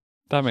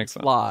 That makes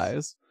sense.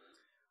 Flies.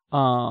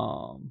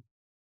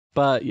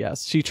 But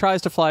yes, she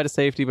tries to fly to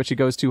safety, but she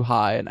goes too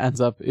high and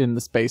ends up in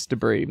the space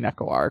debris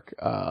Nekoark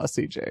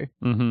CJ.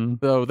 Mm-hmm.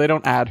 Though they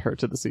don't add her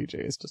to the CJ,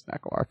 it's just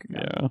Nekoark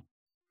again. Yeah.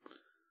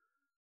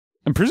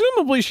 And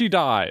presumably she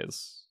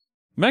dies.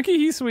 Mecha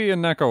Hisui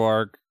and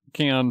Nekoark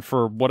can,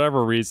 for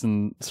whatever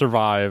reason,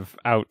 survive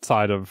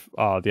outside of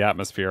the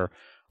atmosphere.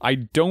 I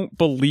don't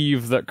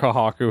believe that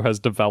Kahaku has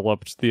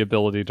developed the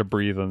ability to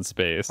breathe in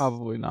space.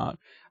 Probably not.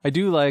 I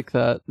do like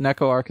that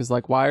Nekoark is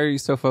like, why are you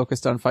so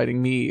focused on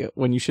fighting me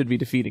when you should be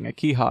defeating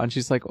Akiha? And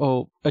she's like,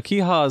 oh,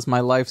 Akiha is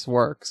my life's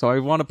work, so I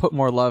want to put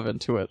more love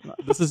into it.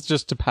 This is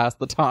just to pass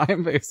the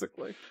time,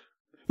 basically.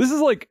 This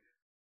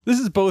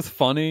is both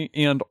funny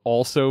and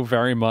also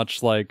very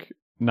much like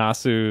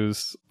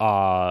Nasu's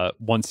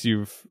once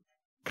you've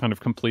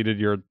completed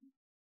your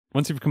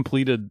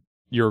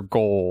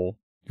goal,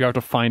 you have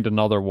to find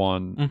another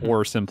one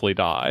or simply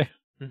die.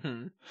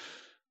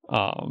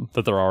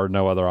 That there are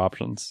no other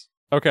options.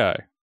 Okay.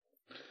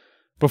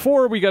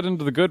 Before we get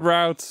into the good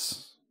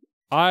routes,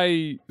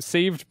 I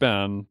saved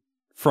Ben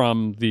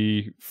from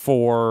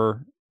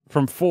four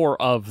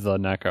of the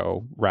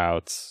Neko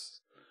routes.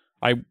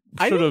 I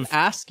didn't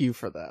ask you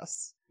for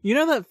this. You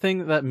know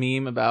that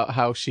meme about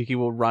how Shiki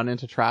will run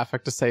into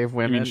traffic to save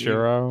women? You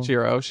mean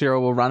Shiro? Shiro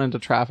will run into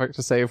traffic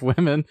to save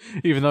women,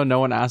 even though no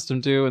one asked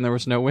him to, and there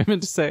was no women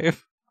to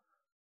save.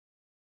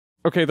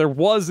 Okay, there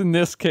was, in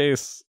this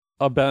case,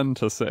 a Ben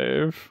to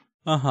save.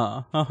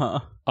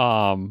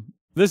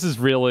 This is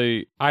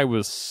really... I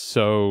was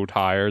so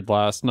tired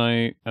last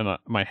night, and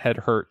my head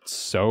hurt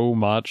so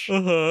much.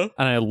 And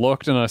I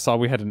looked, and I saw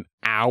we had an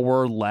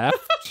hour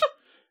left.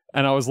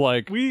 And I was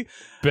like,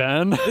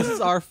 Ben? This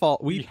is our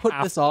fault. We put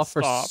this off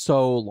for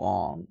so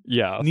long.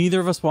 Yeah. Neither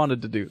of us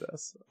wanted to do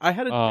this. I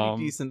had a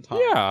pretty decent time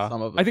with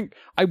some of it. I think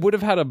I would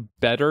have had a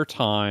better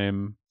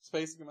time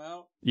spacing them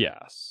out?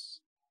 Yes.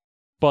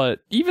 But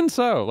even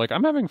so,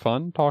 I'm having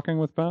fun talking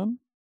with Ben.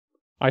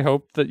 I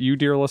hope that you,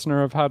 dear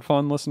listener, have had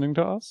fun listening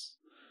to us.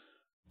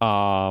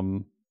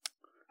 Nekoark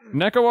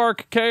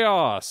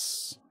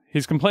Chaos.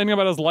 He's complaining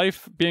about his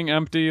life being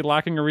empty,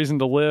 lacking a reason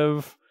to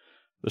live.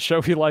 The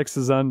show he likes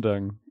is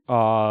ending.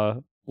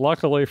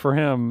 Luckily for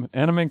him,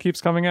 anime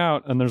keeps coming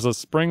out, and there's a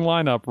spring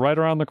lineup right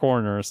around the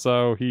corner,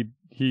 so he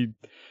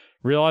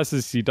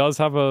realizes he does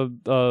have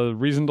a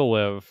reason to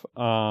live.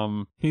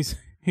 He's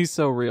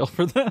so real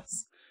for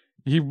this.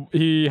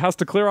 He has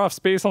to clear off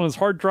space on his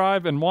hard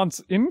drive and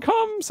wants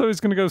income, so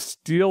he's gonna go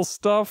steal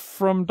stuff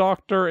from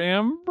Dr.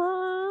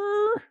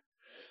 Amber.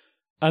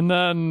 And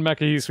then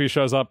Mecha Hisui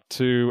shows up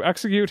to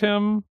execute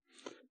him.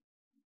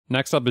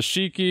 Next up is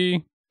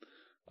Shiki.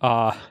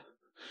 Thus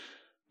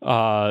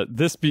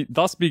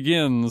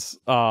begins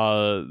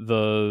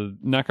the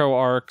Neko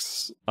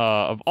arcs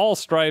of all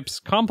stripes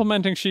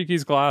complimenting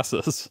Shiki's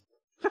glasses.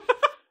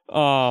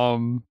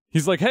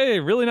 He's like, hey,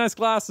 really nice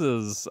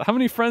glasses. How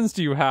many friends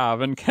do you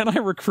have, and can I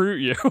recruit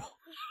you?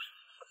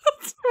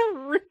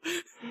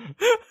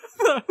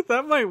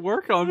 That might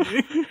work on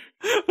me.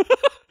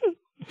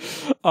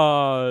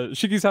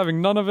 Shiki's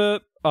having none of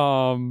it.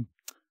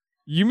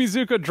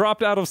 Yumizuka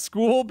dropped out of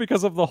school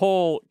because of the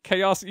whole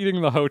chaos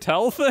eating the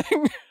hotel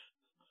thing.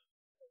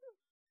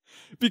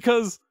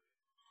 Because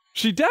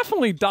she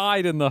definitely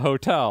died in the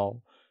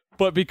hotel,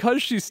 but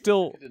because she's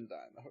still... She didn't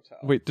die in the hotel.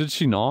 Wait, did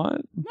she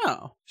not?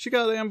 No, she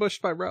got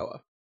ambushed by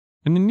Roa.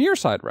 In the near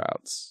side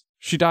routes,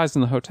 she dies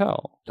in the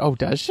hotel. Oh,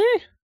 does she?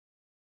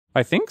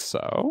 I think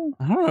so.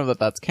 I don't know that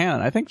that's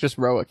canon. I think just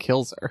Roa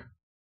kills her.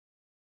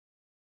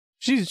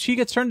 She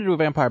gets turned into a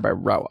vampire by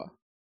Roa.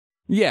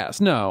 Yes,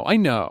 no, I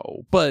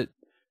know, but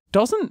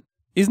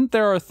isn't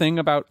there a thing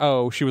about,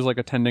 she was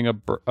attending a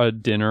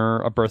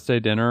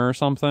birthday dinner or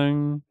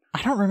something?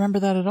 I don't remember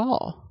that at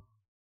all.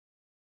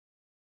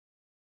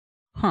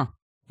 Huh.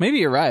 Maybe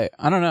you're right.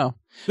 I don't know.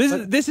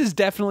 This is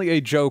definitely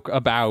a joke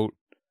about,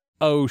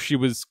 she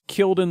was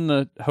killed in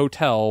the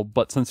hotel,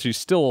 but since she's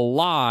still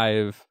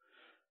alive,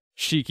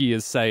 Shiki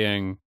is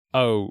saying,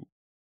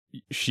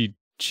 she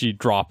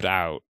dropped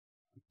out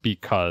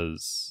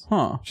because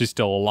she's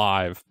still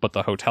alive, but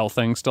the hotel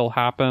thing still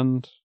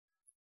happened.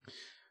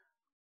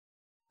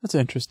 That's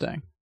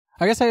interesting.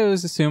 I guess I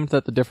always assumed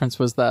that the difference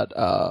was that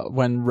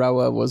when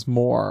Roa was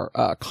more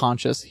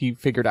conscious, he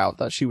figured out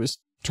that she was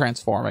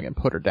transforming and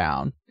put her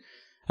down,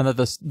 and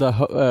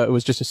that it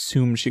was just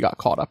assumed she got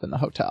caught up in the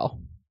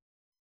hotel.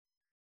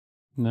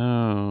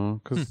 No,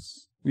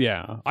 because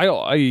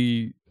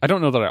I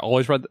don't know that I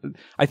always read.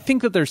 I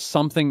think that there's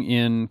something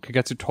in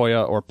Kagetsu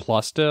Toya or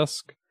Plus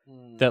Disc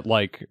that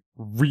like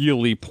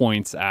really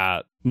points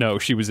at no,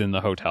 she was in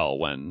the hotel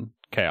when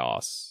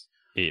Chaos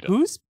ate it.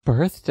 Whose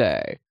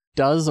birthday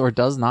does or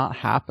does not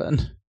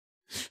happen?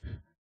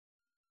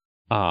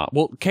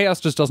 Well, Chaos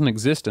just doesn't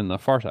exist in the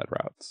Farside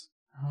routes.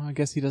 Oh, I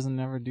guess he doesn't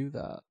ever do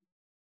that.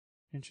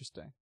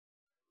 Interesting.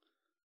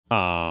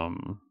 Yep.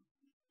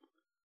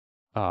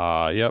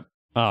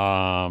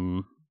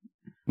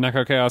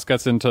 Neko Chaos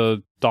gets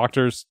into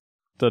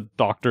the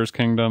Doctor's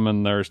Kingdom,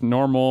 and there's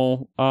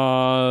normal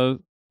Neko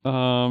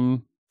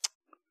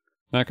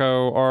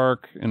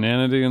arc,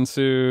 inanity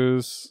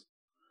ensues.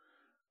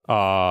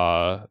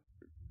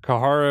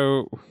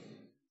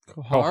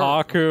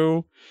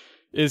 Kohaku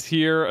is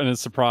here and is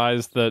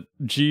surprised that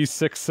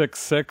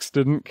G666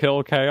 didn't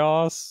kill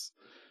Chaos.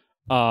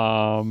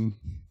 There's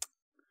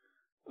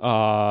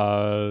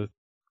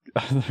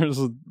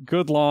a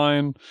good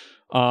line.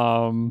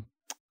 I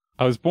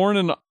was born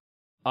in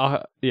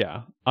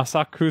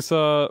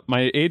Asakusa,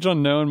 my age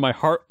unknown, my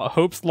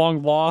hopes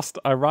long lost.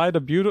 I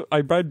ride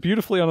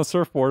beautifully on a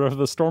surfboard over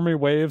the stormy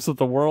waves of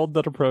the world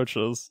that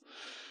approaches.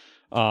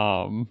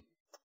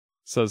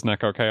 Says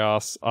Neko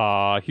Chaos.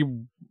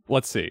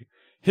 Let's see.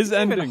 His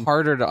ending even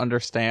harder to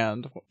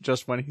understand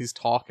just when he's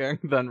talking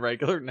than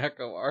regular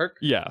Neko arc.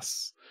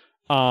 Yes.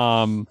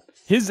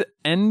 His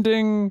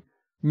ending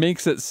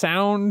makes it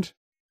sound.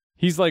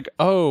 He's like,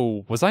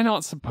 oh, was I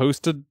not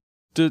supposed to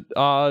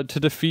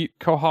defeat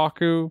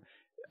Kohaku?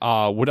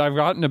 Would I have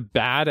gotten a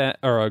bad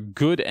or a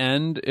good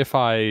end if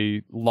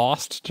I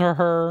lost to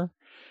her?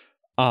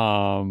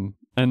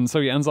 And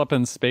so he ends up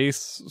in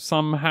space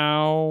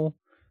somehow.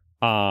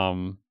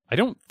 I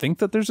don't think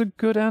that there's a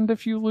good end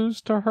if you lose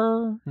to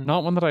her.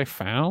 Not one that I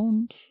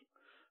found.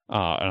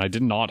 And I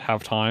did not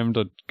have time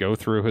to go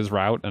through his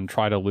route and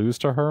try to lose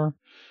to her.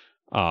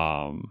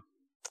 Neko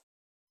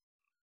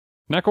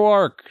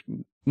arc,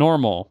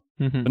 normal,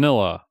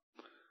 vanilla.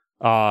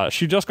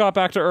 She just got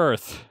back to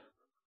Earth.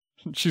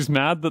 She's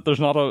mad that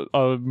there's not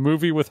a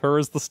movie with her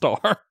as the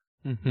star.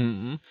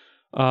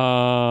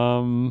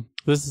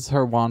 This is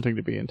her wanting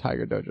to be in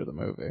Tiger Dojo the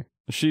movie.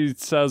 She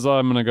says,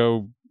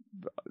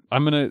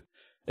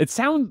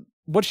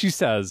 what she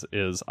says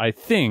is, I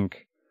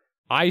think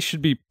I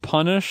should be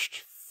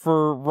punished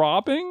for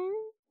robbing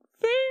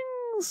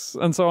things,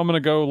 and so I'm gonna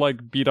go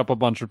like beat up a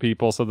bunch of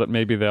people so that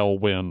maybe they'll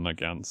win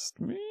against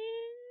me.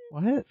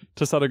 What?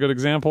 To set a good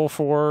example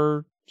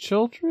for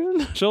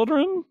children?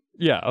 Children?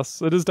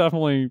 Yes, it is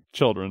definitely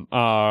children.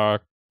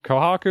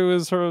 Kohaku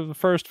is her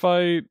first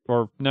fight,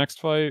 or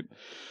next fight.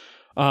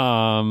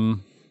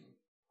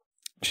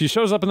 She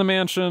shows up in the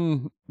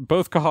mansion.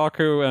 Both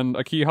Kohaku and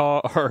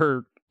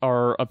Akiha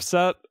are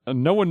upset,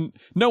 and no one,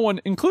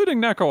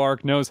 including Neko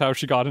Arc, knows how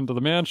she got into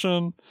the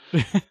mansion.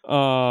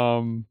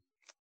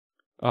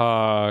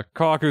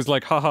 Kohaku's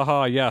like, ha ha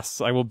ha, yes,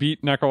 I will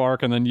beat Neko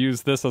Arc and then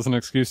use this as an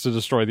excuse to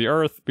destroy the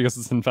Earth because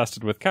it's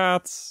infested with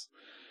cats.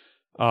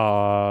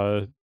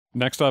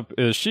 Next up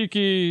is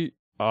Shiki.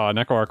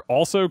 Neko Arc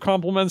also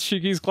compliments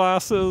Shiki's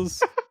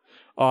glasses.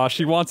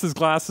 She wants his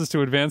glasses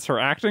to advance her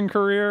acting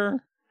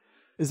career.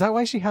 Is that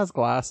why she has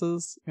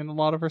glasses in a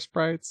lot of her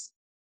sprites?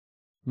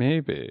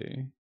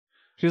 Maybe.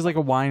 She has like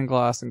a wine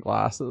glass and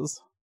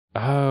glasses.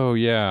 Oh,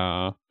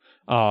 yeah.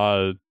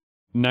 Neko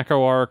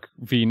Arc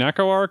v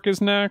Neko Arc is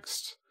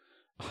next.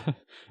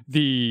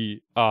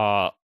 The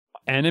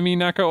enemy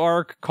Neko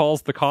Arc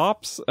calls the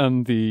cops,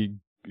 and the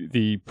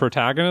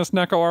protagonist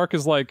Neko Arc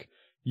is like,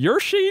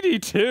 you're shady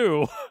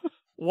too.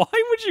 Why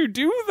would you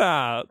do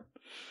that?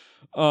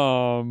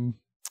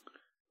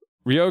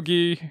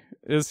 Ryogi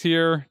is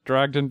here,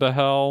 dragged into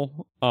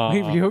hell.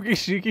 Wait, Ryogi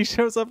Shiki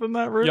shows up in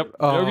that room? Yep.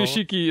 Ryogi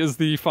Shiki is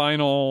the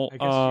final. I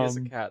guess she has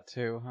a cat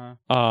too, huh?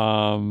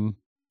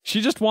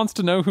 She just wants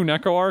to know who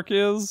Neko Arc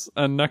is,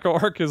 and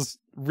Neko Arc is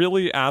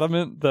really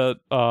adamant that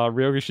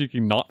Ryogi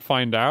Shiki not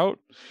find out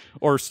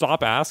or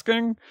stop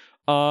asking.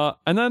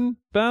 And then,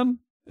 Ben,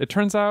 it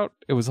turns out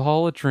it was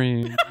all a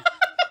dream.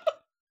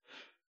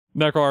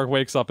 Neko Arc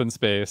wakes up in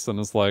space and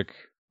is like,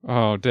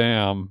 oh,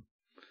 damn.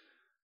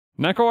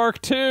 Neko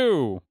Arc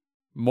 2!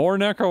 More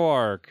Neko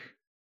Arc.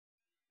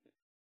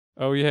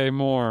 Oh, yay,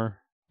 more.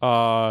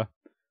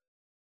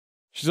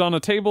 She's on a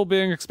table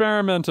being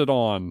experimented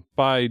on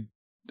by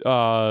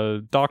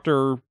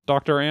Dr.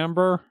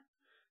 Amber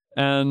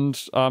and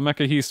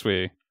Mecha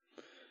Hisui.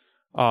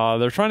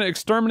 They're trying to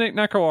exterminate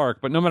Neko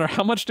Arc, but no matter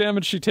how much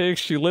damage she takes,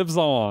 she lives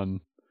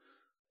on.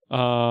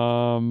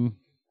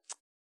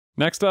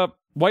 Next up,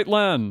 White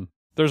Len.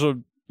 There's a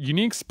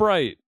unique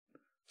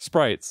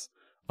sprites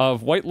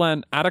of White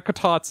Len at a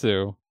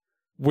Kotatsu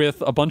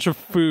with a bunch of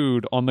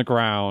food on the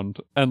ground,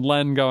 and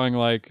Len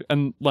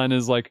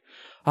is like,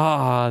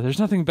 there's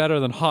nothing better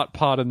than hot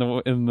pot in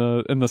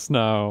the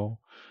snow.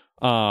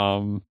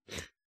 I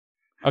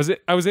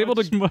was able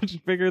to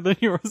much bigger than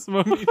yours,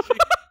 Momichi.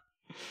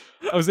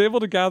 I was able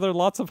to gather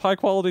lots of high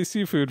quality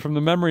seafood from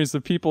the memories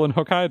of people in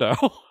Hokkaido.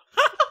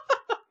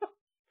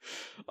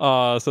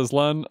 Says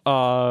Len.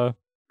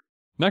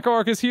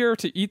 Neko-Arc is here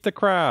to eat the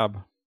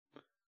crab.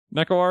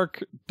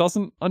 Neko-Arc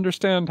doesn't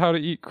understand how to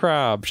eat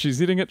crab.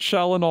 She's eating it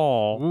shell and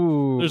all.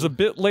 Ooh. There's a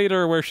bit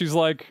later where she's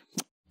like,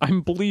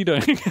 I'm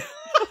bleeding.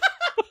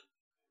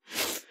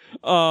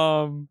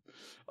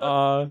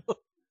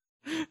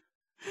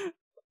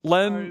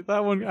 Len, sorry,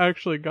 that one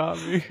actually got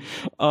me.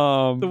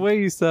 The way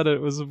you said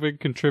it was a big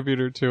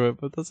contributor to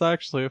it, but that's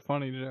actually a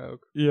funny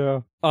joke.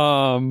 Yeah.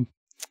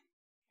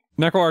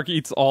 Neko-Arc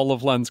eats all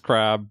of Len's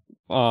crab,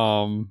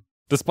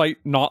 despite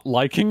not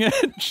liking it.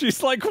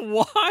 She's like,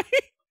 why?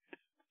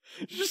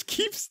 She just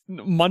keeps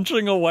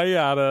munching away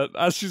at it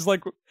as she's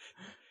like,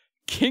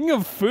 king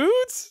of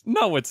foods?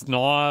 No, it's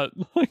not.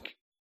 Like,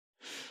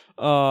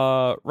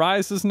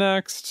 Rise is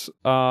next.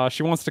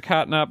 She wants to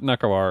catnap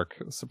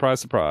Neko-Arc. Surprise,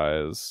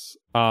 surprise.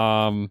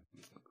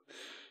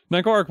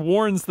 Neko-Arc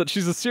warns that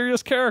she's a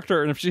serious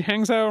character, and if she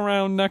hangs out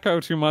around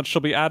Neko too much,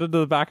 she'll be added to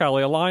the Back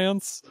Alley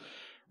Alliance.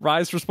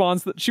 Rise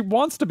responds that she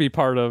wants to be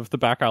part of the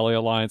Back Alley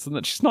Alliance, and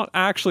that she's not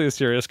actually a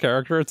serious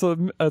character. It's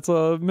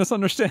a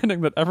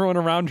misunderstanding that everyone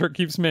around her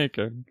keeps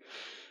making.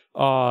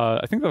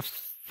 I think the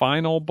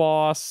final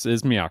boss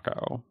is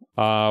Miyako.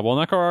 While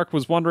Neko-Arc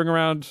was wandering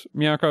around,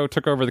 Miyako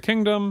took over the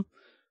kingdom.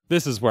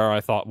 This is where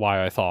I thought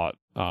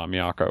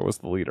Miyako was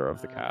the leader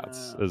of the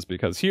cats, is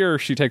because here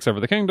she takes over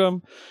the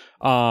kingdom.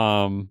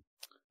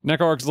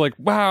 Neko-Arc's like,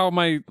 wow,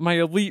 my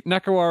elite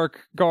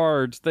Neko-Arc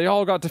guard, they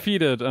all got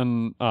defeated.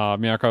 And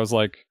Miyako's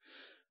like,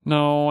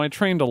 no, I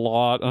trained a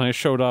lot, and I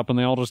showed up, and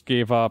they all just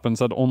gave up and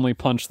said, only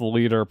punch the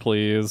leader,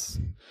 please.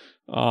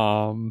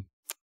 The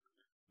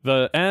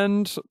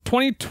end,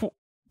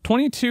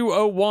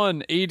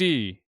 2201 AD,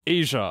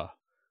 Asia.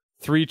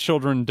 3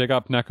 children dig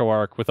up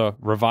Neko-Arc with a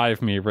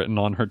 "Revive Me" written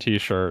on her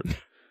t-shirt.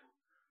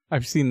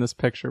 I've seen this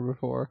picture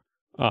before.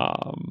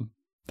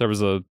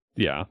 There's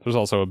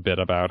also a bit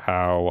about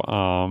how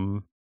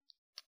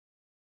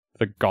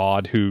the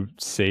god who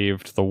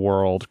saved the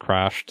world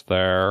crashed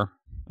there.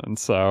 And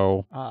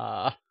so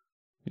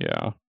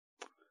yeah.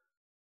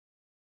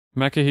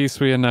 Mecha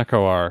Hisui and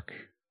Neko-Arc.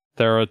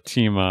 They're a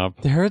team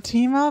up. They're a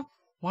team up?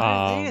 Why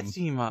are they a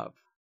team up?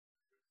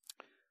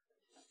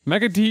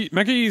 Mecha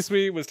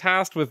Hisui was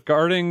tasked with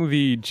guarding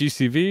the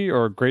GCV,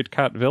 or Great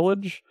Cat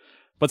Village,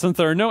 but since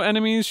there are no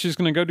enemies, she's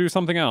going to go do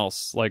something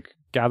else, like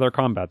gather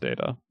combat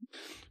data.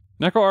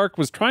 Neko-Arc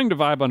was trying to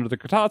vibe under the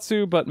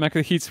Kotatsu, but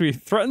Mecha Hisui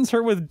threatens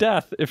her with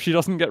death if she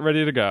doesn't get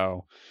ready to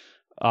go.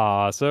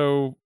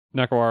 So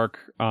Neko-Arc,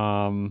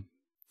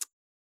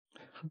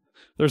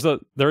 there's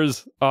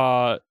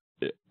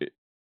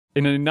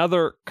in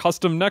another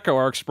custom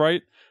Neko-Arc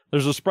sprite,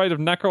 there's a sprite of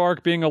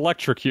Neko-Arc being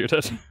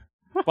electrocuted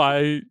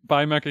by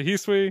Mecha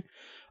Hisui.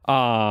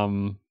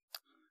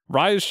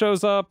 Rise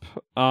shows up.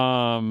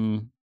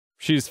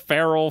 She's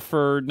feral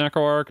for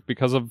Neko-Arc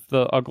because of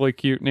the ugly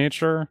cute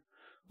nature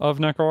of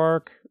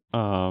Neko-Arc.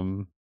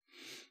 I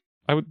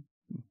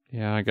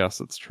guess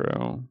it's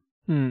true.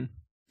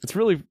 It's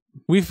really,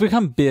 we've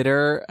become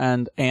bitter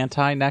and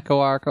anti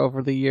Neko-Arc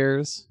over the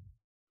years.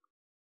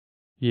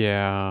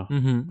 Yeah,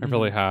 I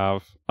really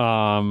have.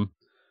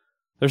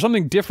 There's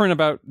something different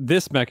about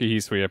this Mecha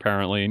Hisui,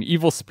 apparently. An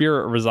evil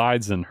spirit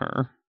resides in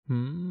her.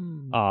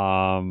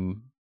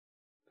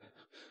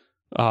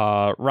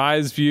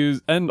 Rise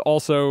views, and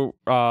also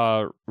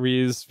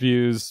Riz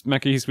views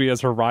Mecha Hisui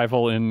as her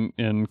rival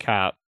in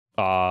cat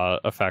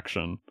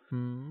affection.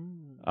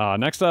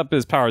 Next up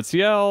is Powered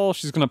CL.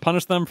 She's going to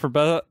punish them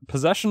for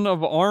possession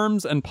of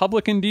arms and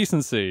public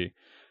indecency.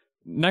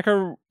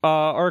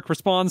 Neko-Arc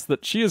responds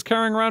that she is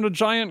carrying around a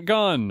giant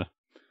gun.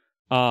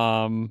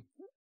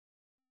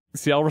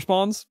 CL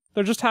responds,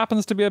 there just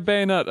happens to be a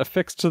bayonet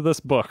affixed to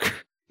this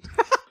book.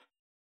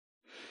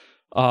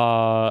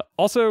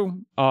 Also,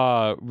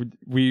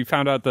 we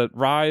found out that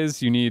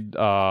Rise, you need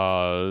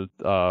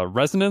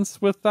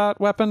resonance with that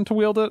weapon to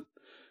wield it.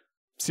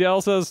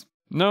 CL says,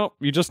 no,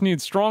 you just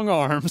need strong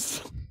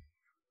arms.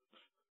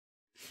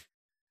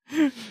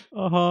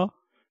 Kahaku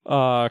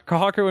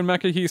and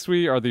Mecha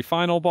Hisui are the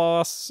final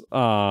boss.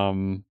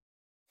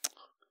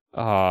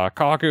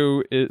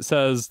 Kahaku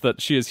says that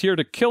she is here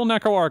to kill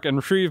Neko-Arc and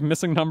retrieve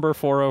missing number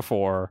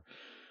 404.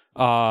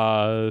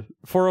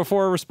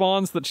 404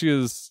 responds that she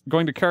is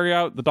going to carry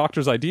out the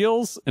doctor's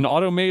ideals, an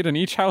auto-maid in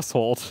each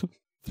household,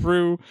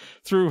 through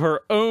her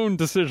own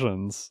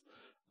decisions.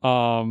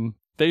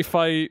 They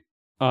fight.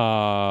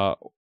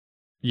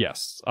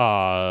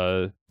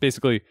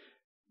 Basically,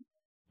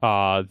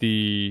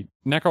 the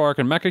Neko-Arc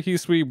and Mecha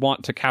Hisui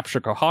want to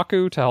capture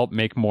Kahaku to help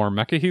make more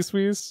Mecha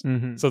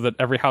Hisuis, so that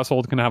every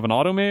household can have an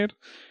auto-maid.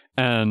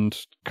 And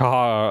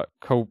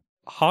Kahaku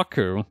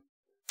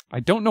I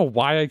don't know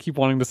why I keep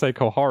wanting to say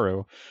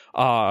Koharu.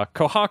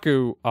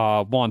 Kohaku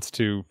wants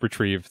to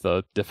retrieve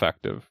the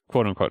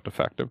quote-unquote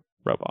defective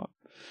robot.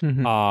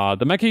 Mhm.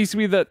 The Mecha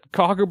Hisui that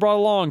Kohaku brought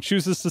along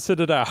chooses to sit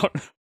it out.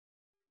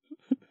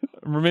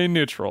 Remain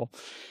neutral.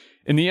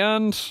 In the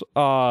end,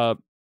 Mecha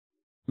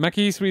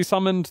Hisui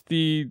summoned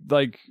the,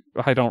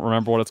 I don't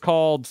remember what it's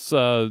called,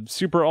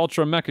 Super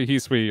Ultra Mecha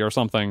Hisui or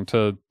something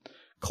to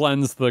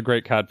cleanse the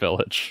Great Cat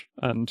Village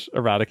and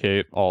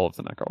eradicate all of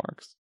the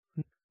Nekoarks.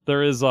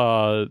 There's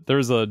a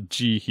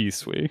G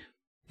Hisui.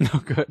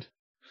 Oh, good.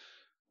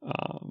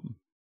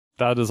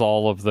 That is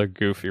all of the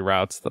goofy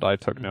routes that I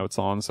took notes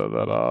on, so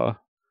that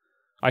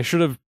I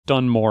should have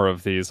done more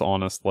of these,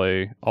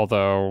 honestly.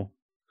 Although,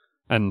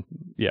 and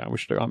yeah, we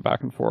should have gone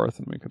back and forth,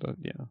 and we could have,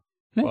 yeah.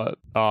 But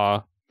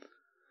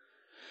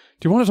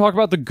do you want to talk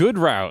about the good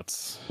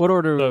routes? What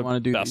order do we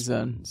want to do these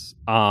in?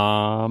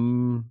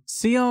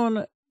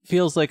 Sion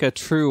feels like a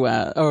true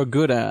end, or a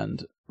good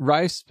end.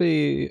 Rise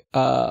feels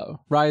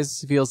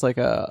like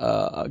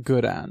a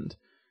good end.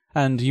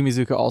 And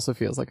Yumizuka also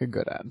feels like a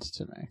good end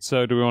to me.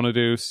 So do we want to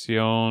do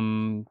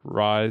Sion,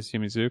 Rise,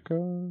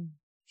 Yumizuka?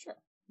 Sure.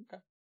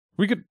 Okay.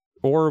 We could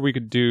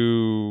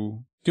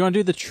do... Do you want to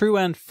do the true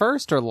end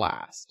first or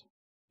last?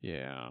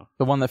 Yeah.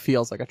 The one that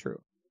feels like a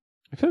true.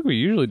 I feel like we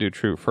usually do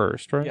true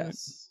first, right?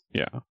 Yes.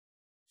 Yeah.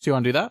 So you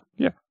want to do that?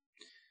 Yeah.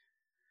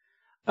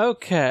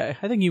 Okay.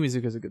 I think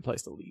Yumizuka is a good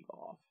place to leave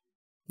off.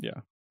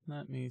 Yeah.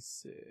 Let me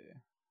see.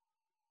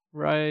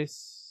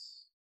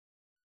 Rise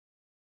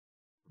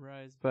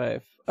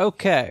Baif.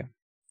 Okay.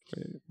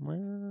 Wait,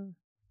 where?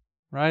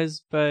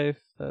 Rise Baif,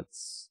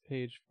 that's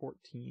page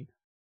 14.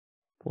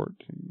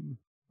 14.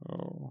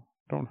 Oh,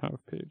 don't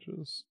have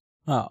pages.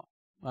 Oh.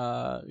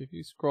 If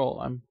you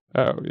scroll,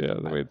 Oh, yeah,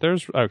 wait,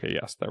 okay,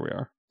 yes, there we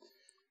are.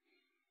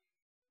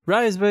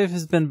 Rise Baif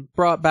has been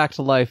brought back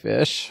to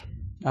life-ish.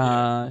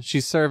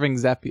 She's serving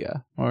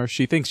Zeppia, or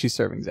she thinks she's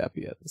serving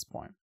Zeppia at this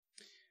point.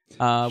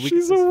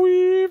 She's a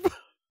weeb!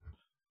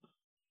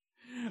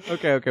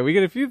 Okay, we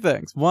get a few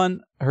things.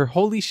 One, her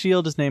holy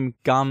shield is named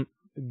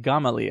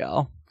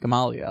Gamaliel.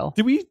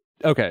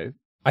 Okay,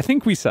 I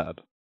think we said,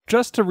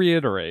 just to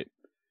reiterate,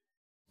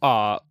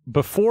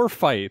 before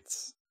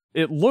fights,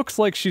 it looks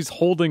like she's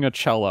holding a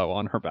cello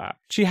on her back.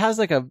 She has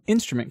like an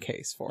instrument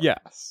case for it.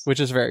 Yes. Which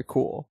is very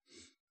cool.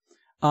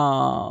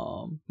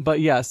 But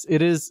yes,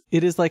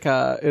 it's like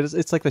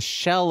the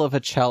shell of a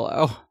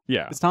cello.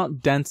 Yeah. It's not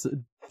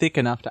thick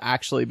enough to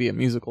actually be a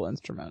musical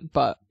instrument,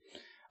 but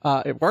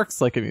it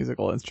works like a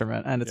musical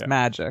instrument, and it's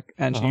magic,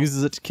 and she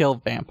uses it to kill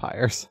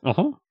vampires.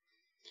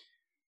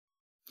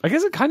 I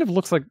guess it kind of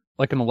looks like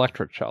an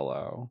electric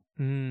cello.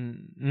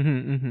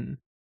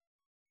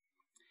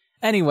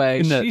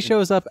 Anyway, she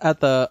shows up at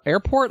the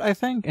airport, I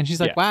think, and she's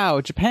like, wow,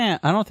 Japan.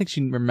 I don't think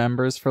she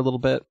remembers for a little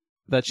bit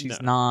that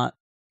she's not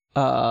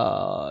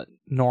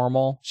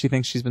normal. She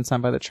thinks she's been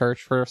sent by the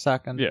church for a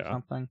second or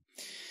something.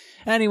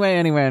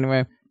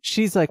 Anyway.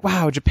 She's like,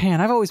 wow,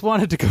 Japan. I've always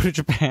wanted to go to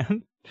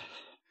Japan.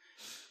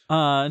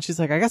 And she's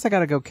like, I guess I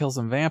gotta go kill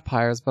some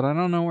vampires, but I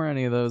don't know where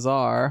any of those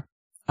are.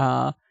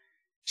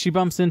 She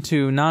bumps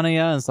into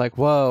Nanaya and is like,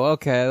 whoa,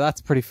 okay, that's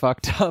pretty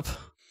fucked up.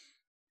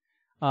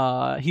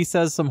 He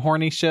says some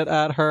horny shit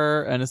at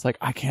her and it's like,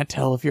 I can't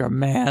tell if you're a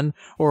man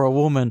or a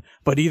woman,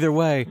 but either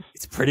way,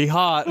 it's pretty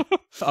hot.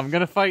 I'm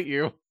gonna fight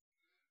you.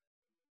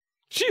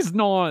 She's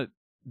not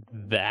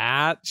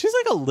that. She's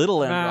like a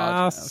little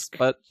androgynous,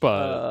 but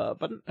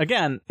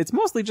again, it's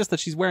mostly just that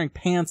she's wearing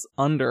pants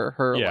under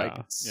her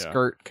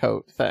skirt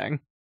coat thing.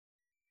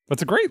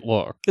 That's a great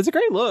look. It's a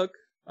great look.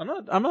 I'm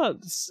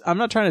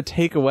not trying to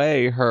take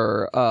away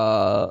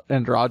her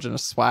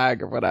androgynous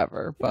swag or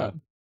whatever, but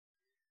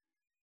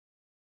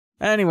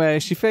anyway,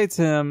 she fates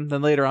him.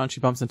 Then later on, she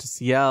bumps into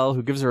Ciel,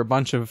 who gives her a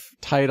bunch of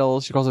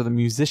titles. She calls her the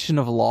Musician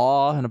of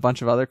Law and a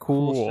bunch of other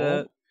cool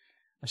shit.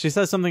 She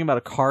says something about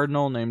a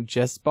cardinal named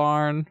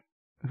Jesbarn,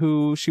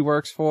 who she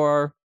works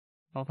for.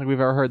 I don't think we've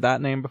ever heard that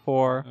name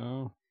before.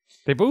 Oh.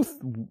 They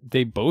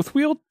both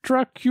wield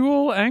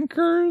Dracul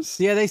anchors?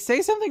 Yeah, they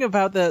say something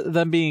about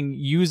them being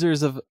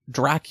users of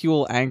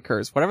Dracul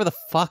anchors, whatever the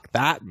fuck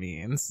that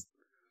means.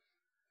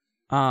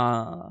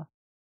 At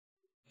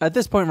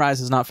this point, Rise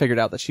has not figured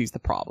out that she's the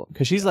problem.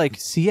 Because she's like,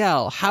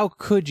 Ciel, how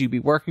could you be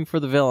working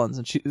for the villains?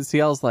 And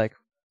Ciel's like,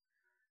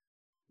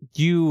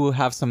 you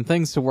have some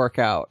things to work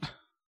out.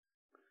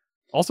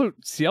 Also,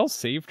 Ciel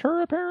saved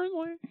her,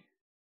 apparently?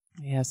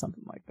 Yeah,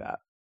 something like that.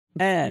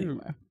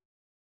 Anyway.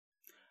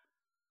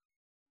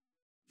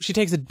 She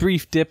takes a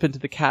brief dip into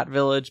the cat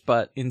village,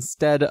 but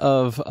instead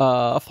of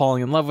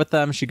falling in love with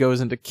them, she goes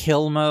into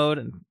kill mode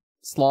and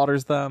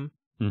slaughters them.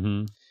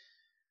 Mm-hmm.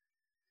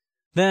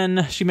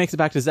 Then she makes it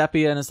back to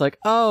Zeppia and is like,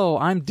 oh,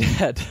 I'm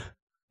dead.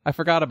 I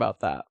forgot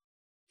about that.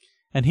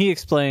 And he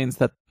explains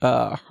that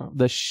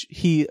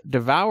he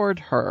devoured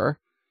her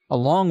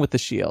along with the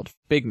shield.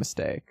 Big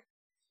mistake.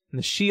 And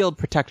the shield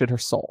protected her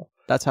soul.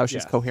 That's how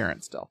she's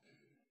coherent still.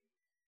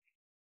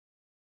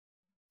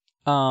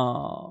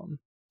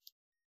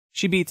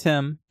 She beats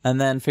him and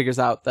then figures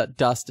out that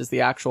dust is the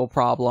actual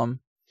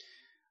problem.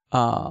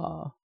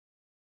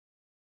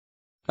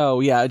 oh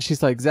yeah, and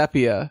she's like,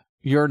 Zephia,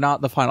 you're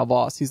not the final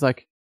boss. He's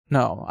like,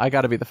 no, I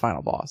gotta be the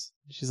final boss.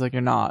 She's like,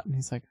 you're not. And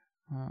he's like,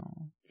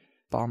 oh,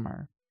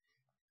 bummer.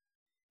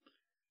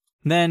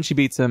 And then she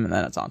beats him, and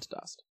then it's on to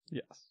Dust.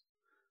 Yes.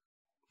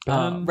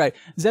 Right.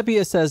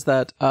 Zephia says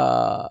that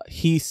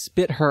he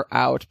spit her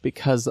out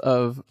because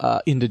of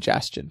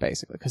indigestion,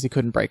 basically, because he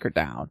couldn't break her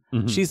down.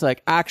 Mm-hmm. She's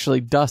like,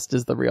 actually, Dust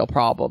is the real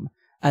problem.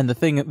 And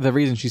the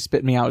reason she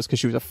spit me out is because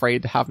she was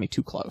afraid to have me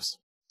too close.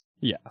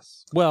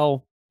 Yes.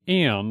 Well,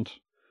 and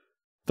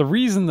the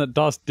reason that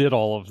Dust did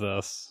all of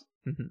this,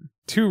 mm-hmm.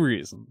 2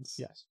 reasons.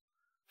 Yes.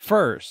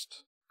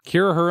 First,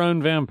 cure her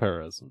own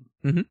vampirism.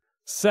 Mm-hmm.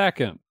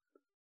 Second,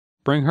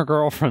 bring her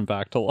girlfriend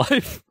back to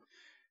life.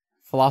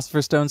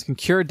 Philosopher's Stones can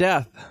cure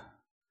death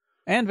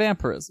and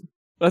vampirism.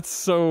 It's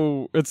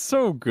so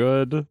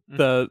good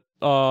that,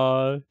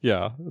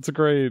 yeah, it's a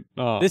great...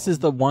 This is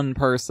the one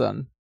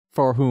person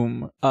for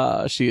whom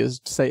she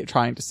is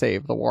trying to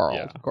save the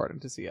world, according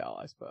to CL,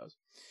 I suppose.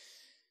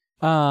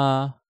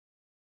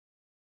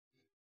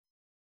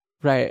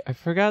 Right, I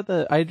forgot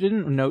that I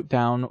didn't note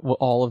down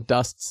all of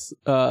Dust's,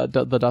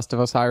 the Dust of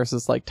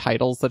Osiris's, like,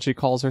 titles that she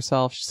calls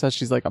herself. She says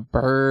she's like a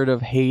bird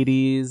of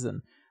Hades,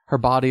 and her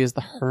body is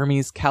the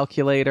Hermes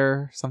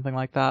calculator, something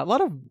like that. A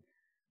lot of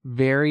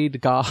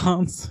varied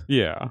gods.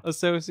 Yeah.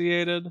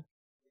 Associated.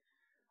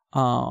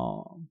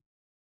 The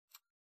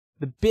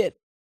bit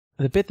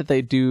that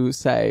they do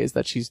say is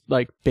that she's,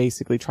 like,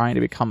 basically trying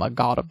to become a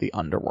god of the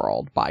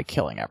underworld by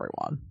killing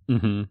everyone.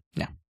 Mm-hmm.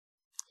 Yeah.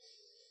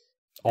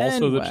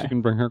 Also that she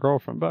can bring her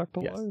girlfriend back to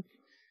life.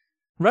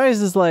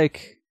 Rise is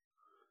like,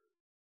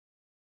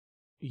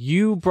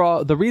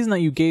 the reason that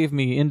you gave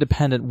me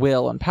independent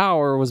will and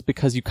power was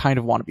because you kind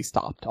of want to be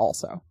stopped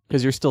also.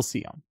 Because you're still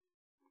Sion.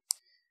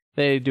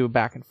 They do a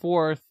back and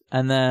forth,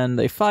 and then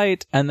they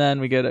fight, and then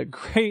we get a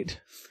great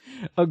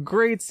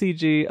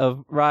CG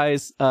of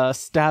Rise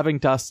stabbing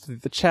Dust through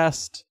the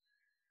chest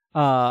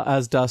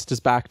as Dust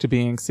is back to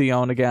being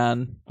Sion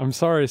again. I'm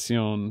sorry,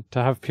 Sion,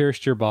 to have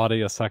pierced your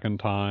body a second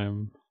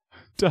time.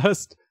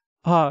 Dust,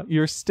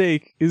 your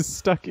stake is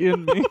stuck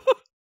in me.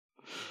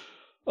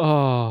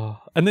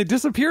 And they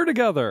disappear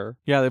together.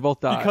 Yeah, they both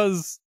die.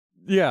 Because,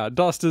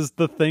 Dust is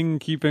the thing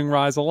keeping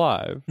Rise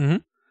alive. Mm-hmm.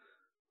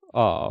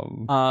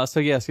 So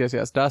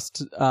yes.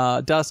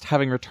 Dust,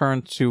 having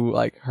returned to,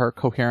 like, her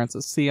coherence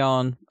as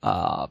Sion,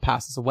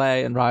 passes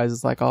away, and Rise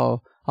is like,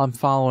 oh, I'm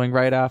following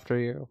right after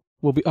you.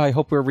 I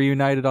hope we're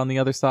reunited on the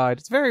other side.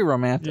 It's very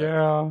romantic.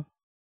 Yeah.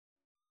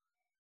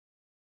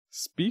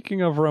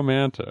 Speaking of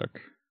romantic...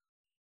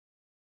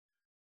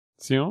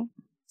 Sion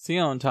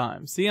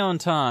time.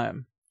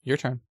 Your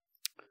turn.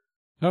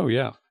 Oh,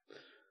 yeah.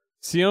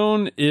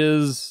 Sion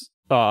is,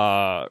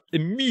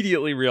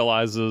 immediately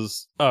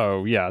realizes,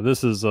 oh, yeah,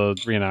 this is a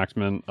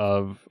reenactment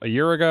of a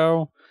year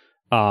ago.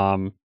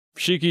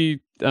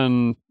 Shiki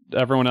and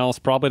everyone else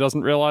probably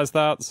doesn't realize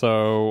that,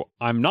 so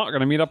I'm not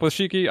going to meet up with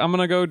Shiki. I'm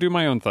going to go do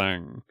my own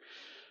thing.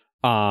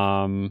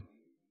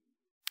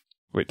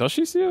 Wait, does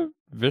she see a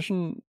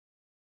vision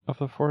of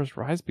the forest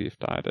Rise Beef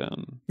died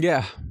in?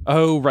 Yeah.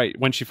 Oh, right.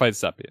 When she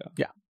fights Zephia.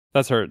 Yeah.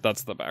 That's her.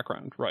 That's the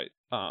background. Right.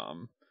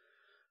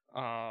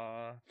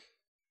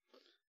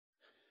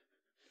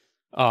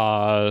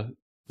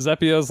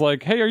 Zephia's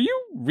like, hey, are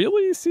you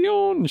really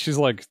Sion? And she's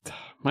like,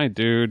 my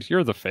dude,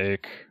 you're the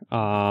fake.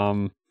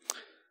 Then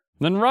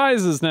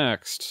Rise is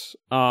next.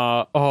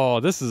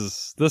 This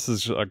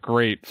is a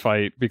great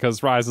fight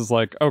because Rise is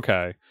like,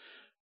 okay,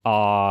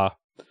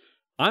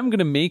 I'm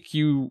gonna make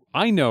you.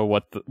 I know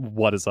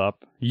what is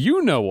up.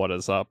 You know what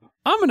is up.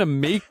 I'm gonna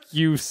make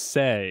you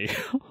say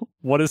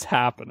what is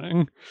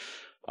happening.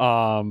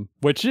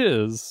 Which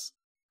is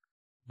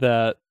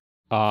that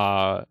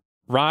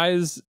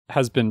Rise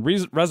has been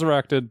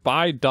resurrected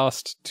by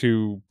Dust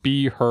to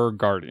be her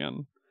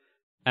guardian,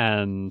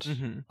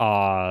 and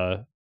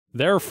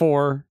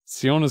therefore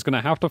Sion is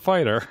gonna have to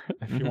fight her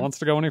if he wants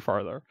to go any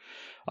farther.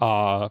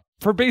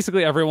 For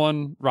basically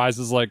everyone, Rise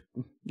is like,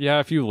 yeah,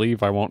 if you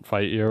leave, I won't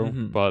fight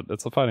you, but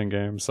it's a fighting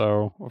game,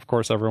 so of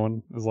course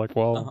everyone is like,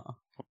 well,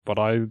 but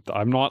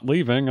I'm not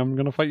leaving, I'm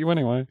gonna fight you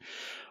anyway.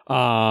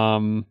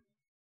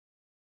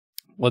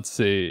 Let's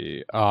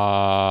see.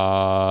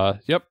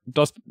 Yep,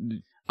 Dust.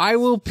 I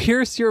will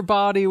pierce your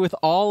body with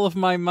all of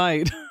my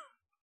might.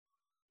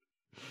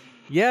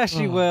 Yeah,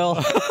 she will.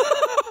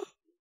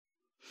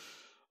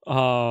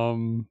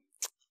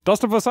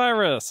 Dust of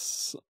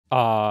Osiris.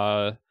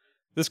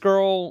 This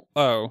girl.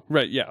 Oh,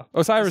 right, yeah.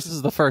 Osiris. This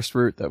is the first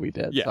route that we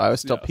did. Yeah, so I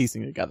was still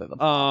piecing together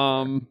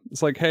the.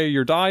 It's like, hey,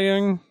 you're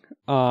dying.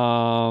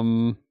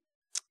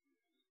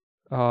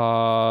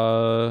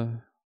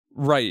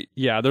 Right.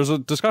 Yeah. There's a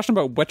discussion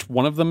about which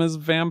one of them is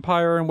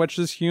vampire and which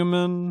is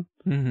human.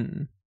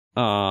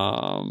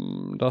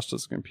 Dust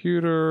is a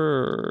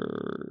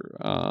computer.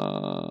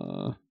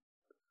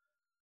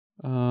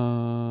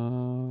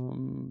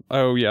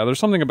 Oh yeah, there's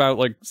something about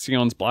like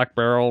Sion's Black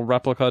Barrel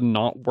replica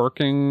not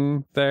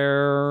working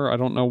there. I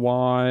don't know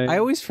why. I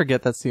always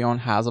forget that Sion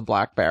has a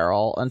Black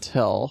Barrel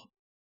until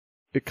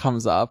it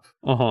comes up.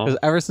 Because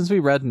ever since we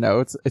read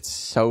notes, it's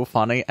so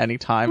funny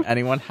anytime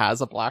anyone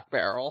has a black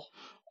barrel.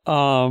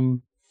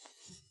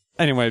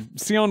 Anyway,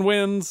 Sion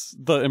wins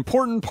the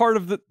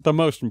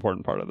most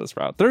important part of this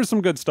route. There's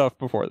some good stuff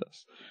before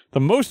this. The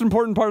most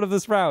important part of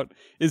this route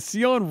is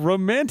Sion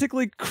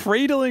romantically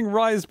cradling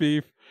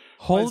Risebeef,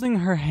 holding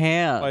her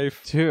hand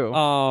wife,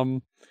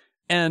 too.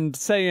 And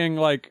saying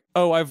like,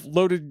 "Oh, I've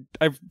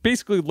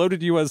basically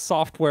loaded you as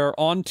software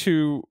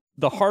onto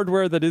the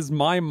hardware that is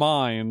my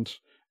mind,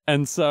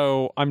 and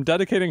so I'm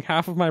dedicating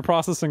half of my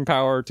processing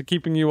power to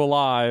keeping you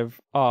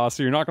alive. So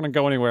you're not going to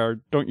go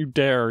anywhere. Don't you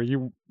dare,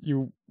 you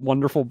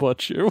wonderful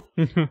butch, you."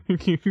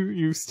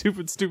 you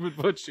stupid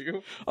butch,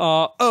 you.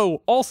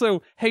 Oh,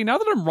 also, hey, now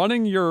that I'm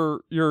running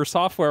your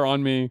software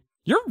on me,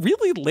 you're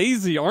really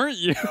lazy, aren't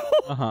you?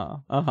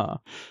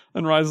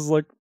 And Rise is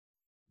like,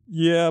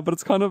 yeah, but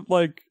it's kind of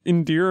like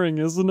endearing,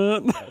 isn't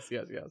it?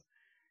 Yes.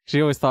 She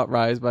always thought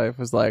Risebeef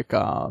was like,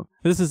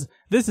 this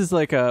is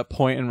like a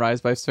point in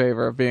Risebeef's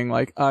favor of being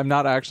like, I'm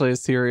not actually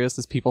as serious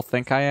as people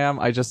think I am.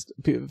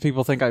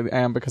 People think I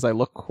am because I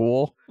look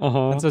cool.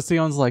 And so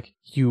Sion's like,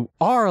 you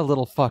are a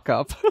little fuck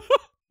up.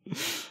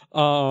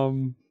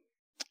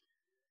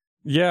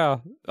 Yeah.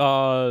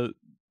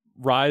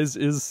 Rise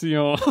is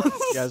Sion.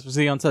 Yes,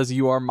 Sion says,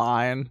 you are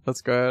mine.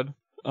 That's good.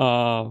 They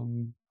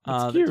talk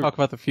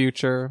about the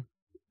future.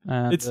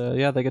 And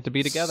they get to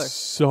be together.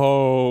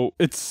 So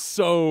it's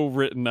so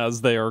written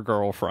as they are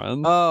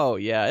girlfriends. Oh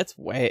yeah,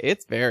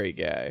 it's very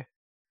gay.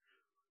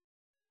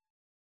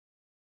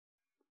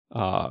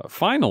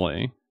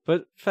 Finally.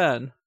 But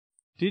Fen,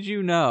 did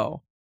you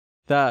know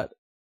that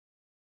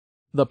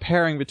the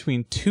pairing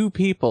between two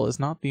people is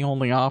not the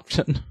only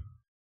option?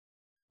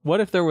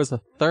 What if there was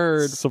a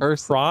third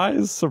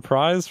person?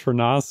 Surprise for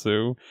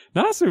Nasu.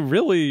 Nasu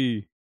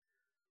really...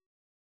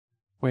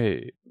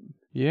 Wait.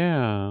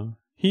 Yeah.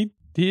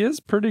 He is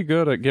pretty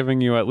good at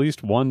giving you at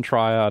least one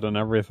triad and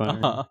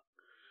everything.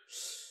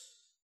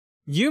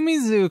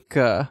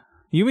 Yumizuka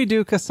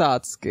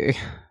Satsuki.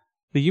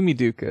 The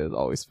Yumiduka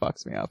always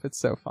fucks me up. It's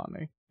so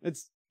funny.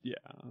 It's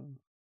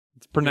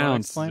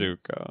pronounced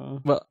Zuka.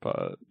 Well,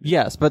 but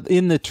yes, but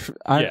in the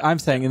I'm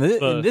saying in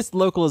this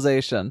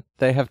localization,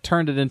 they have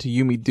turned it into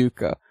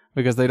Yumiduka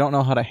because they don't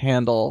know how to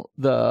handle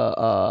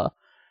the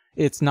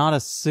it's not a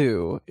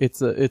Su.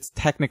 It's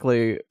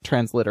technically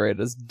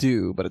transliterated as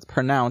do, but it's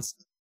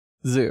pronounced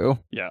Zoo.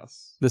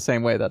 Yes. The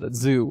same way that a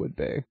zoo would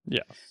be.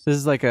 Yes. This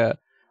is like a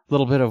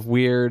little bit of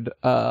weird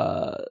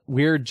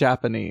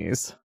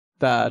Japanese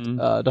that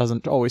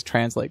doesn't always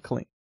translate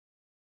clean.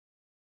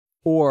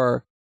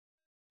 Or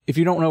if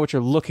you don't know what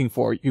you're looking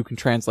for, you can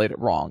translate it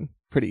wrong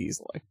pretty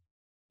easily.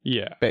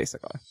 Yeah.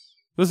 Basically.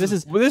 This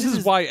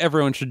is why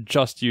everyone should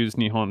just use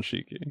Nihon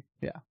Shiki.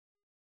 Yeah.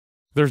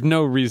 There's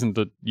no reason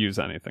to use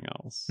anything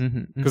else.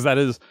 Because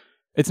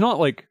it's not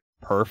like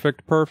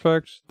perfect.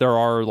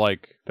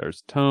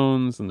 There's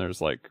tones and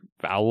there's like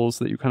vowels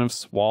that you kind of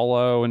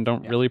swallow and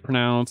don't really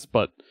pronounce,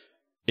 but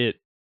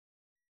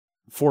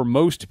for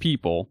most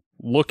people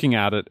looking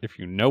at it, if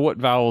you know what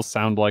vowels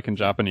sound like in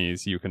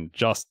Japanese, you can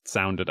just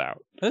sound it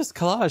out. This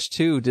collage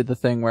too did the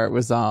thing where it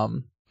was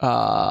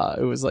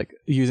like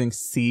using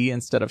C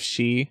instead of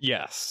she.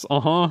 Yes.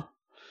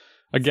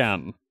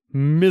 Again,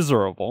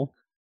 miserable.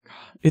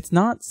 It's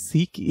not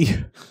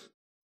Siki.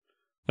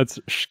 That's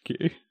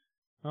shki.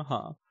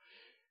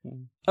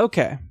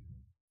 Okay.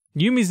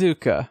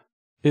 Yumizuka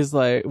is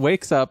like,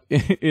 wakes up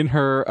in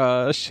her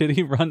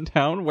shitty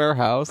rundown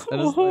warehouse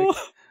and is like,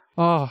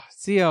 oh,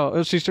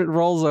 Sion. She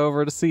rolls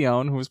over to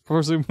Sion, who's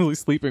presumably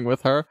sleeping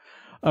with her.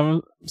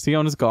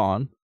 Sion is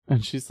gone.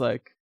 And she's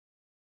like,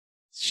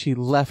 she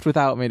left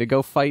without me to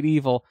go fight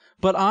evil,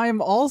 but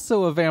I'm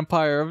also a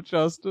vampire of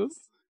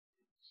justice.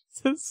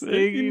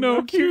 Seigi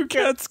no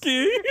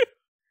Kyuketsuki.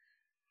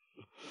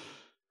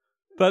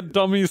 That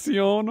dummy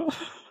Sion.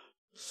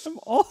 I'm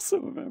also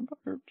a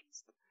vampire.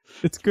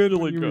 It's good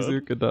when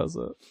Yumizuka does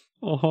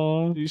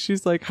it.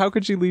 She's like, how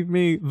could she leave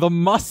me, the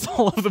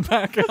muscle of the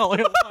back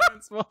alley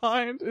alliance,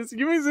 behind? Is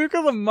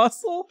Yumizuka the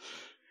muscle?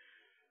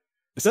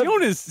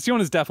 Sion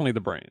is definitely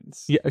the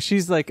brains. Yeah,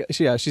 she's like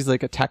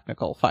a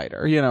technical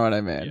fighter. You know what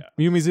I mean?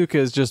 Yeah. Yumizuka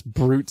is just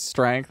brute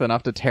strength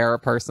enough to tear a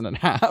person in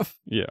half.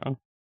 Yeah.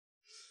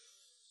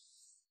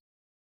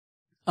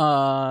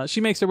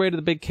 She makes her way to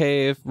the big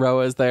cave.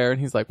 Roa's there, and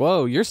he's like,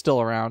 whoa, you're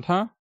still around,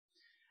 huh?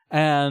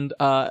 And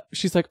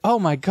she's like, oh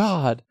my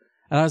god.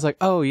 And I was like,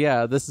 oh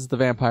yeah, this is the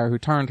vampire who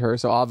turned her,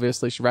 so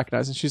obviously she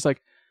recognizes. And she's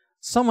like,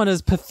 someone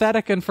as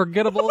pathetic and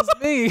forgettable as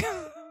me.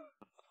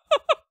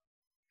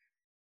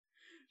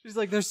 She's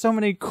like, there's so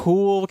many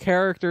cool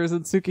characters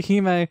in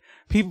Tsukihime.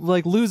 People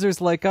like losers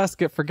like us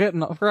get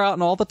forgotten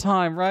all the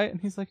time, right?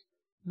 And he's like,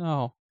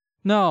 no,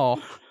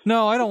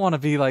 I don't want to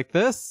be like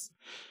this.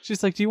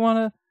 She's like, do you want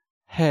to?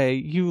 Hey,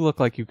 you look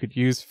like you could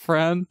use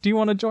friend. Do you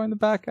want to join the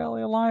Back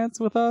Alley Alliance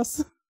with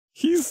us?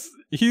 He's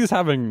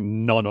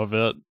having none of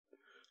it.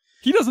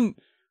 He doesn't.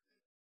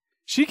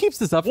 She keeps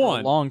this up for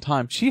a long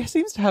time. She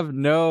seems to have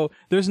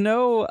there's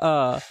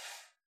no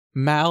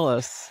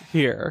malice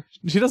here.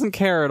 She doesn't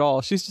care at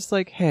all. She's just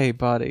like, hey,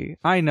 buddy,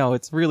 I know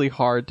it's really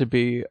hard to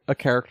be a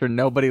character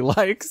nobody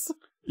likes.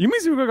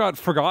 Yumizuka got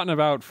forgotten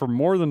about for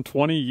more than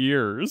 20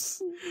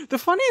 years. The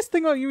funniest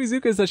thing about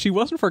Yumizuka is that she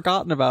wasn't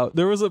forgotten about.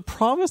 There was a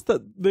promise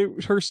that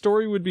her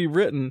story would be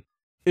written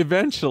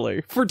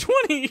eventually for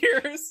 20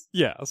 years.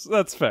 Yes,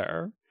 that's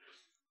fair.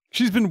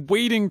 She's been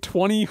waiting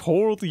 20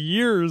 whole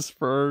years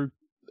for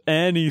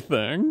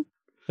anything.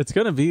 It's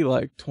gonna be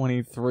like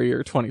 23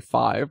 or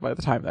 25 by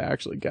the time they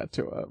actually get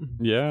to it.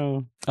 Yeah.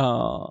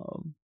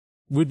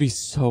 Would be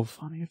so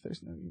funny if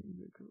there's no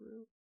Yumizuka.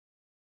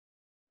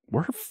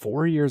 We're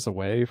 4 years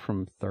away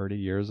from 30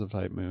 years of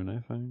Type Moon, I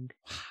think.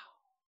 Wow.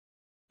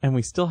 And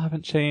we still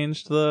haven't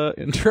changed the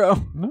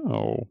intro.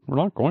 No, we're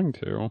not going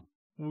to.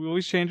 Will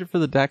we change it for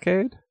the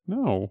decade?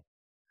 No.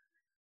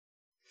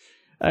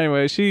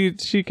 Anyway,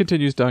 she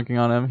continues dunking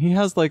on him. He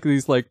has like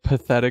these like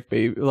pathetic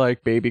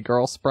baby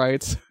girl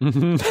sprites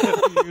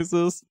that he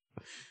uses.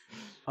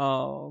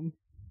 Nobody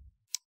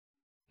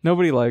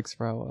likes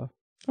Roa.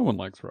 No one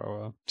likes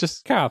Roa.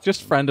 Just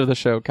friend of the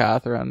show,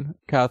 Catherine.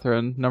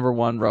 Catherine,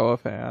 #1 Roa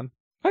fan.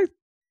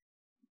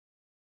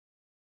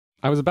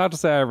 I was about to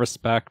say I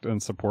respect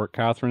and support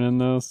Catherine in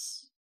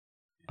this.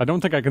 I don't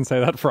think I can say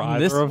that for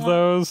either of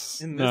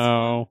those.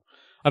 No.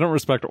 I don't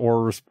respect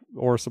or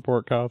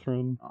support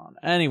Catherine.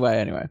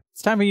 Anyway.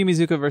 It's time for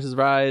Yumizuka versus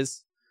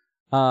Rise.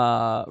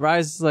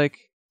 Rise is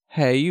like,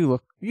 hey, you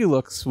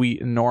look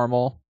sweet and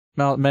normal.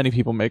 Many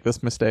people make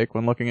this mistake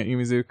when looking at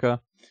Yumizuka.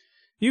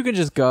 You can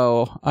just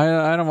go.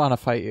 I don't want to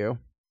fight you.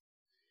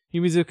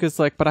 Yumizuka's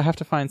like, but I have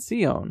to find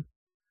Sion.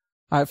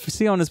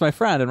 Sion is my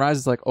friend. And Rise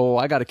is like, oh,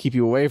 I got to keep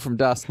you away from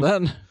Dust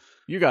then.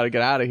 You got to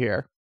get out of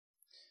here.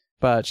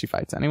 But she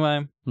fights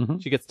anyway. Mm-hmm.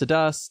 She gets to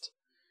Dust.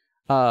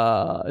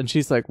 And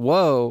she's like,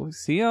 whoa,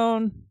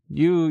 Sion,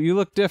 you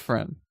look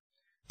different.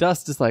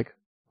 Dust is like,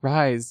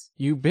 Rise,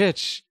 you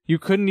bitch. You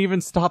couldn't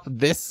even stop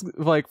this,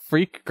 like,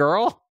 freak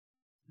girl?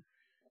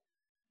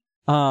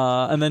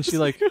 And then she,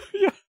 like,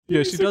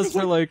 yeah, she does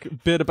her,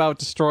 like, bit about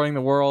destroying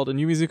the world, and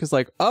Yumizuka's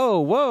like, oh,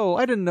 whoa,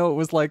 I didn't know it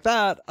was like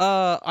that.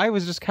 I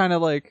was just kind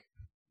of, like,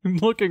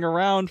 looking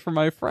around for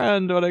my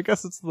friend, but I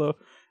guess it's the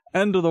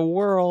end of the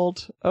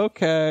world.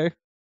 Okay.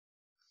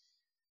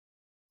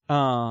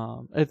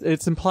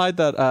 It's implied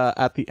that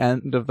at the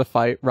end of the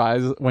fight,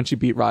 Rise, when she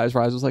beat Rise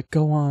was like,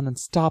 go on and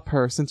stop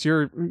her, since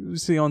you're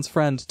Sion's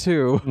friend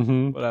too.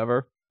 Mm-hmm.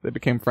 Whatever. They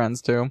became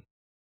friends too.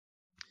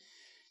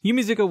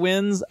 Yumizuka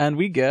wins, and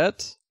we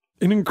get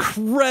an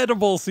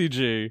incredible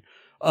CG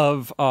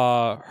of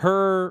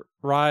her,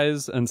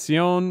 Rise, and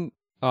Sion,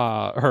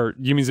 her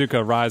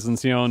Yumizuka, Rise, and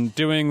Sion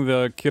doing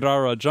the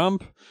Kirara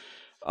jump.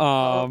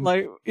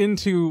 Like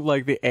into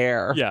like the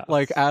air. Yeah.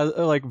 Like as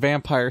like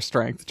vampire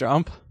strength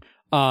jump.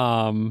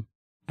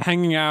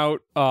 Hanging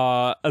out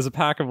as a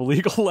pack of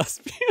illegal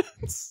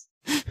lesbians.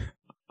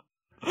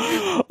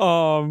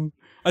 I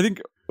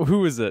think,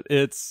 who is it?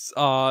 It's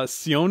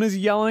Sion is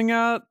yelling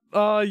at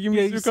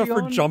Yumizuka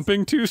for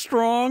jumping too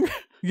strong.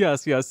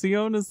 Yes.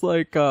 Sion is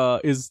like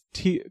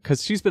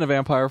because she's been a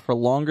vampire for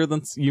longer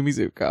than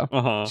Yumizuka.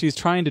 Uh-huh. She's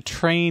trying to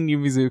train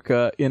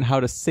Yumizuka in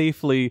how to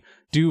safely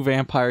do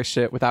vampire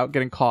shit without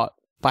getting caught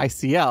by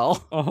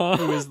CL,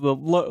 who is the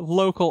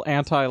local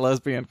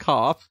anti-lesbian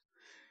cop.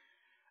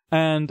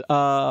 And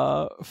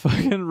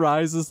fucking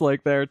Rise is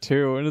like there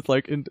too, and it's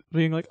like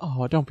being like,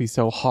 oh, don't be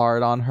so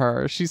hard on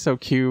her. She's so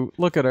cute.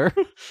 Look at her.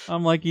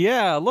 I'm like,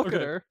 yeah, look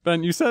at her.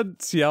 Ben, you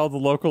said CL, the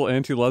local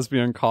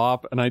anti-lesbian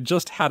cop, and I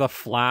just had a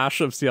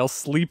flash of CL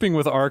sleeping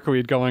with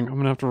Arcoid going, I'm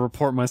gonna have to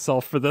report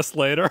myself for this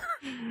later.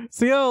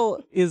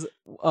 CL is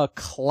a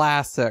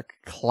classic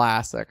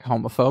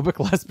homophobic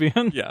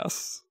lesbian.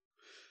 Yes.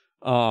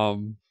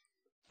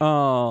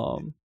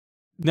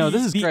 No,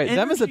 this is great.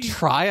 Them as a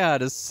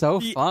triad is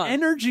so fun. The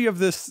energy of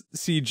this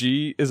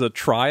CG is a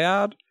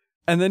triad,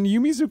 and then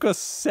Yumizuka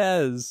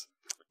says,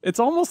 it's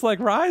almost like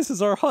Rise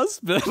is our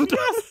husband.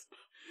 Yes!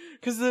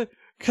 Because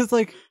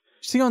like,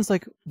 Sion's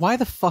like, why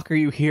the fuck are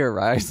you here,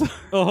 Rise?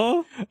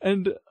 Uh-huh.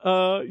 And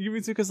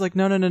Yumizuka's like,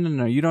 no,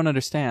 you don't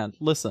understand.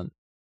 Listen,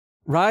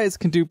 Rise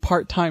can do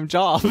part-time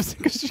jobs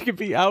because she can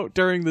be out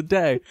during the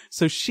day,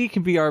 so she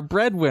can be our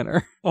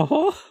breadwinner.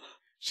 Uh-huh.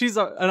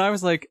 And I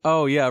was like,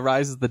 oh yeah,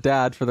 Rise is the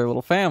dad for their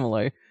little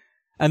family.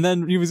 And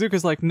then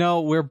Yumizuka's like, no,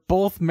 we're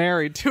both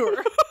married to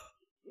her.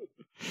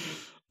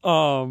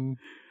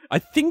 I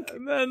think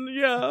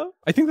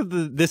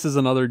that this is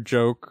another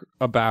joke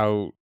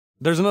about,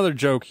 there's another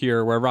joke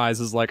here where Rise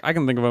is like, I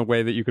can think of a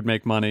way that you could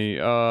make money,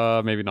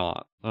 maybe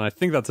not. And I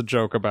think that's a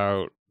joke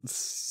about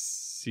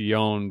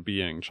Sion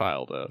being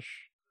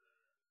childish.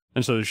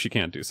 And so she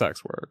can't do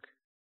sex work.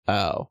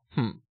 Oh.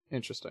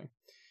 Interesting.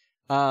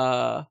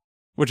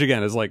 Which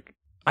again is like,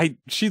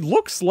 she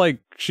looks like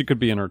she could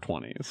be in her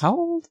 20s. How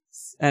old?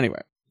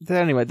 Anyway,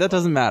 that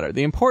doesn't matter.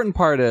 The important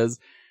part is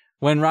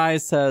when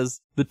Rise says,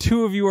 the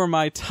two of you are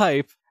my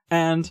type,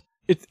 and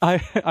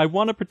I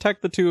want to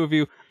protect the two of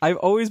you. I've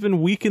always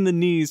been weak in the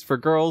knees for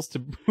girls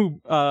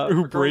who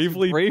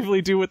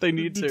bravely do what they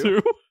need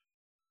to.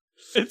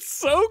 It's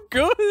so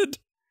good.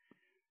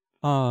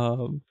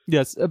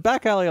 Yes,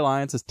 Back Alley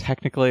Alliance is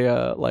technically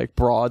a like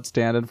broad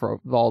stand-in for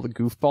all the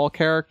goofball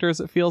characters.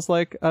 It feels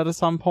like at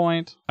some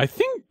point. I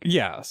think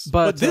yes,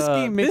 but this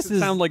game makes it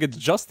sound like it's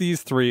just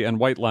these three and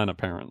White Len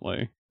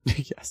apparently.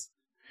 Yes.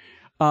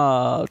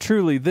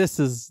 Truly, this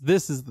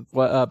is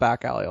what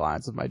Back Alley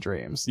Alliance of my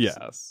dreams.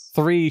 Yes,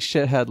 3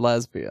 shithead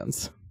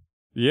lesbians.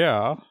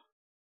 Yeah.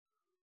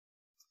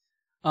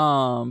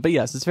 But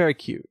yes, it's very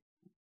cute.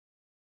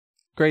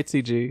 Great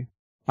CG.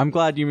 I'm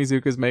glad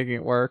Yumizuka's making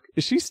it work.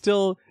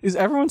 Is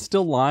everyone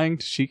still lying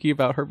to Shiki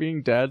about her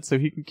being dead so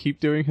he can keep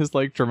doing his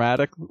like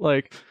dramatic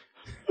like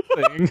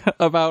thing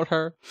about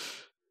her?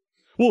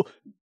 Well,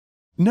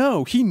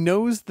 no, he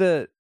knows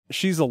that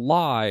she's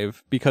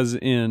alive because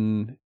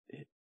in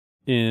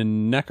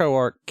Neko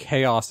Arc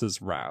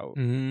Chaos's route,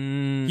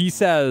 he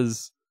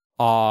says,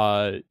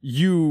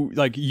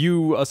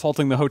 you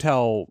assaulting the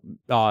hotel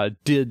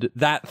did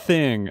that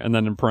thing, and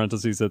then in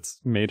parentheses it's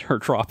made her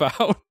drop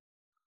out.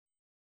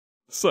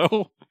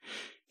 So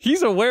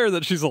he's aware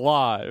that she's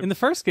alive. In the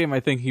first game, I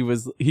think he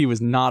was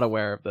not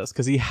aware of this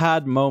because he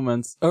had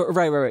moments. Oh,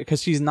 right.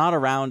 Because she's not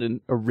around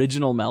in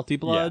original Melty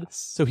Blood,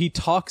 so he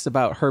talks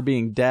about her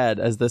being dead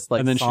as this like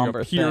and then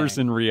somber she appears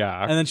thing. in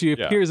React, and then she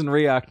appears in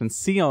React, and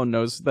Sion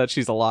knows that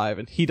she's alive,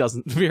 and he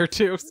doesn't fear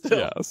too.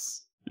 Still.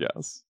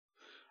 Yes.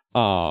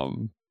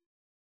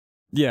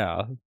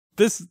 Yeah.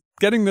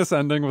 Getting this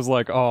ending was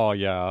like, oh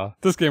yeah,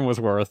 this game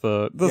was worth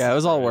it. It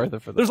was all worth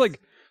it for this.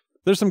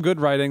 There's some good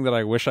writing that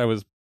I wish I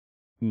was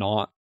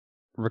not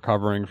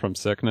recovering from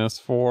sickness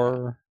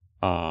for.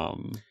 There's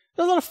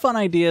a lot of fun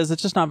ideas.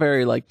 It's just not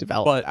very like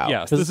developed. But out,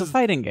 yes, this is a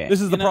fighting game.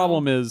 This is the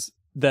problem is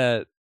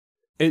that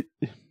it's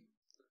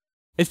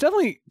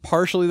definitely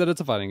partially that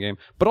it's a fighting game,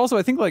 but also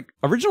I think like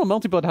original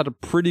Melty Blood had a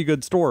pretty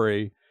good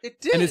story.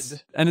 It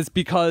did, and it's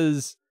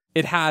because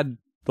it had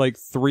like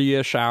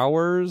 3-ish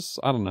hours.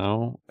 I don't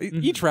know.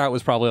 Each route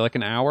was probably like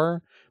an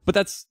hour, but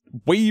that's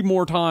way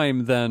more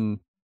time than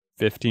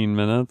 15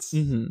 minutes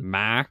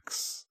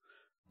max.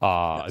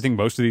 I think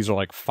most of these are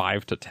like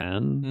 5 to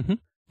 10,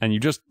 and you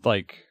just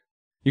like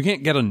you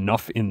can't get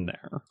enough in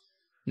there.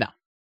 No.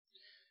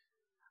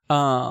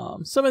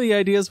 Some of the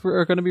ideas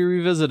are going to be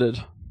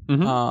revisited,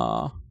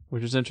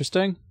 which is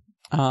interesting.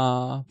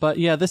 But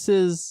yeah, this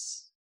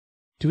is.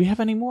 Do we have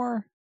any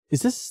more?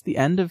 Is this the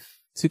end of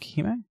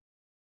Tsukihime?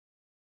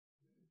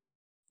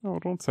 Oh,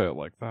 don't say it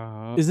like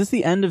that. Is this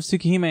the end of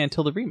Tsukihime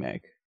until the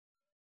remake?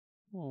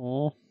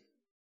 Oh.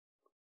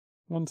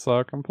 One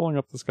sec, I'm pulling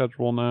up the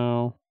schedule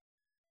now.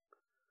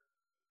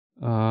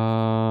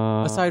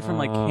 Aside from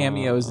like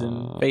cameos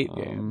in Fate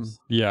games.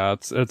 Yeah,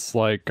 it's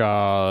like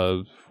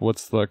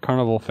what's the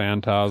Carnival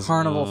Phantasm?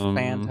 Carnival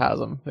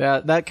Phantasm. Yeah,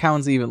 that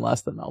counts even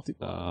less than Melty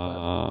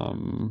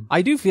Blood.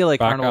 I do feel like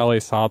Back Carnival Alley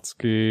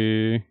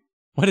Satsuki.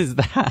 What is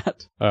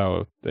that?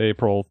 Oh,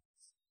 April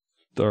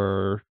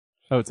 3rd.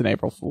 Oh, it's an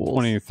April Fool's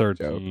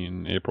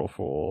 2013 joke. April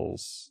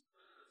Fools.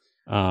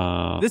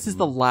 This is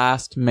the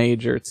last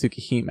major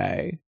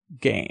Tsukihime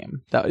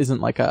game that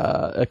isn't like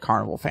a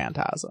Carnival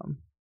Phantasm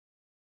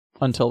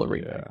until the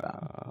remake.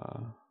 Yeah.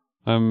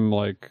 I'm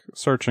like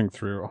searching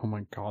through. Oh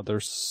my god,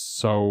 there's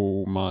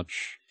so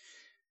much.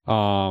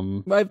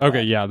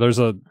 Okay, yeah, there's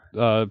a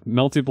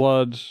Melty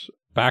Blood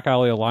Back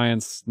Alley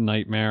Alliance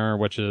Nightmare,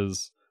 which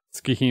is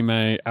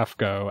Tsukihime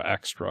FGO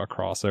extra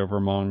crossover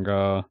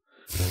manga.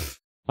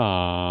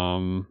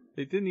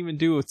 They didn't even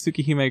do a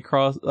Tsukihime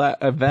cross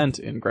event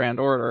in Grand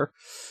Order.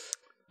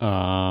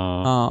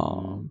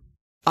 I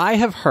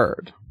have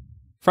heard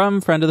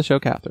from friend of the show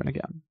Catherine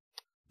again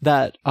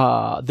that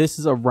this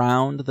is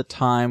around the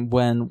time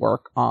when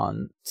work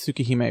on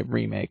Tsukihime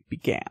remake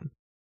began.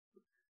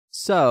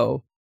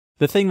 So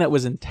the thing that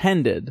was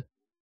intended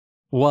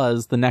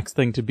was the next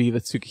thing to be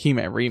the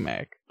Tsukihime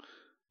remake,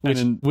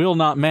 which will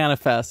not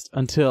manifest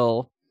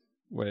until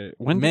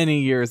many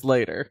years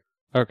later.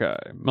 Okay,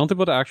 Melty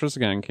Blood Actress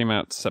Again came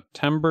out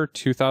September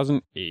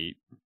 2008.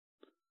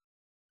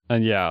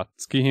 And yeah,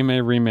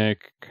 Tsukihime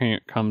Remake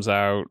comes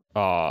out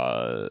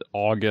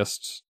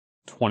August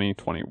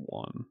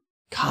 2021.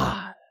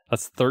 God.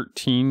 That's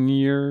 13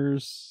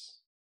 years.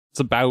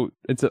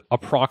 It's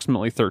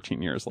approximately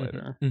 13 years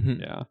later.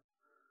 Yeah.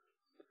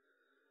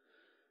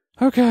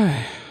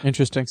 Okay.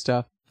 Interesting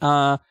stuff.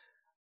 I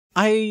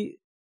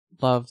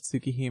love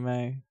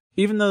Tsukihime.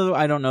 Even though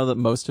I don't know that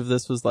most of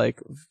this was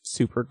like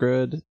super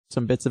good,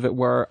 some bits of it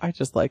were. I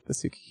just like the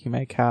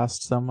Tsukihime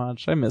cast so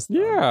much. I miss them.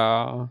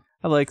 Yeah.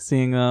 I like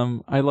seeing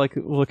them. I like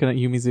looking at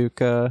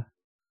Yumizuka.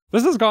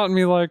 This has gotten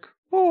me like,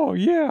 oh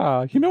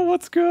yeah, you know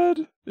what's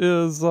good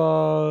is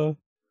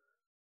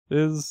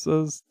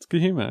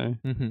Tsukihime.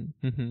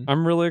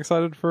 I'm really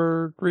excited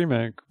for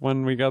remake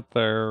when we get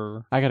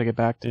there. I gotta get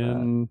back to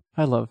that.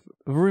 I love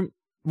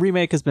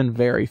remake has been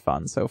very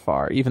fun so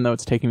far, even though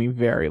it's taken me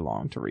very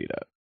long to read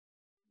it.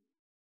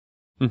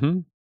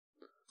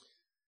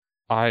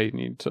 I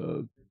need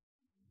to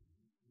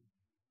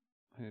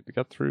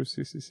get through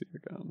CCC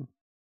again.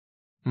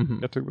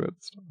 Get to good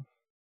stuff.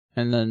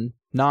 And then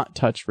not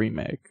touch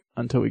remake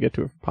until we get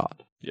to a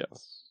pod.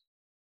 Yes.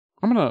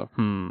 I'm gonna.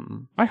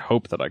 I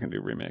hope that I can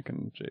do remake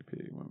in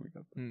JP when we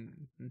get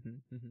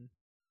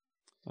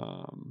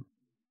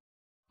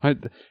there.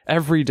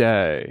 Every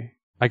day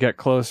I get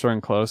closer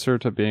and closer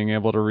to being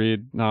able to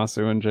read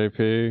Nasu and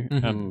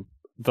JP, and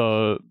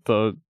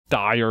the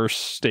dire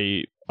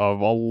state of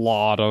a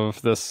lot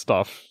of this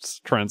stuff's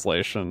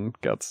translation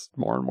gets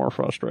more and more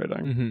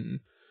frustrating.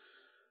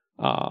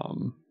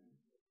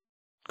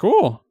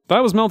 Cool. That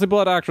was Melty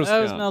Blood Actress.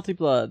 That was Melty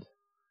Blood.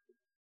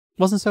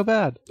 Wasn't so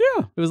bad.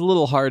 Yeah, it was a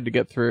little hard to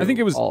get through. I think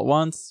it was all at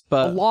once,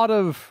 but a lot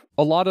of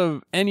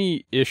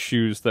any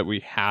issues that we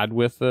had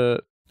with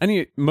it.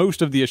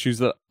 Most of the issues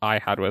that I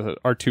had with it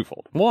are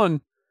twofold.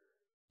 One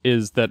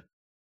is that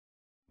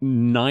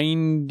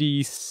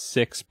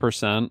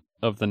 96%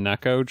 of the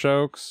Neko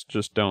jokes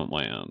just don't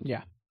land.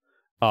 Yeah.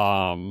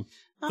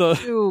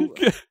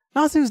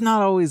 Nasu's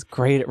not always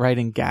great at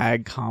writing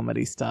gag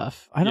comedy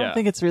stuff. I don't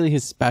think it's really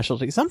his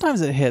specialty.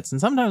 Sometimes it hits,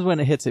 and sometimes when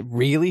it hits, it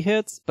really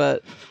hits,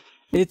 but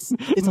it's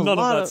none of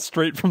that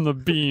straight from the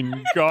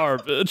bean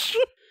garbage.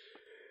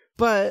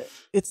 But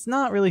it's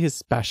not really his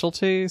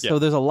specialty, so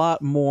there's a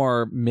lot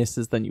more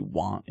misses than you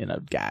want in a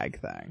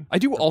gag thing. I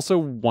do also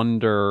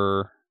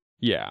wonder,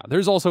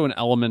 there's also an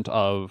element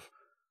of,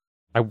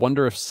 I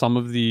wonder if a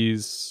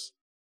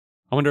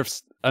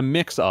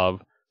mix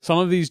of some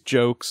of these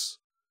jokes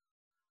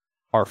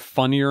are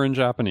funnier in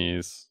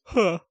Japanese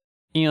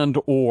and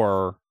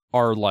or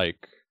are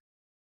like,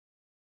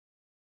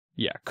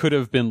 could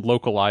have been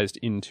localized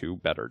into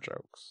better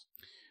jokes.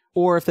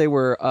 Or if they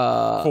were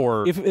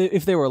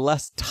if they were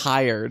less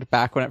tired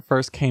back when it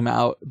first came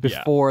out,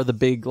 before the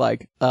big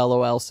like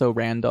LOL so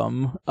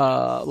random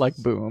like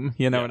boom,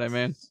 you know what I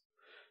mean?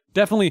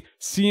 Definitely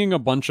seeing a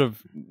bunch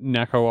of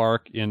Neko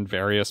Arc in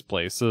various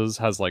places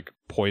has like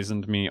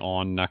poisoned me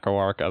on Neko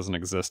Arc as an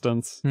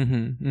existence.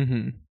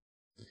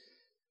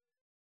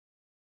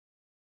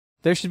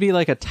 There should be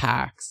like a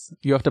tax.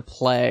 You have to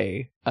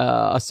play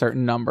a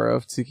certain number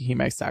of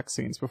Tsukihime sex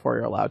scenes before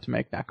you're allowed to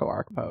make Neko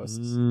Arc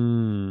posts.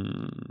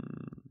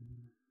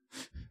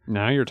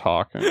 Now you're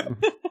talking.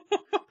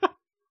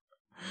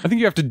 I think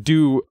you have to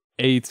do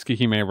a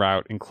Tsukihime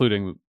route,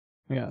 including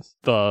you have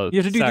to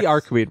do the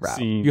arc-read route.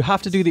 Scene. You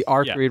have to do the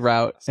arc-read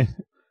route.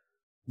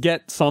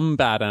 Get some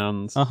bad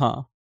ends.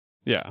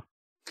 Yeah.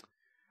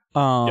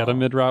 Get a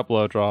mid-route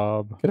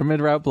blowjob.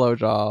 Mid-route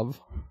blowjobs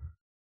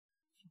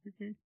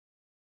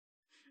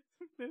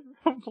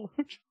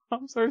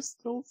are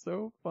still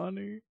so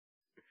funny.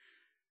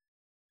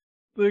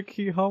 The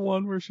Kiha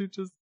one where she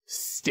just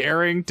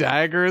staring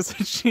daggers at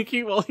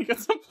Shiki while he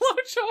gets a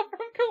blowjob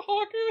from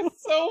Kohaku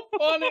is so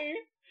funny.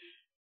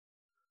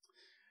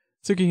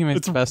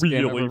 Tsukihime's the best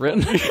game ever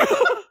written.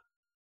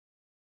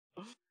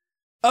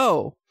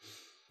 Oh,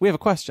 we have a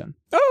question.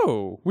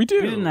 Oh, we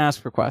do. We didn't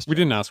ask for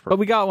questions. But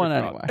we got one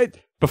anyway.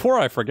 Before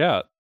I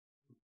forget,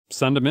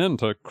 send them in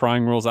to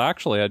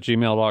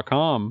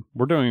cryingrulesactually@gmail.com.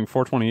 We're doing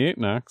 428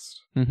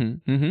 next.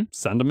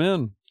 Send them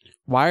in.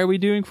 Why are we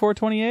doing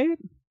 428?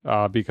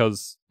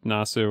 Because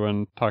Nasu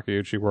and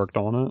Takeuchi worked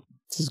on it.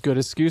 It's as good an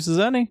excuse as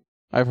any.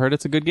 I've heard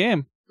it's a good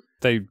game.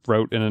 They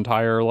wrote an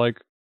entire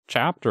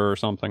chapter or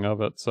something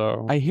of it,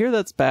 so I hear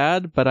that's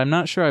bad, but I'm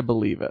not sure I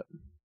believe it.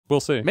 We'll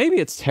see. Maybe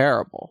it's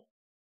terrible.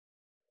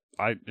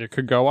 It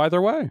could go either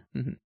way.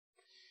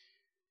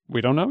 We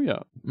don't know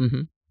yet.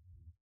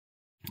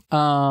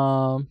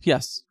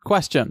 Yes.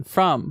 Question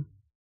from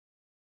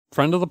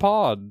friend of the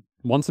pod,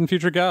 once and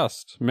future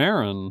guest,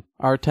 Marin.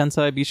 Our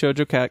Tensei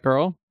Bishoujo cat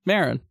girl,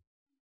 Marin.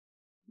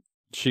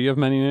 She of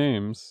many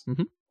names.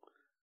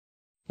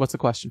 What's the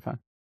question, Fan?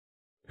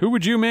 Who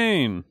would you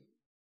main?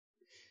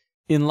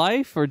 In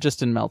life or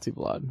just in Melty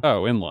Blood?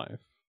 Oh, in life.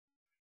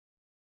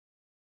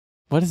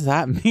 What does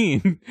that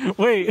mean?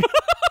 Wait.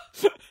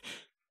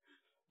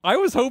 I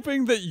was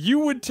hoping that you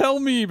would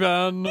tell me,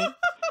 Ben.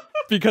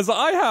 Because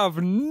I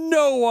have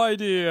no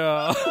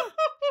idea.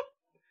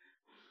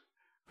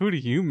 Who do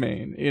you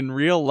main? In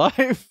real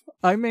life,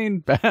 I main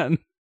Ben. If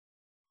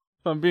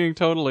I'm being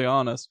totally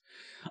honest.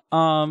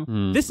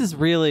 This is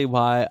really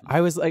why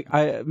I was like,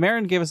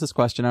 Marin gave us this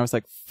question. I was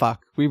like,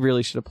 fuck, we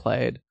really should have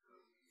played.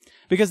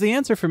 Because the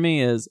answer for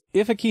me is,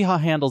 if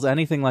Akiha handles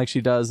anything like she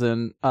does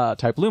in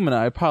Type Lumina,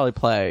 I'd probably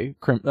play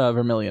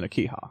Vermilion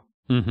Akiha.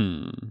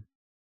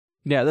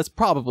 Yeah, that's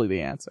probably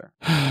the answer.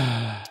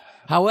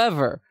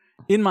 However,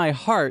 in my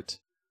heart,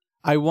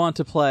 I want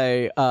to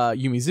play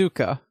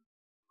Yumizuka,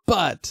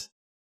 but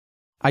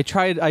I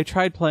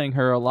tried playing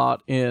her a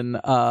lot in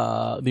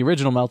the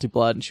original Melty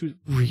Blood, and she was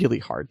really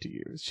hard to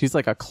use. She's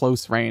like a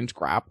close range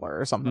grappler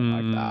or something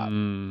like that,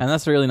 and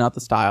that's really not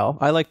the style.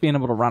 I like being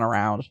able to run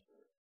around.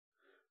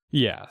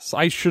 Yes,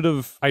 I should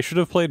have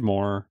played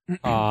more.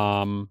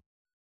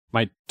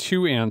 My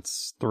 2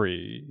 Ants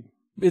 3.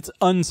 It's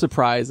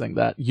unsurprising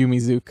that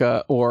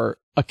Yumizuka or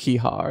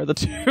Akiha are the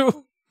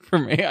two for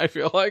me. I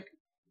feel like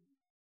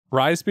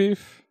Rise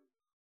Beef.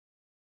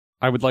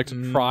 I would like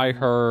to try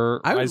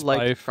her. I would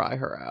like to try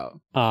her out.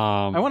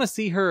 I want to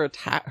see her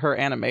attack her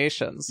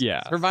animations.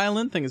 Yeah, her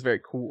violin thing is very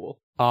cool.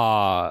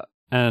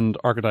 And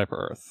Archetype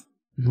Earth,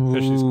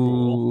 because she's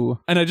cool.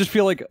 And I just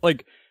feel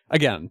like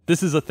again,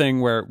 this is a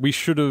thing where we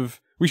should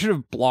have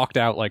blocked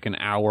out like an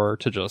hour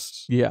to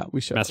just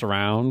we should mess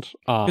around.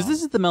 Because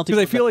this is the Melty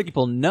I feel like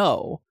people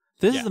know.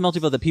 This is the Melty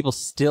that people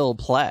still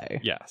play.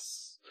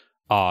 Yes.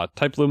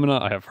 Type Lumina,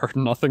 I have heard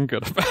nothing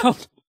good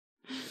about.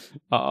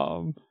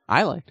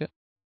 I liked it.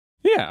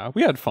 Yeah,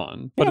 we had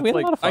fun. But we had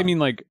a lot of fun. I mean,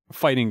 like,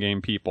 fighting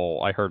game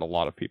people, I heard a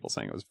lot of people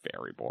saying it was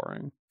very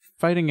boring.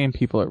 Fighting game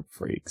people are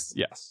freaks.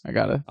 Yes. I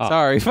gotta.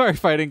 Sorry,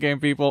 fighting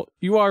game people.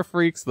 You are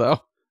freaks,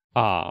 though.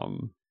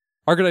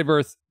 Archetype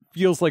Earth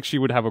feels like she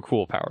would have a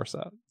cool power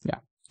set. Yeah,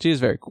 she is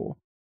very cool.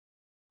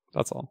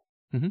 That's all.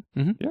 Yeah.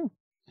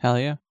 Hell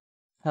yeah.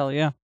 Hell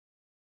yeah.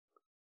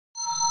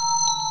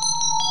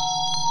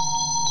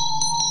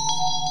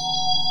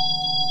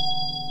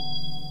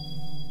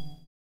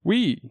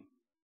 We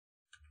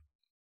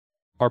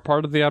are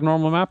part of the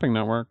Abnormal Mapping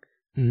Network.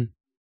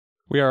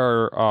 We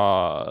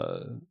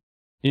are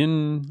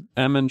in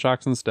M and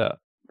Jackson's debt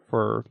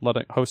for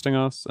hosting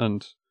us,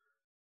 and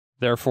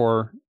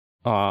therefore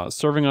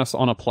serving us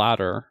on a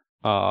platter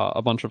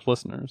a bunch of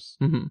listeners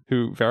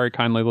who very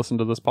kindly listen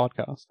to this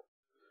podcast.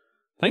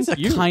 Thank you.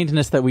 It's a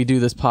kindness that we do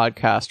this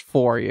podcast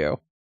for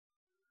you.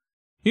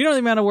 You know the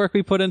amount of work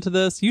we put into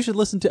this? You should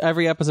listen to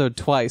every episode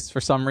twice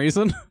for some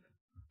reason.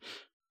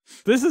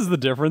 This is the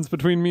difference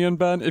between me and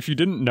Ben, if you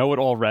didn't know it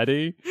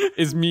already,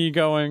 is me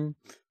going,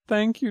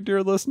 thank you,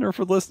 dear listener,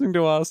 for listening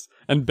to us,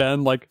 and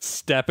Ben, like,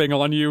 stepping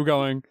on you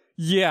going,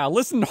 yeah,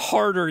 listen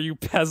harder, you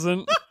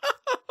peasant.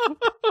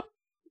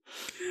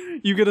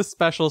 You get a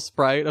special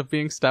sprite of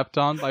being stepped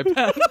on by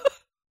Ben.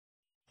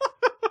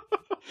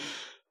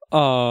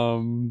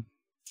 And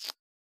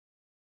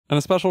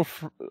a special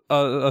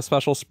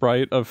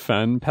sprite of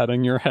Fen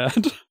petting your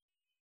head.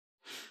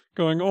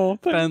 Going, oh,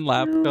 thank Ben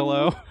lap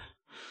pillow.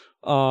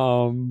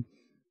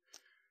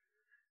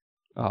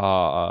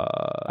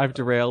 I've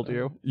derailed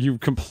you. You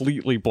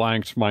completely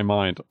blanked my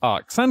mind.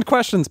 Send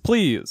questions,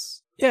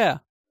 please. Yeah.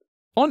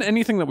 On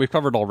anything that we've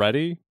covered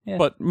already,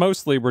 but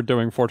mostly we're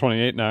doing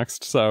 428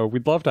 next, so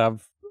we'd love to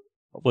have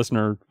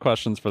listener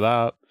questions for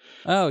that.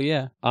 Oh,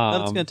 yeah.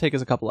 That's going to take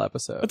us a couple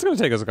episodes. It's going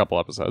to take us a couple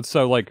episodes.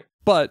 So, like,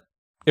 but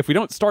if we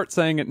don't start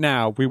saying it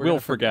now, we will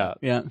forget.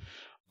 Yeah.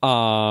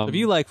 If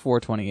you like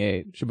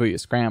 428, Shibuya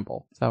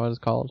Scramble. Is that what it's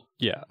called?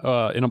 Yeah.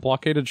 In a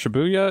Blockaded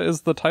Shibuya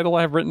is the title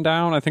I have written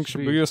down. I think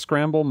Shibuya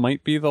Scramble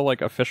might be the,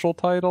 like, official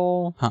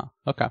title. Huh.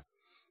 Okay.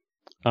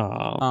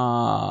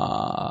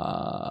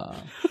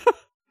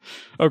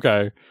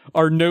 Okay.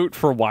 Our note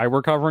for why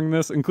we're covering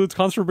this includes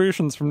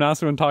contributions from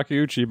Nasu and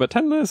Takeuchi, but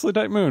tendency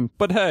Type Moon.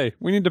 But hey,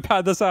 we need to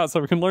pad this out so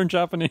we can learn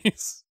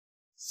Japanese.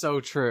 So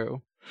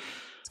true.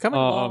 It's coming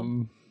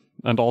along.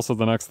 And also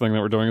the next thing that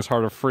we're doing is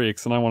Heart of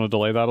Freaks, and I want to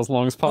delay that as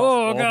long as possible.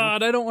 Oh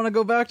god, I don't want to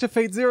go back to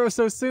Fate Zero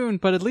so soon,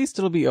 but at least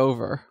it'll be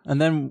over.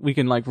 And then we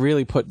can, like,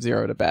 really put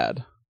Zero to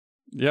bed.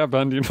 Yeah,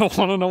 Ben, do you want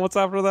to know what's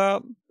after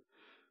that?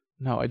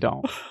 No, I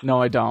don't.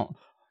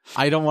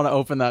 I don't want to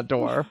open that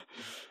door.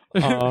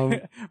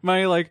 My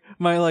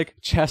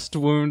chest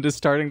wound is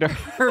starting to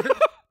hurt.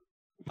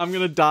 I'm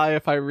gonna die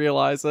if I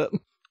realize it.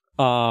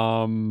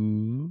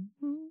 Ben,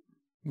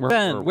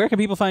 where can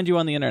people find you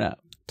on the internet?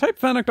 Type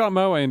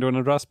fennec.moe into an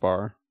address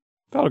bar.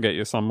 That'll get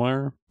you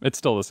somewhere. It's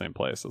still the same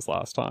place as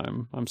last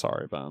time. I'm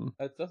sorry, Ben.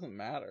 It doesn't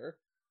matter.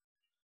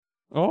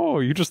 Oh,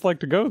 you just like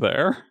to go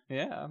there.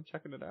 Yeah, I'm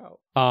checking it out.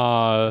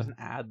 There's an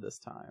ad this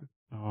time.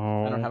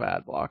 Oh. I don't have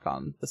ad block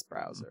on this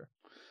browser.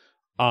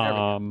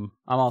 I'm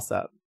all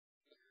set.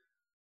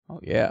 Oh,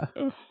 yeah.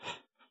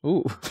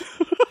 Ooh.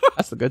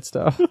 That's the good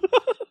stuff.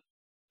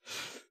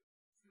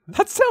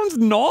 That sounds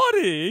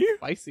naughty.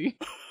 Spicy.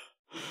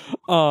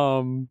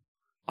 I'm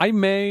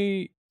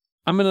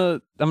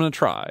gonna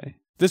try.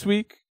 This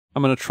week,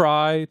 I'm gonna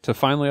try to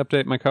finally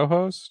update my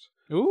co-host.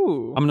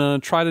 Ooh. I'm gonna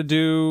try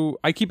to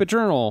I keep a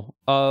journal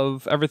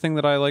of everything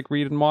that I like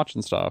read and watch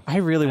and stuff. I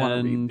really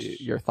want to read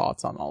your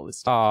thoughts on all this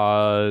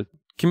stuff.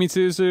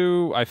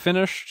 Kimitsuzu, I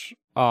finished.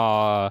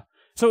 So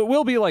it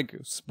will be like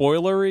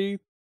spoilery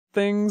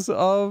things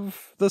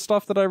of the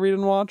stuff that I read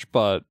and watch,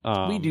 but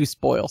we do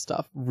spoil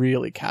stuff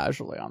really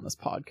casually on this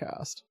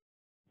podcast.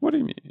 What do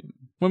you mean?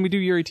 When we do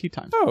Yuri Tea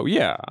Time. Oh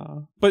yeah,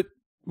 but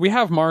we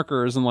have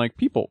markers and like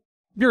people.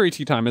 Yuri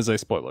Tea Time is a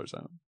spoiler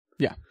zone.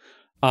 Yeah.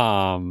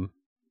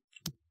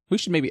 We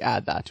should maybe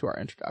add that to our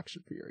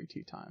introduction for Yuri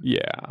Tea Time.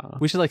 Yeah.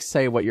 We should like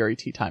say what Yuri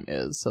Tea Time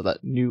is so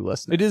that new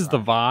listeners. It is the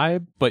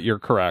vibe, but you're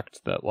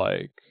correct that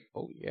like.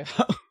 Oh yeah.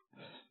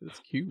 It's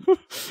cute.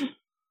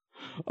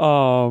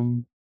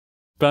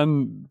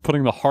 Ben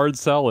putting the hard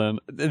sell in.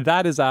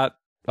 That is at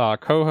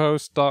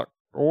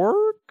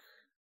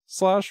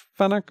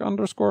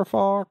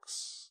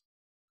cohost.org/Fennec_Fox.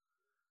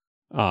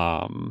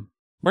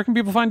 Where can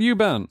people find you,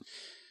 Ben?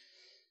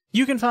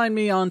 You can find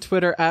me on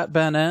Twitter at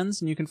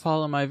BenEnds, and you can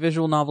follow my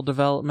visual novel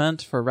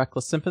development for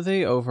Reckless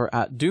Sympathy over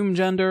at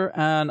Doomgender,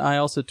 and I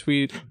also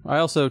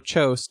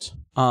chost.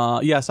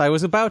 Yes, I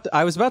was about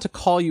to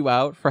call you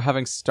out for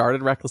having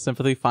started Reckless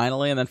Sympathy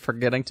finally and then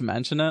forgetting to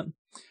mention it.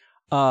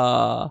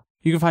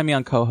 You can find me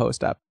on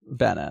co-host at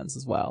BenEnds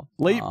as well.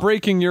 Late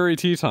breaking Yuri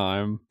Tea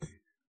Time.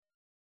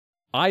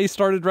 I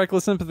started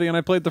Reckless Sympathy and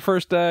I played the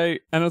first day,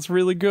 and it's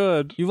really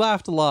good. You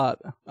laughed a lot.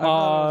 I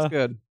thought it was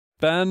good.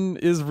 Ben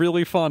is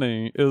really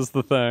funny, is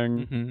the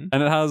thing. Mm-hmm.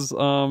 And it has,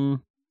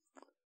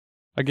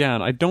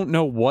 again, I don't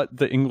know what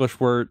the English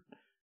word...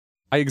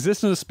 I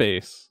exist in a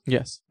space.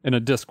 Yes. In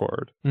a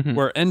Discord,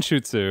 where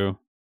Enshutsu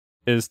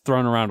is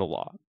thrown around a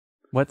lot.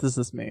 What does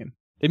this mean?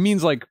 It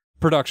means, like,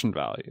 production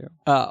value.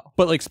 Oh.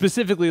 But, like,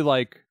 specifically,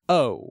 like,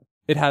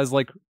 it has,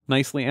 like,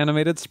 nicely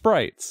animated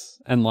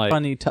sprites and, like...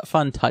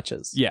 fun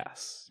touches.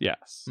 Yes.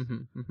 It's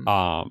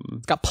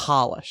got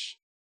polish.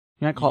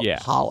 You might call it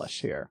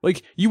polish here.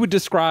 Like, you would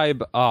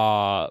describe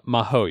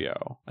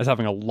Mahoyo as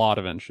having a lot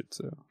of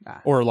Enshutsu.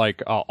 Or,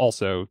 like,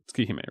 also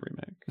Tsukihime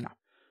Remake. No.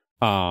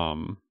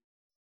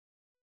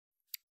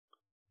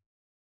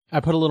 I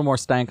put a little more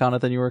stank on it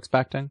than you were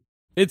expecting.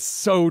 It's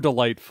so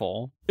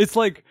delightful. It's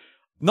like,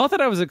 not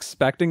that I was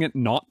expecting it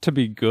not to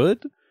be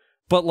good,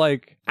 but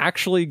like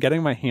actually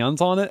getting my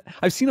hands on it.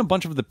 I've seen a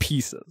bunch of the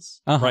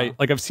pieces, right?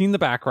 Like I've seen the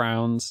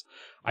backgrounds.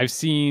 I've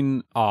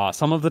seen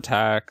some of the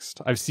text.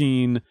 I've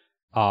seen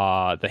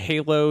the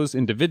halos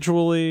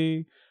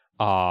individually.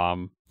 But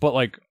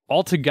like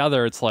all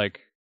together, it's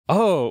like,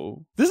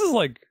 oh, this is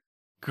like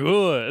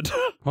good.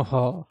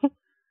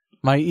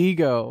 My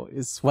ego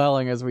is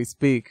swelling as we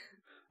speak.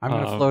 I'm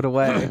going to float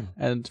away,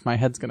 and my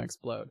head's going to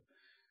explode.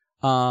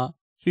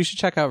 You should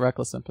check out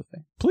Reckless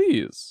Sympathy.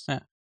 Please.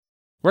 Yeah.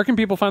 Where can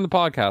people find the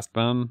podcast,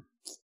 Ben?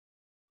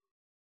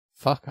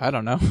 Fuck, I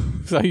don't know.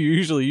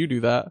 Usually you do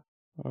that.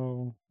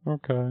 Oh,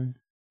 okay.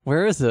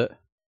 Where is it?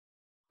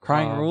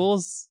 Crying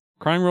Rules?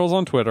 Crying Rules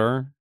on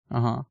Twitter.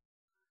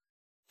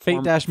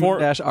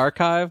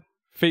 Fate-Moon-Archive?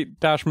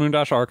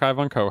 Fate-Moon-Archive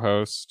on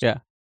co-host. Yeah.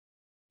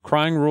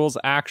 Crying Rules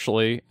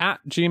actually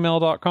at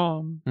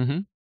gmail.com. Mm-hmm.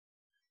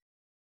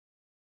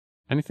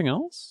 Anything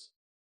else?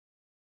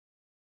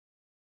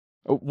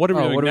 What are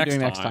we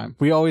doing next time?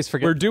 We always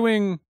forget. We're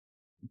doing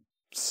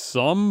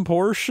some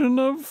portion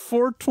of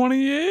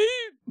 428?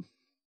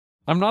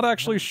 I'm not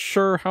actually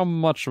sure how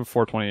much of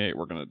 428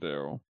 we're going to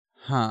do.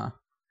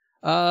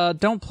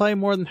 Don't play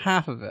more than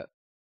half of it.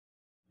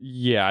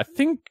 Yeah,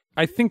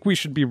 I think we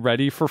should be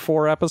ready for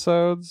 4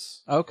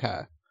 episodes.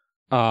 Okay.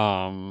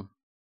 But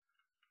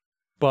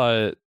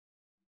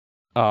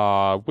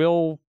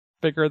we'll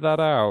figure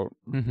that out.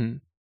 Mm-hmm.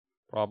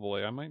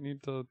 Probably. I might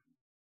need to...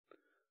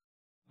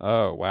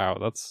 Oh, wow.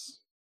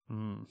 That's...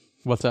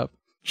 What's up?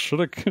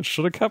 Should have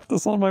kept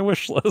this on my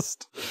wish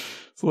list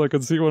so I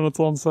could see when it's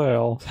on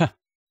sale.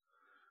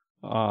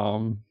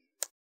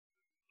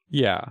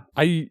 Yeah.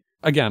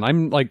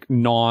 I'm like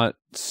not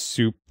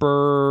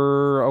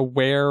super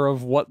aware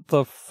of what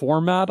the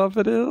format of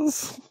it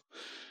is.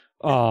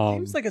 It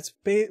seems like it's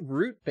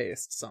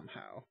root-based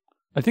somehow.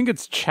 I think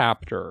it's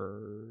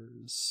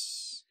chapters.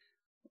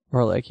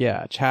 Or like,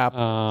 chapters.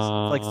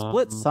 Like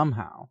split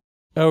somehow.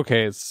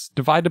 Okay, it's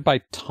divided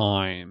by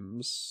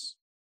times.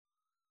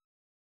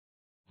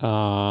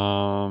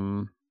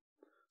 So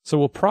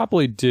we'll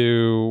probably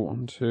do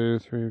 1, 2,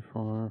 3,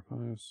 4, 5,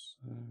 6,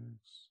 7.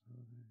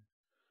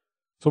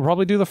 So we'll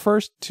probably do the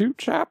first 2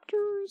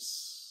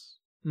 chapters.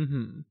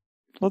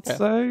 Let's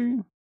say.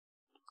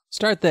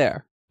 Start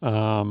there.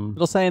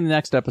 It'll say in the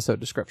next episode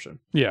description.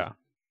 Yeah.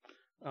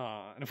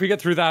 And if we get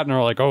through that and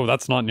we're like, oh,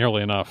 that's not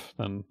nearly enough,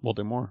 then we'll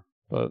do more.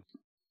 But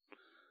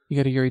you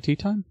got a Yuri tea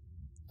time?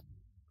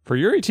 For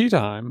Yuri tea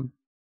time,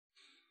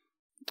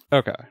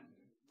 okay.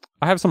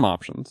 I have some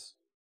options.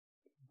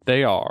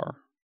 They are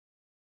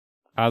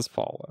as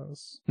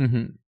follows.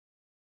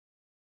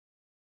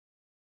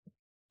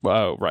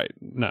 Oh, right.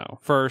 No.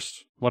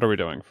 First, what are we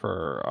doing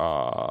for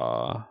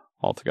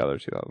Altogether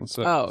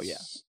 2006? Oh, yeah.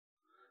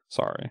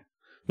 Sorry.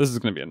 This is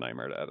going to be a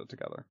nightmare to edit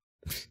together.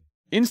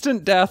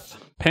 Instant Death,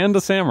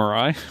 Panda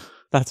Samurai.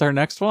 That's our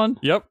next one?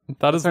 Yep.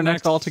 That's our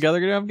next Altogether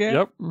game?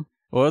 Yep.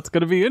 Well, it's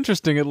going to be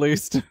interesting at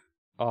least.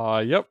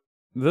 Yep.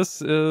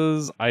 This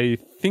is, I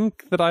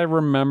think that I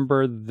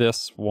remember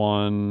this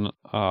one,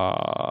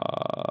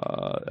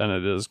 and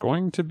it is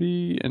going to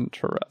be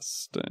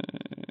interesting.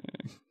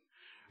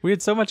 We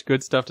had so much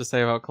good stuff to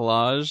say about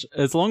Collage.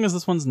 As long as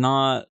this one's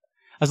not,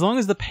 as long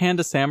as the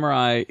Panda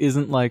Samurai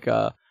isn't like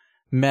a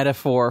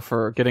metaphor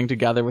for getting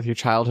together with your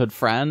childhood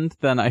friend,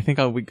 then I think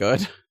I'll be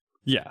good.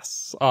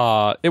 Yes.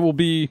 It will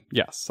be,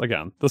 yes,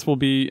 again, this will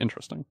be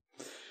interesting.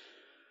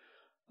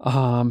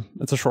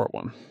 It's a short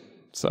one,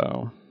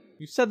 so.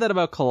 You said that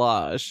about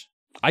Collage.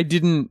 I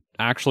didn't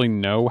actually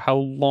know how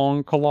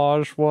long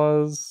Collage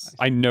was.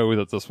 I know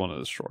that this one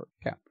is short.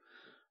 Yeah.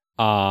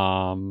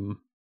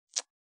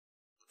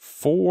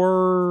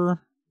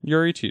 For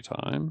Yuri Tea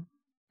Time,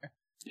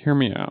 hear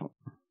me out.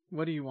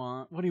 What do you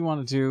want? What do you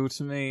want to do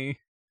to me?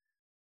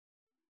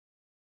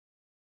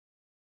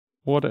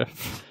 What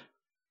if?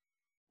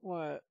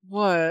 What?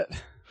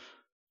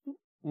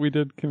 We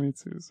did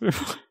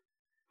Kimitsuzu.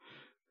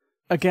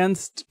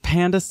 Against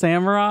Panda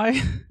Samurai?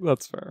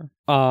 That's fair.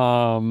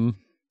 Oh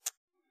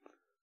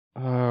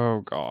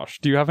gosh.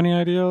 Do you have any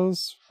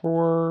ideas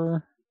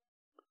for...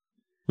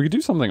 We could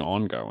do something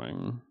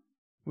ongoing.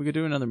 We could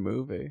do another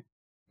movie.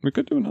 We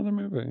could do another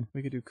movie.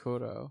 We could do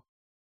Kodo.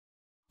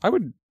 I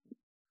would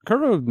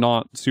Kuro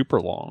not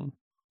super long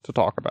to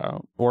talk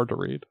about or to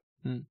read.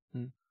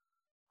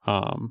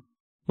 Mm-hmm.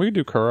 We could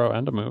do Kuro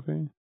and a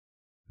movie.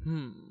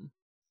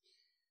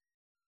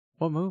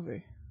 What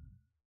movie?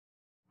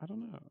 I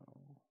don't know.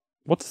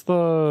 What's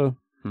the...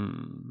 There's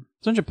a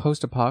bunch of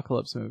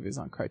post-apocalypse movies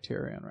on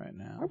Criterion right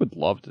now. I would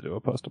love to do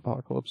a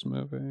post-apocalypse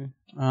movie.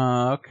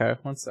 Okay.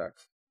 1 sec.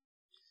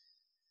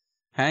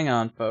 Hang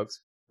on,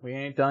 folks. We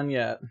ain't done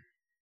yet.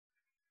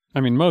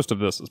 I mean, most of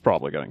this is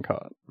probably getting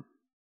cut.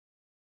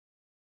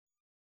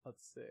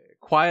 Let's see.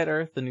 Quiet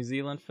Earth, the New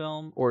Zealand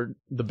film, or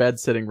The Bed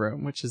Sitting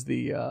Room, which is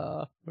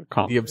the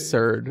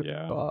absurd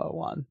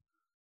one.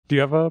 Do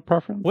you have a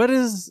preference?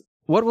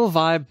 What will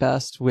vibe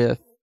best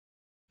with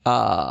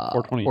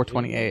 428?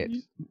 428?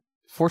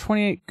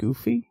 428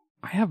 goofy?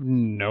 I have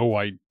no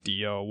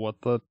idea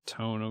what the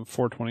tone of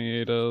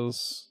 428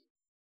 is.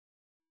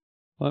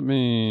 Let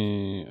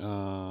me...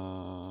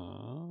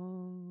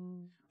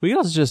 We could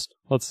also just...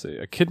 Let's see.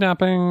 A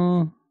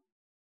kidnapping...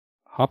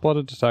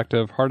 Hot-blooded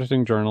detective,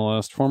 hard-hitting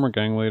journalist, former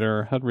gang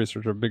leader, head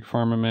researcher, big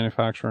pharma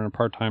manufacturer, and a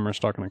part-timer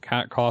stuck in a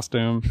cat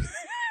costume.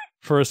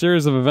 For a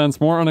series of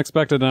events more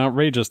unexpected and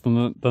outrageous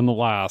than the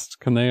last,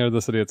 can they or the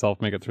city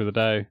itself make it through the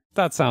day?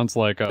 That sounds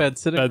like a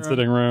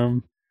bed-sitting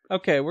room.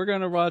 Okay, we're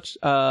going to watch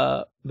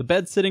The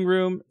Bed Sitting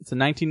Room. It's a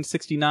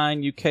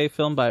 1969 UK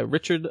film by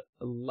Richard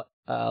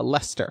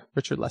Lester.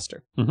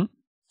 Mm-hmm.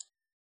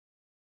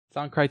 It's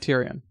on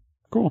Criterion.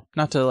 Cool.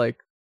 Not to,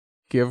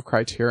 give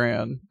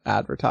Criterion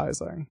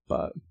advertising,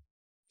 but do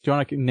you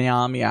want to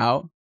neon me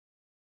out?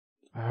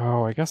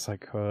 Oh, I guess I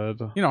could.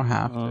 You don't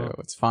have to.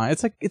 It's fine.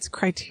 It's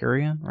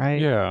Criterion,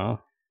 right? Yeah.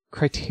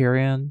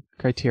 Criterion.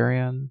 It's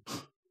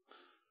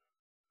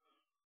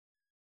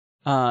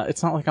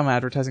not like I'm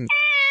advertising.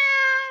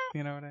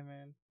 You know what I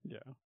mean? Yeah.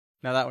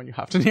 Now that one you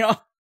have to neon.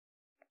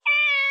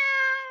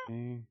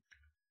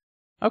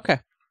 Okay.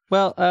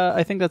 Well,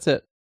 I think that's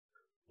it.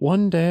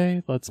 One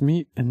day, let's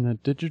meet in the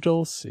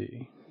digital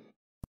sea.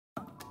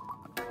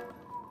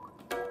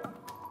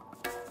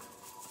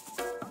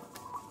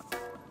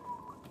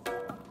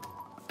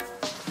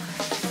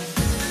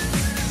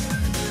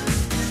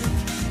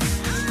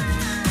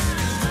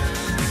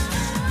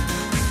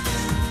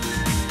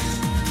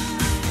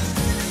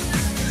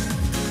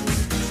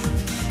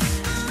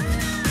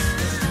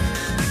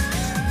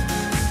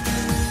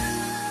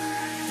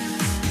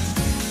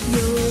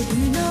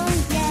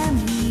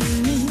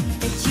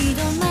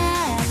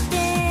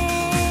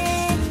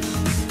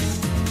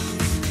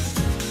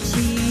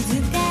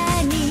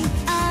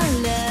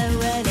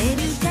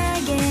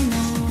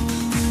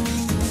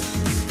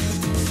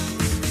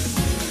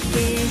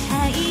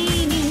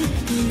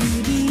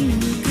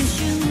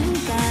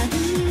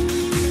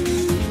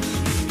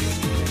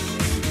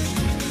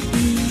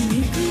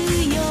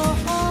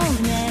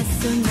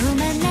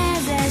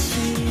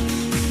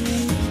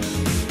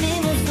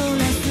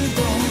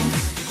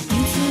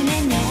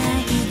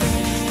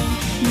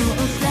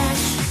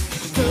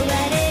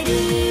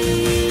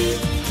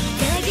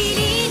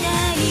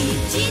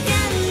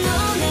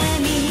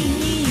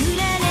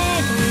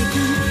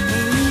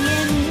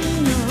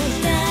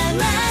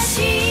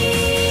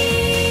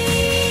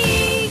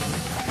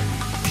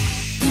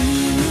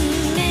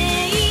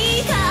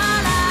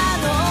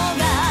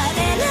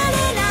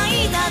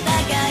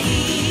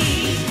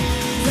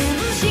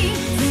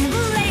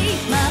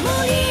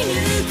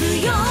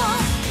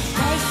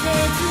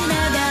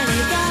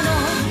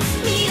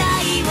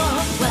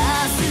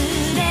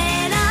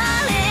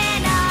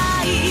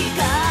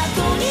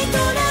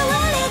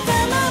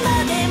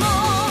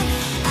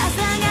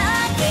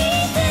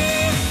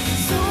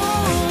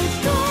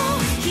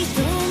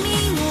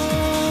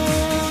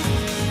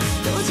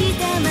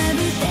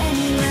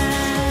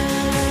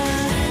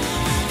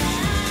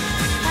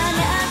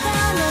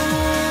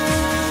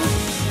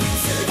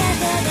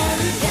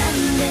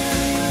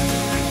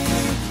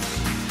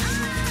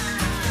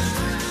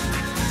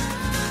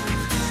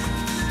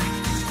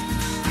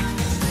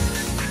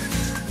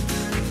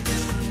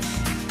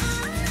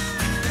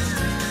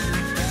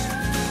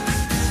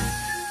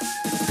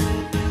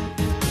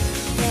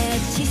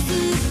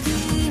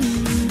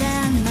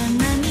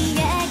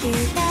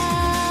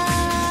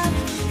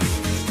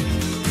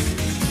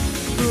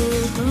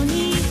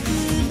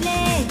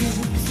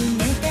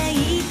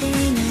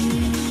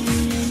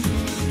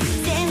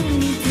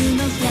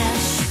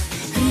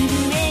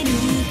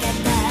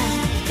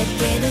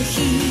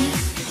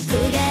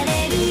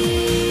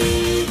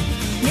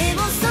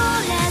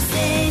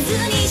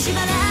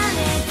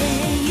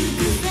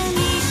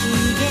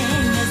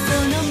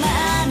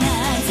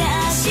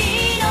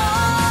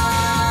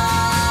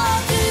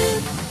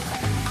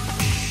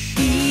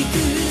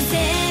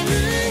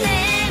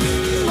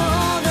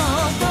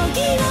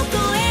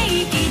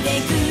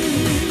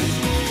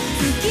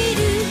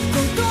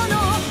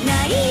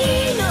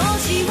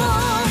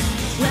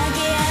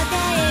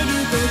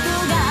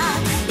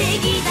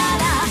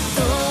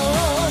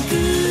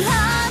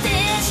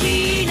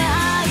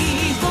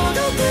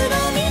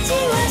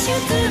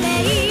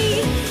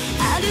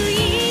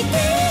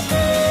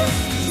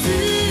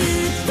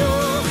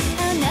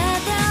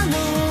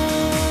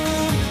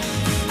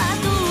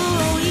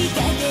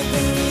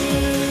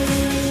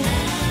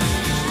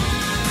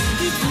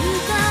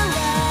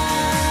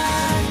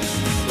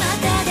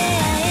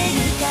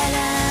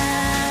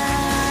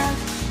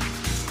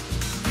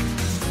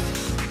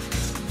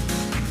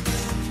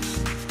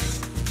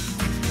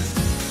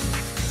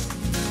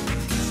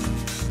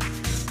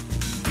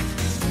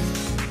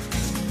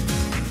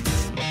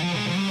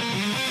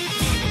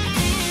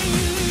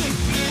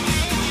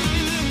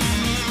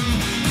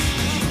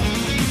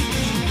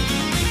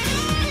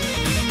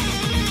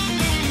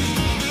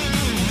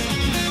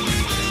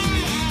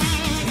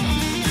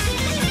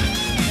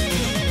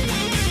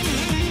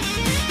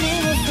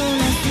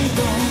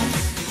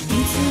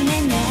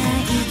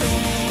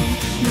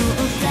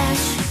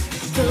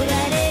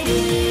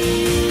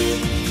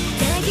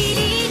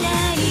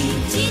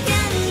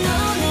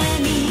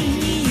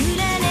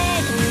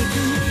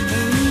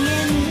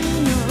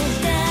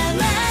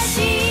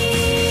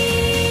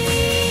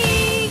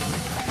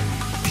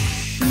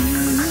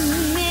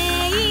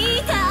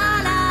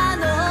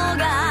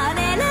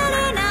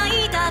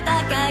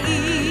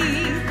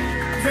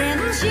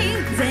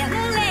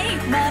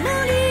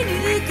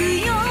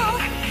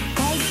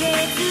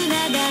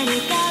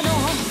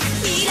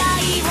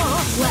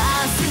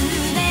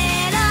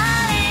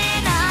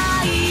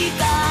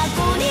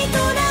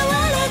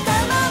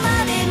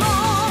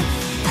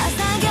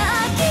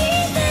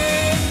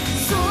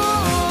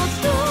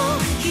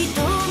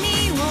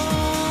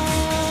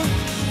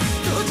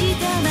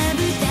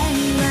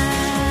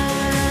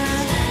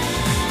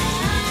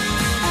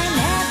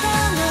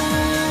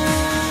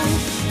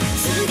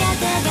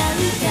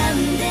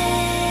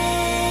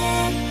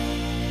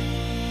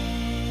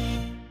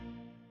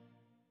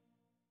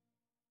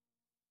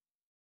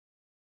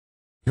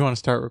 You want to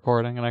start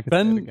recording and I can say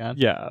it again?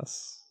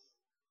 Yes.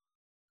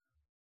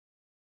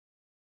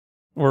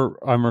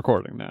 I'm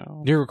recording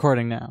now. You're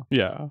recording now.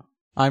 Yeah.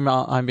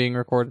 I'm being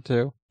recorded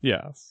too.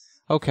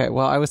 Yes. Okay,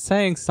 well, I was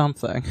saying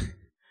something,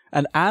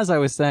 and as I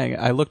was saying it,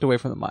 I looked away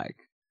from the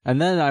mic,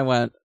 and then I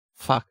went,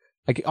 fuck,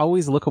 I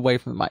always look away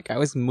from the mic. I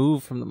always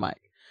move from the mic.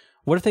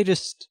 What if they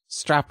just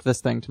strapped this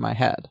thing to my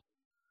head?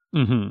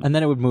 Mm-hmm. And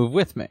then it would move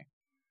with me.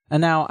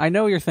 And now, I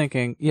know you're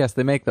thinking, yes,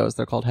 they make those,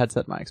 they're called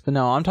headset mics, but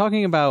no, I'm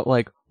talking about,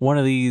 like, one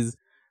of these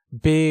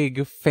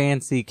big,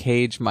 fancy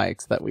cage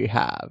mics that we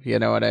have, you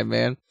know what I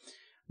mean?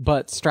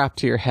 But strapped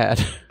to your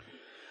head.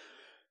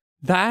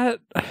 That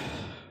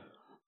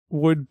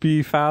would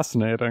be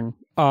fascinating.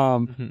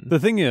 The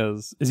thing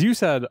is you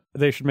said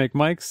they should make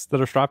mics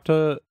that are strapped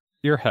to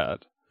your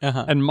head.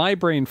 Uh-huh. And my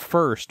brain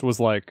first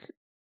was like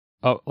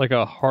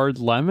a hard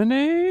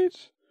lemonade.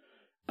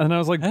 And I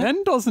was like,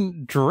 Ben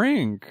doesn't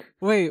drink.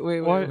 Wait.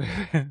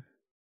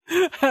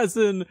 As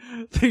in,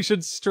 they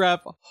should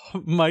strap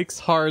Mike's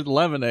hard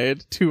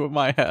lemonade to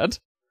my head.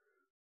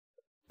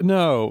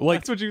 No, like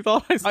that's what you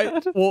thought I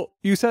said. Well,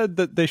 you said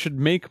that they should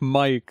make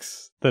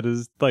mics that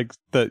is like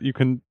that you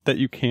can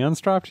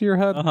strap to your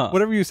head.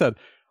 Whatever you said,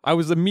 I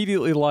was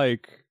immediately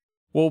like,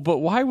 well, but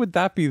why would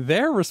that be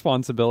their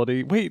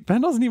responsibility? Wait,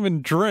 Ben doesn't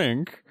even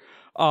drink.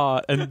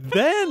 And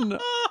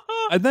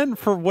then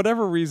for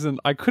whatever reason,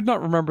 I could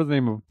not remember the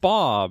name of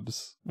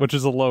Bob's, which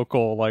is a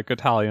local like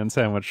Italian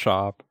sandwich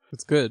shop.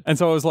 It's good. And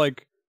so I was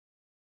like,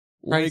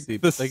 pricey.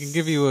 They can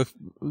give you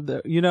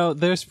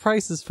there's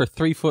prices for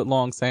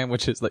 3-foot-long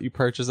sandwiches that you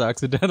purchase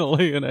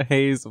accidentally in a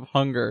haze of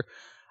hunger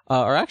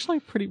are actually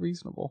pretty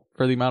reasonable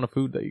for the amount of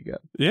food that you get.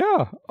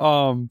 Yeah.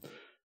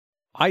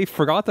 I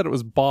forgot that it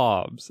was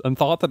Bob's and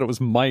thought that it was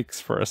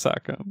Mike's for a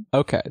second.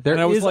 Okay. There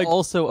is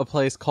also a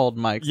place called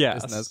Mike's that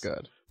isn't as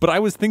good. But I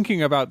was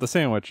thinking about the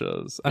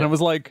sandwiches and I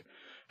was like,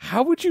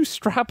 how would you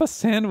strap a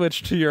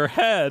sandwich to your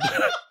head?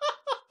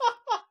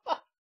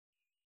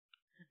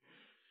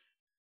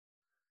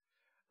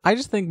 I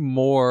just think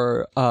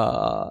more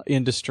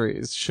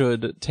industries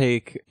should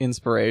take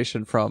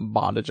inspiration from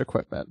bondage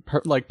equipment,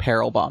 like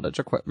peril bondage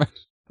equipment.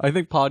 I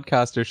think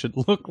podcasters should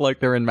look like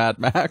they're in Mad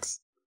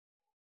Max.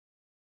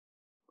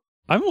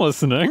 I'm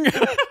listening.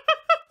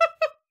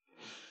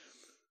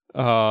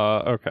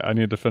 Okay, I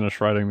need to finish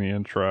writing the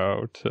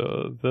intro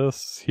to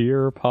this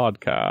here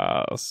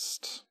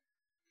podcast.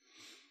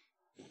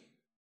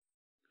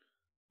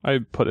 I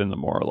put in the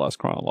more or less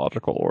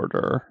chronological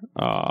order.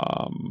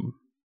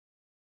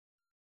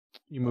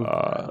 You moved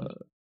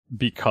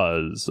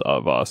because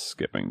of us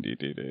skipping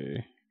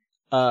DDD.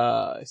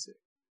 I see.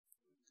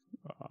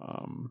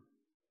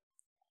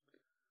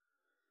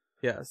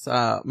 Yes.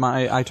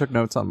 I took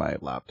notes on my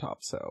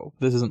laptop, so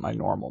this isn't my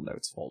normal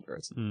notes folder.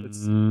 It's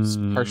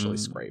partially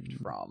scraped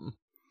from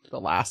the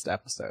last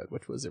episode,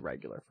 which was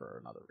irregular for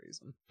another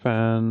reason.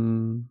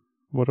 Fan,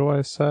 what do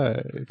I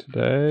say?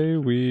 Today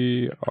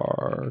we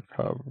are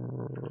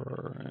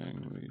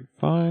covering the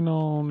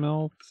final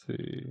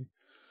Melty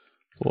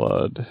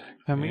Blood.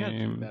 And we gotta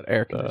take that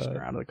air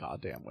conditioner out of the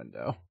goddamn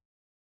window.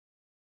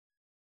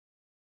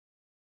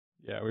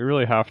 Yeah, we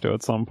really have to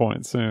at some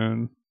point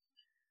soon.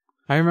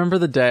 I remember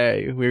the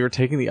day we were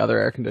taking the other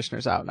air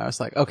conditioners out, and I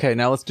was like, okay,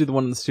 now let's do the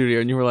one in the studio.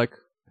 And you were like,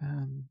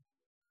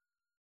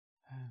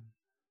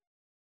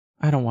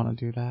 I don't want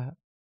to do that.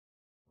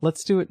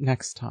 Let's do it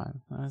next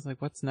time. And I was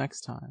like, what's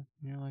next time?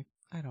 And you're like,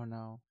 I don't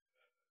know.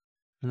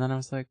 And then I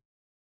was like,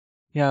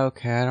 yeah,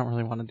 okay, I don't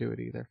really want to do it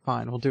either.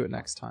 Fine, we'll do it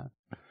next time.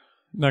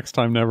 Next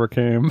time never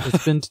came.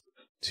 It's been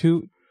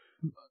 2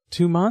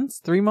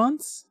 months, 3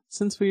 months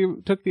since we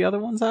took the other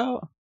ones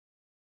out.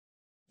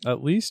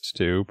 At least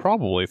 2,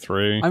 probably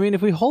 3. I mean,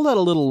 if we hold out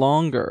a little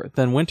longer,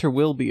 then winter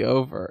will be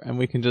over, and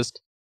we can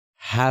just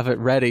have it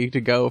ready to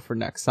go for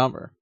next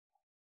summer.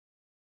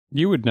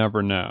 You would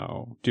never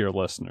know, dear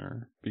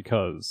listener,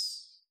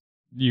 because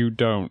you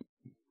don't.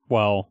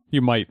 Well, you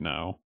might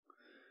know,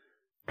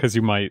 because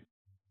you might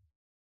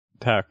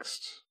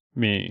text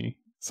me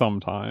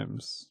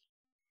sometimes.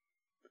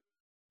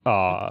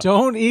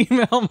 Don't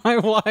email my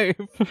wife.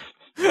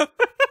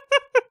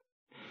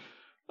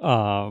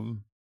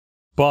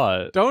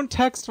 But don't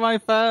text my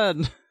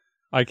fan.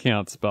 I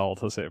can't spell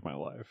to save my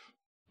life.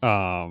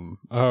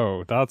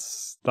 Oh,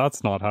 that's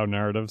not how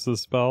narratives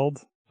is spelled.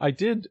 I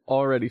did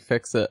already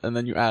fix it, and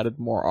then you added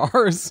more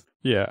R's.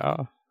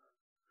 Yeah.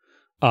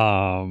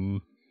 How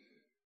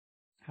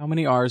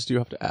many R's do you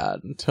have to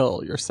add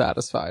until you're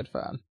satisfied,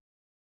 fan?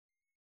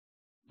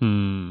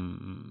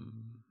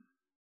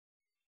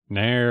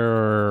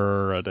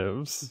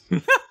 Narratives.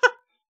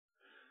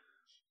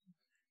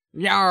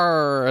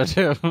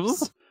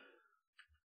 Narratives.